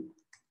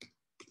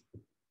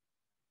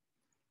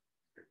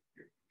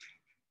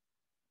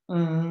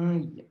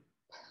 Yeah.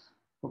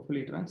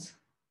 Hopefully it runs.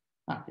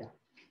 Yeah.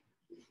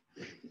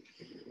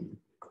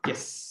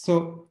 Yes,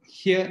 so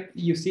here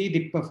you see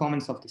the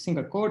performance of the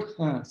single core.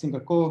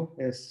 Single core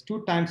is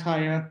 2 times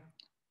higher.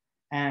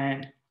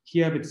 And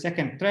here with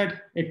second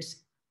thread,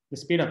 the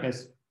speed up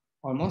is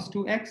almost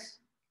 2x.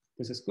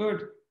 This is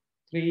good,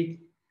 3,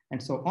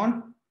 and so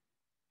on.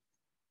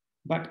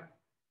 But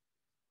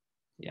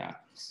yeah,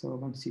 so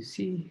once you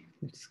see,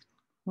 let's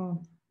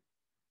go.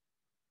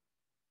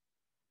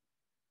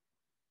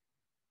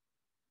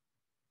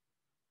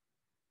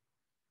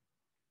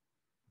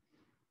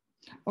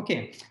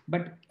 Okay,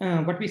 but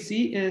what we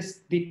see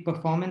is the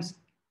performance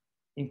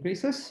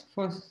increases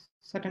for a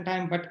certain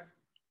time, but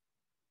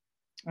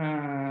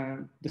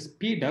the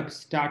speed up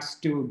starts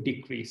to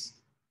decrease.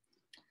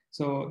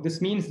 So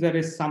this means there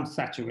is some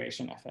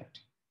saturation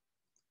effect,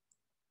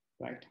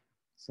 right?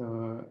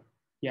 So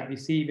yeah, we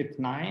see with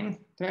 9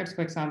 threads,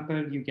 for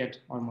example, you get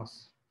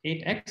almost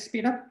 8x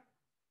speed up.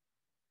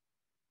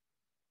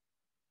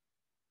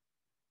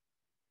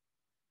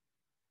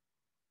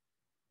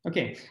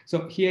 Okay,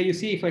 so here you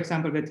see, for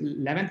example, with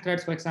 11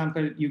 threads, for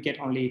example, you get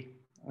only,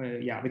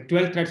 with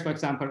 12 threads, for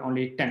example,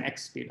 only 10x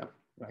speed up,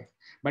 right?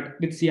 But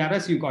with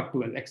CRS, you got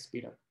 12x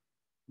speed up.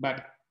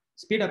 But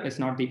speed up is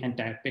not the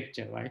entire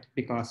picture, right?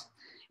 Because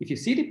if you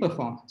see the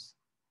performance,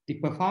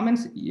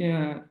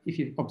 if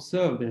you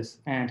observe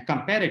this and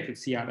compare it with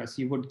CRS,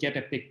 you would get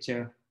a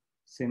picture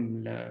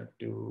similar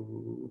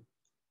to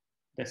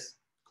this.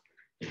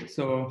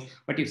 So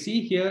what you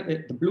see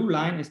here, the blue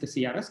line is the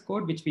CRS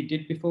code, which we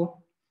did before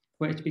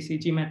for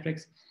HPCG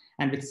metrics.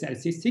 And with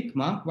Celsius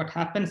sigma, what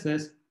happens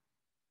is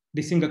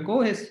the single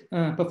core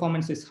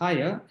performance is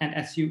higher. And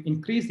as you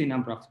increase the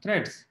number of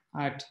threads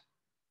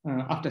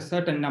after a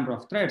certain number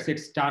of threads,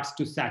 it starts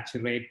to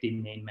saturate the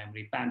main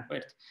memory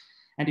bandwidth.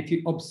 And if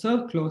you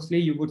observe closely,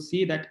 you would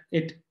see that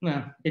it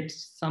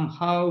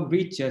somehow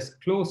reaches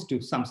close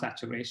to some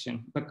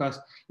saturation, because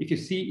if you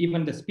see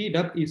even the speed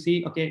up, you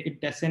see, okay,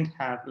 it doesn't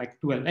have like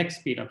 12x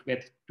speed up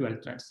with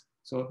 12 threads.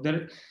 So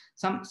there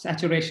some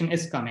saturation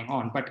is coming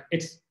on, but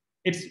it's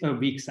a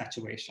weak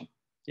saturation,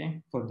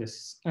 okay, for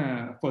this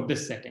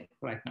setting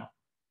right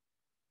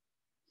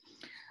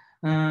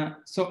now.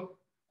 So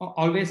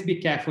always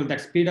be careful that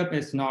speed up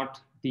is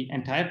not the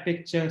entire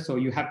picture. So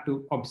you have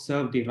to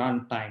observe the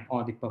runtime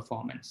or the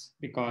performance,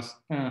 because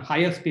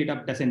higher speed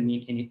up doesn't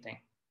mean anything,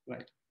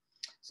 right?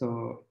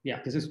 So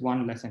yeah, this is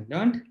one lesson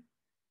learned.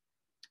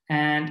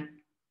 And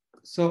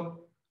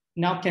so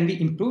now can we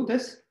improve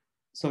this?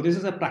 So this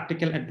is a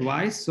practical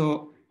advice.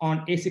 So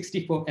on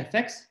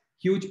A64FX,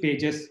 huge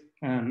pages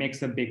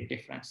makes a big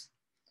difference.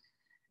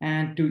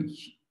 And to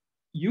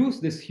use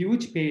this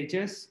huge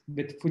pages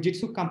with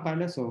Fujitsu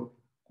compiler, so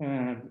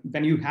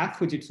when you have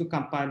Fujitsu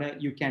compiler,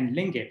 you can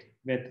link it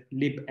with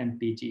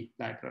libmpg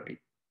library.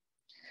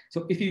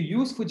 So if you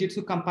use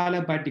Fujitsu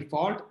compiler by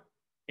default,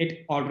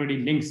 it already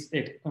links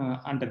it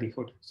under the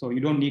hood. So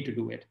you don't need to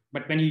do it.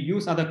 But when you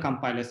use other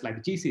compilers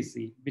like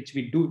GCC, which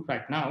we do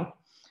right now,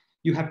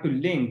 you have to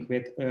link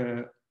with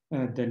the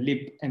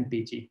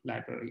libmpg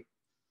library.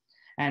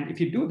 And if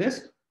you do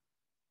this,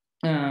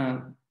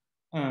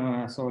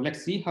 so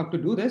let's see how to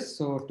do this.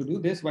 So to do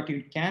this, what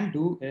you can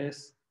do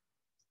is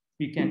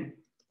you can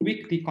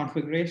tweak the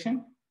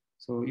configuration.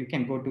 So you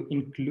can go to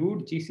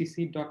include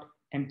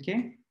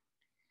gcc.mk.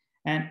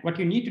 And what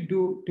you need to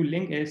do to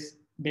link is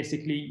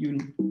basically,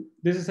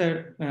 this is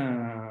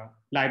a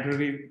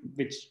library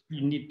which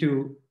you need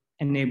to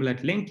enable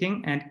at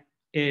linking, and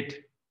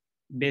it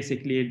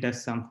basically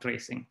does some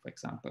tracing, for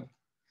example.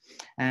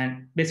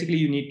 And basically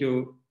you need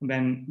to,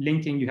 when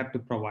linking, you have to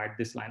provide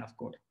this line of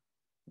code,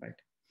 right?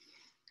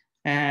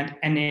 And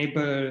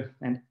enable,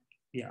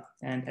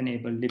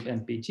 enable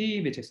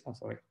libmpg, which is,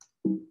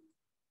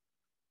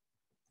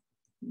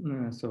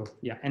 so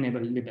yeah,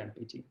 enable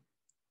libmpg,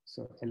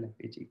 so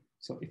lmpg.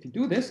 So if you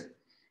do this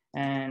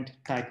and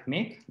type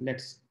make,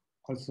 let's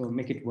also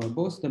make it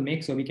verbose, the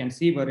make, so we can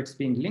see where it's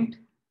being linked.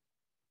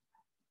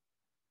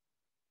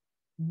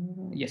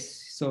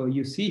 Yes, so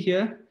you see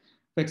here,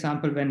 for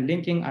example, when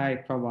linking, I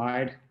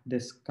provide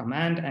this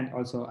command and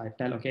also I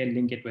tell, okay,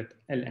 link it with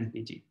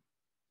lmpg.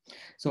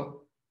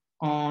 So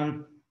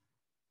on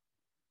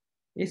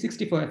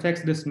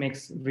A64FX, this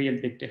makes real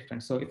big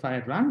difference. So if I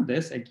run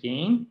this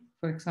again,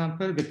 for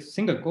example, with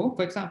single core,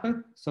 for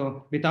example,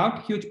 so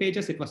without huge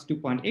pages, it was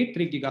 2.83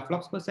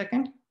 gigaflops per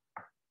second.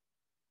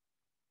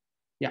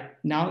 Yeah,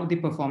 now the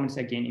performance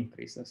again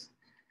increases.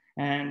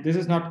 And this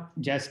is not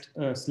just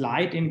a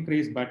slight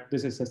increase, but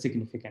this is a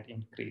significant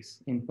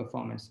increase in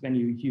performance when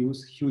you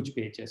use huge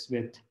pages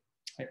with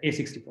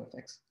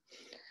A64FX.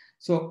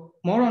 So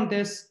more on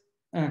this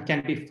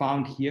can be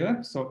found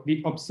here. So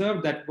we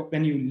observed that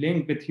when you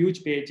link with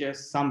huge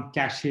pages, some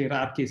cache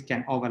hierarchies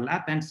can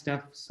overlap and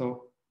stuff.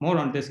 So more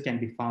on this can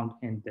be found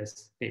in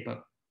this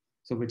paper,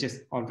 so which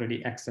is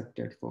already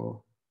accepted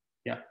for,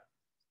 yeah.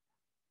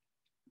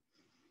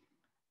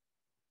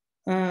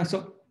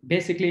 So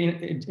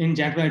basically, in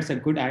general, it's a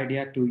good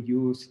idea to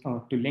use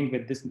or to link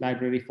with this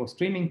library for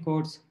streaming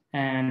codes.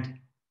 And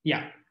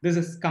yeah,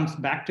 comes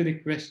back to the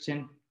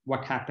question,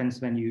 what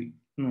happens when you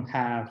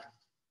have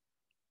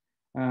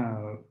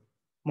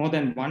more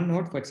than one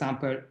node? For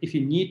example, if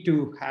you need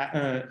to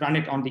run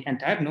it on the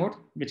entire node,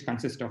 which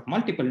consists of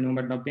multiple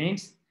node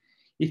domains,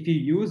 if you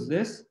use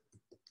this,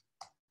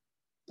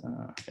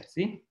 let's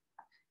see,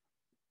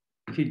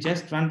 if you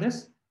just run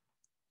this,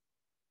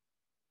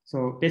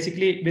 so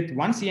basically with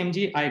one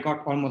CMG, I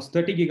got almost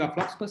 30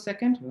 gigaflops per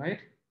second, right?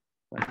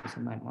 Why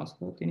doesn't my mouse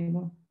work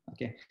anymore?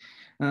 Okay,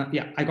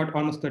 yeah, I got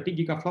almost 30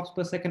 gigaflops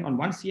per second on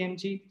one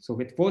CMG. So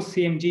with 4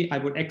 CMG, I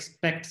would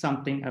expect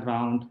something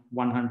around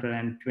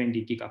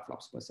 120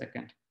 gigaflops per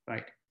second,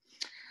 right?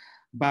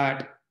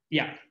 But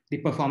yeah, the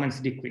performance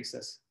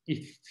decreases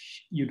if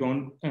you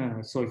don't.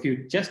 So if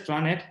you just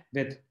run it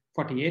with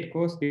 48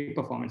 cores, the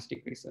performance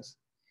decreases.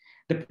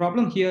 The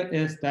problem here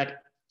is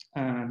that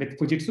with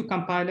Fujitsu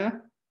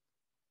compiler,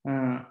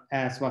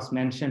 as was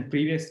mentioned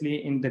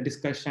previously in the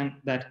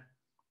discussion, that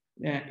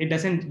it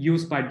doesn't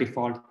use by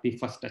default the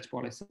first touch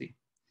policy.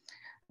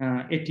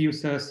 It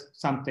uses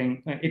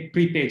something, it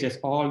prepages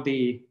all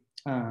the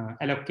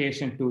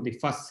allocation to the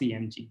first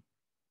CMG.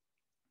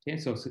 Okay,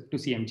 so to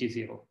CMG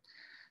 0.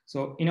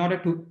 So in order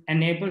to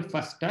enable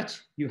first touch,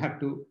 you have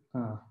to,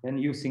 when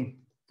using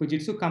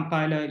Fujitsu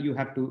compiler, you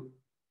have to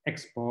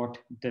export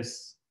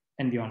this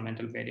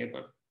environmental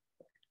variable.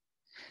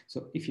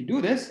 So if you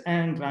do this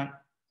and run,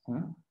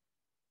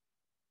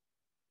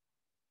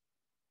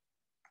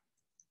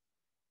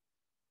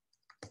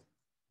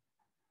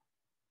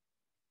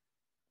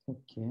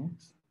 okay.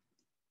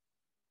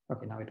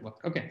 Okay, now it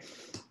worked. Okay.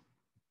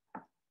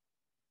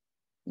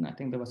 I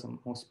think there was some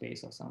more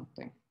space or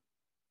something.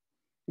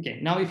 Okay,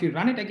 now if you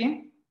run it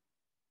again,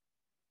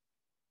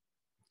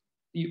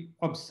 you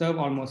observe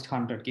almost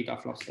 100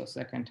 gigaflops per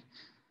second.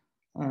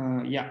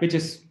 Yeah, which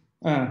is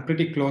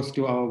pretty close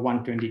to our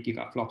 120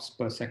 gigaflops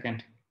per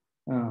second.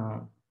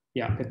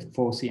 Yeah, with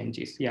 4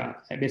 CMGs. Yeah,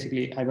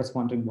 basically, I was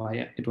wondering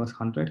why it was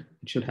 100.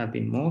 It should have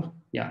been more.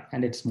 Yeah,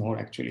 and it's more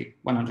actually,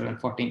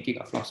 114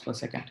 gigaflops per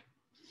second.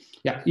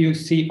 Yeah, you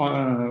see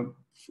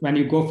when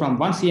you go from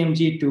 1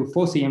 CMG to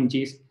 4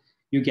 CMGs,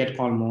 you get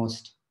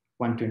almost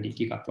 120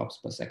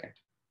 gigaflops per second,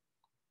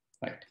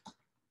 right?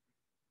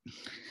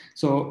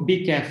 So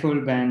be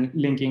careful when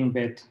linking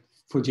with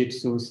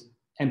Fujitsu's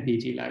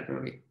MPG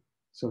library.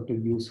 So to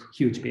use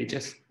huge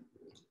pages.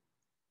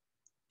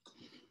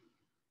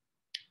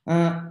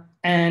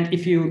 And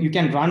if you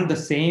can run the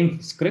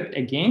same script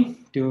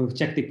again to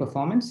check the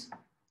performance.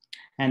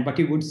 And what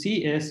you would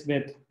see is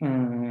with,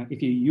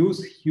 if you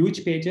use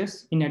huge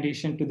pages in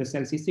addition to the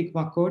cell C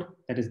sigma code,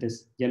 that is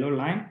this yellow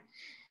line,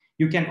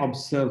 you can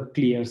observe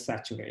clear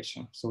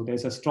saturation. So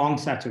there's a strong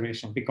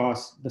saturation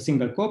because the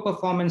single core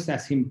performance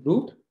has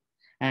improved.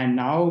 And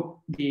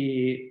now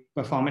the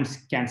performance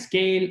can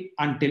scale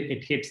until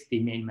it hits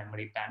the main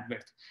memory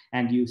bandwidth.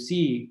 And you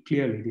see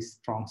clearly this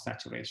strong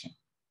saturation.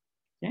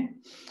 Okay.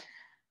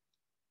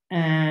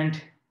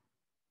 And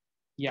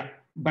yeah,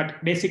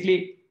 but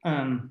basically,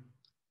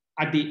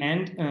 at the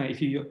end,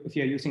 if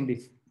you're using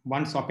the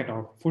one socket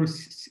or full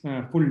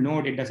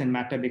node, it doesn't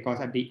matter because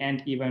at the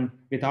end, even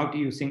without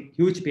using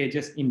huge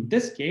pages, in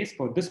this case,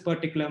 for this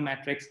particular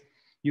matrix,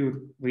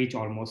 you reach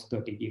almost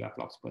 30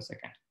 gigaflops per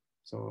second.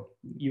 So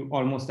you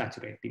almost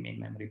saturate the main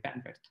memory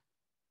bandwidth.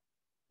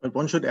 But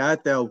one should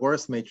add there are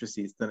worse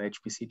matrices than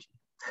HPCG.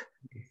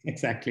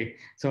 Exactly.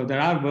 So there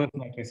are worse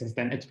matrices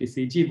than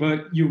HPCG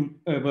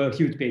where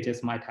huge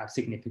pages might have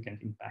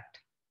significant impact,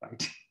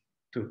 right?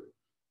 True.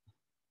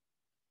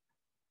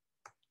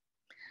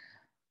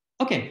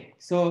 Okay,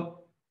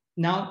 so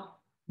now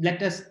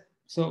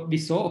so we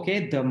saw,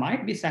 okay, there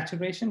might be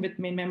saturation with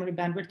main memory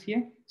bandwidth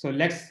here. So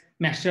let's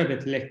measure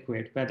with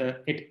liquid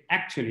whether it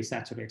actually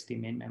saturates the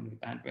main memory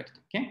bandwidth,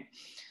 okay?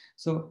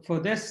 So for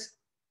this,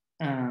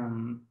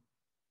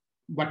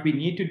 what we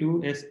need to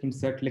do is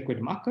insert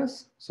liquid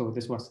markers. So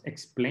this was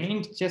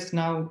explained just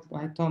now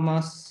by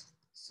Thomas.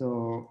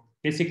 So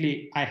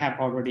basically, I have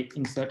already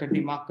inserted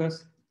the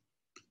markers.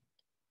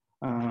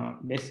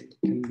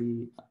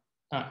 Basically,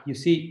 you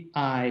see,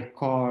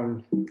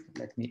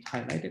 let me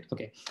highlight it.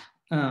 Okay,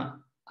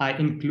 I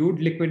include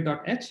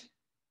liquid.h,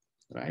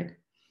 right?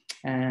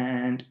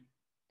 And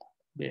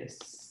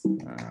this,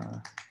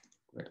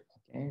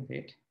 okay,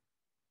 wait.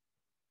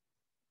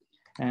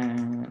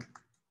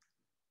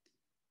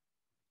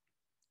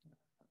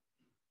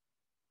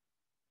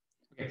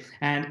 Okay.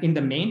 And in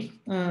the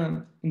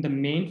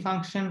main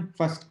function,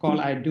 first call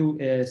I do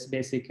is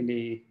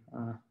basically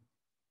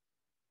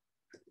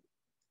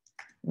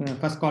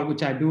first call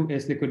which I do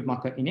is liquid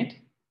marker init.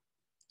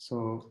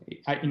 So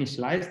I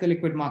initialize the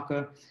liquid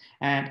marker,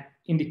 and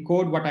in the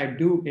code, what I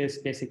do is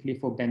basically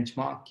for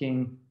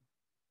benchmarking.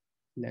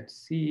 Let's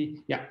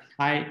see. Yeah,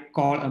 I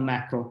call a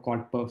macro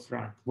called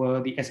perfrun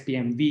where the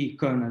SpMV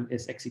kernel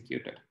is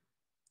executed.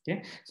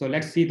 Okay, so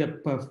let's see the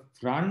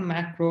perfrun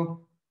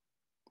macro.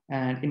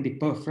 And in the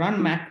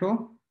perfrun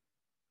macro,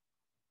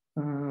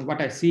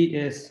 what I see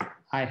is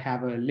I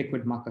have a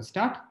liquid marker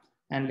start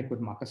and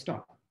liquid marker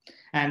stop.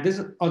 And this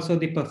is also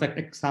the perfect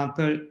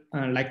example,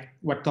 like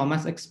what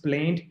Thomas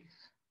explained.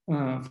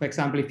 For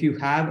example, if you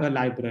have a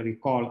library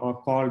call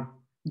or call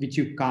which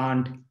you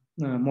can't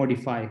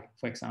modify,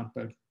 for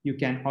example, you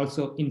can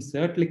also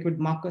insert liquid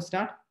marker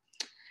start.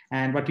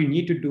 And what you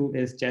need to do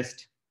is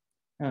just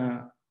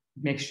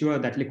make sure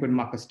that liquid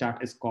marker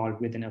start is called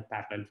within a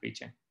parallel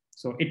region.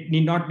 So it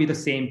need not be the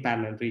same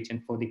parallel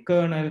region for the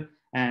kernel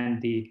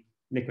and the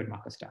liquid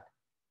marker start.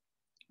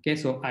 Okay,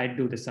 so I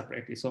do this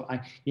separately. So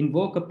I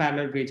invoke a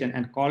parallel region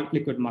and call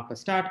liquid marker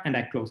start, and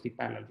I close the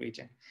parallel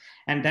region.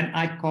 And then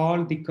I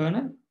call the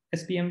kernel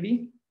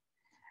SpMV,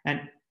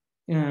 and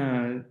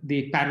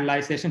the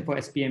parallelization for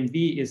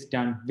SpMV is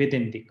done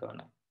within the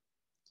kernel.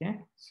 Okay,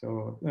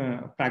 so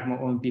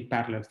pragma OMP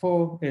parallel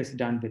 4 is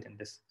done within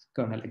this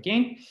kernel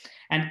again.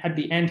 And at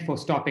the end for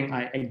stopping,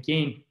 I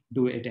again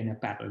do it in a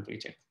parallel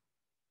region.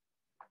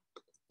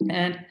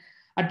 And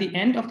at the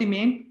end of the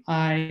main,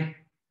 I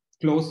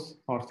close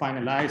or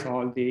finalize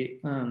all the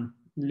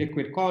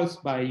liquid calls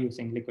by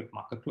using liquid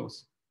marker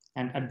close.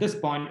 And at this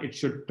point, it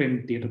should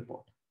print the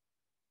report.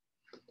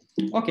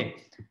 Okay,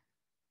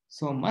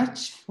 so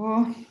much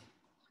for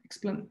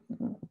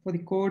the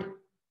code.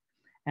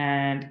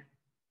 And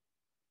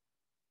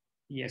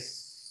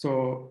yes,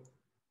 so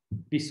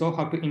we saw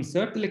how to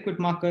insert the liquid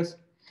markers.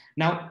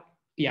 Now,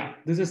 yeah,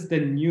 this is the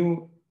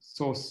new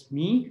source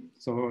me.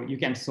 So you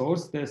can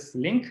source this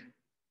link.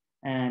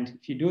 And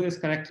if you do this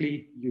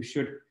correctly, you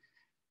should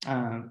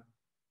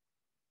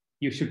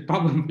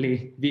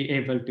probably be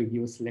able to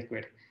use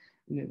liquid.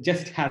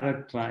 Just have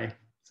a try.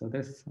 So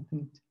there's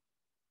something,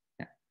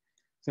 yeah.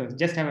 So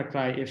just have a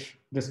try if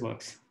this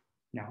works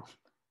now.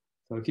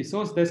 So if you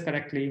source this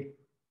correctly,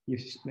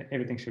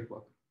 everything should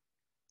work.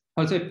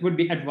 Also, it would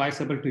be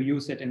advisable to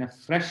use it in a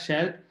fresh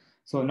shell.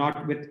 So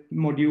not with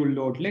module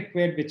load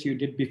liquid, which you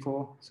did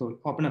before. So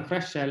open a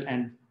fresh shell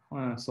and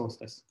source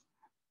this.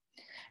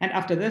 And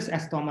after this,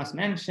 as Thomas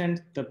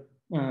mentioned, the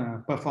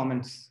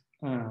performance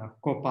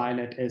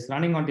copilot is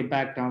running on the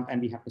background, and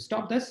we have to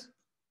stop this.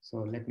 So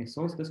let me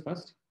source this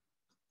first.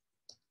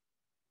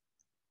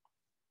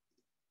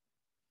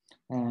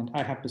 And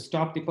I have to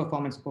stop the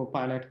performance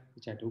copilot,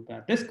 which I do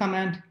by this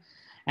command.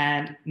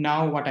 And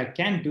now what I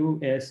can do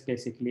is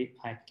basically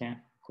I can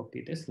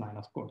copy this line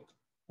of code.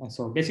 And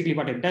so basically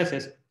what it does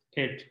is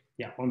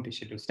OMP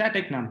schedule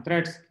static num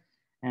threads.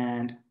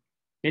 And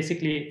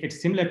basically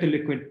it's similar to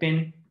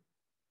likwid-pin.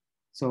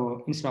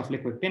 So instead of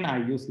likwid-pin, I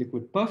use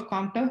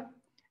likwid-perfctr,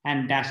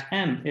 and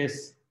 -m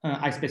is,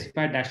 I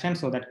specify -m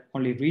so that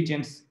only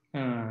regions,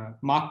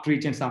 marked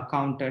regions are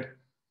counted.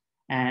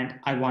 And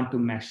I want to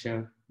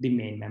measure the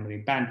main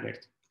memory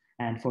bandwidth.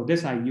 And for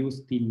this, I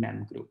use the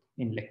mem group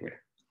in liquid.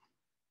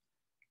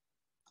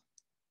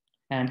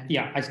 And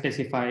yeah, I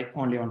specify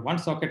only on one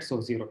socket,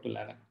 so 0 to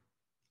 11.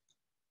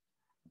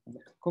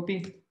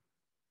 Copy.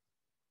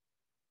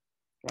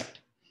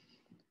 Right.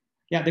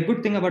 Yeah, the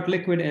good thing about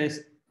liquid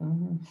is,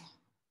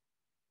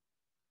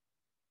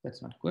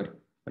 that's not good.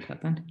 What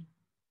happened?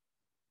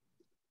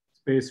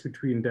 Space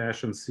between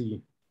dash and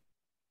C.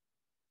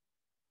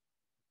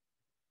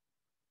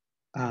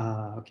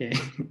 Okay,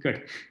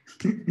 good.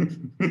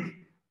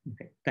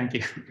 Okay, thank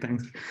you,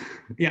 thanks.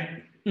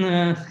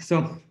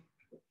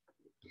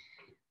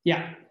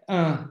 Yeah,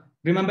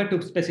 remember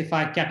to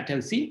specify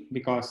capital C,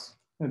 because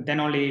then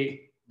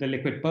only the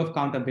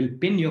likwid-perfctr will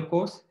pin your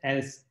course,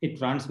 else it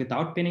runs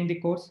without pinning the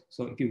course.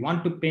 So if you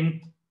want to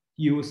pin,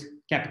 use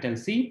capital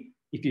C.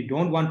 If you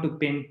don't want to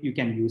pin, you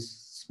can use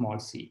small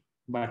c.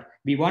 But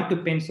we want to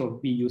pin, so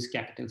we use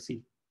capital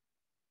C.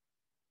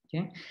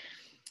 Okay,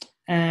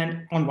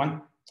 and on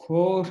one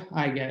core,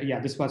 I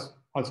get, this was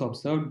also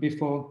observed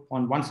before.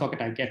 On one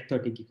socket, I get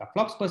 30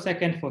 gigaflops per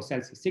second for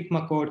Celsius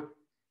Sigma code.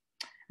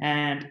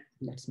 And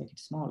let's make it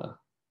smaller,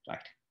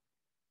 right?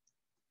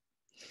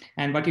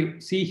 And what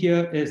you see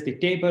here is the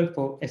table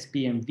for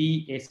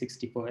SpMV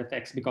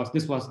A64FX, because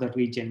this was the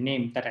region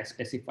name that I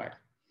specified.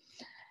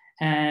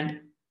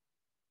 And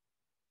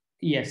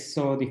yes,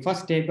 so the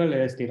first table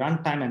is the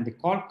runtime and the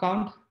call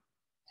count.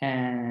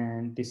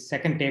 And the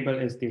second table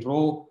is the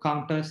row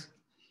counters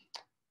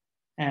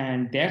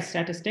and their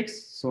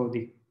statistics. So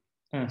the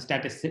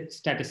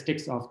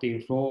statistics of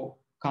the row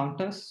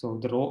counters, so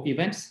the row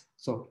events,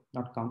 so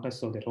not counters,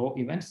 so the row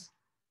events.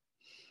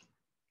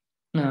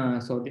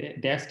 So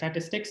their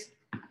statistics.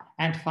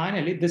 And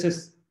finally, this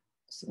is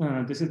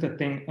the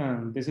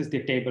thing, this is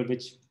the table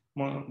which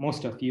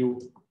most of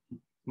you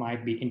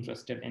might be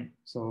interested in.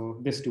 So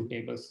these two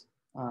tables,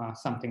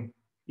 something,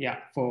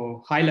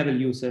 for high level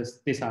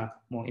users, these are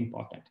more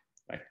important,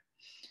 right?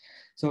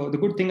 So the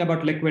good thing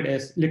about liquid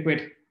is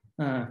liquid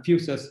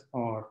fuses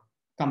or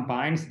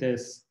combines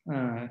this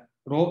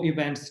row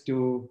events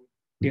to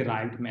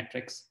derived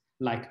metrics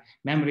like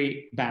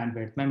memory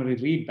bandwidth, memory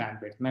read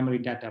bandwidth, memory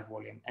data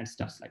volume, and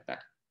stuff like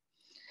that.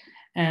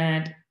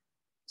 And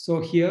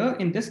so here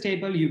in this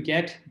table, you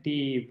get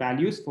the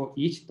values for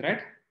each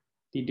thread,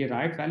 the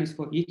derived values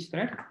for each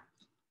thread.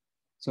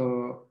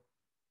 So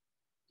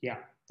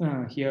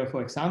here,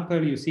 for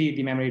example, you see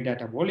the memory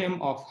data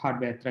volume of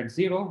hardware thread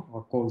 0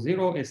 or core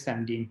 0 is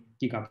 17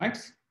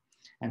 gigabytes,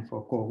 and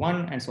for core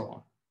 1 and so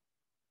on.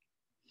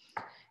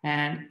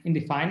 And in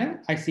the final,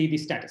 I see the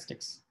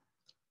statistics.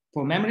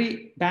 For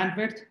memory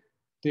bandwidth,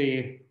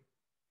 the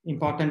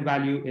important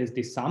value is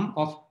the sum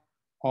of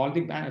all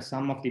the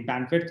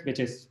bandwidth, which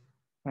is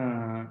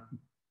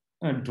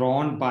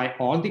drawn by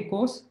all the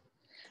cores.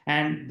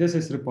 And this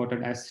is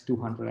reported as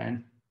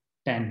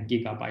 210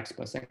 gigabytes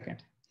per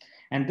second.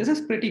 And this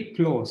is pretty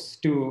close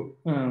to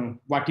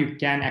what you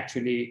can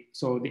actually,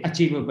 so the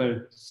achievable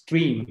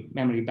stream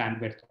memory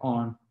bandwidth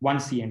on 1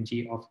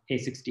 CMG of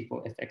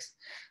A64FX.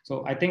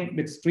 So I think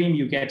with stream,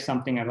 you get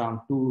something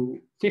around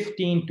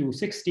 215,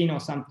 216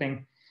 or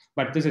something,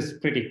 but this is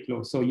pretty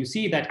close. So you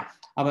see that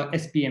our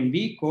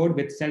SpMV code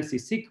with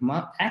Celsius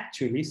sigma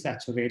actually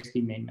saturates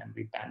the main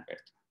memory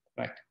bandwidth,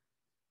 right?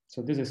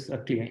 So this is a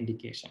clear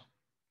indication.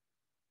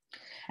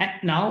 And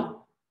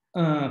now,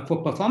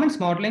 for performance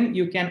modeling,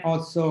 you can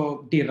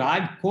also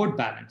derive code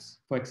balance,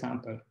 for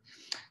example.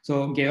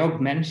 So Georg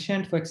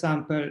mentioned, for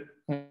example,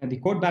 the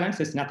code balance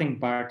is nothing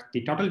but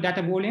the total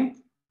data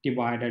volume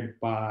divided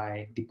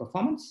by the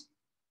performance,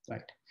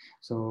 right?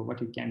 So what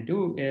you can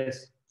do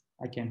is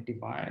I can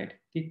divide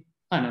the,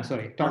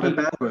 total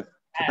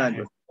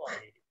bandwidth.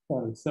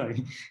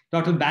 Sorry.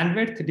 Total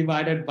bandwidth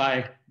divided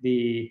by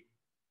the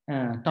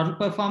total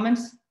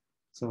performance.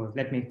 So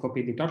let me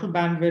copy the total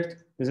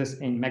bandwidth. This is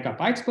in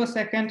megabytes per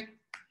second.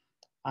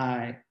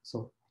 I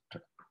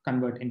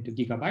convert into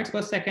gigabytes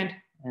per second,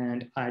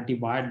 and I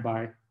divide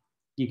by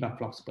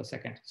gigaflops per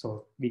second.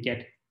 So we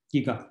get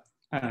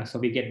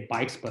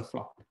bytes per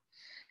flop.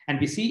 And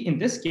we see in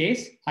this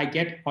case, I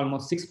get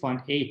almost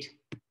 6.8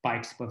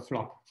 bytes per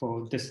flop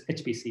for this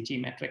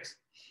HPCG matrix.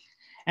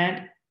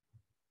 And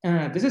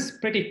this is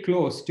pretty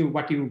close to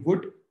what you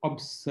would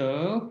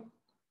observe.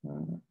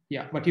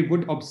 What you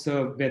would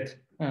observe with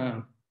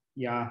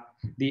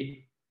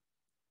the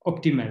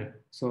optimal.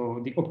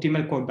 So the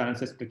optimal code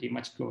balance is pretty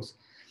much close.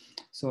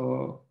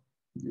 So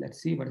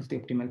let's see, what is the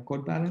optimal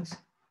code balance?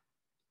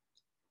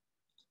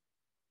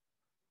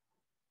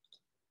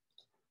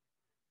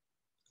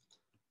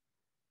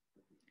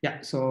 Yeah,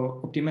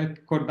 so optimal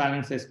code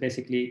balance is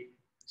basically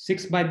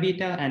 6 by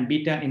beta, and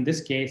beta in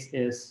this case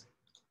is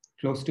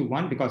close to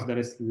 1 because there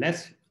is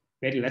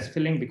very less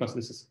filling, because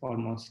this is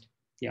almost,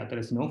 there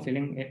is no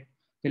filling.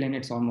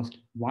 It's almost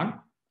 1.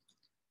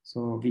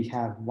 So we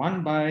have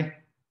 1 by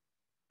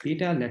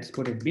beta. Let's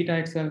put it beta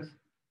itself.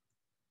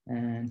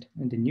 And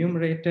in the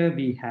numerator,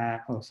 we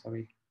have,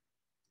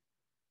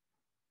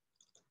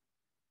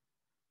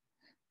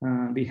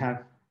 we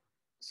have,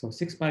 so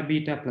 6 by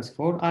beta plus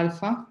 4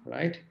 alpha,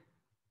 right?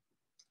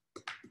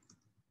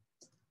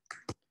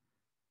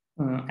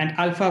 And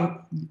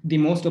alpha, the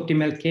most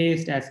optimal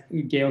case, as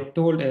Georg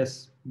told,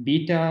 is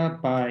beta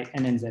by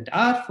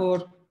NNZR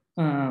for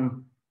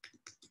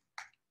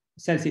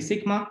Celsius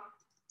sigma.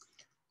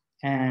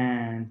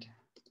 And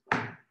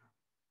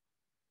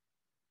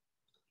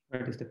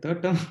what is the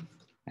third term?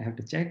 I have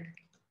to check.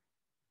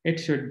 It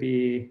should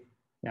be,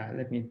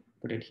 let me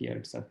put it here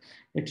itself.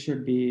 It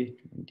should be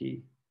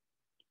 28.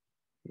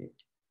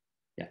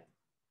 Yeah,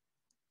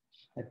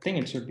 I think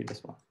it should be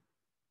this one,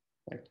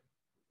 right?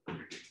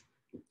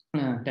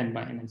 10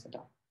 by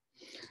NNZR.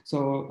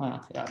 So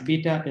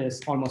beta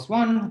is almost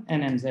 1,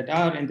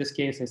 NNZR in this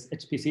case is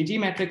HPCG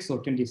matrix, so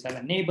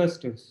 27 neighbors,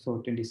 so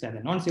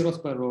 27 non-zeros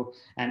per row,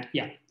 and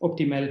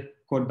optimal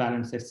code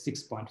balance is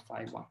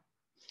 6.51.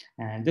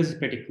 And this is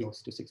pretty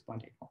close to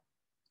 6.81,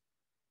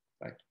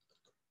 right?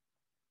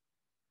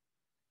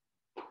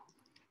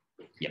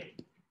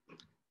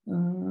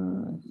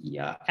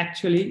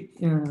 Actually,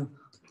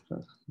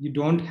 you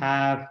don't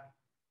have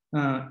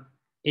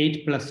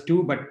 8 plus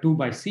 2, but 2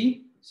 by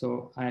C.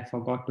 So I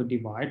forgot to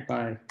divide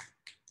by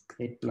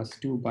 8 plus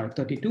 2 by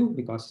 32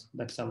 because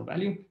that's our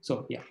value.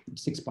 So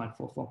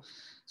 6.44.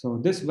 So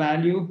this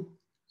value,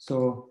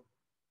 so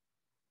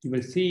you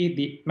will see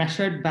the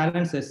measured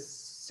balance is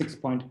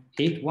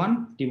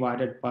 6.81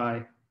 divided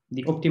by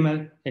the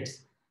optimal.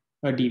 It's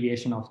a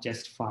deviation of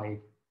just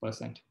 5%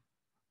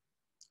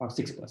 or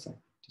 6%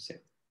 to say.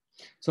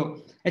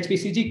 So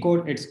HPCG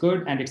code, it's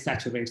good and it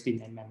saturates the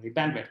main memory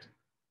bandwidth.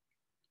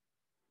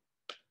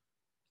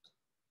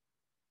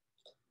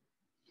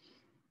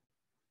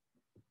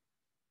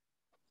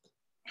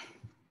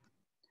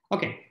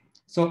 Okay,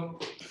 so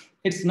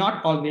it's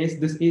not always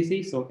this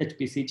easy. So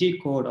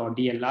HPCG code or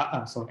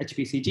DLR, so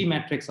HPCG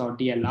matrix or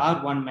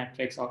DLR1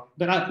 matrix, or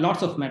there are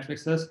lots of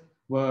matrices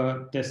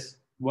where this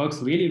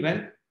works really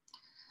well.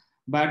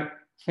 But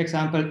for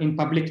example, in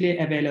publicly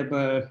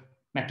available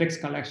matrix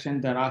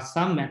collection, there are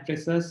some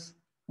matrices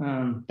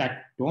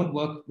that don't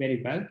work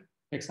very well.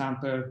 For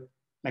example,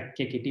 like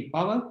KKT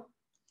power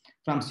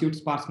from suit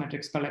sparse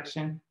matrix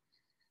collection.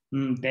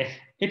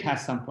 It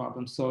has some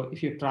problems. So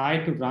if you try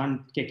to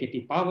run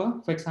KKT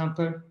power, for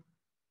example,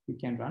 you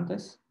can run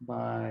this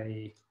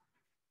by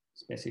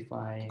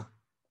specifying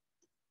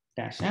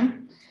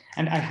 -m.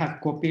 And I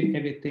have copied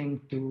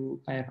everything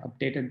to, I have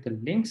updated the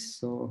links.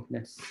 So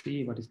let's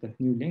see, what is the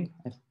new link?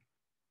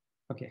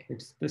 okay,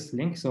 it's this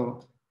link.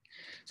 So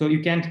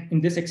you can,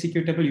 in this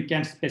executable, you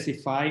can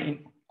specify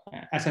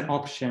as an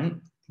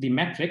option the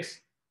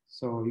metrics.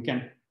 So you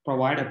can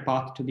provide a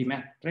path to the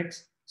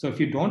metrics. So if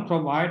you don't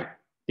provide,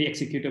 the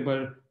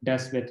executable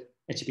does with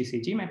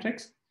HPCG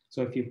metrics.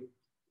 So if you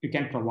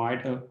can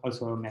provide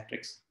also a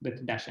metrics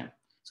with -m.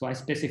 So I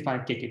specify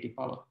KKT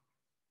power.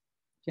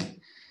 Okay.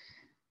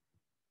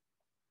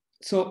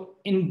 So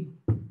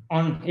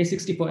on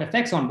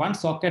A64FX on one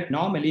socket,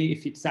 normally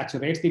if it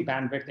saturates the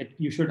bandwidth,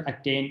 you should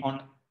attain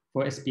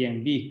for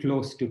SpMV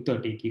close to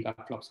 30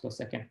 gigaflops per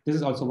second. This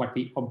is also what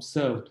we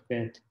observed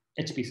with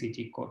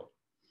HPCG code.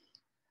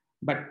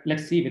 But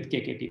let's see with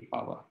KKT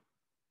power.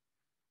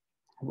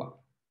 Wow.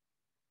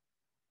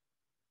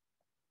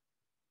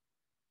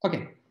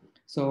 Okay,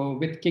 so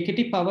with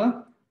KKT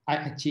power, I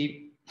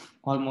achieve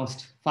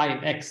almost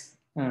 5x,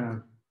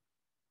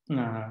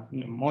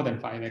 more than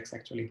 5x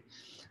actually,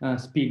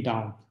 speed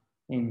down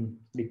in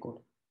the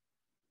code.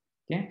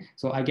 Okay,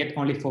 so I get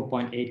only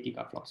 4.8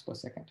 gigaflops per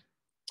second.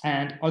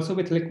 And also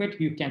with liquid,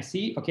 you can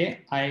see,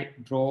 okay, I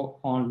draw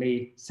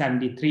only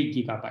 73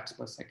 gigabytes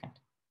per second.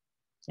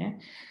 Okay,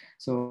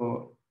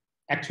 so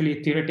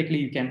actually theoretically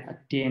you can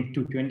attain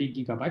 220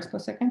 gigabytes per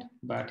second,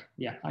 but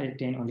yeah, I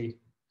attain only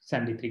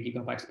 73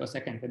 gigabytes per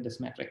second with this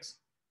matrix.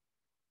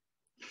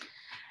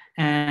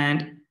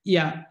 And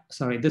yeah,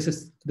 sorry, this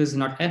is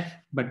not F,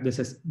 but this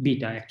is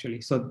beta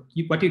actually. So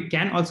what you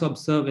can also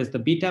observe is the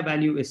beta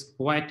value is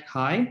quite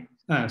high.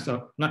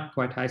 So not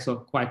quite high, so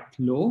quite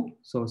low,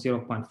 so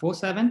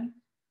 0.47.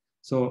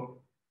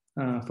 So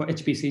for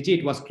HPCG,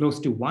 it was close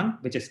to 1,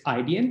 which is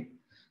ideal.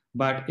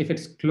 But if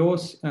it's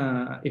close,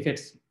 if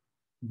it's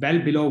well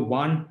below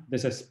 1,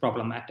 this is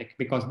problematic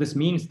because this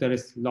means there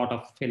is a lot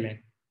of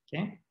filling.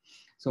 Okay,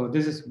 so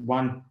this is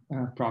one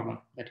problem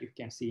that you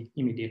can see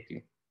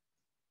immediately.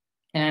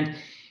 And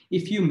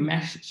if you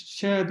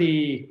measure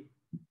the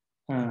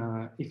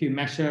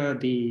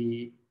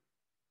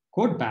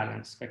code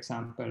balance, for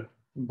example,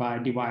 by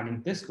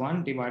dividing this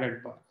one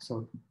dividing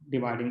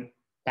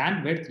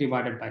bandwidth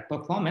divided by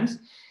performance,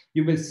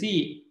 you will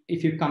see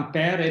if you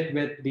compare it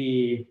with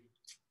the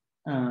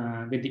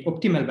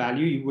optimal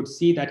value, you would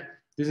see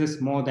that this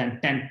is more than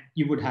 10.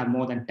 You would have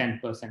more than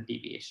 10%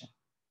 deviation.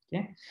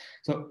 Okay,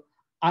 so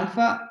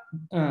alpha.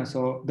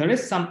 So there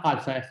is some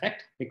alpha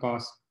effect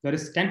because there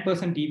is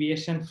 10%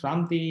 deviation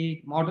from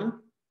the model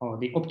or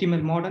the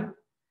optimal model,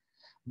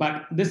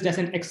 but this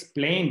doesn't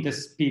explain the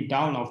speed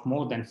down of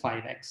more than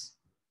 5x.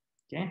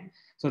 Okay,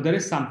 so there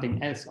is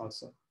something else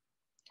also.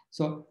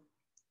 So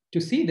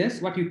to see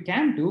this, what you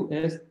can do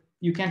is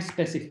you can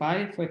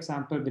specify, for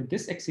example, with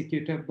this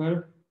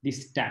executable, the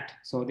stat,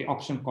 so the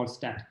option called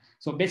stat.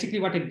 So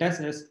basically what it does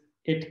is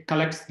it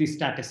collects the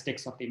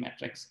statistics of the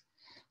metrics.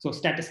 So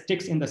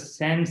statistics in the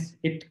sense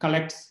it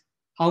collects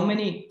how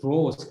many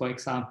rows, for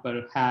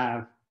example,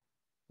 have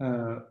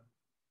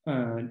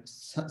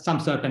some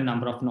certain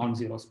number of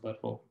non-zeros per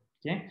row.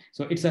 Okay,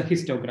 so it's a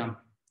histogram,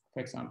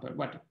 for example,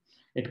 what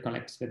it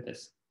collects with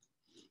this.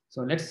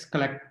 So let's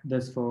collect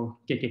this for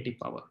KKT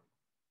power,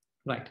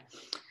 right?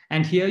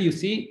 And here you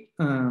see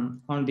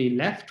on the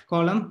left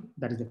column,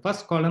 that is the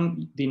first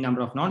column, the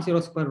number of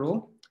non-zeros per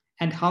row,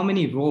 and how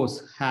many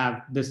rows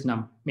have this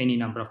many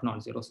number of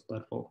non-zeros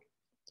per row.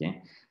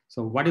 Okay,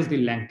 so what is the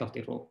length of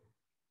the row?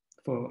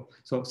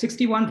 So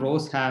 61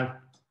 rows have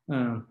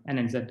an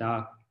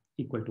NZR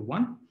equal to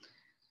 1.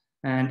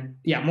 And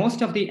yeah,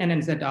 most of the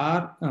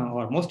NNZR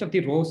or most of the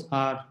rows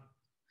are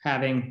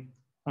having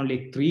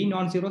only 3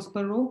 non-zeros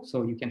per row.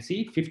 So you can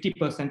see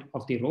 50%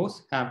 of the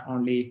rows have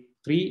only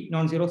 3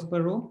 non-zeros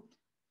per row.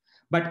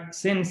 But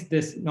since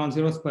this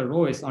non-zeros per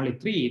row is only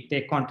 3,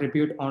 they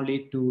contribute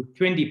only to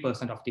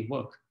 20% of the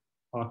work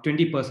or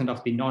 20%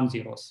 of the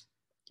non-zeros.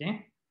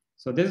 Okay,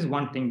 so this is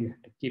one thing you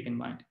have to keep in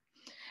mind.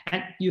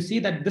 And you see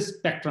that this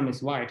spectrum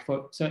is wide.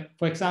 So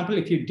for example,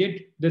 if you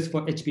did this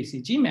for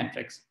HPCG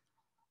metrics,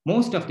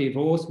 most of the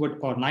rows would,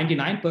 or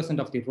 99%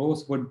 of the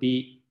rows would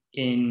be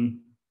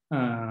in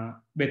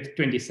with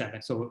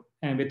 27. So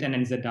with an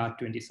NZR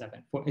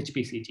 27 for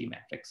HPCG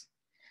metrics.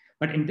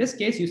 But in this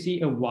case, you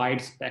see a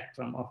wide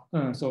spectrum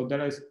of, so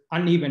there is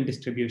uneven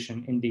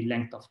distribution in the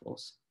length of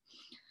rows.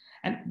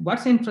 And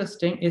what's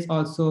interesting is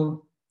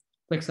also,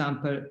 for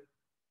example,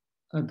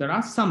 there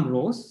are some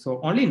rows,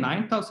 so only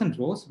 9,000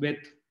 rows with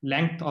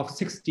length of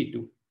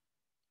 62,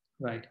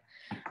 right?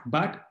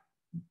 But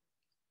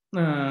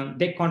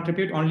they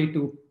contribute only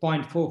to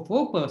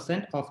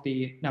 0.44% of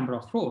the number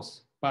of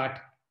rows,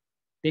 but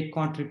they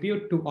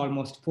contribute to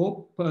almost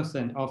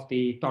 4% of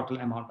the total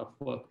amount of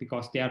work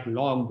because they are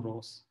long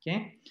rows,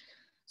 okay?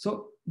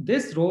 So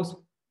these rows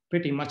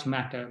pretty much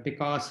matter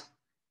because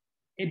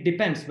it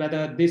depends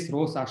whether these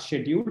rows are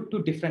scheduled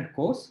to different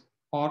cores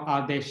or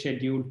are they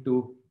scheduled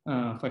to,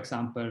 for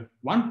example,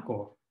 one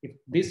core. If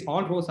these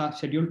all rows are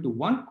scheduled to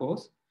one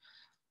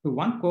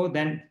core,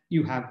 then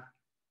you have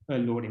a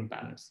load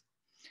imbalance.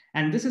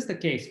 And this is the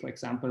case, for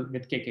example,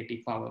 with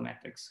KKT power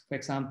metrics. For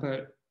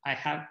example, I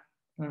have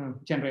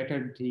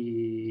generated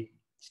the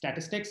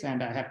statistics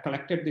and I have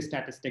collected the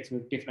statistics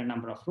with different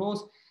number of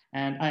rows,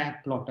 and I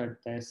have plotted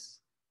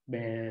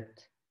with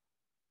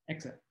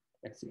Excel.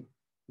 Let's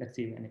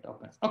see when it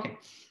opens. Okay.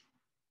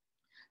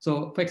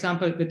 So for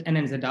example, with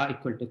NNZR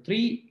equal to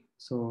 3,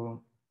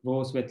 so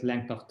rows with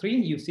length of 3,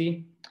 you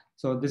see.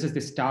 So this is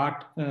the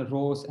start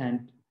rows,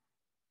 and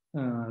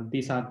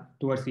these are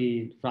towards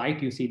the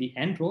right, you see the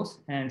end rows.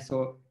 And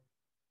so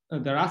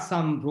there are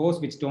some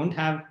rows which don't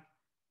have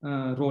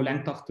row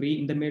length of 3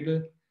 in the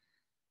middle,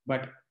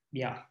 but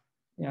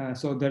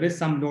so there is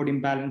some load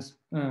imbalance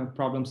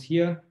problems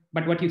here.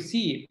 But what you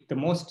see, the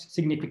most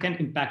significant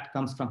impact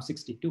comes from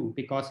 62,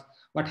 because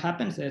what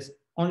happens is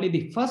only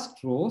the first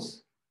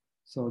rows,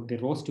 so the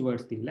rows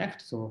towards the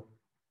left, so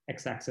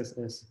x-axis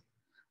is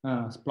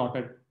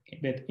plotted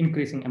with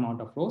increasing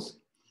amount of rows.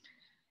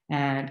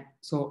 And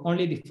so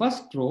only the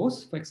first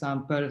rows, for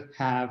example,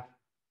 have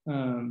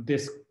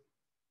this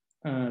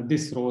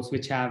rows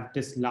which have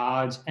this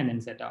large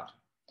NNZR.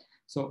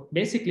 So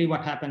basically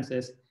what happens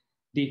is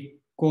the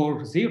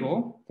core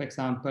 0, for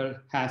example,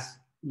 has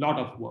a lot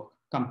of work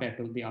compared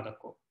to the other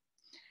core.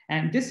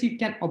 And this you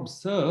can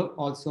observe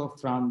also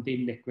from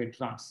the liquid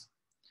runs.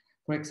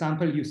 For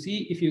example, you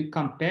see if you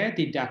compare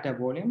the data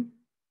volume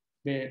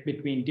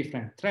between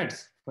different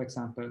threads, for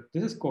example,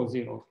 this is core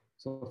 0.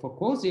 So for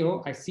core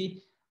 0, I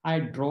see I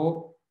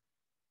draw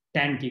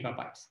 10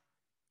 gigabytes.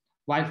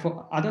 While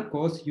for other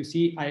cores, you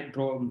see I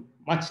draw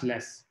much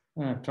less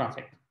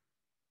traffic.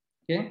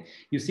 Okay,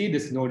 you see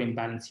this load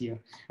imbalance here,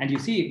 and you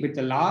see with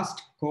the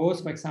last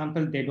cores, for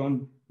example, they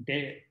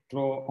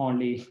draw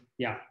only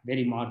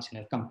very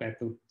marginal compared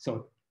to,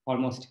 so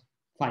almost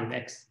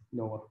 5x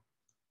lower.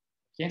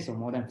 Okay, so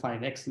more than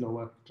 5x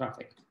lower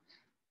traffic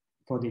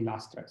for the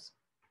last threads.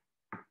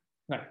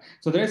 Right,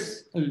 so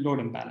there's a load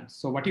imbalance.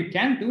 So what you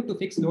can do to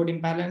fix load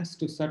imbalance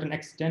to a certain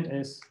extent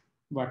is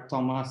what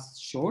Thomas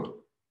showed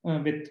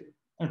with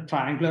a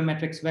triangular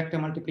matrix vector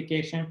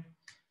multiplication.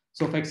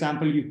 So for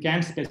example, you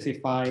can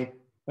specify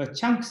a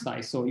chunk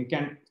size. So you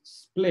can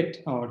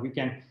split, or you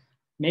can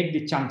make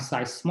the chunk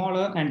size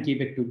smaller and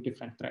give it to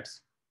different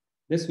threads.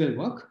 This will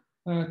work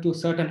to a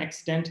certain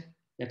extent.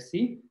 Let's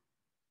see.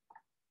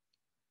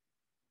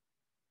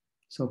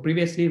 So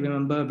previously,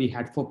 remember, we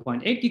had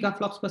 4.8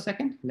 gigaflops per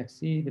second. Let's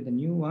see with the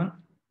new one.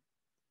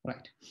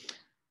 Right.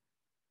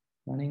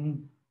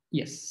 Running.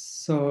 Yes.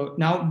 So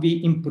now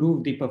we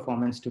improve the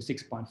performance to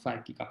 6.5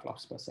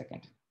 gigaflops per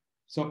second.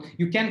 So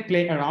you can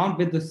play around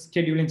with the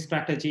scheduling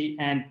strategy,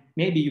 and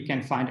maybe you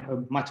can find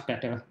a much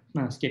better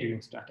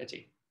scheduling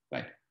strategy,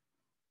 right?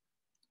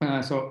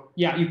 So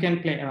yeah, you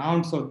can play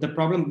around. So the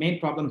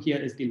main problem here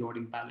is the load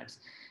imbalance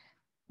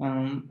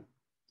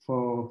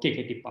for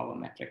KKT power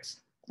metrics.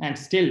 And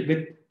still,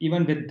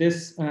 even with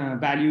this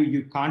value,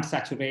 you can't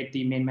saturate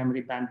the main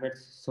memory bandwidth.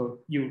 So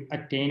you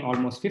attain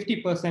almost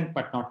 50%,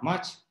 but not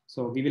much.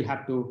 So we will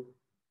have to,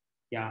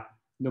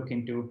 look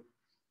into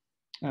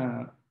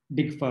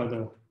dig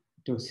further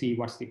to see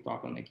what's the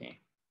problem again.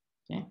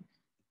 Okay.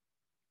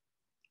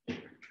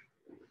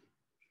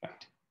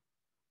 Right.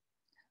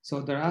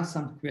 So there are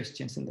some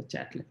questions in the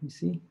chat. Let me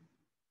see.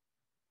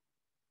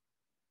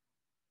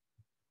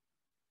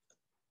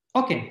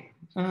 Okay.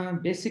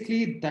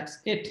 Basically, that's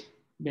it.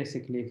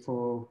 Basically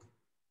for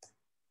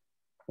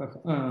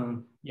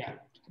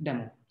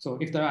demo. So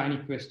if there are any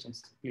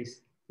questions,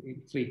 please feel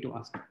free to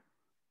ask.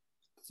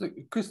 So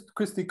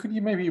Christie, could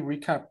you maybe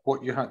recap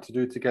what you had to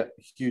do to get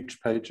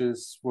huge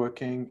pages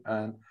working?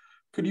 And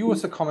could you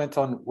also comment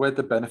on where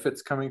the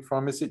benefit's coming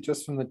from? Is it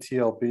just from the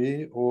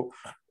TLB, or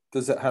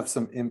does it have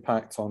some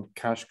impact on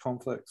cache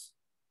conflicts?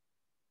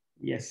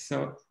 Yes,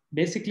 so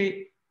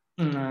basically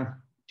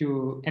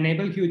to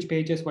enable huge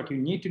pages, what you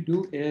need to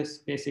do is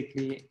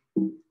basically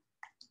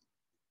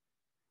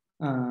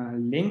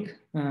link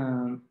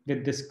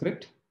with the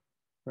script,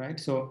 right?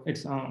 So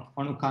it's on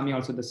OOKAMI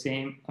also the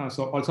same.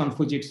 So also on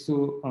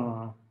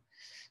Fujitsu,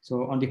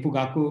 so on the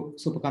Fugaku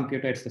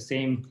supercomputer, it's the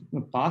same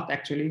path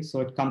actually. So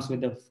it comes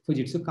with the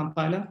Fujitsu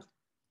compiler.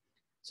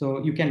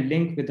 So you can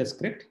link with the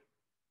script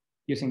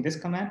using this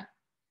command,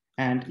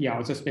 and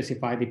also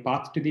specify the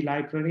path to the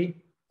library,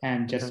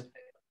 and just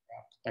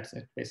that's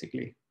it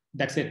basically.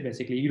 That's it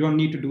basically. You don't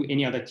need to do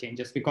any other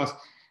changes, because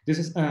this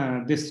is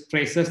this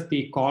traces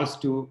the calls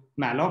to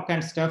malloc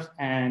and stuff,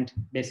 and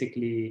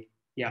basically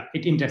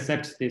it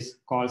intercepts these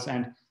calls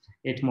and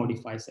it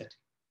modifies it.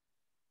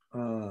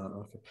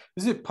 Okay.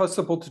 Is it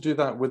possible to do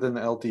that with an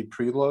LD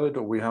preload,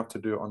 or we have to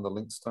do it on the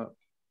link step?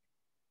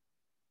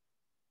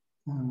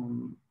 I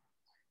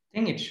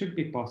think it should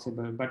be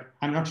possible, but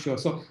I'm not sure.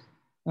 So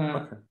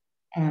okay.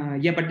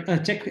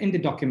 But check in the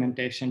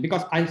documentation,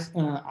 because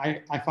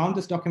I found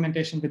this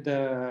documentation with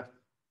the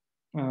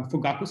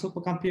Fugaku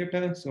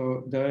supercomputer.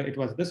 So it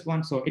was this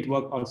one. So it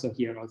worked also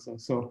here also.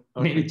 So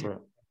okay, maybe. Great.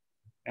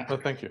 Well,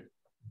 thank you.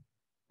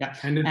 Yeah,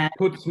 and it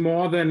puts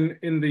more than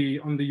on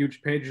the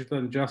huge pages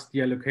than just the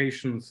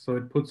allocations. So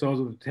it puts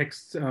also the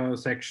text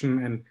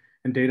section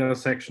and data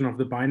section of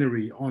the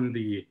binary on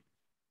the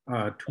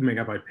 2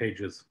 megabyte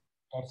pages.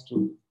 That's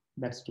true.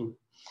 That's true.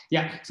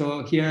 Yeah.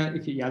 So here,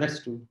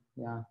 that's true.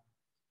 Yeah.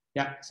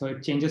 Yeah. So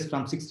it changes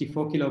from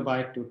 64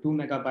 kilobyte to 2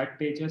 megabyte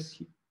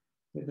pages.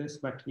 with this,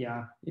 but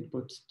yeah, it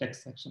puts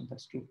text section,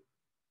 that's true.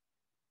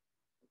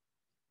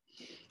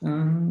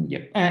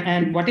 Yep,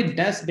 and what it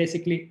does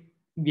basically,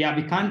 yeah,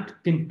 we can't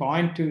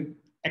pinpoint to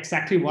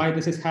exactly why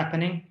this is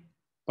happening,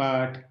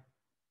 but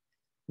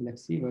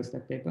let's see, where's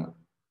that paper?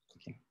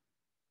 Okay.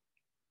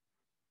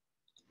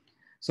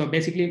 So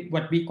basically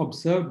what we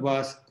observed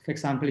was, for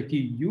example, if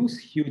you use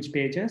huge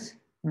pages,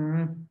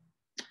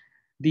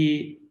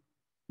 the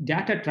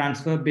data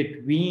transfer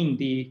between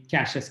the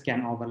caches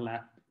can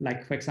overlap.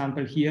 Like for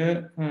example,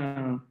 here,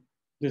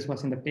 this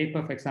was in the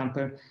paper, for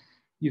example,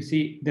 you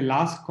see the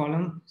last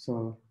column.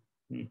 So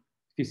if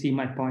you see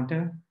my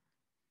pointer,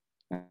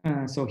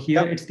 so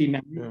here it's the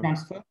memory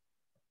transfer.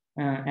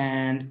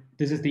 And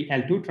this is the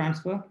L2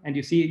 transfer. And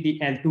you see the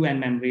L2 and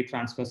memory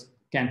transfers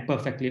can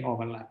perfectly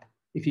overlap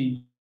if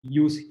you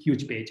use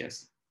huge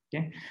pages,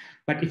 okay?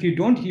 But if you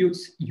don't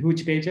use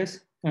huge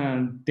pages,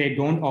 they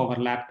don't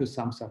overlap to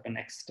some certain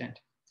extent,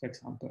 for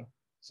example.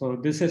 So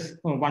this is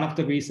one of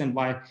the reasons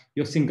why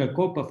your single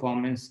core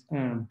performance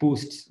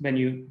boosts when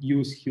you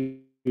use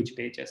huge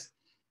pages,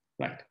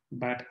 right?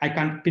 But I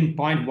can't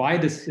pinpoint why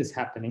this is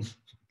happening.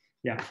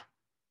 Yeah,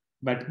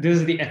 but this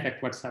is the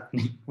effect what's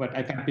happening, but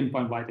I can't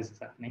pinpoint why this is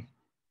happening,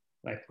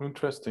 right?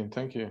 Interesting,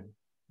 thank you.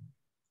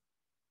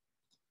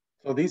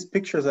 So these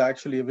pictures are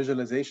actually a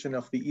visualization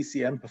of the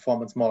ECM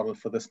performance model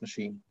for this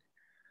machine.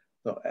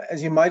 So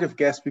as you might have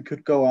guessed, we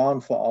could go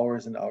on for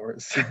hours and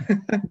hours.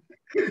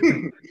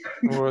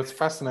 Well, it's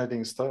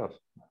fascinating stuff.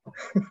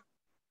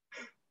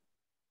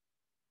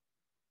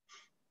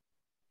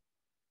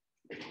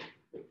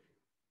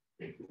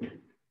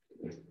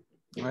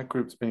 My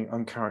group's being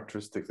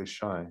uncharacteristically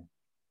shy.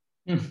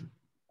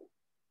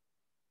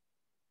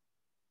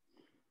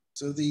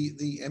 So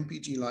the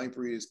MPG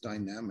library is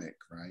dynamic,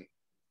 right?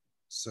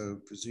 So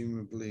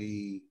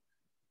presumably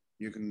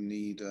you're going to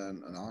need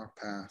an R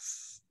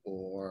path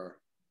or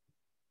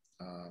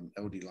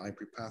LD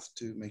library path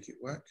to make it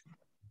work?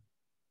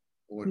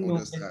 Or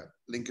does that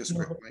linker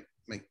script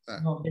make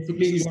that? No,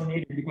 basically you don't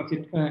need it because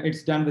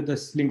it's done with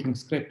this linking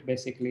script,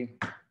 basically.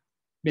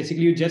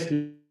 Basically, you just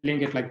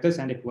link it like this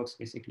and it works,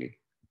 basically.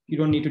 You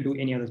don't need to do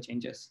any other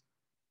changes.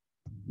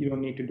 You don't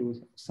need to do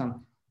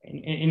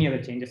any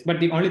other changes. But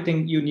the only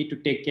thing you need to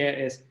take care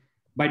is,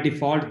 by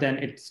default, then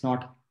it's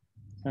not,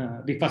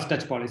 the first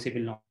touch policy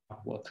will not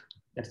work.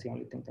 That's the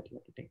only thing that you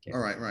have to take care of.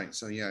 All right, right.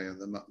 So yeah,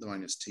 the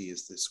minus T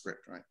is the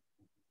script, right?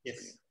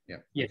 Yes. Yeah.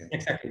 Yes, okay.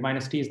 Exactly.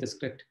 Minus T is the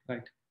script,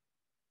 right?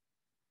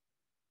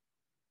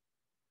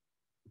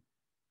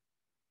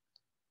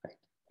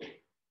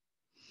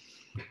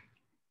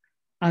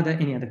 Are there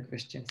any other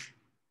questions?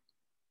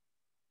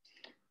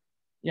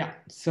 Yeah,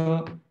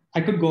 so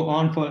I could go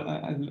on for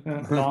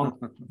long.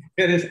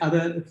 There is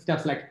other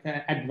stuff like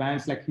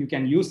advanced, like you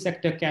can use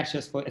sector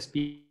caches for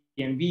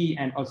SpMV,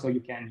 and also you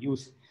can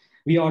use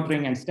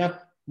reordering and stuff.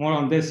 More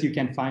on this, you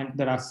can find,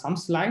 there are some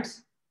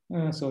slides,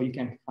 so you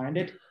can find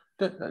it.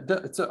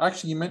 So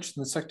actually, you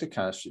mentioned the sector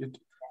cache.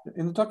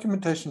 In the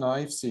documentation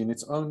I've seen,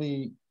 it's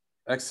only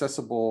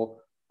accessible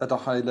at a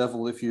high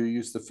level if you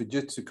use the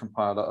Fujitsu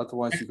compiler.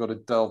 Otherwise, you've got to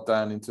delve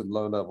down into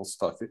low-level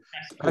stuff.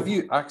 Have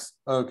you accessed?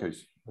 Okay.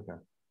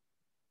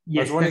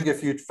 Yes, I was wondering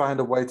if you'd find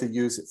a way to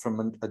use it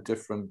from a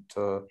different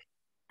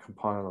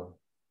compiler.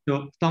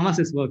 So Thomas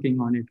is working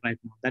on it right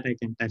now, that I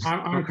can tell.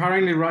 I'm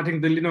currently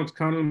writing the Linux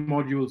kernel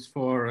modules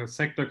for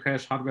sector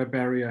cache, hardware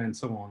barrier, and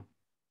so on.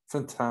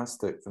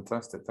 Fantastic,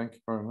 fantastic. Thank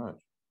you very much.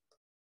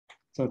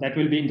 So that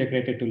will be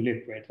integrated to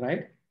Liquid,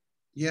 right?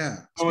 Yeah.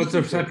 Oh, it's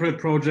a separate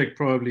project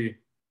probably.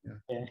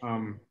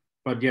 Yeah.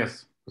 But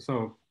yes,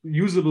 so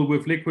usable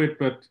with Liquid,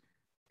 but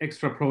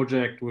extra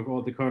project with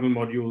all the kernel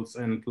modules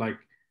and like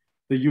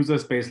the user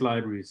space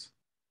libraries.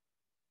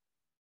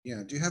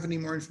 Yeah. Do you have any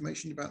more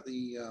information about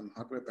the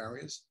hardware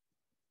barriers?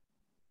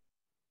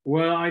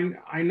 Well,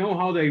 I know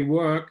how they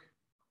work,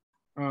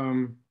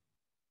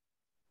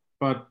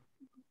 but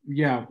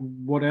yeah,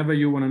 whatever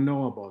you want to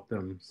know about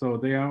them. So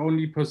they are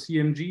only per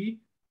CMG.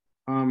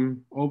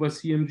 Over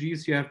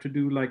CMGs, you have to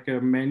do like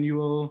a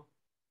manual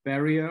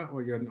barrier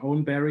or your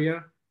own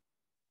barrier.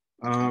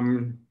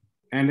 And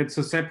it's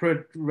a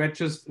separate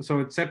register. So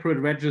it's separate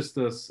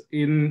registers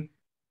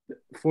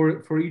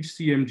for each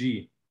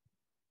CMG.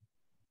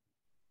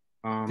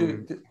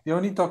 The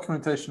only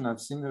documentation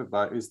I've seen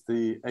about is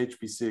the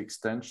HPC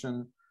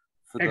extension.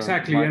 For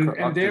exactly,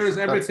 and there is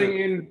everything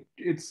in.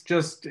 It's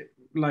just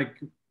like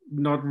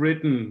not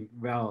written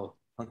well.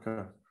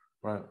 Okay,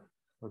 right.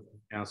 Okay.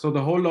 Yeah, so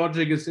the whole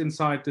logic is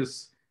inside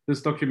this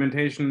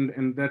documentation,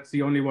 and that's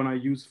the only one I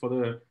use for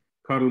the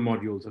kernel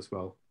modules as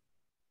well.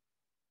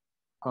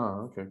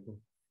 Oh, okay, cool.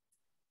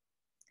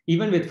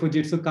 Even with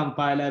Fujitsu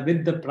compiler,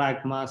 with the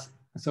pragmas,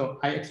 so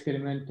I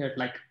experimented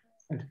like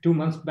 2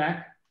 months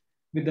back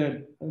with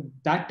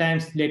that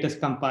time's latest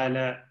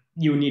compiler.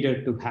 You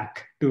needed to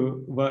hack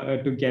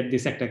to get the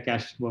sector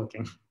cache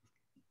working.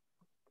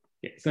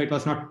 Okay, so it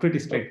was not pretty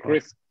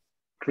straightforward.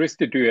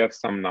 Christie, do you have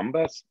some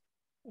numbers?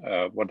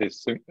 What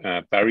is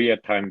barrier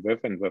time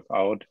with and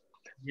without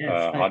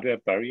hardware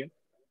barrier?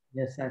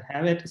 Yes, I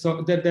have it.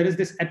 So there is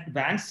this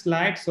advanced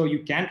slide, so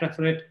you can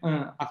refer it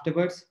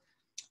afterwards.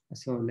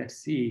 So let's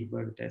see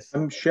where it is.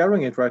 I'm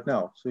sharing it right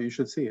now, so you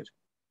should see it.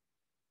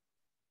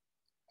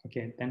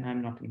 Okay, then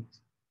I'm not in.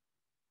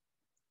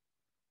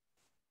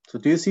 So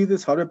do you see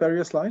this hardware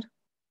barrier slide?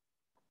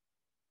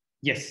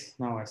 Yes,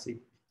 now I see.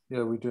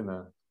 Yeah, we do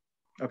now.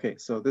 Okay,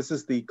 so this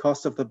is the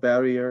cost of the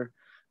barrier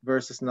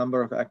versus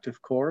number of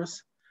active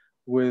cores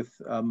with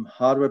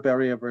hardware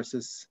barrier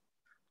versus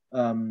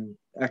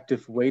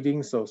active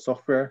weighting, so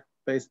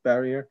software-based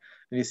barrier.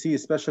 And you see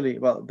especially,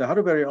 well, the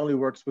hardware barrier only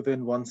works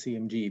within 1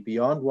 CMG.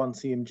 Beyond 1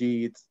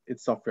 CMG,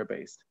 it's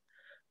software-based.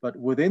 But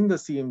within the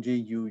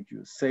CMG, you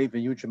save a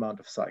huge amount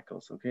of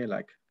cycles, okay?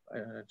 Like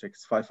it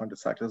takes 500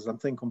 cycles or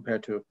something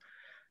compared to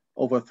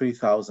over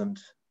 3,000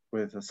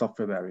 with a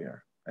software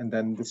barrier. And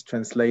then this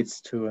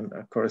translates to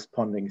a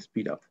corresponding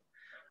speed up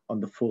on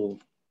the full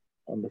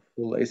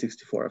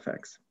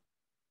A64FX.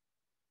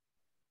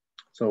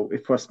 So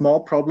if for small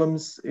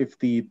problems, if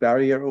the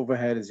barrier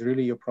overhead is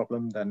really your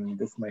problem, then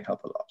this may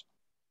help a lot.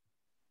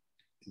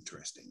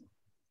 Interesting.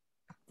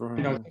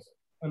 And also,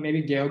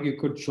 maybe Georg, you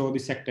could show the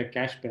sector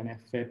cache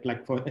benefit,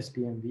 like for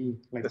SpMV,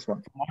 like this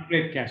one. For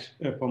moderate cache,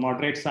 for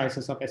moderate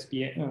sizes of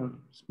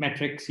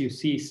metrics, you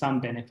see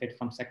some benefit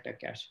from sector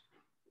cache.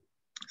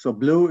 So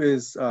blue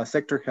is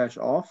sector cache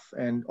off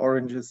and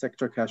orange is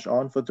sector cache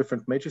on for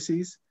different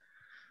matrices.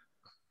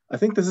 I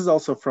think this is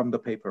also from the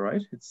paper,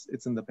 right?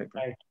 It's in the paper.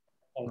 Right.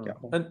 Yeah.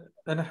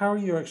 And how are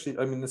you actually,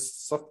 I mean, the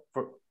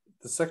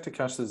sector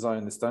cache, as I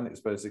understand it, is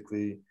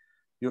basically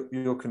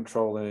you're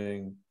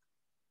controlling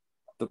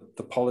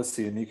the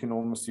policy and you can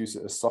almost use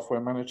it as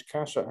software managed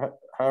cache.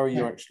 How are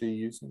you actually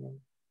using it?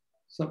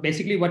 So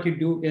basically what you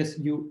do is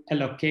you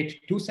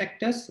allocate two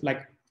sectors,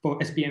 like for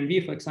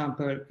SpMV, for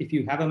example, if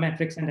you have a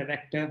matrix and a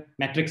vector,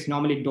 matrix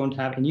normally don't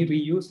have any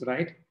reuse,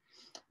 right?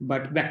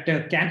 But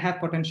vector can have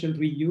potential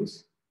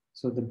reuse.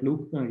 So the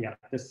blue, yeah,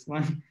 this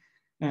one.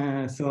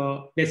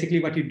 So basically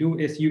what you do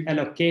is you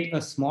allocate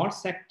a small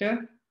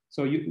sector.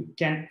 So you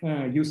can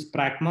use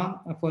pragma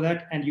for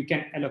that. And you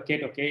can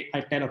allocate, okay,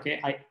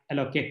 I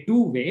allocate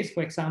 2 ways,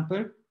 for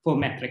example, for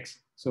metrics.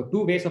 So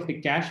 2 ways of the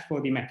cache for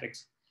the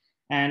metrics.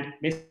 And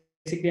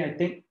basically, I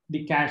think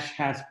the cache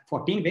has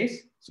 14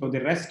 ways. So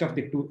the rest of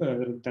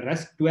the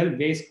rest 12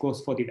 ways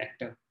goes for the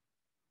vector.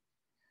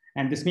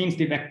 And this means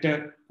the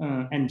vector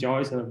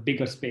enjoys a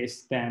bigger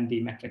space than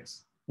the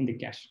metrics in the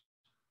cache.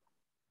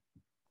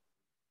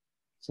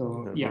 So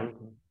Okay, yeah,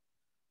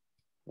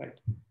 right.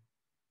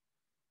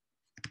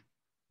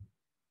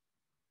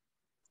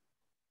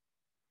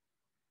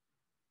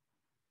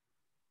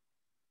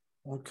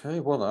 Okay,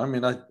 well, I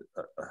mean, I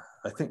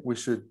think we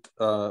should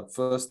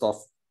first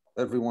off,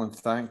 everyone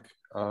thank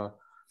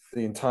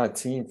the entire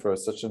team for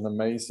such an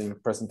amazing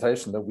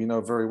presentation that we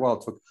know very well.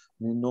 It took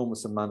an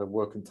enormous amount of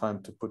work and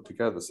time to put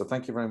together. So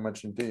thank you very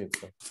much indeed.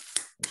 So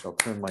I shall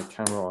turn my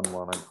camera on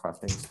while I'm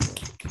crafting.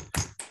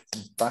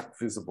 It's back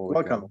visible.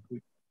 Welcome.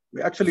 Again.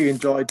 We actually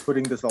enjoyed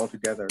putting this all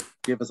together. It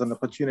gave us an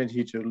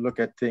opportunity to look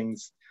at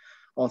things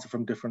also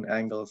from different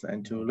angles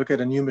and to look at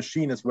a new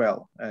machine as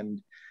well.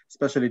 And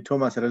especially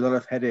Thomas had a lot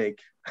of headache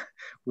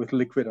with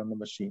liquid on the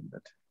machine,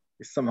 but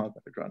we somehow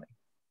got it running.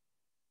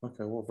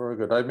 Okay, well, very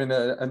good. I mean,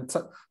 and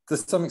to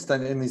some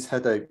extent in these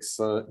headaches,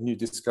 new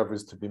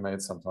discoveries to be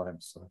made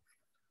sometimes. So,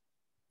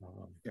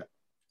 yeah,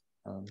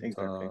 and,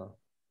 exactly.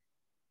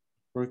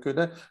 Very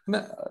good.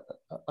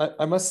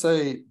 I must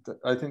say that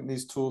I think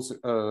these tools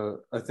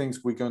are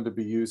things we're going to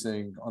be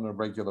using on a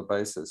regular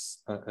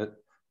basis.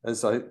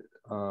 As I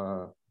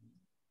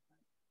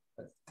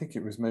think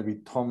it was maybe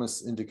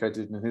Thomas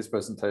indicated in his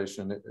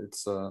presentation,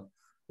 it's sort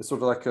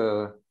of like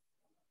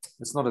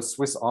it's not a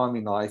Swiss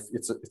Army knife.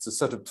 It's a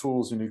set of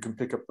tools, and you can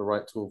pick up the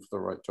right tool for the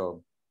right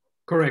job.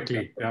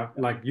 Correctly, yeah.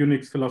 Like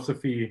Unix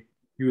philosophy,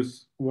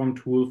 use one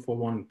tool for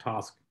one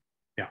task.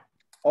 Yeah.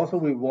 Also,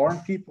 we warn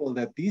people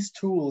that these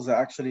tools are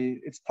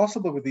actually, it's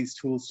possible with these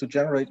tools to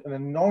generate an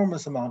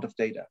enormous amount of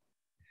data.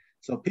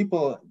 So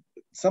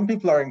some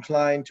people are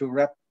inclined to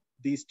wrap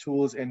these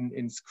tools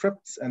in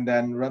scripts and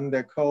then run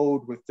their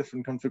code with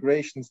different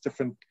configurations,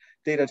 different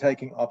data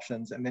taking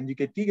options, and then you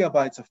get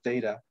gigabytes of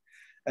data.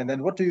 And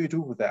then what do you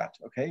do with that?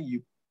 Okay,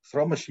 you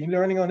throw machine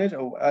learning on it?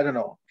 Oh, I don't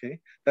know,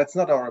 okay? That's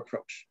not our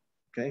approach,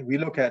 okay? We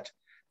look at,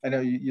 I know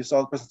you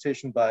saw the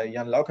presentation by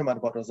Jan Laukemann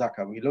about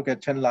OSACA. We look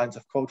at 10 lines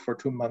of code for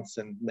 2 months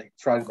and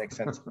try to make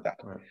sense of that.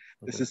 Right. Okay.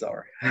 This is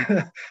our,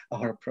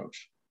 our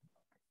approach.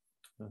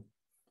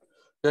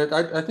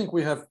 Yeah, I think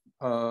we have,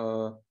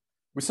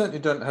 we certainly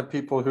don't have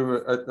people who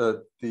are at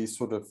the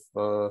sort of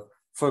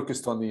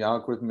focused on the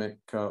algorithmic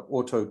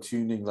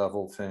auto-tuning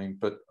level thing,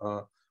 but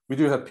we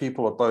do have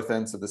people at both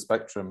ends of the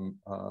spectrum,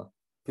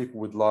 people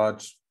with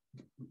large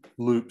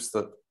loops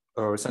that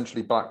are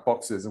essentially black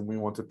boxes and we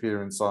want to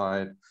peer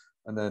inside.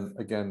 And then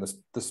again,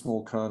 the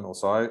small kernel.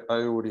 So I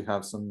already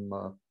have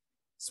some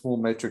small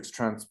matrix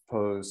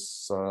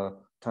transpose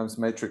times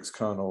matrix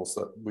kernels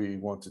that we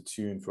want to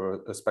tune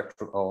for a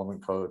spectral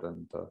element code.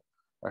 And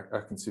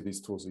I can see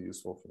these tools are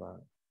useful for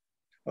that.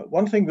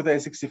 One thing with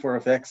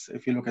A64FX,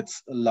 if you look at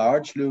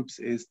large loops,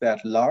 is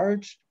that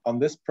large on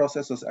this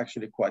processor is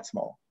actually quite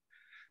small.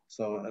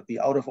 So the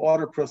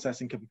out-of-order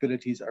processing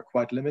capabilities are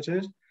quite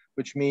limited,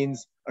 which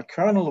means a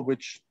kernel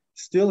which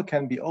still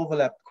can be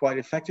overlapped quite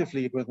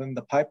effectively within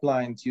the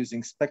pipelines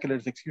using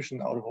speculative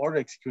execution, out-of-order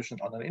execution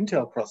on an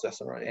Intel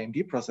processor or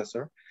AMD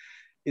processor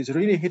is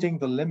really hitting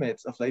the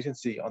limits of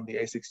latency on the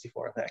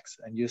A64FX.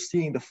 And you're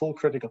seeing the full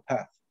critical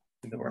path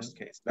in the worst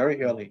case,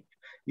 very early,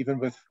 even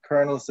with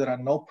kernels that are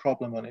no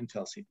problem on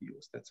Intel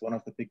CPUs. That's one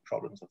of the big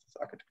problems of this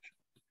architecture.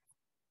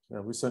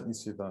 Yeah, we certainly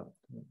see that.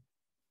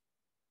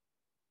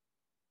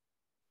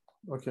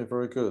 Okay,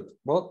 very good.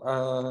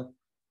 Well,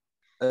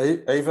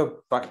 Ava,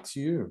 back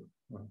to you.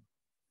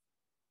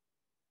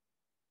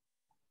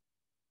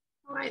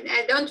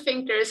 I don't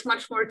think there is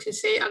much more to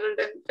say other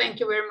than thank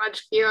you very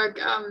much, Georg,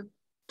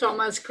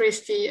 Thomas,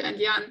 Christie, and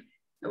Jan.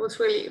 It was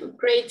really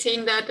great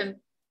seeing that, and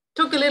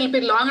took a little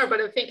bit longer,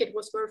 but I think it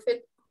was worth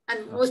it.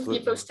 And most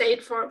people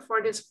stayed for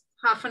this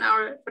half an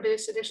hour, for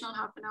this additional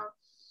half an hour.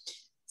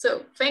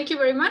 So thank you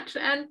very much,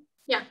 and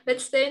yeah,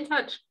 let's stay in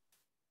touch.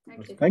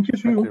 Thank you. Thank you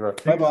too.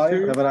 Bye-bye.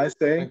 Have a nice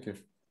day. Thank you.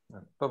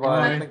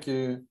 Bye-bye. Thank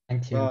you.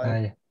 Thank you. Bye.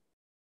 Bye.